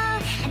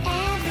Hall, and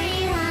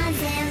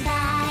everyone's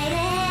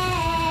invited.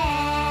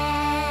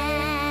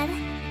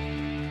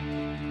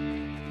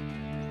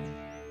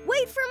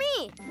 Wait for me!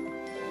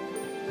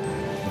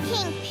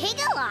 King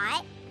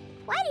Pig-a-Lot?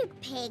 Why do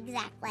pigs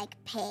act like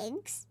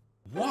pigs?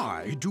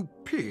 Why do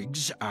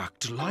pigs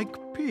act like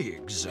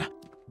pigs?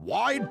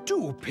 Why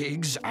do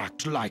pigs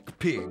act like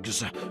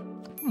pigs?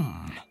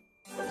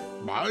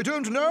 I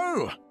don't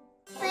know.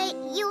 But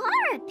you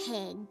are a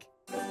pig.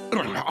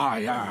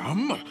 I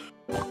am.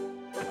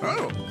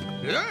 Oh,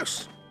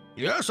 yes.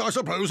 Yes, I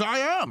suppose I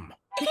am.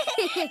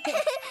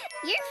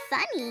 You're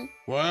funny.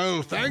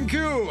 Well, thank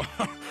you.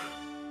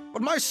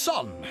 But my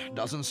son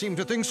doesn't seem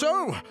to think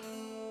so.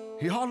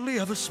 He hardly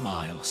ever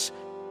smiles.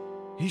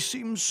 He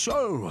seems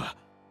so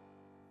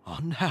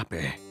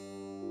unhappy.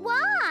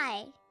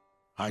 Why?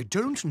 I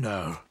don't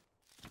know.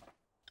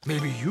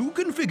 Maybe you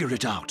can figure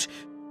it out.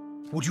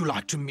 Would you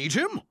like to meet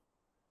him?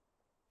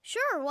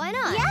 Sure, why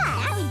not? Yeah,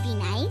 that would be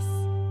nice.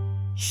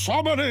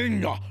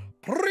 Summoning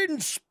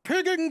Prince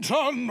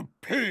Piggington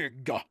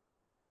Pig.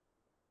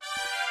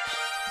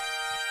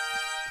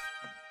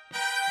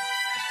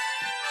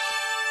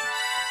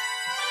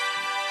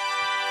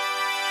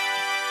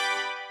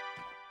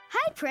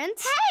 Hi,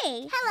 Prince.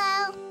 Hey.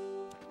 Hello.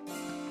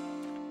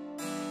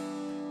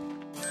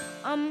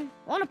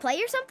 Want to play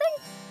or something?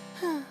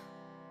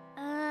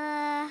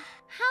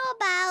 How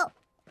about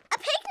a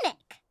picnic?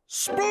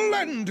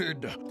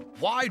 Splendid!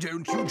 Why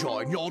don't you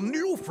join your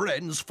new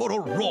friends for a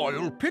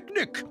royal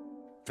picnic?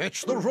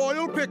 Fetch the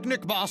royal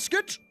picnic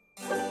basket.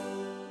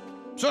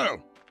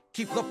 So,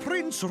 keep the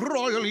prince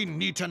royally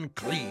neat and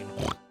clean,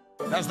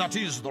 as that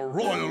is the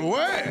royal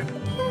way.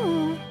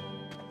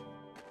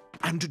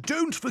 And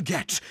don't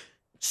forget,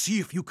 see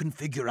if you can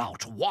figure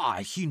out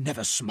why he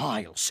never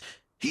smiles.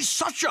 He's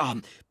such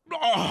a...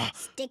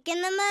 Stick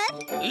in the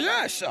mud?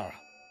 Yes, sir.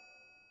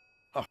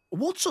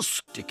 What's a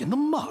stick in the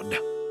mud?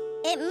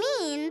 It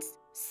means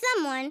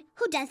someone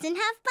who doesn't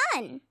have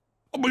fun.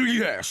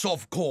 Yes,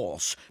 of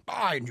course.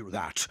 I knew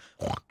that.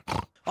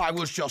 I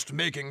was just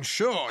making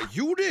sure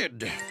you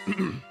did.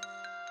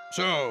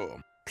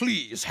 So,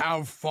 please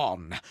have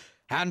fun.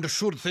 And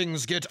should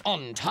things get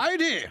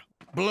untidy,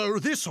 blow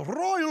this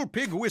royal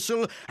pig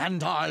whistle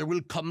and I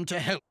will come to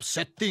help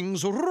set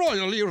things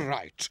royally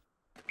right.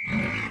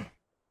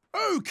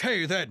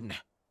 Okay then,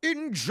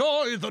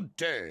 enjoy the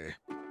day.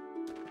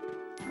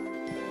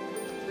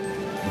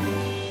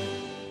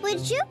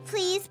 Would you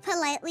please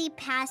politely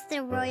pass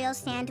the royal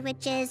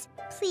sandwiches,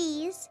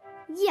 please?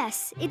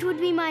 Yes, it would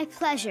be my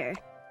pleasure.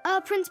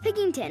 Prince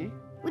Piggington,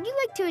 would you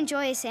like to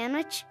enjoy a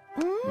sandwich?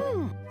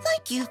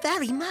 Thank you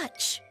very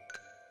much.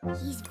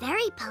 He's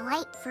very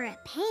polite for a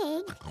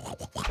pig.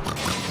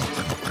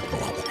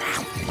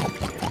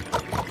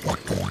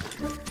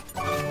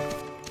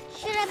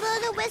 Should I blow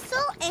the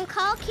whistle and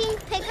call King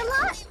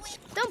Pig-a-Lot?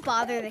 Don't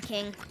bother the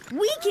king.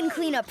 We can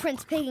clean up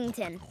Prince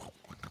Piggington.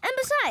 And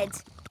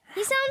besides,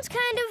 he sounds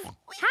kind of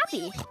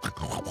happy.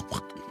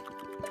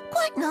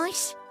 Quite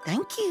nice.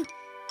 Thank you.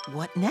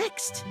 What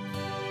next?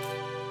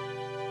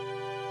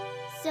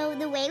 So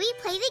the way we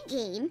play the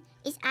game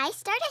is I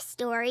start a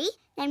story,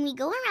 then we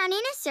go around in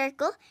a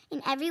circle,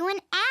 and everyone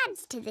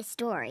adds to the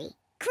story.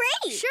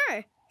 Great!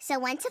 Sure. So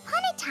once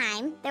upon a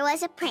time, there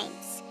was a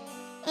prince.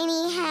 And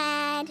he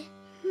had,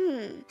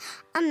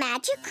 a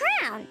magic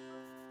crown.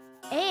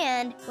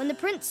 And when the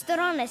prince stood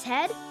on his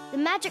head, the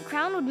magic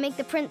crown would make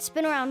the prince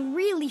spin around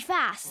really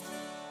fast.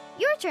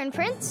 Your turn,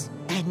 Prince.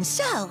 And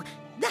so,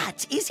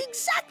 that is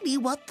exactly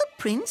what the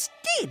prince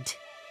did.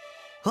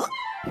 Huh?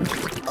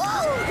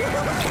 Oh!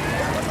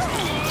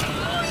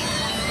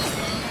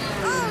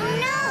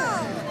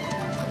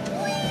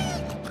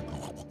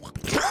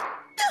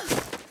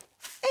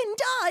 And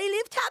I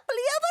lived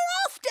happily ever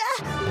after.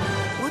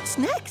 What's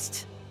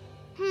next?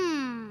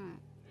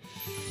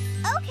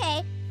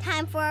 Okay,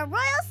 time for a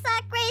royal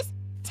sack race,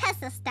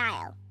 Tessa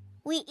style.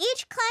 We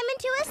each climb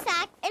into a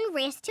sack and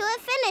race to a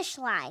finish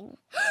line.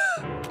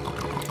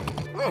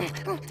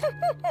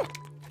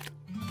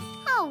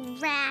 Oh,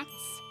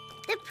 rats.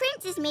 The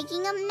prince is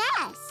making a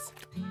mess.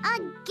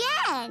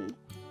 Again.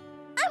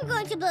 I'm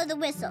going to blow the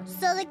whistle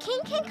so the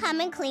king can come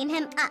and clean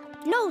him up.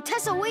 No,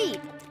 Tessa, wait.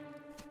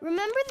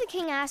 Remember the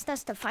king asked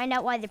us to find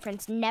out why the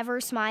prince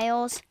never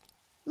smiles?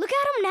 Look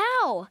at him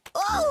now.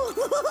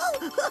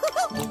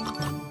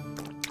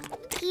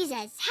 He's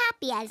as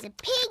happy as a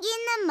pig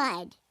in the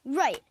mud.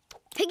 Right.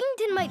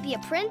 Piggington might be a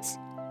prince,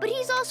 but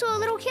he's also a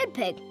little kid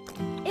pig.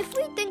 If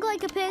we think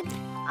like a pig,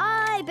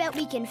 I bet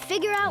we can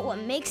figure out what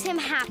makes him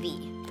happy.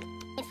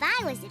 If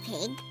I was a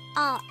pig,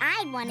 all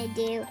I'd want to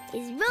do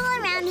is roll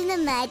around in the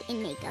mud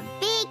and make a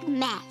big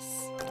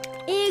mess.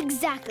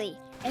 Exactly.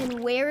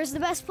 And where is the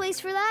best place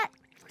for that?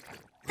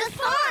 The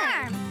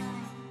farm!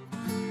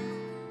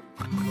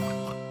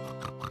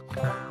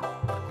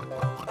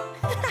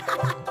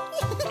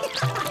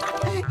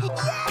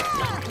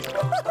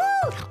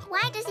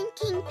 Why doesn't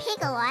King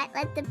Pig-a-Lot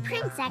let the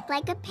prince act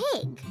like a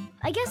pig?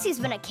 I guess he's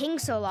been a king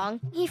so long,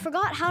 he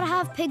forgot how to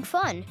have pig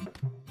fun.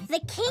 The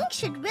king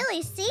should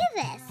really see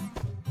this.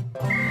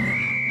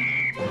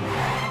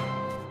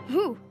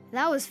 Whew,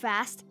 that was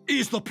fast.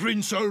 Is the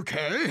prince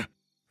okay?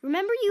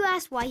 Remember you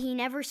asked why he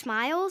never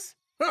smiles?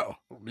 Oh,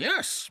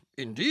 yes,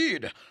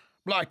 indeed.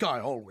 Like I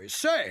always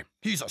say,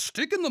 he's a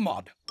stick in the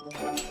mud.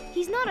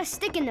 He's not a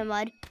stick in the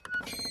mud.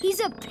 He's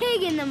a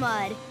pig in the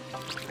mud.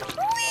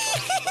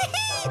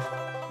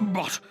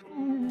 But...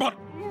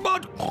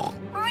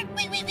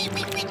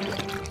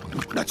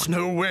 That's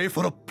no way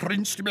for a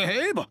prince to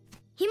behave.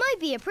 He might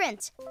be a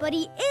prince, but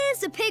he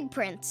is a pig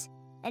prince.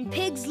 And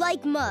pigs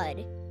like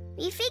mud.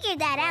 We figured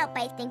that out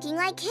by thinking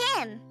like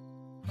him.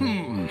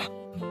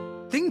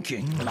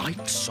 Thinking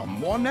like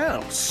someone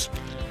else.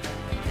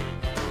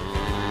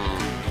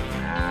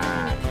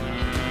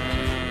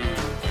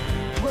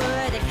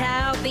 Would a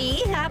cow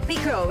be happy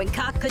crowing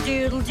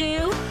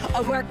cock-a-doodle-doo,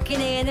 or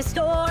working in a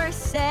store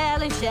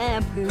selling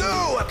shampoo?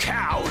 No, a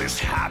cow is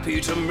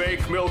happy to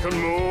make milk and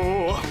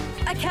moo.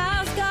 A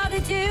cow's gotta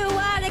do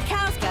what a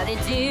cow's gotta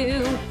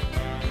do.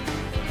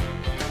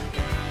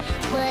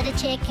 Would a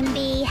chicken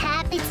be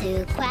happy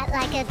to quack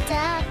like a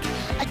duck,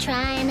 or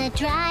trying to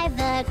drive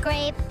a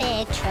great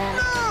big truck?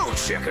 No,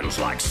 chickens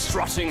like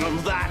strutting, and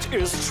that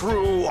is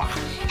true.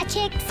 A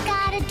chick's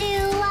gotta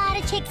do what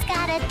a chick's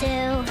gotta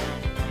do.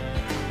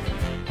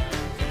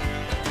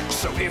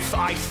 So if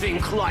I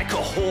think like a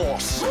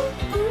horse,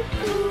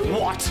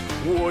 what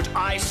would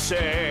I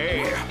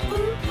say?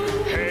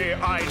 Hey,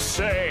 I'd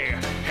say,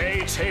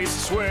 hey,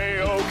 tastes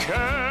way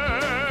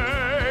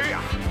okay.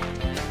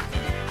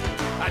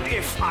 And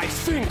if I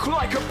think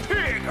like a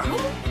pig,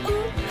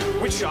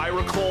 which I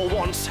recall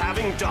once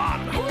having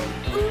done,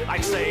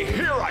 I'd say,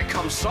 here I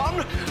come,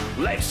 son,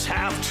 let's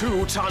have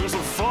 2 tons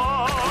of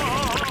fun.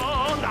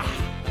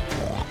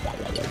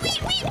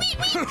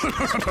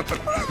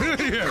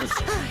 Yes.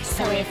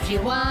 So if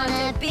you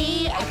wanna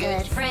be a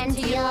good friend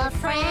to your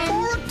friend,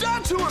 or a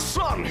dad to a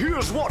son,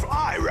 here's what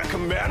I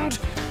recommend.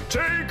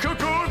 Take a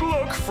good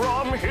look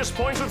from his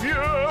point of view.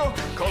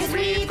 'Cause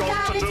we've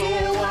got to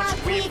do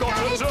what we've got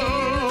to do.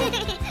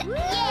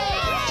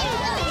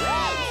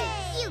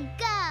 You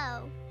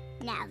go.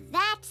 Now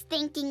that's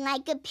thinking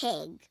like a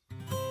pig.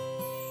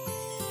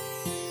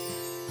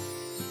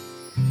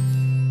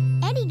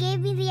 Eddie gave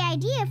me the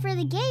idea for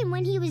the game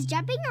when he was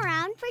jumping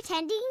around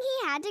pretending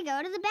he had to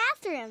go to the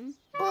bathroom.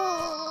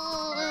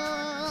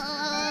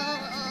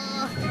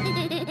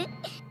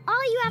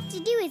 All you have to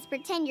do is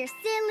pretend you're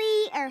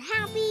silly or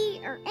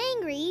happy or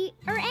angry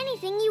or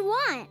anything you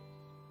want.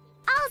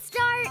 I'll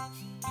start.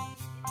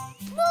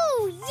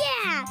 Woo,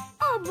 yeah!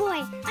 Oh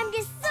boy, I'm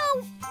just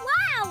so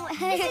wow!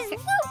 This is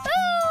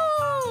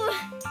woo-hoo!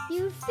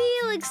 You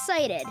feel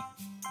excited.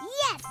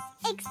 Yes,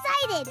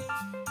 excited.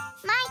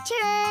 My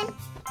turn.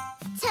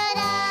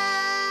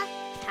 Ta-da!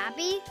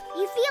 Happy?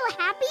 You feel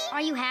happy?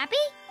 Are you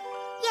happy?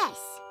 Yes,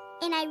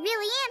 and I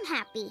really am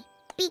happy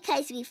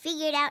because we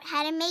figured out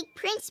how to make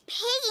Prince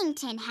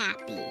Pigington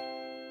happy.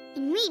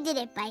 And we did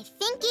it by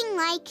thinking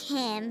like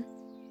him.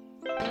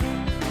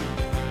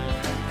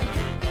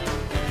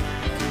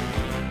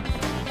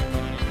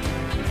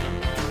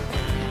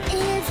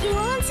 If you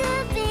want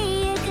to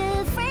be a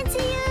good friend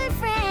to your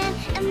friend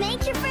and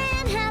make your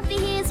friend happy,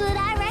 here's what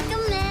I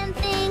recommend.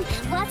 Think,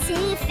 what's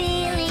he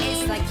feeling?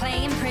 It's like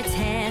playing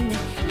pretend.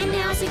 And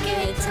now's a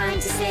good time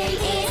to say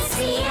it's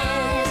the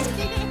end.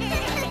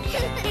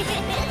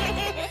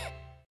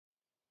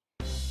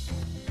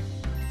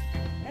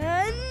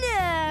 And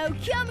now,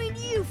 coming to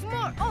you from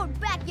our own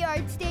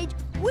backyard stage,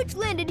 which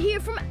landed here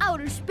from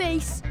outer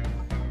space.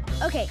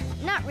 Okay,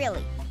 not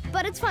really,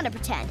 but it's fun to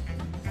pretend.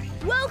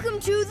 Welcome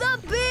to the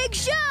big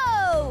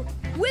show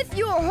with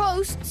your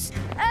hosts,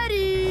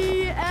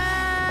 Eddie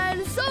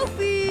and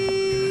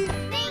Sophie.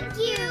 Thank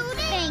you.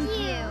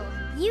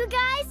 You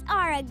guys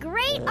are a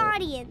great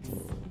audience.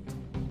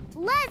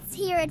 Let's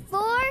hear it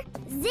for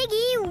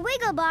Ziggy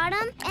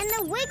Wigglebottom and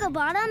the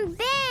Wigglebottom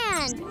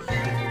Band.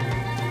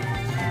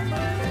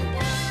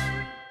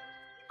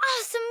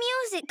 Awesome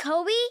music,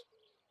 Kobe.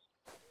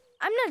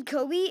 I'm not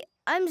Kobe,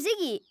 I'm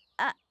Ziggy.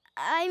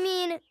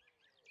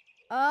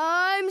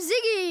 I'm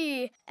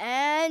Ziggy,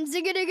 and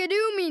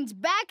Zigga-digga-doo means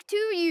back to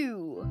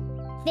you.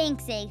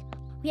 Thanks, Zig.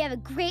 We have a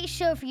great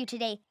show for you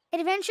today.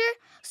 Adventure,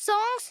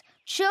 songs,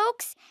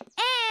 jokes,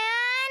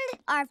 and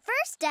our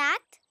first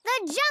act,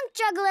 the Junk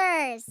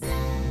Jugglers.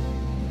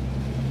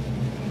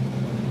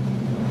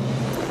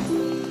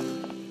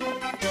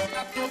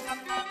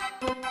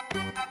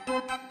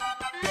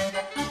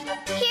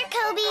 Here,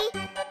 Kobe.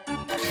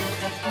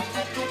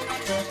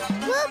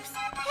 Whoops!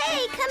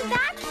 Hey, come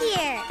back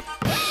here.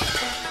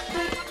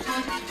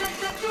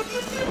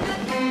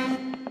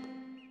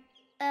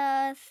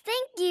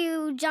 Thank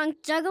you,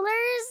 Junk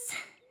Jugglers.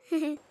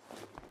 You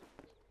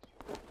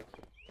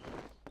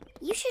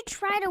should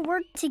try to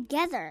work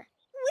together.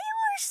 We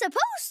were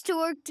supposed to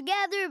work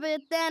together,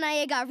 but then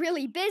I got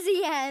really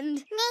busy and...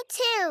 Me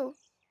too.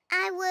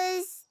 I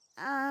was,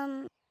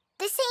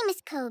 the same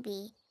as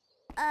Kobe.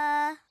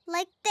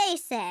 Like they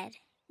said.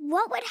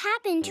 What would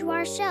happen to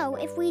our show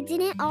if we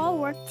didn't all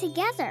work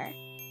together?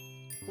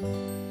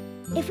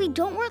 If we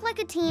don't work like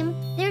a team,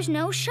 there's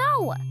no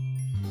show.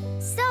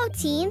 So,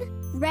 team,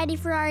 ready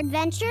for our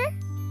adventure?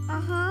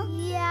 Uh-huh.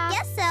 Yeah.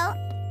 Guess so.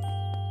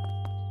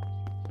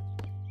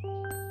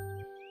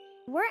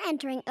 We're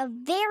entering a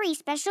very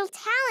special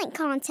talent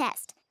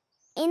contest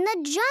in the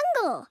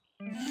jungle.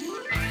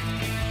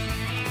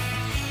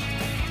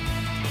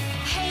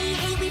 Hey,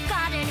 we've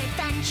got an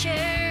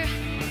adventure,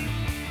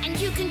 and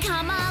you can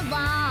come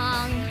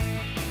along.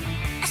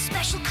 A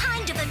special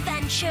kind of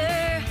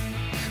adventure,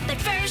 but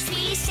first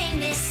we sing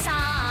this song.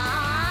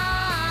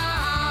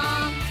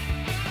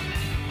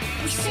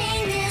 We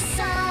sing this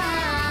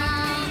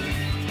song.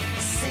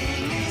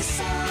 Sing this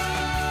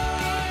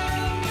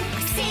song.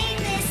 We sing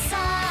this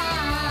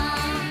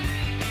song.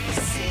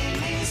 Sing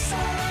this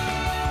song.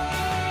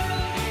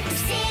 We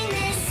sing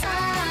this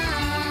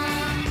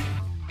song.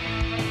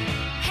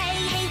 Hey,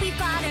 we've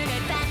got an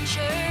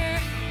adventure,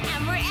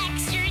 and we're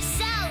extra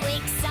so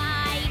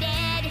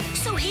excited.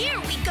 So here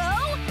we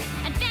go,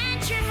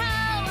 adventure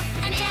ho,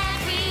 and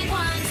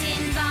everyone's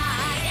invited.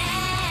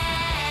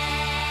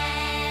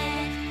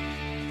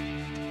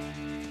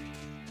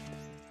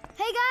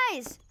 Hey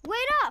guys,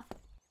 wait up!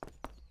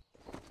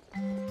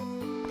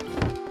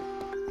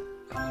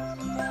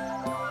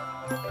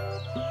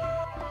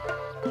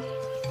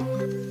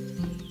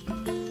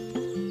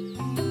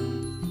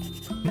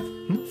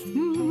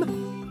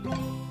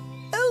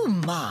 Oh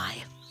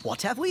my!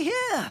 What have we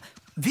here?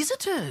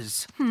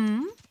 Visitors,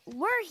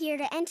 We're here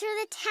to enter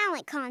the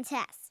talent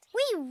contest.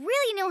 We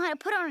really know how to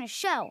put on a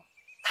show.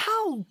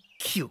 How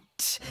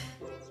cute.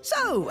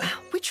 So,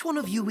 which one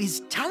of you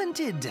is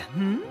talented,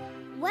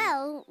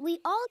 Well, we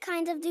all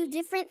kind of do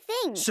different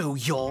things. So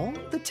you're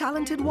the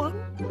talented one?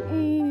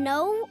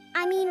 No,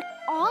 I mean,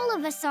 all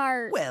of us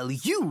are... Well,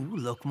 you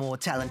look more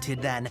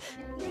talented than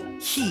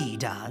he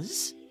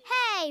does.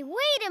 Hey,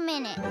 wait a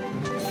minute.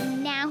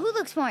 Now, who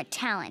looks more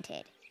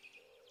talented?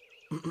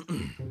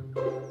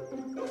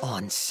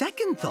 On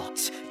second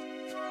thoughts,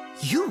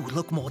 You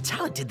look more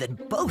talented than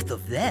both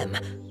of them.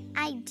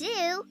 I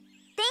do?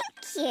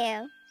 Thank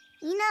you.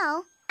 You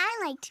know,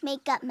 I like to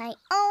make up my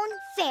own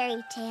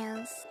fairy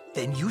tales.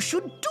 Then you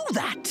should do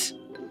that.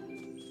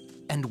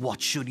 And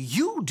what should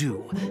you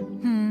do?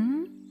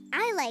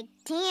 I like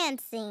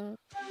dancing.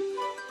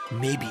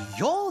 Maybe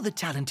you're the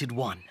talented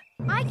one.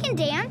 I can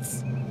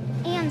dance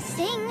and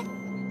sing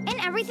and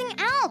everything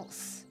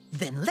else.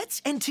 Then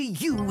let's enter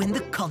you in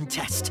the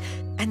contest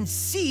and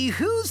see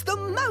who's the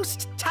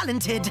most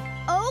talented.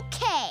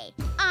 Okay,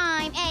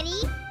 I'm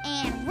Eddie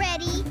and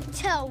ready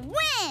to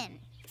win.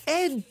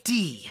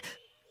 Eddie.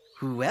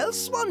 Who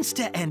else wants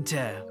to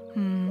enter?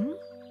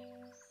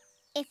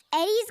 If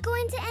Eddie's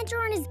going to enter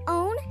on his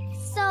own,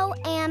 so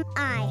am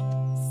I.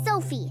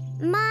 Sophie.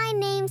 My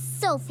name's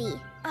Sophie.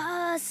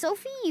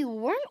 Sophie,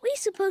 weren't we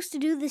supposed to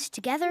do this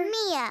together?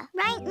 Mia,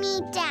 write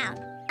me down.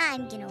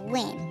 I'm gonna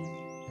win.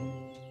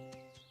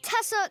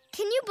 Tessa,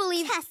 can you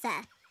believe...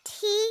 Tessa.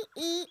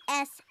 T-E-S-S-A.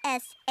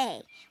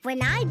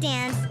 When I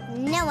dance,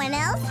 no one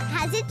else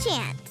has a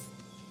chance.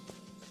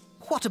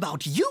 What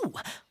about you?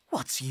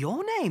 What's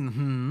your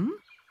name,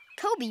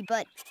 Kobe,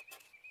 but...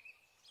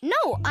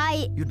 No,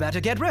 You'd better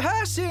get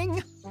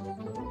rehearsing.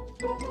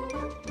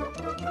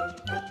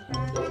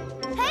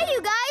 Hey,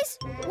 you guys!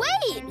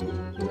 Wait!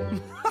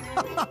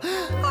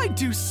 I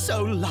do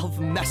so love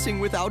messing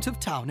with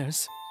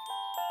out-of-towners.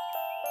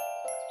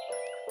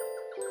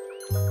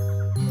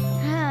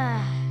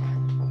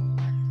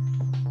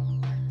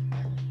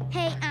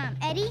 Hey,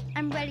 Eddie,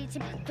 I'm ready to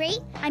be great.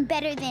 I'm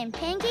better than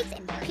pancakes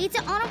and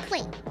pizza on a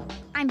plate.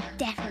 I'm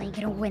definitely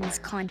gonna win this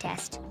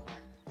contest.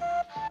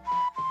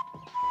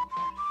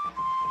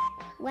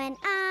 When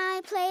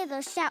I play,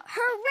 they'll shout,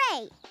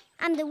 hooray!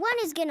 I'm the one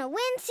who's gonna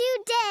win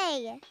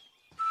today.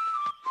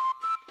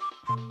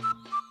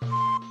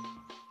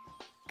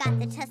 Got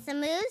the Tessa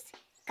moves,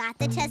 got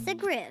the Tessa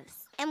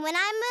grooves. And when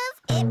I move,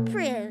 it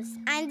proves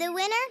I'm the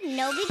winner,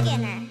 no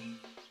beginner.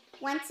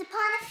 Once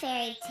upon a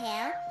fairy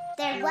tale,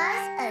 there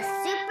was a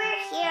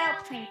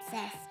superhero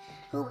princess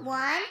who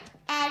won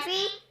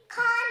every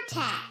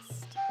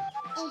contest.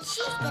 And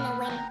she's gonna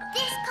win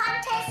this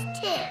contest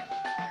too.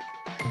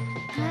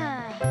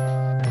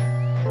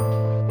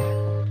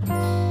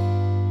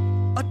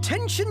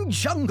 Attention,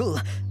 Jungle!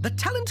 The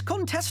talent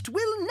contest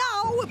will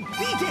now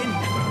begin!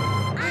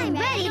 I'm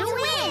ready to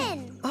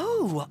win!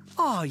 Oh,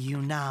 are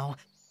you now?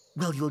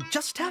 Well, you'll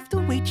just have to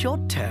wait your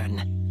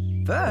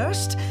turn.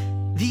 First,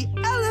 the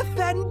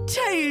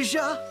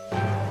Elephantasia!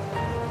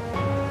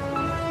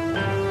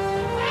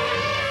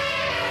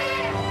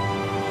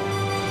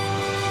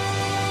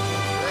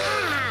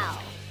 Wow!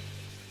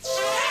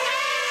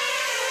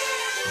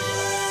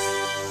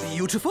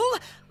 Beautiful.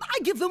 I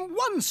give them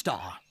 1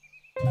 star.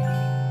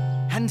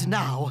 And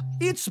now,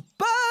 it's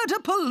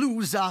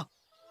Birdapalooza.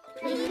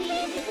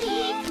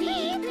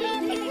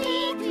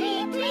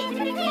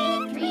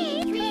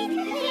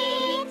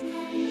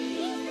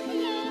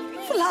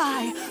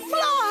 Fly,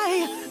 fly!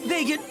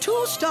 They get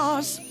 2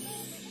 stars.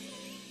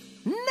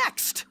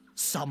 Next,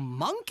 some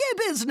monkey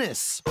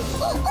business.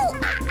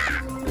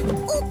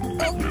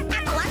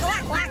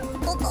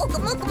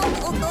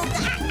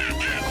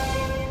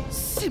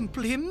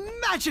 Simply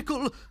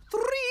magical.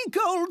 3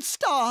 gold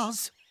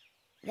stars.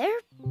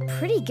 They're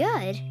pretty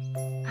good.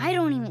 I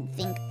don't even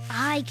think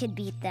I could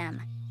beat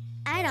them.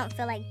 I don't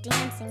feel like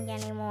dancing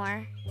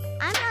anymore.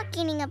 I'm not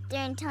getting up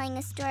there and telling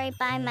a story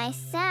by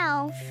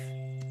myself.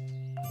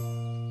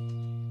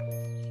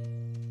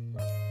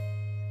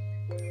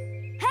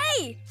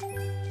 Hey!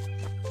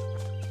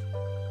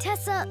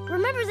 Tessa,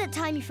 remember that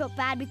time you felt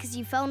bad because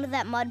you fell into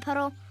that mud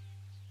puddle?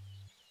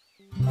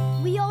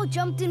 We all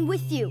jumped in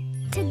with you,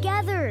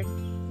 together.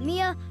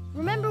 Mia,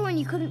 remember when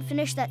you couldn't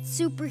finish that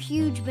super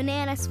huge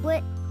banana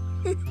split?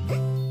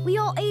 We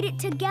all ate it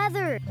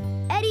together.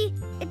 Eddie,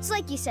 it's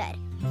like you said.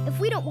 If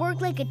we don't work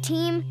like a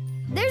team,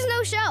 there's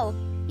no show.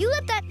 You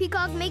let that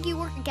peacock make you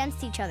work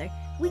against each other.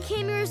 We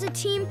came here as a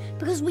team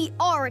because we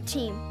are a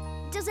team.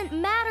 It doesn't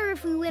matter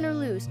if we win or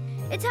lose.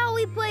 It's how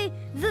we play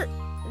the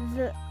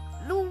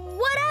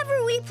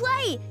whatever we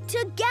play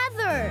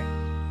together.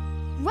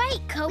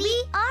 Right, Kobe?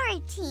 We are a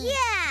team.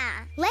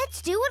 Yeah.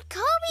 Let's do what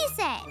Kobe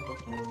said.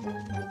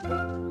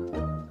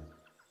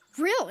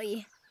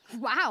 Really?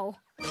 Wow.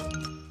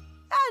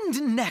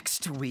 And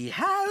next we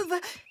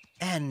have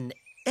an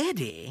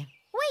Eddie.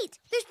 Wait,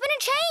 there's been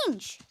a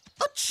change.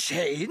 A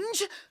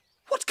change?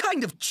 What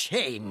kind of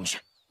change?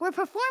 We're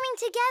performing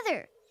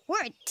together.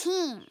 We're a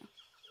team.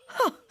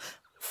 Huh.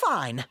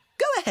 Fine.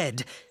 Go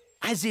ahead.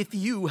 As if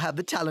you have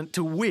the talent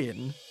to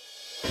win.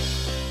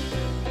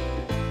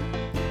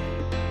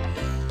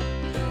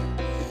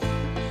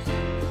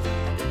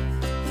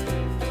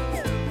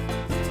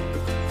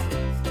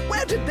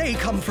 Where did they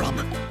come from?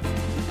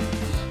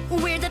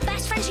 We're the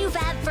best friends you've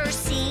ever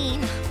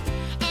seen.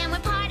 And we're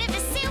part of a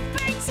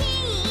super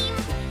team.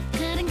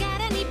 Couldn't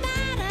get any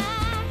better.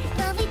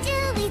 What we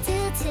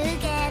do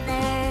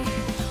together.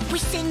 We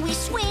sing, we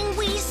swing,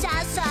 we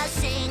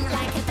sing.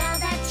 Like a bell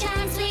that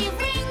chimes, we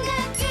ring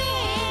a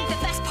ding. The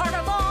best part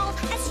of all,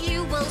 as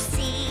you will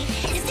see,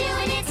 is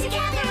doing it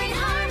together in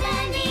harmony.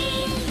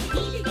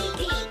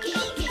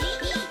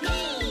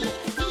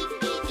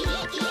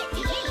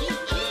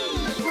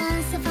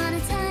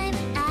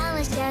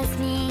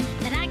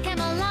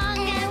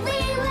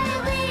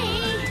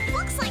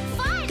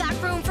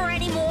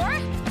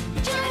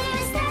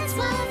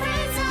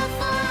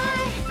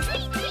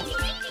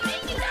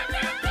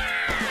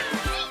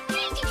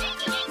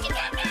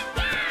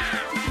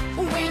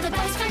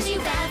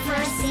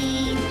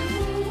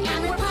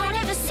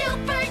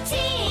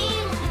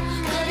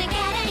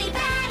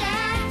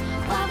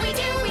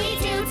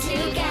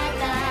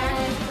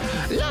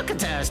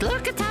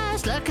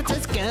 rockets,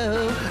 let's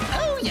go.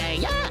 Oh, yeah,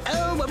 yeah,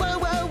 oh, whoa, whoa,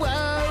 whoa,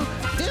 whoa.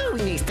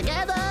 Doing this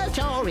together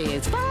sure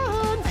is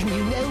fun. And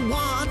you know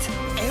what?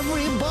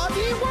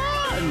 Everybody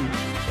won.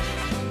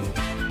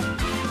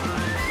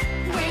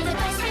 We're the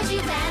best friends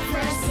you've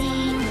ever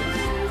seen.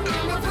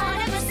 And we're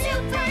part of a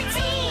super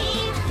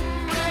team.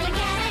 Couldn't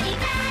get any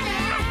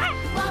better.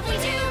 What we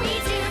do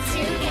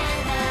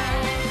together.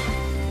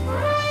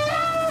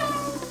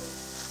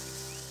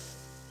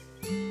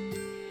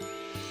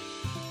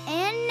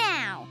 And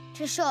now,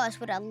 to show us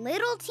what a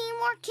little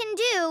teamwork can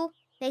do,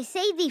 they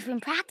say they've been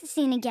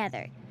practicing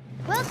together.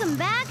 Welcome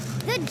back,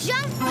 the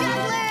Junk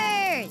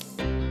Jugglers!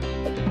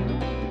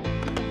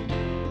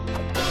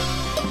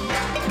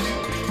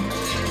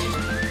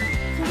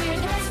 We're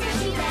the best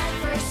friends you've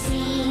ever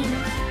seen.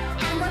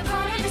 And we're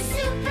part of a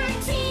super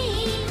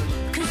team.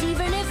 'Cause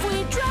even if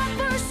we drop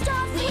our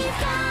stuff, we've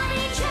got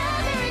each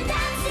other,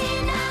 that's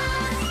enough.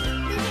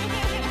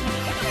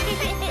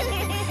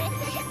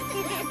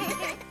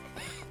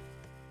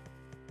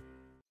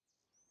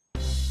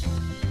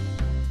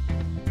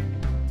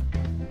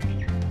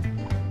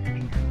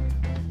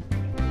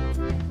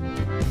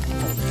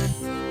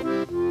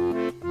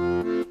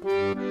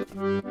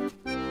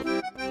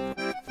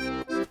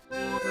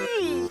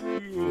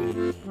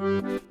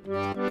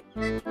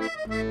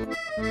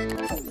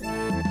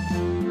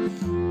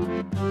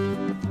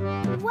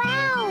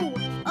 Wow!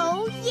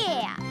 Oh,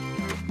 yeah!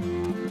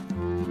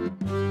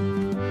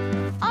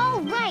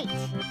 All right!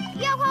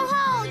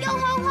 Yo-ho-ho!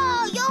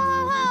 Yo-ho-ho!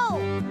 Yo-ho-ho!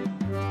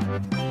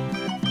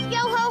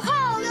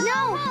 Yo-ho-ho!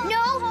 No!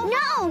 No!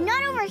 No!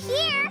 Not over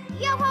here!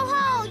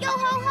 Yo-ho-ho!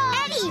 Yo-ho-ho!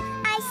 Eddie,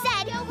 I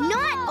said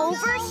not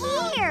over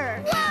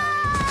here.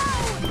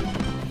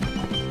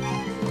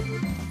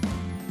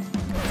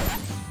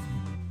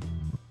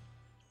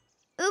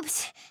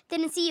 Oops!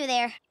 Didn't see you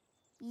there.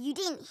 You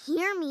didn't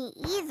hear me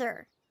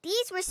either.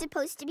 These were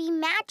supposed to be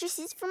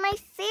mattresses for my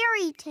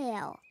fairy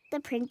tale, The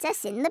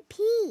Princess and the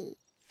Pea.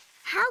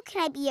 How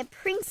can I be a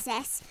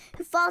princess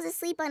who falls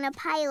asleep on a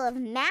pile of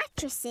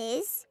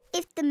mattresses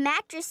if the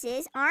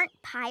mattresses aren't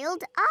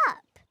piled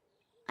up?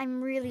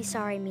 I'm really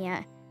sorry,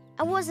 Mia.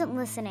 I wasn't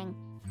listening.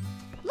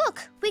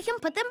 Look, we can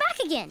put them back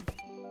again.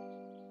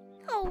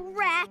 Oh,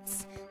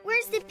 rats!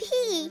 Where's the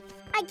pea?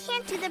 I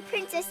can't do the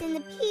Princess and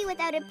the Pea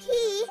without a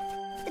pea.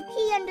 The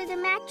pea under the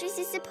mattress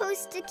is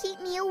supposed to keep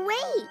me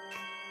awake.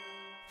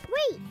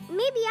 Wait,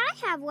 maybe I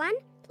have one.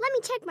 Let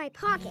me check my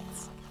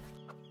pockets.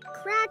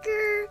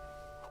 Cracker,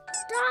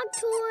 dog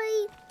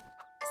toy,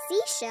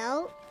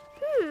 Seashell?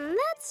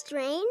 That's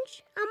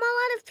strange. I'm all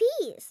out of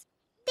peas.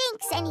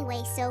 Thanks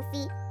anyway,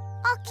 Sophie.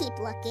 I'll keep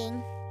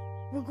looking.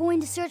 We're going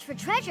to search for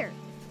treasure.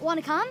 Want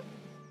to come?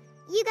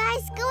 You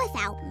guys go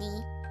without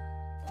me.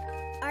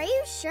 Are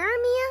you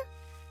sure, Mia?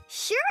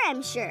 Sure,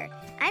 I'm sure.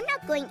 I'm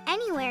not going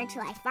anywhere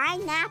until I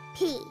find that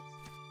pea.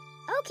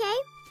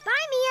 Okay.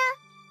 Bye, Mia.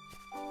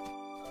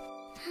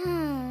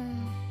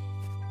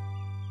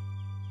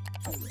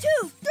 2,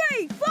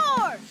 3,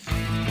 4!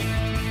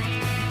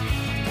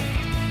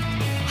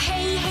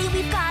 Hey, hey,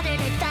 we've got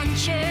an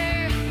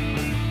adventure.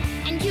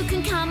 And you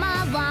can come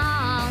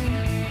along.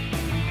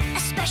 A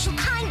special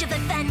kind of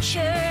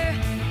adventure.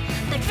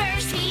 But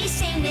first we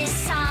sing this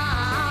song.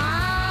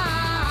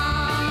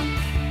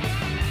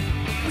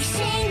 We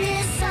sing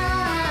this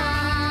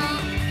song.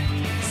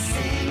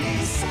 Sing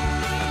this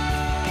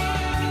song.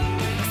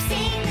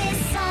 Sing this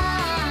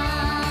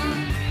song.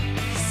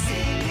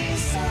 Sing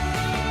this song.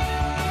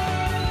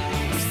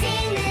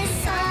 Sing this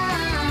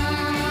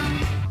song.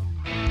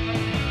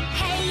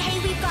 Hey, hey,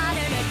 we've got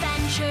an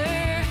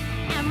adventure.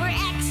 And we're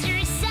extra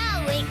so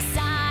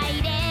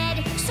excited.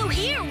 So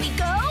here we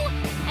go.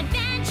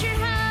 Adventure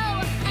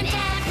ho. And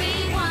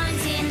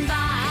everyone's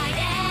invited.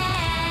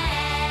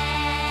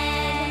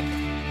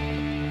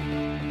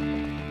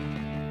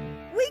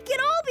 We can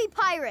all be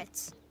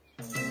pirates.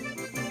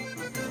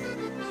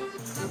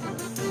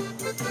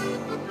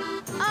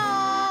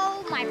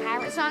 Oh, my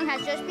pirate song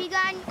has just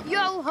begun.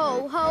 Yo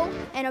ho ho,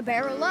 and a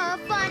barrel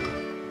of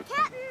fun.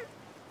 Captain,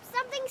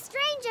 something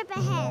strange up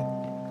ahead.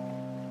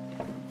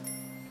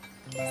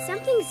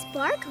 Something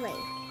sparkly.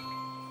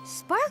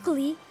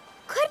 Sparkly?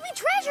 Could be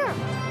treasure.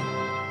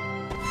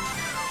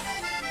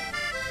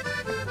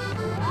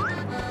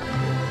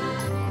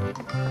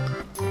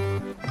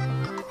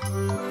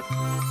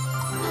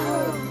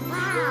 Oh,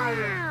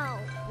 wow.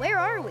 Where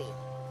are we?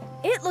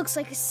 It looks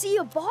like a sea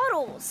of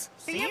bottles.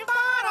 Sea of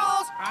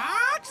bottles!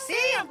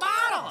 Sea of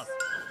bottles!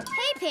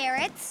 Hey,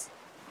 parrots.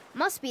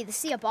 Must be the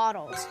sea of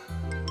bottles.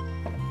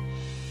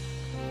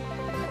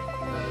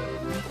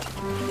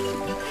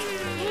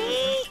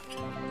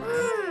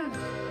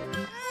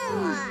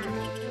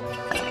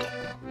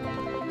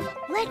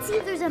 Let's see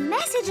if there's a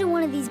message in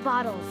one of these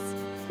bottles.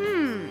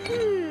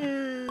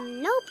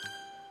 Nope.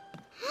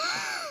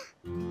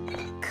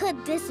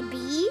 Could this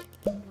be?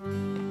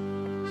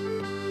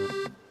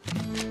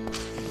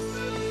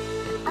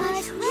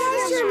 A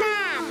treasure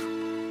map!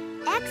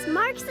 X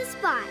marks the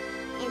spot,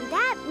 and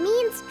that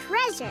means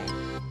treasure.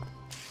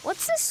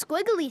 What's this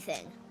squiggly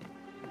thing?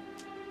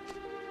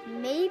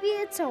 Maybe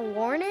it's a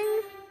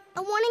warning?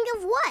 A warning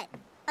of what?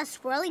 A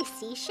swirly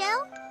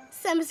seashell?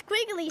 Some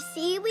squiggly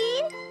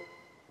seaweed?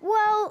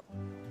 Well,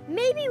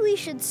 maybe we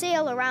should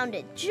sail around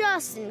it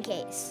just in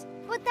case.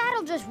 But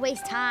that'll just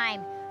waste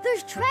time.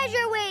 There's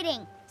treasure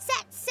waiting.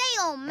 Set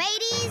sail,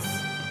 mateys!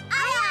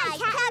 Aye,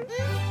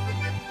 Captain!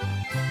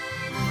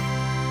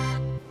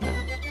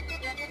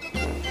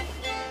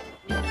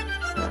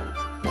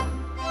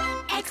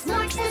 X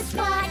marks the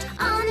spot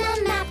on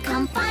the map.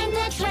 Come find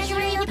the treasure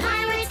in your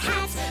pirate's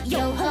hats.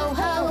 Yo ho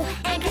ho,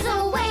 anchors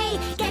away.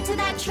 Get to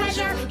that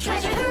treasure,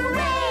 treasure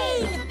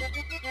hooray!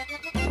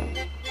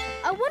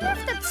 I wonder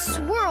if that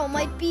swirl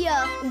might be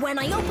a... When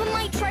I open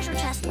my treasure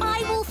chest,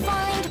 I will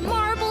find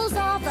marbles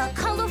of a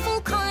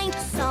colorful kind.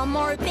 Some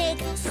are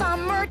big,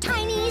 some are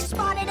tiny,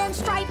 spotted and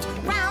striped,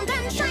 round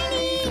and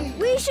shiny.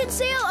 We should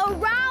sail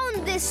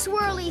around this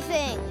swirly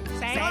thing.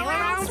 Sail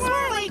around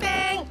swirly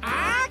thing!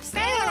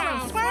 Sail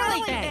around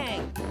swirly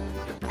thing!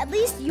 At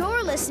least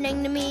you're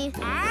listening to me.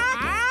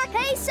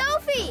 Hey,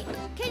 Sophie!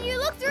 Can you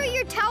look through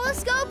your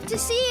telescope to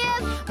see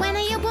if... When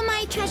I open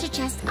my treasure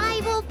chest,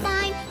 I will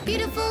find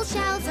beautiful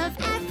shells of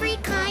every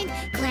kind.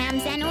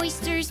 Clams and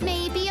oysters,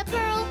 maybe a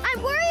pearl.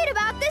 I'm worried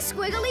about this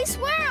squiggly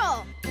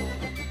swirl.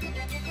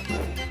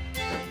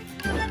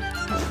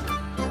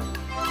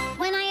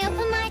 When I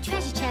open my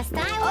treasure chest,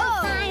 I will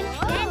find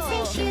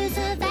dancing shoes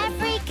of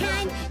every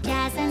kind.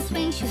 Jazz and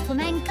swing shoes,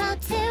 flamenco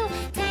too.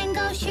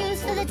 Tango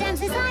shoes for the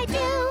dances I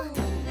do.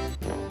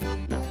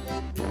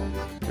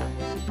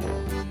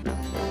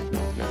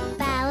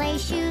 Ballet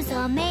shoes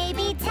or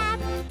maybe tap.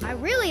 I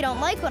really don't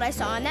like what I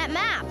saw on that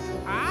map.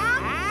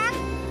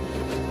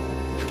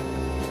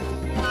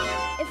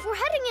 If we're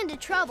heading into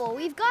trouble,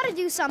 we've got to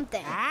do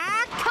something.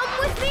 Come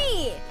with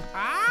me!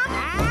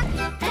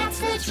 That's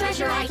the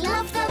treasure I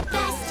love the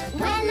best.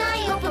 When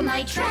I open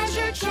my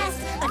treasure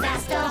chest,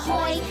 avast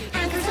ahoy,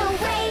 anchors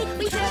away.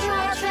 We treasure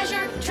our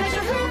treasure,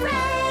 treasure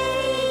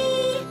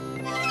hooray!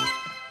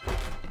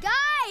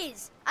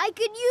 Guys, I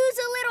could use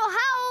a little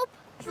help.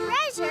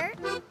 Treasure?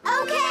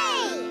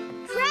 Okay!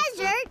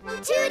 Treasure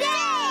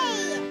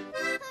today!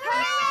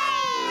 Hooray!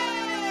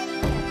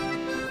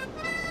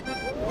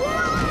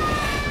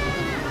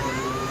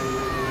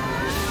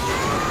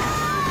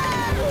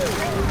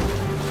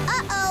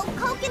 Uh-oh,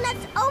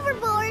 coconut's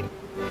overboard.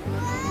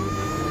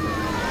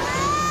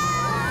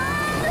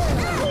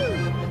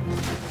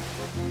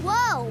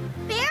 Whoa,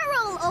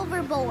 barrel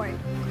overboard.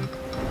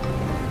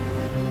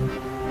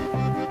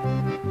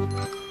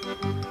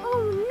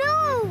 Oh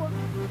no!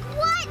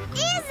 What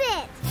is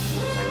it?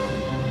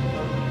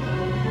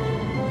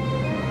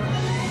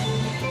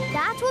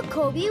 That's what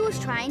Kobe was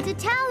trying to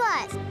tell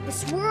us. The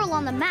swirl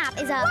on the map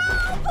is a...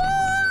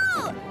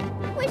 Whirlpool!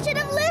 We should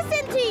have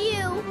listened to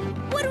you.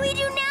 What do we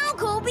do now,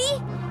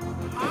 Kobe?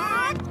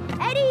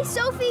 Eddie,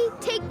 Sophie,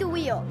 take the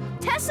wheel.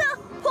 Tessa,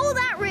 pull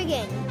that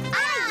rigging.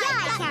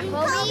 Aye, Captain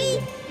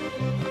Kobe.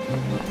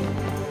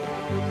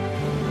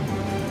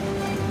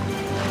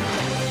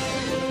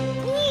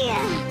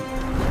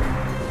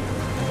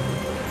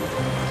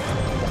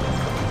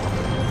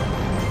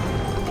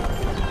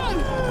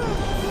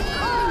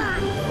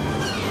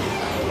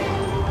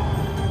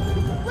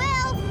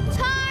 We'll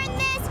turn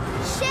this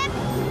ship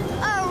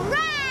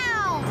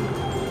around.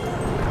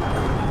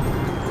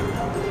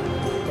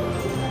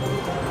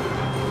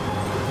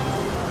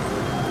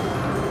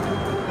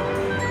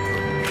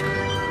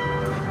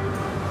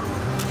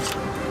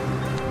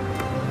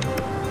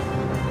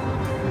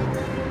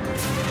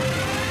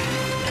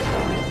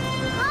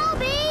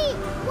 Kobe,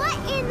 what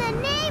in the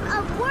name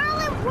of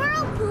whirling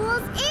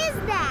whirlpools is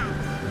that?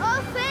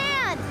 A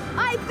fan!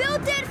 I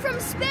built it from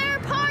spare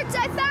parts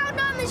I found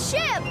on the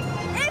ship.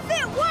 If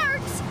it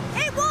works,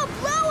 it will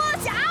blow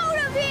us out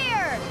of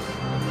here.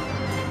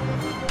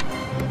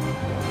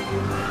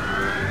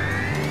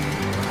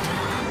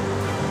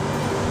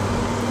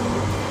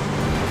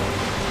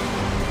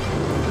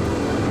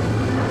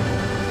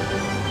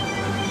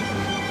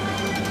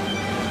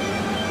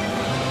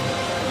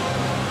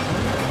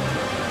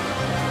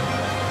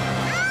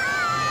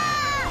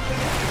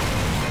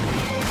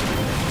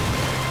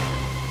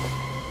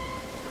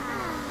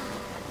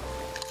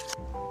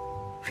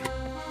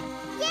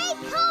 Yay,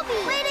 Kobe!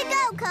 Way to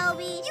go,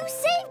 Kobe. You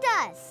saved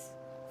us.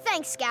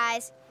 Thanks,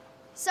 guys.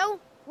 So,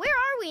 where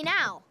are we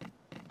now?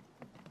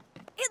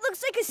 It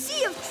looks like a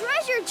sea of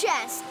treasure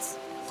chests.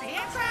 Sea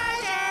of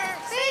treasure!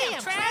 Sea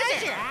of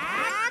treasure!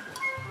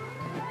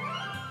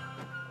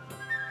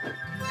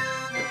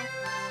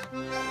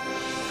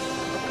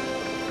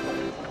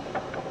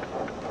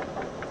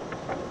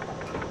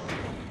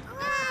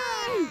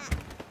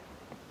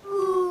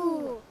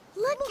 Ooh,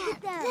 look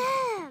at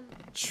them.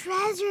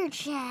 Treasure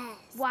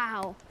chests.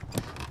 Wow.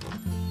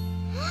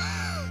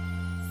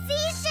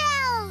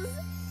 Seashells!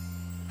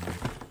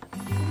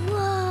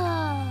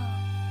 Whoa.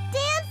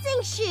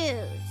 Dancing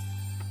shoes.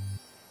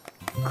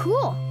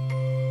 Cool.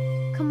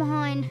 Come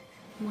on.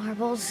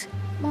 Marbles,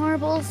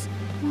 marbles,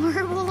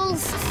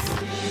 marbles.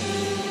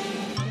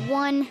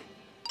 One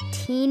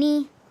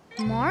teeny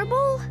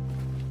marble?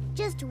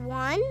 Just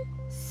one?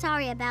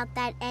 Sorry about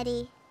that,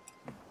 Eddie.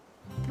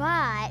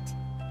 But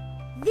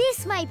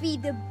This might be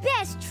the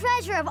best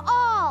treasure of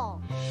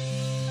all.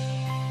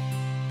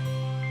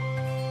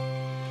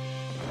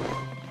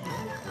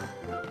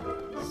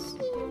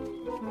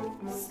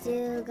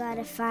 Still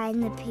gotta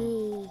find the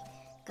P.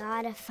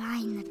 Gotta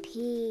find the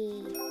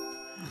P.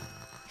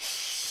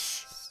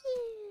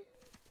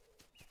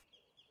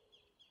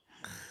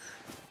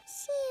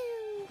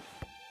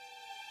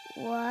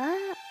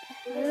 What?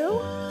 Who?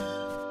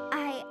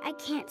 I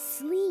can't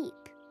sleep.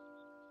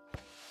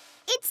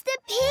 It's the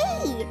P!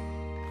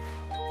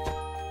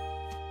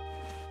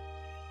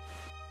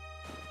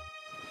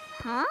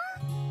 Huh?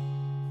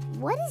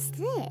 What is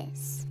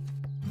this?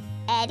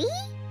 Eddie?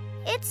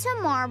 It's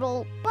a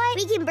marble, but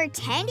we can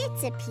pretend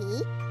it's a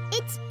P.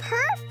 It's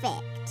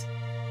perfect.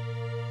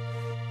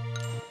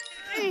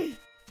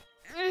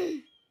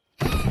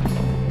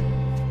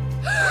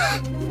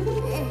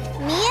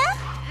 Mia?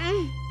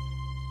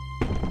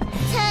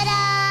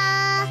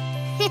 Ta-da!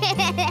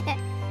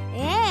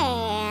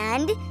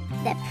 And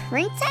the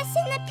princess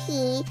and the P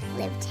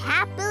lived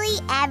happily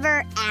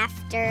ever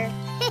after.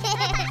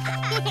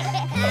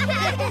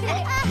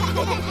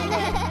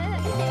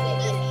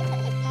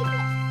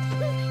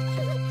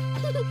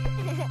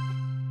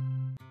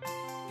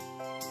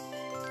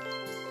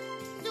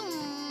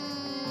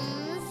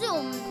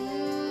 Zoom,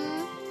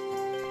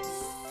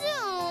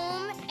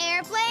 zoom,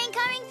 airplane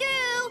coming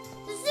through.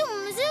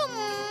 Zoom, zoom.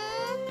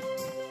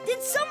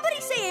 Did somebody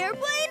say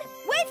airplane?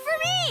 Wait for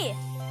me.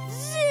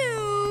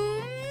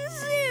 Zoom,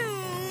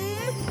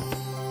 zoom,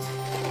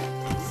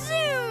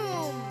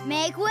 zoom.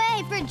 Make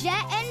way for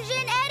jet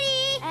engine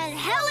Eddie and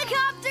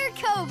helicopter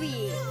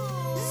Kobe.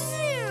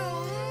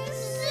 Zoom,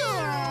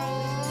 zoom,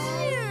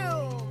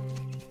 zoom.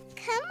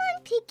 Come on,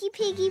 Piggy,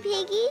 Piggy,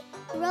 Piggy.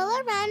 Roll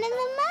around in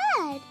the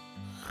mud.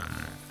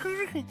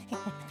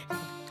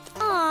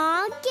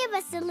 Aw, give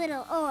us a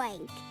little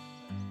oink.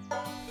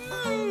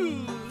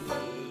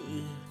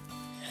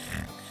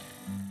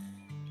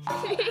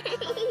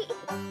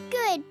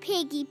 Good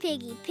Piggy,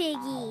 Piggy,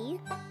 Piggy.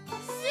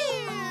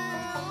 Zoom,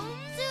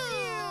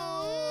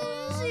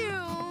 zoom,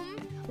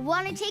 zoom.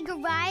 Want to take a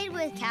ride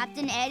with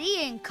Captain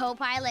Eddie and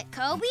co-pilot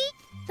Kobe?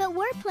 But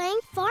we're playing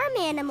farm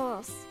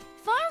animals.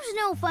 Farm's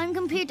no fun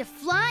compared to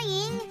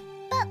flying.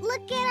 But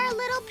look at our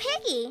little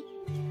piggy.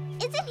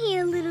 Isn't he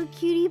a little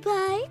cutie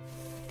pie?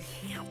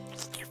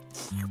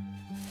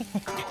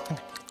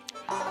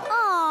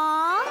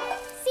 Aww,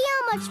 see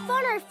how much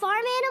fun our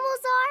farm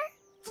animals are?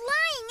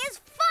 Flying is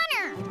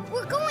funner.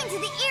 We're going to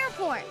the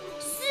airport.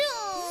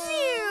 Zoom,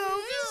 zoom,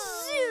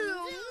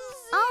 zoom.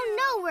 Oh,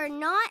 no, we're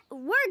not.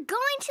 We're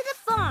going to the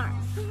farm.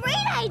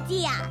 Great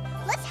idea.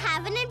 Let's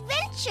have an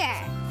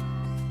adventure.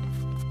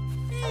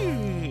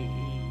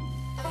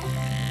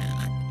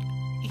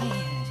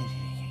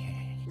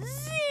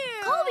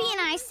 Kobe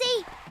and I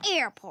say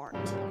airport.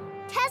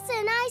 Tessa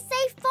and I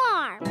say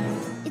farm.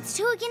 It's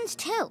 2 against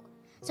 2.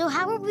 So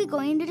how are we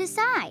going to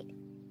decide?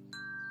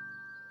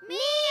 Mia!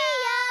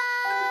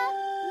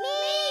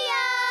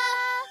 Mia!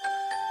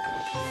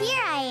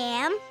 Here I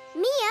am.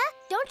 Mia,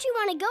 don't you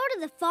want to go to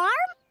the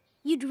farm?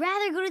 You'd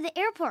rather go to the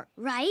airport,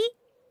 right?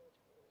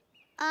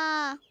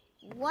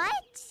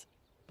 What?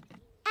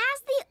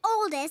 As the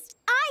oldest,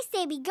 I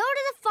say we go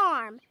to the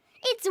farm.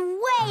 It's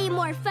way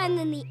more fun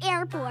than the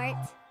airport.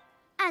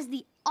 As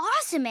the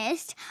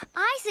awesomest,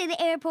 I say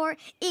the airport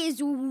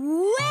is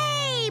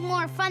way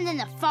more fun than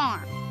the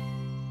farm.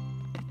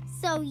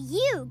 So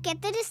you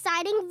get the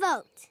deciding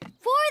vote.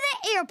 For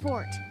the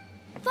airport.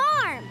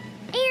 Farm.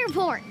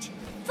 Airport.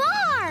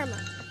 Farm.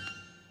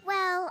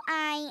 Well,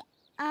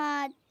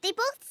 they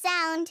both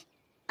sound,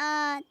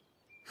 why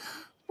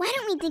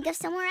don't we think of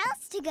somewhere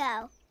else to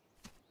go?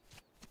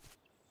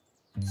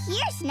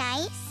 Here's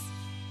nice.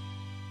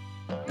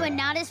 But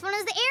not as fun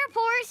as the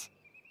airport.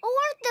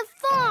 Or the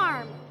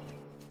farm.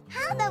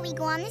 How about we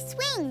go on the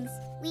swings?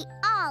 We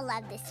all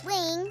love the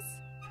swings.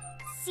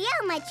 See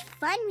how much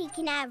fun we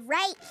can have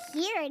right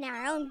here in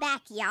our own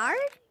backyard?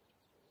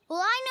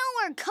 Well, I know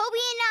where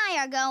Kobe and I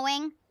are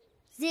going.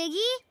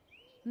 Ziggy,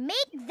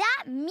 make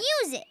that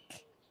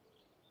music.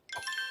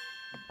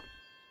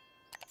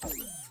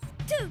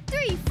 2,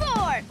 3,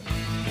 4.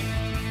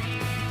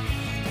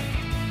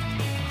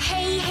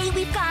 Hey, hey,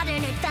 we've got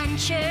an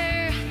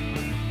adventure,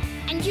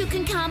 and you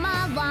can come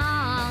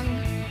along.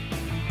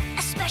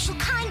 A special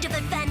kind of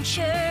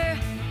adventure,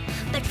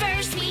 but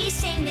first we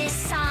sing this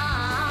song.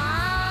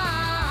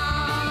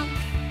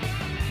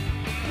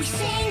 We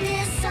sing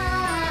this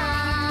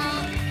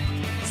song.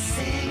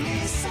 Sing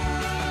this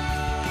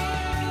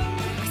song.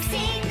 We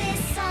sing this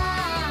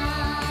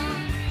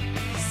song.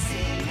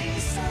 Sing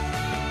this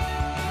song.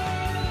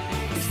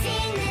 We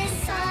sing this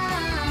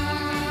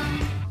song.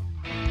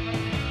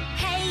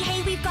 Hey,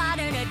 hey, we've got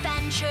an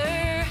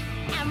adventure,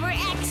 and we're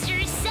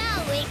extra so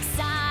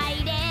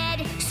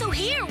excited. So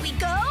here we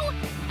go,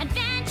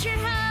 adventure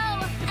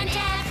ho, and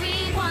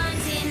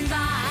everyone's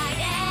invited.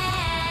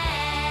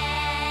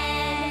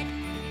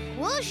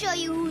 We'll show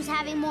you who's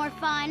having more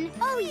fun.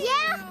 Oh,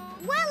 yeah?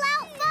 We'll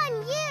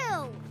out-fun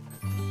you!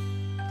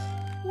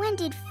 When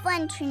did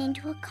fun turn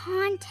into a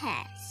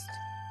contest?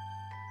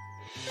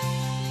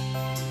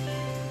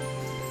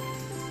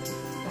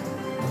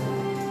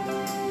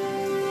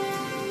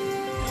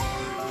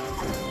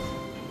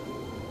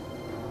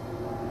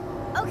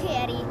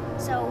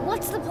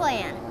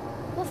 plan.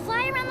 We'll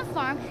fly around the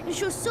farm and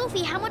show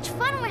Sophie how much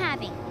fun we're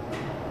having.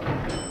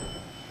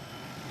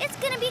 It's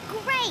gonna be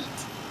great.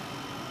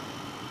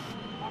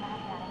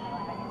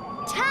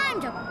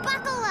 Time to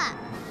buckle up.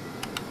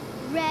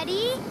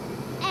 Ready,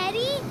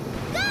 Eddie,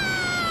 go!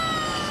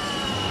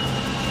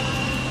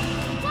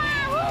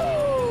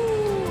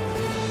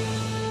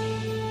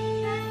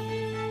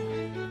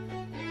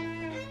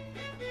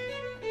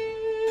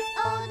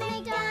 Old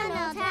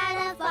MacDonald had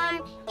a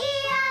farm,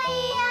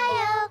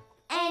 E-I-E-I-O.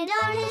 And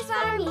on his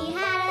farm he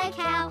had a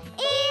cow,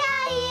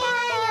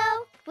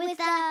 E-I-E-I-O. With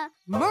a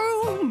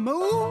moo,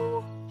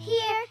 moo.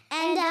 Here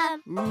and a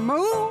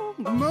Moo,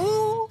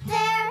 moo.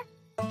 there.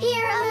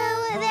 Here a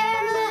moo, there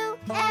a moo,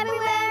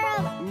 everywhere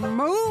a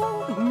Moo,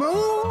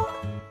 moo.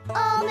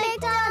 Old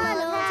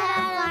MacDonald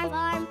had a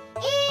farm,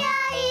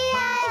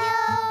 E-I-E-I-O.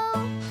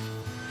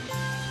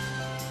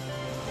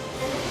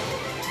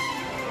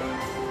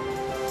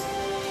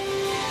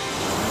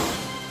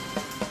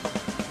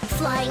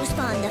 Flying's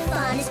fun, the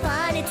fun is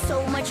fun, it's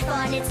so much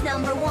fun, it's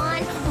number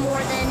one. More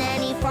than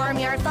any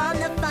farmyard fun,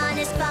 the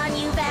funnest fun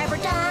you've ever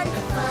done.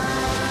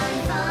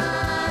 Fun,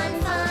 fun,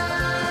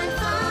 fun,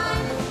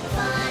 fun,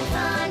 fun,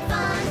 fun,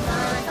 fun,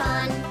 fun,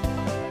 fun.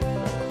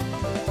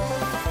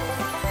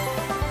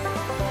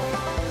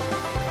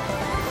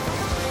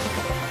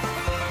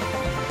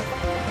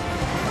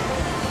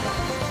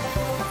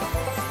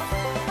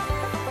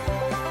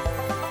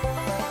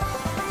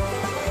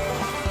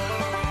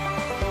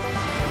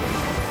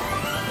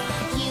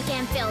 You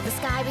can fill the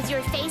sky with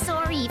your face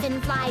or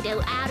even fly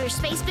to outer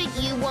space, but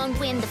you won't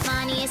win the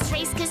funniest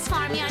race, 'cause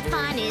farmyard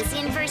fun is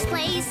in first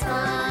place.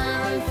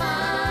 Fun,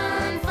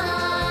 fun,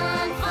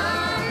 fun,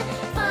 fun,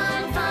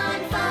 fun, fun,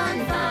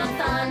 fun, fun,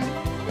 fun.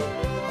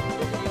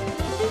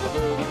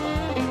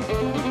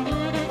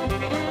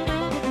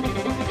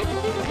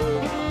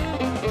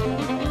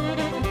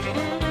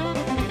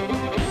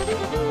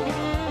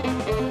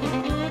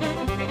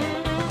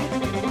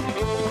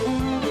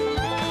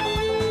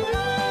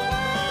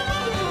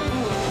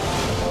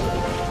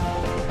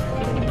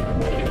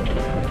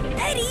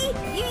 Eddie,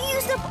 you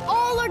used up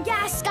all our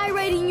gas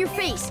skywriting in your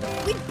face.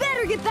 We'd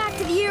better get back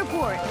to the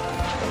airport.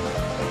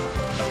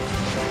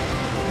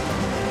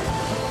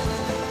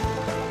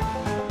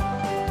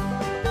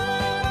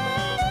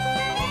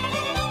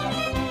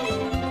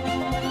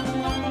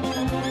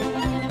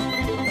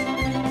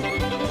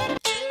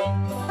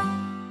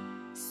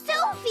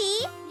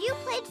 Sophie, you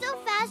played so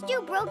fast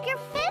you broke your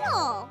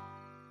fiddle.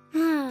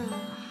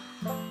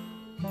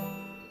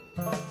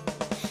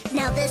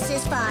 Now this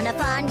is fun,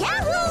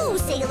 yahoo!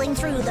 Sailing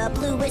through the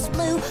bluest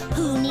blue.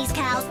 Who needs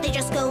cows? They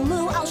just go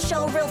moo. I'll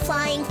show real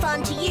flying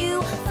fun to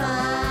you.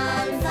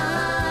 Fun,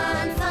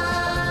 fun,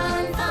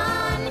 fun,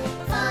 fun,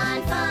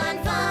 fun, fun,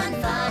 fun,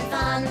 fun,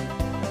 fun.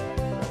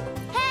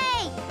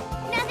 Hey,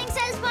 nothing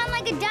says fun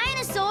like a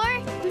dinosaur.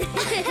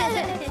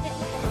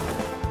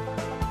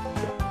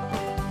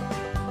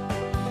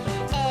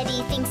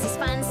 Eddie thinks his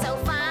fun's so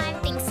fun,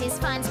 thinks his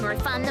fun's more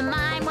fun than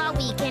mine. While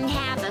we can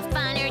have a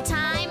funner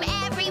time,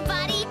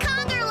 everybody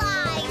conquer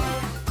life.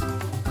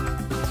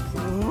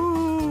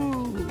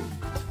 Ooh.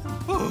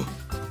 Oh,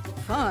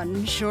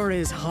 fun sure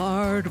is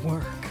hard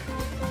work.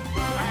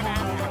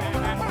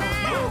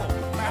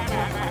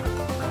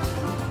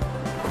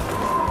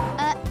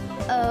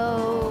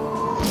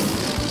 Uh-oh.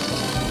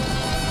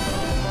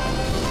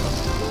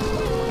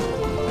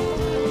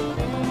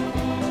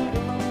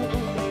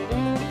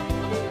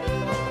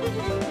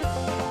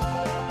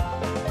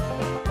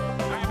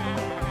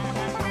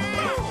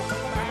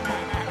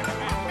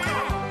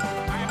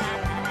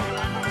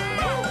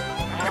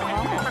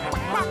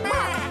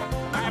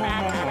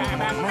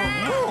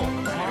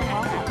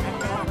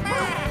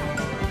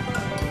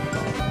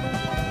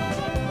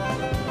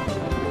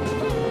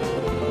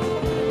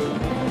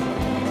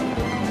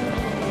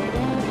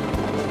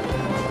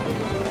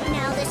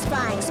 Now this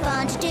flying's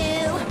fun to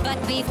do, But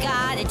we've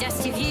got a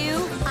dusty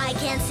view. I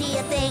can't see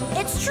a thing,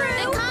 it's true.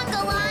 The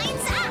conga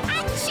lines,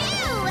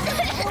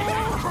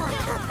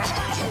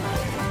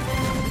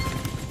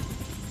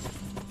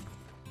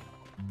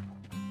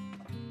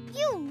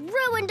 You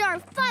ruined our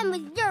fun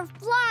with your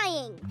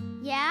flying.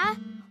 Yeah?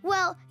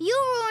 Well, you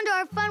ruined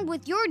our fun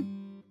with your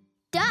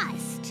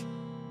dust.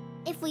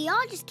 If we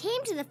all just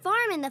came to the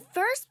farm in the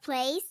first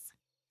place.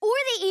 Or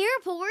the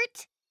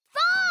airport.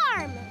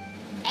 Farm!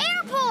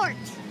 Airport!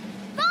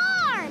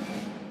 Farm!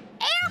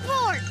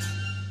 Airport!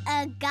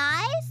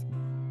 Guys?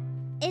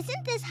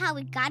 Isn't this how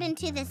we got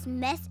into this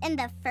mess in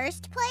the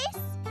first place?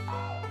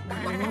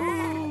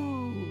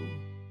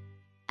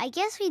 I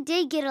guess we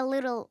did get a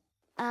little,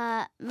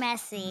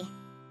 messy.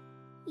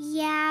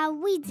 Yeah,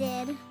 we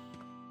did.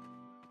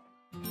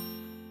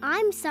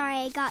 I'm sorry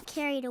I got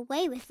carried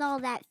away with all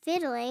that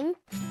fiddling.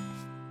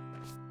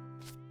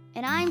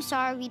 And I'm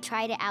sorry we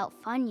tried to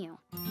outfun you.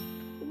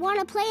 Want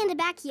to play in the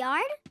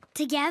backyard?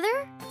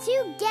 Together?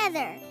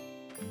 Together.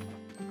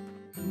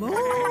 Moo!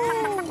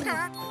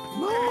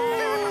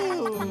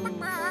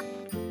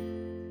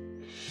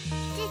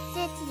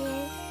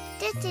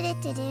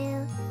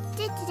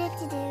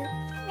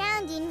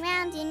 Round and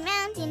round and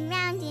round and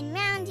round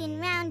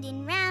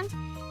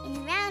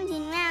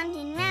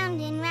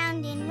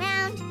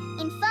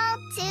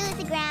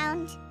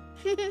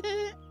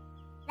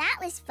That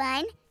was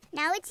fun.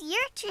 Now it's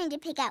your turn to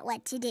pick out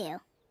what to do.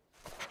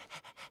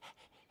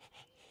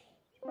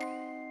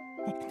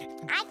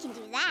 I can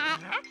do that.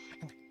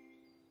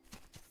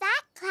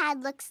 That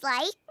cloud looks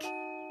like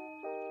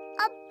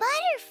a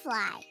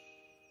butterfly.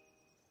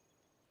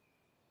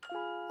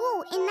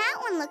 Ooh, and that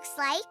one looks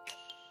like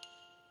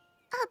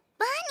a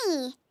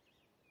bunny.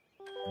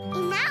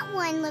 And that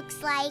one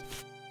looks like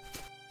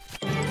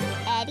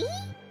Eddie?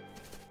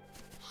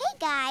 Hey,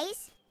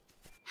 guys.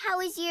 How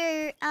was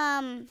your,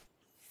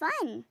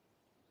 fun?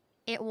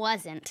 It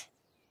wasn't.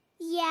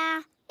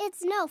 Yeah,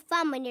 it's no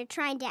fun when you're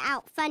trying to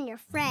outfun your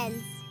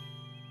friends.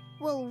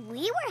 Well,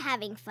 we were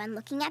having fun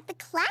looking at the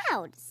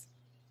clouds.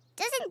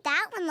 Doesn't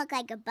that one look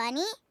like a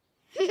bunny?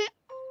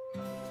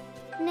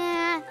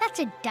 Nah, that's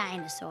a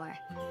dinosaur.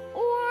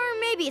 Or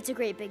maybe it's a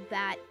great big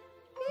bat.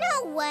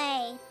 No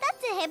way!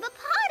 That's a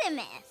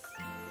hippopotamus!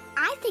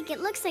 I think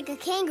it looks like a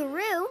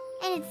kangaroo,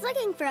 and it's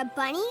looking for a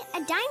bunny,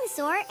 a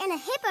dinosaur, and a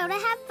hippo to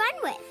have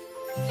fun with.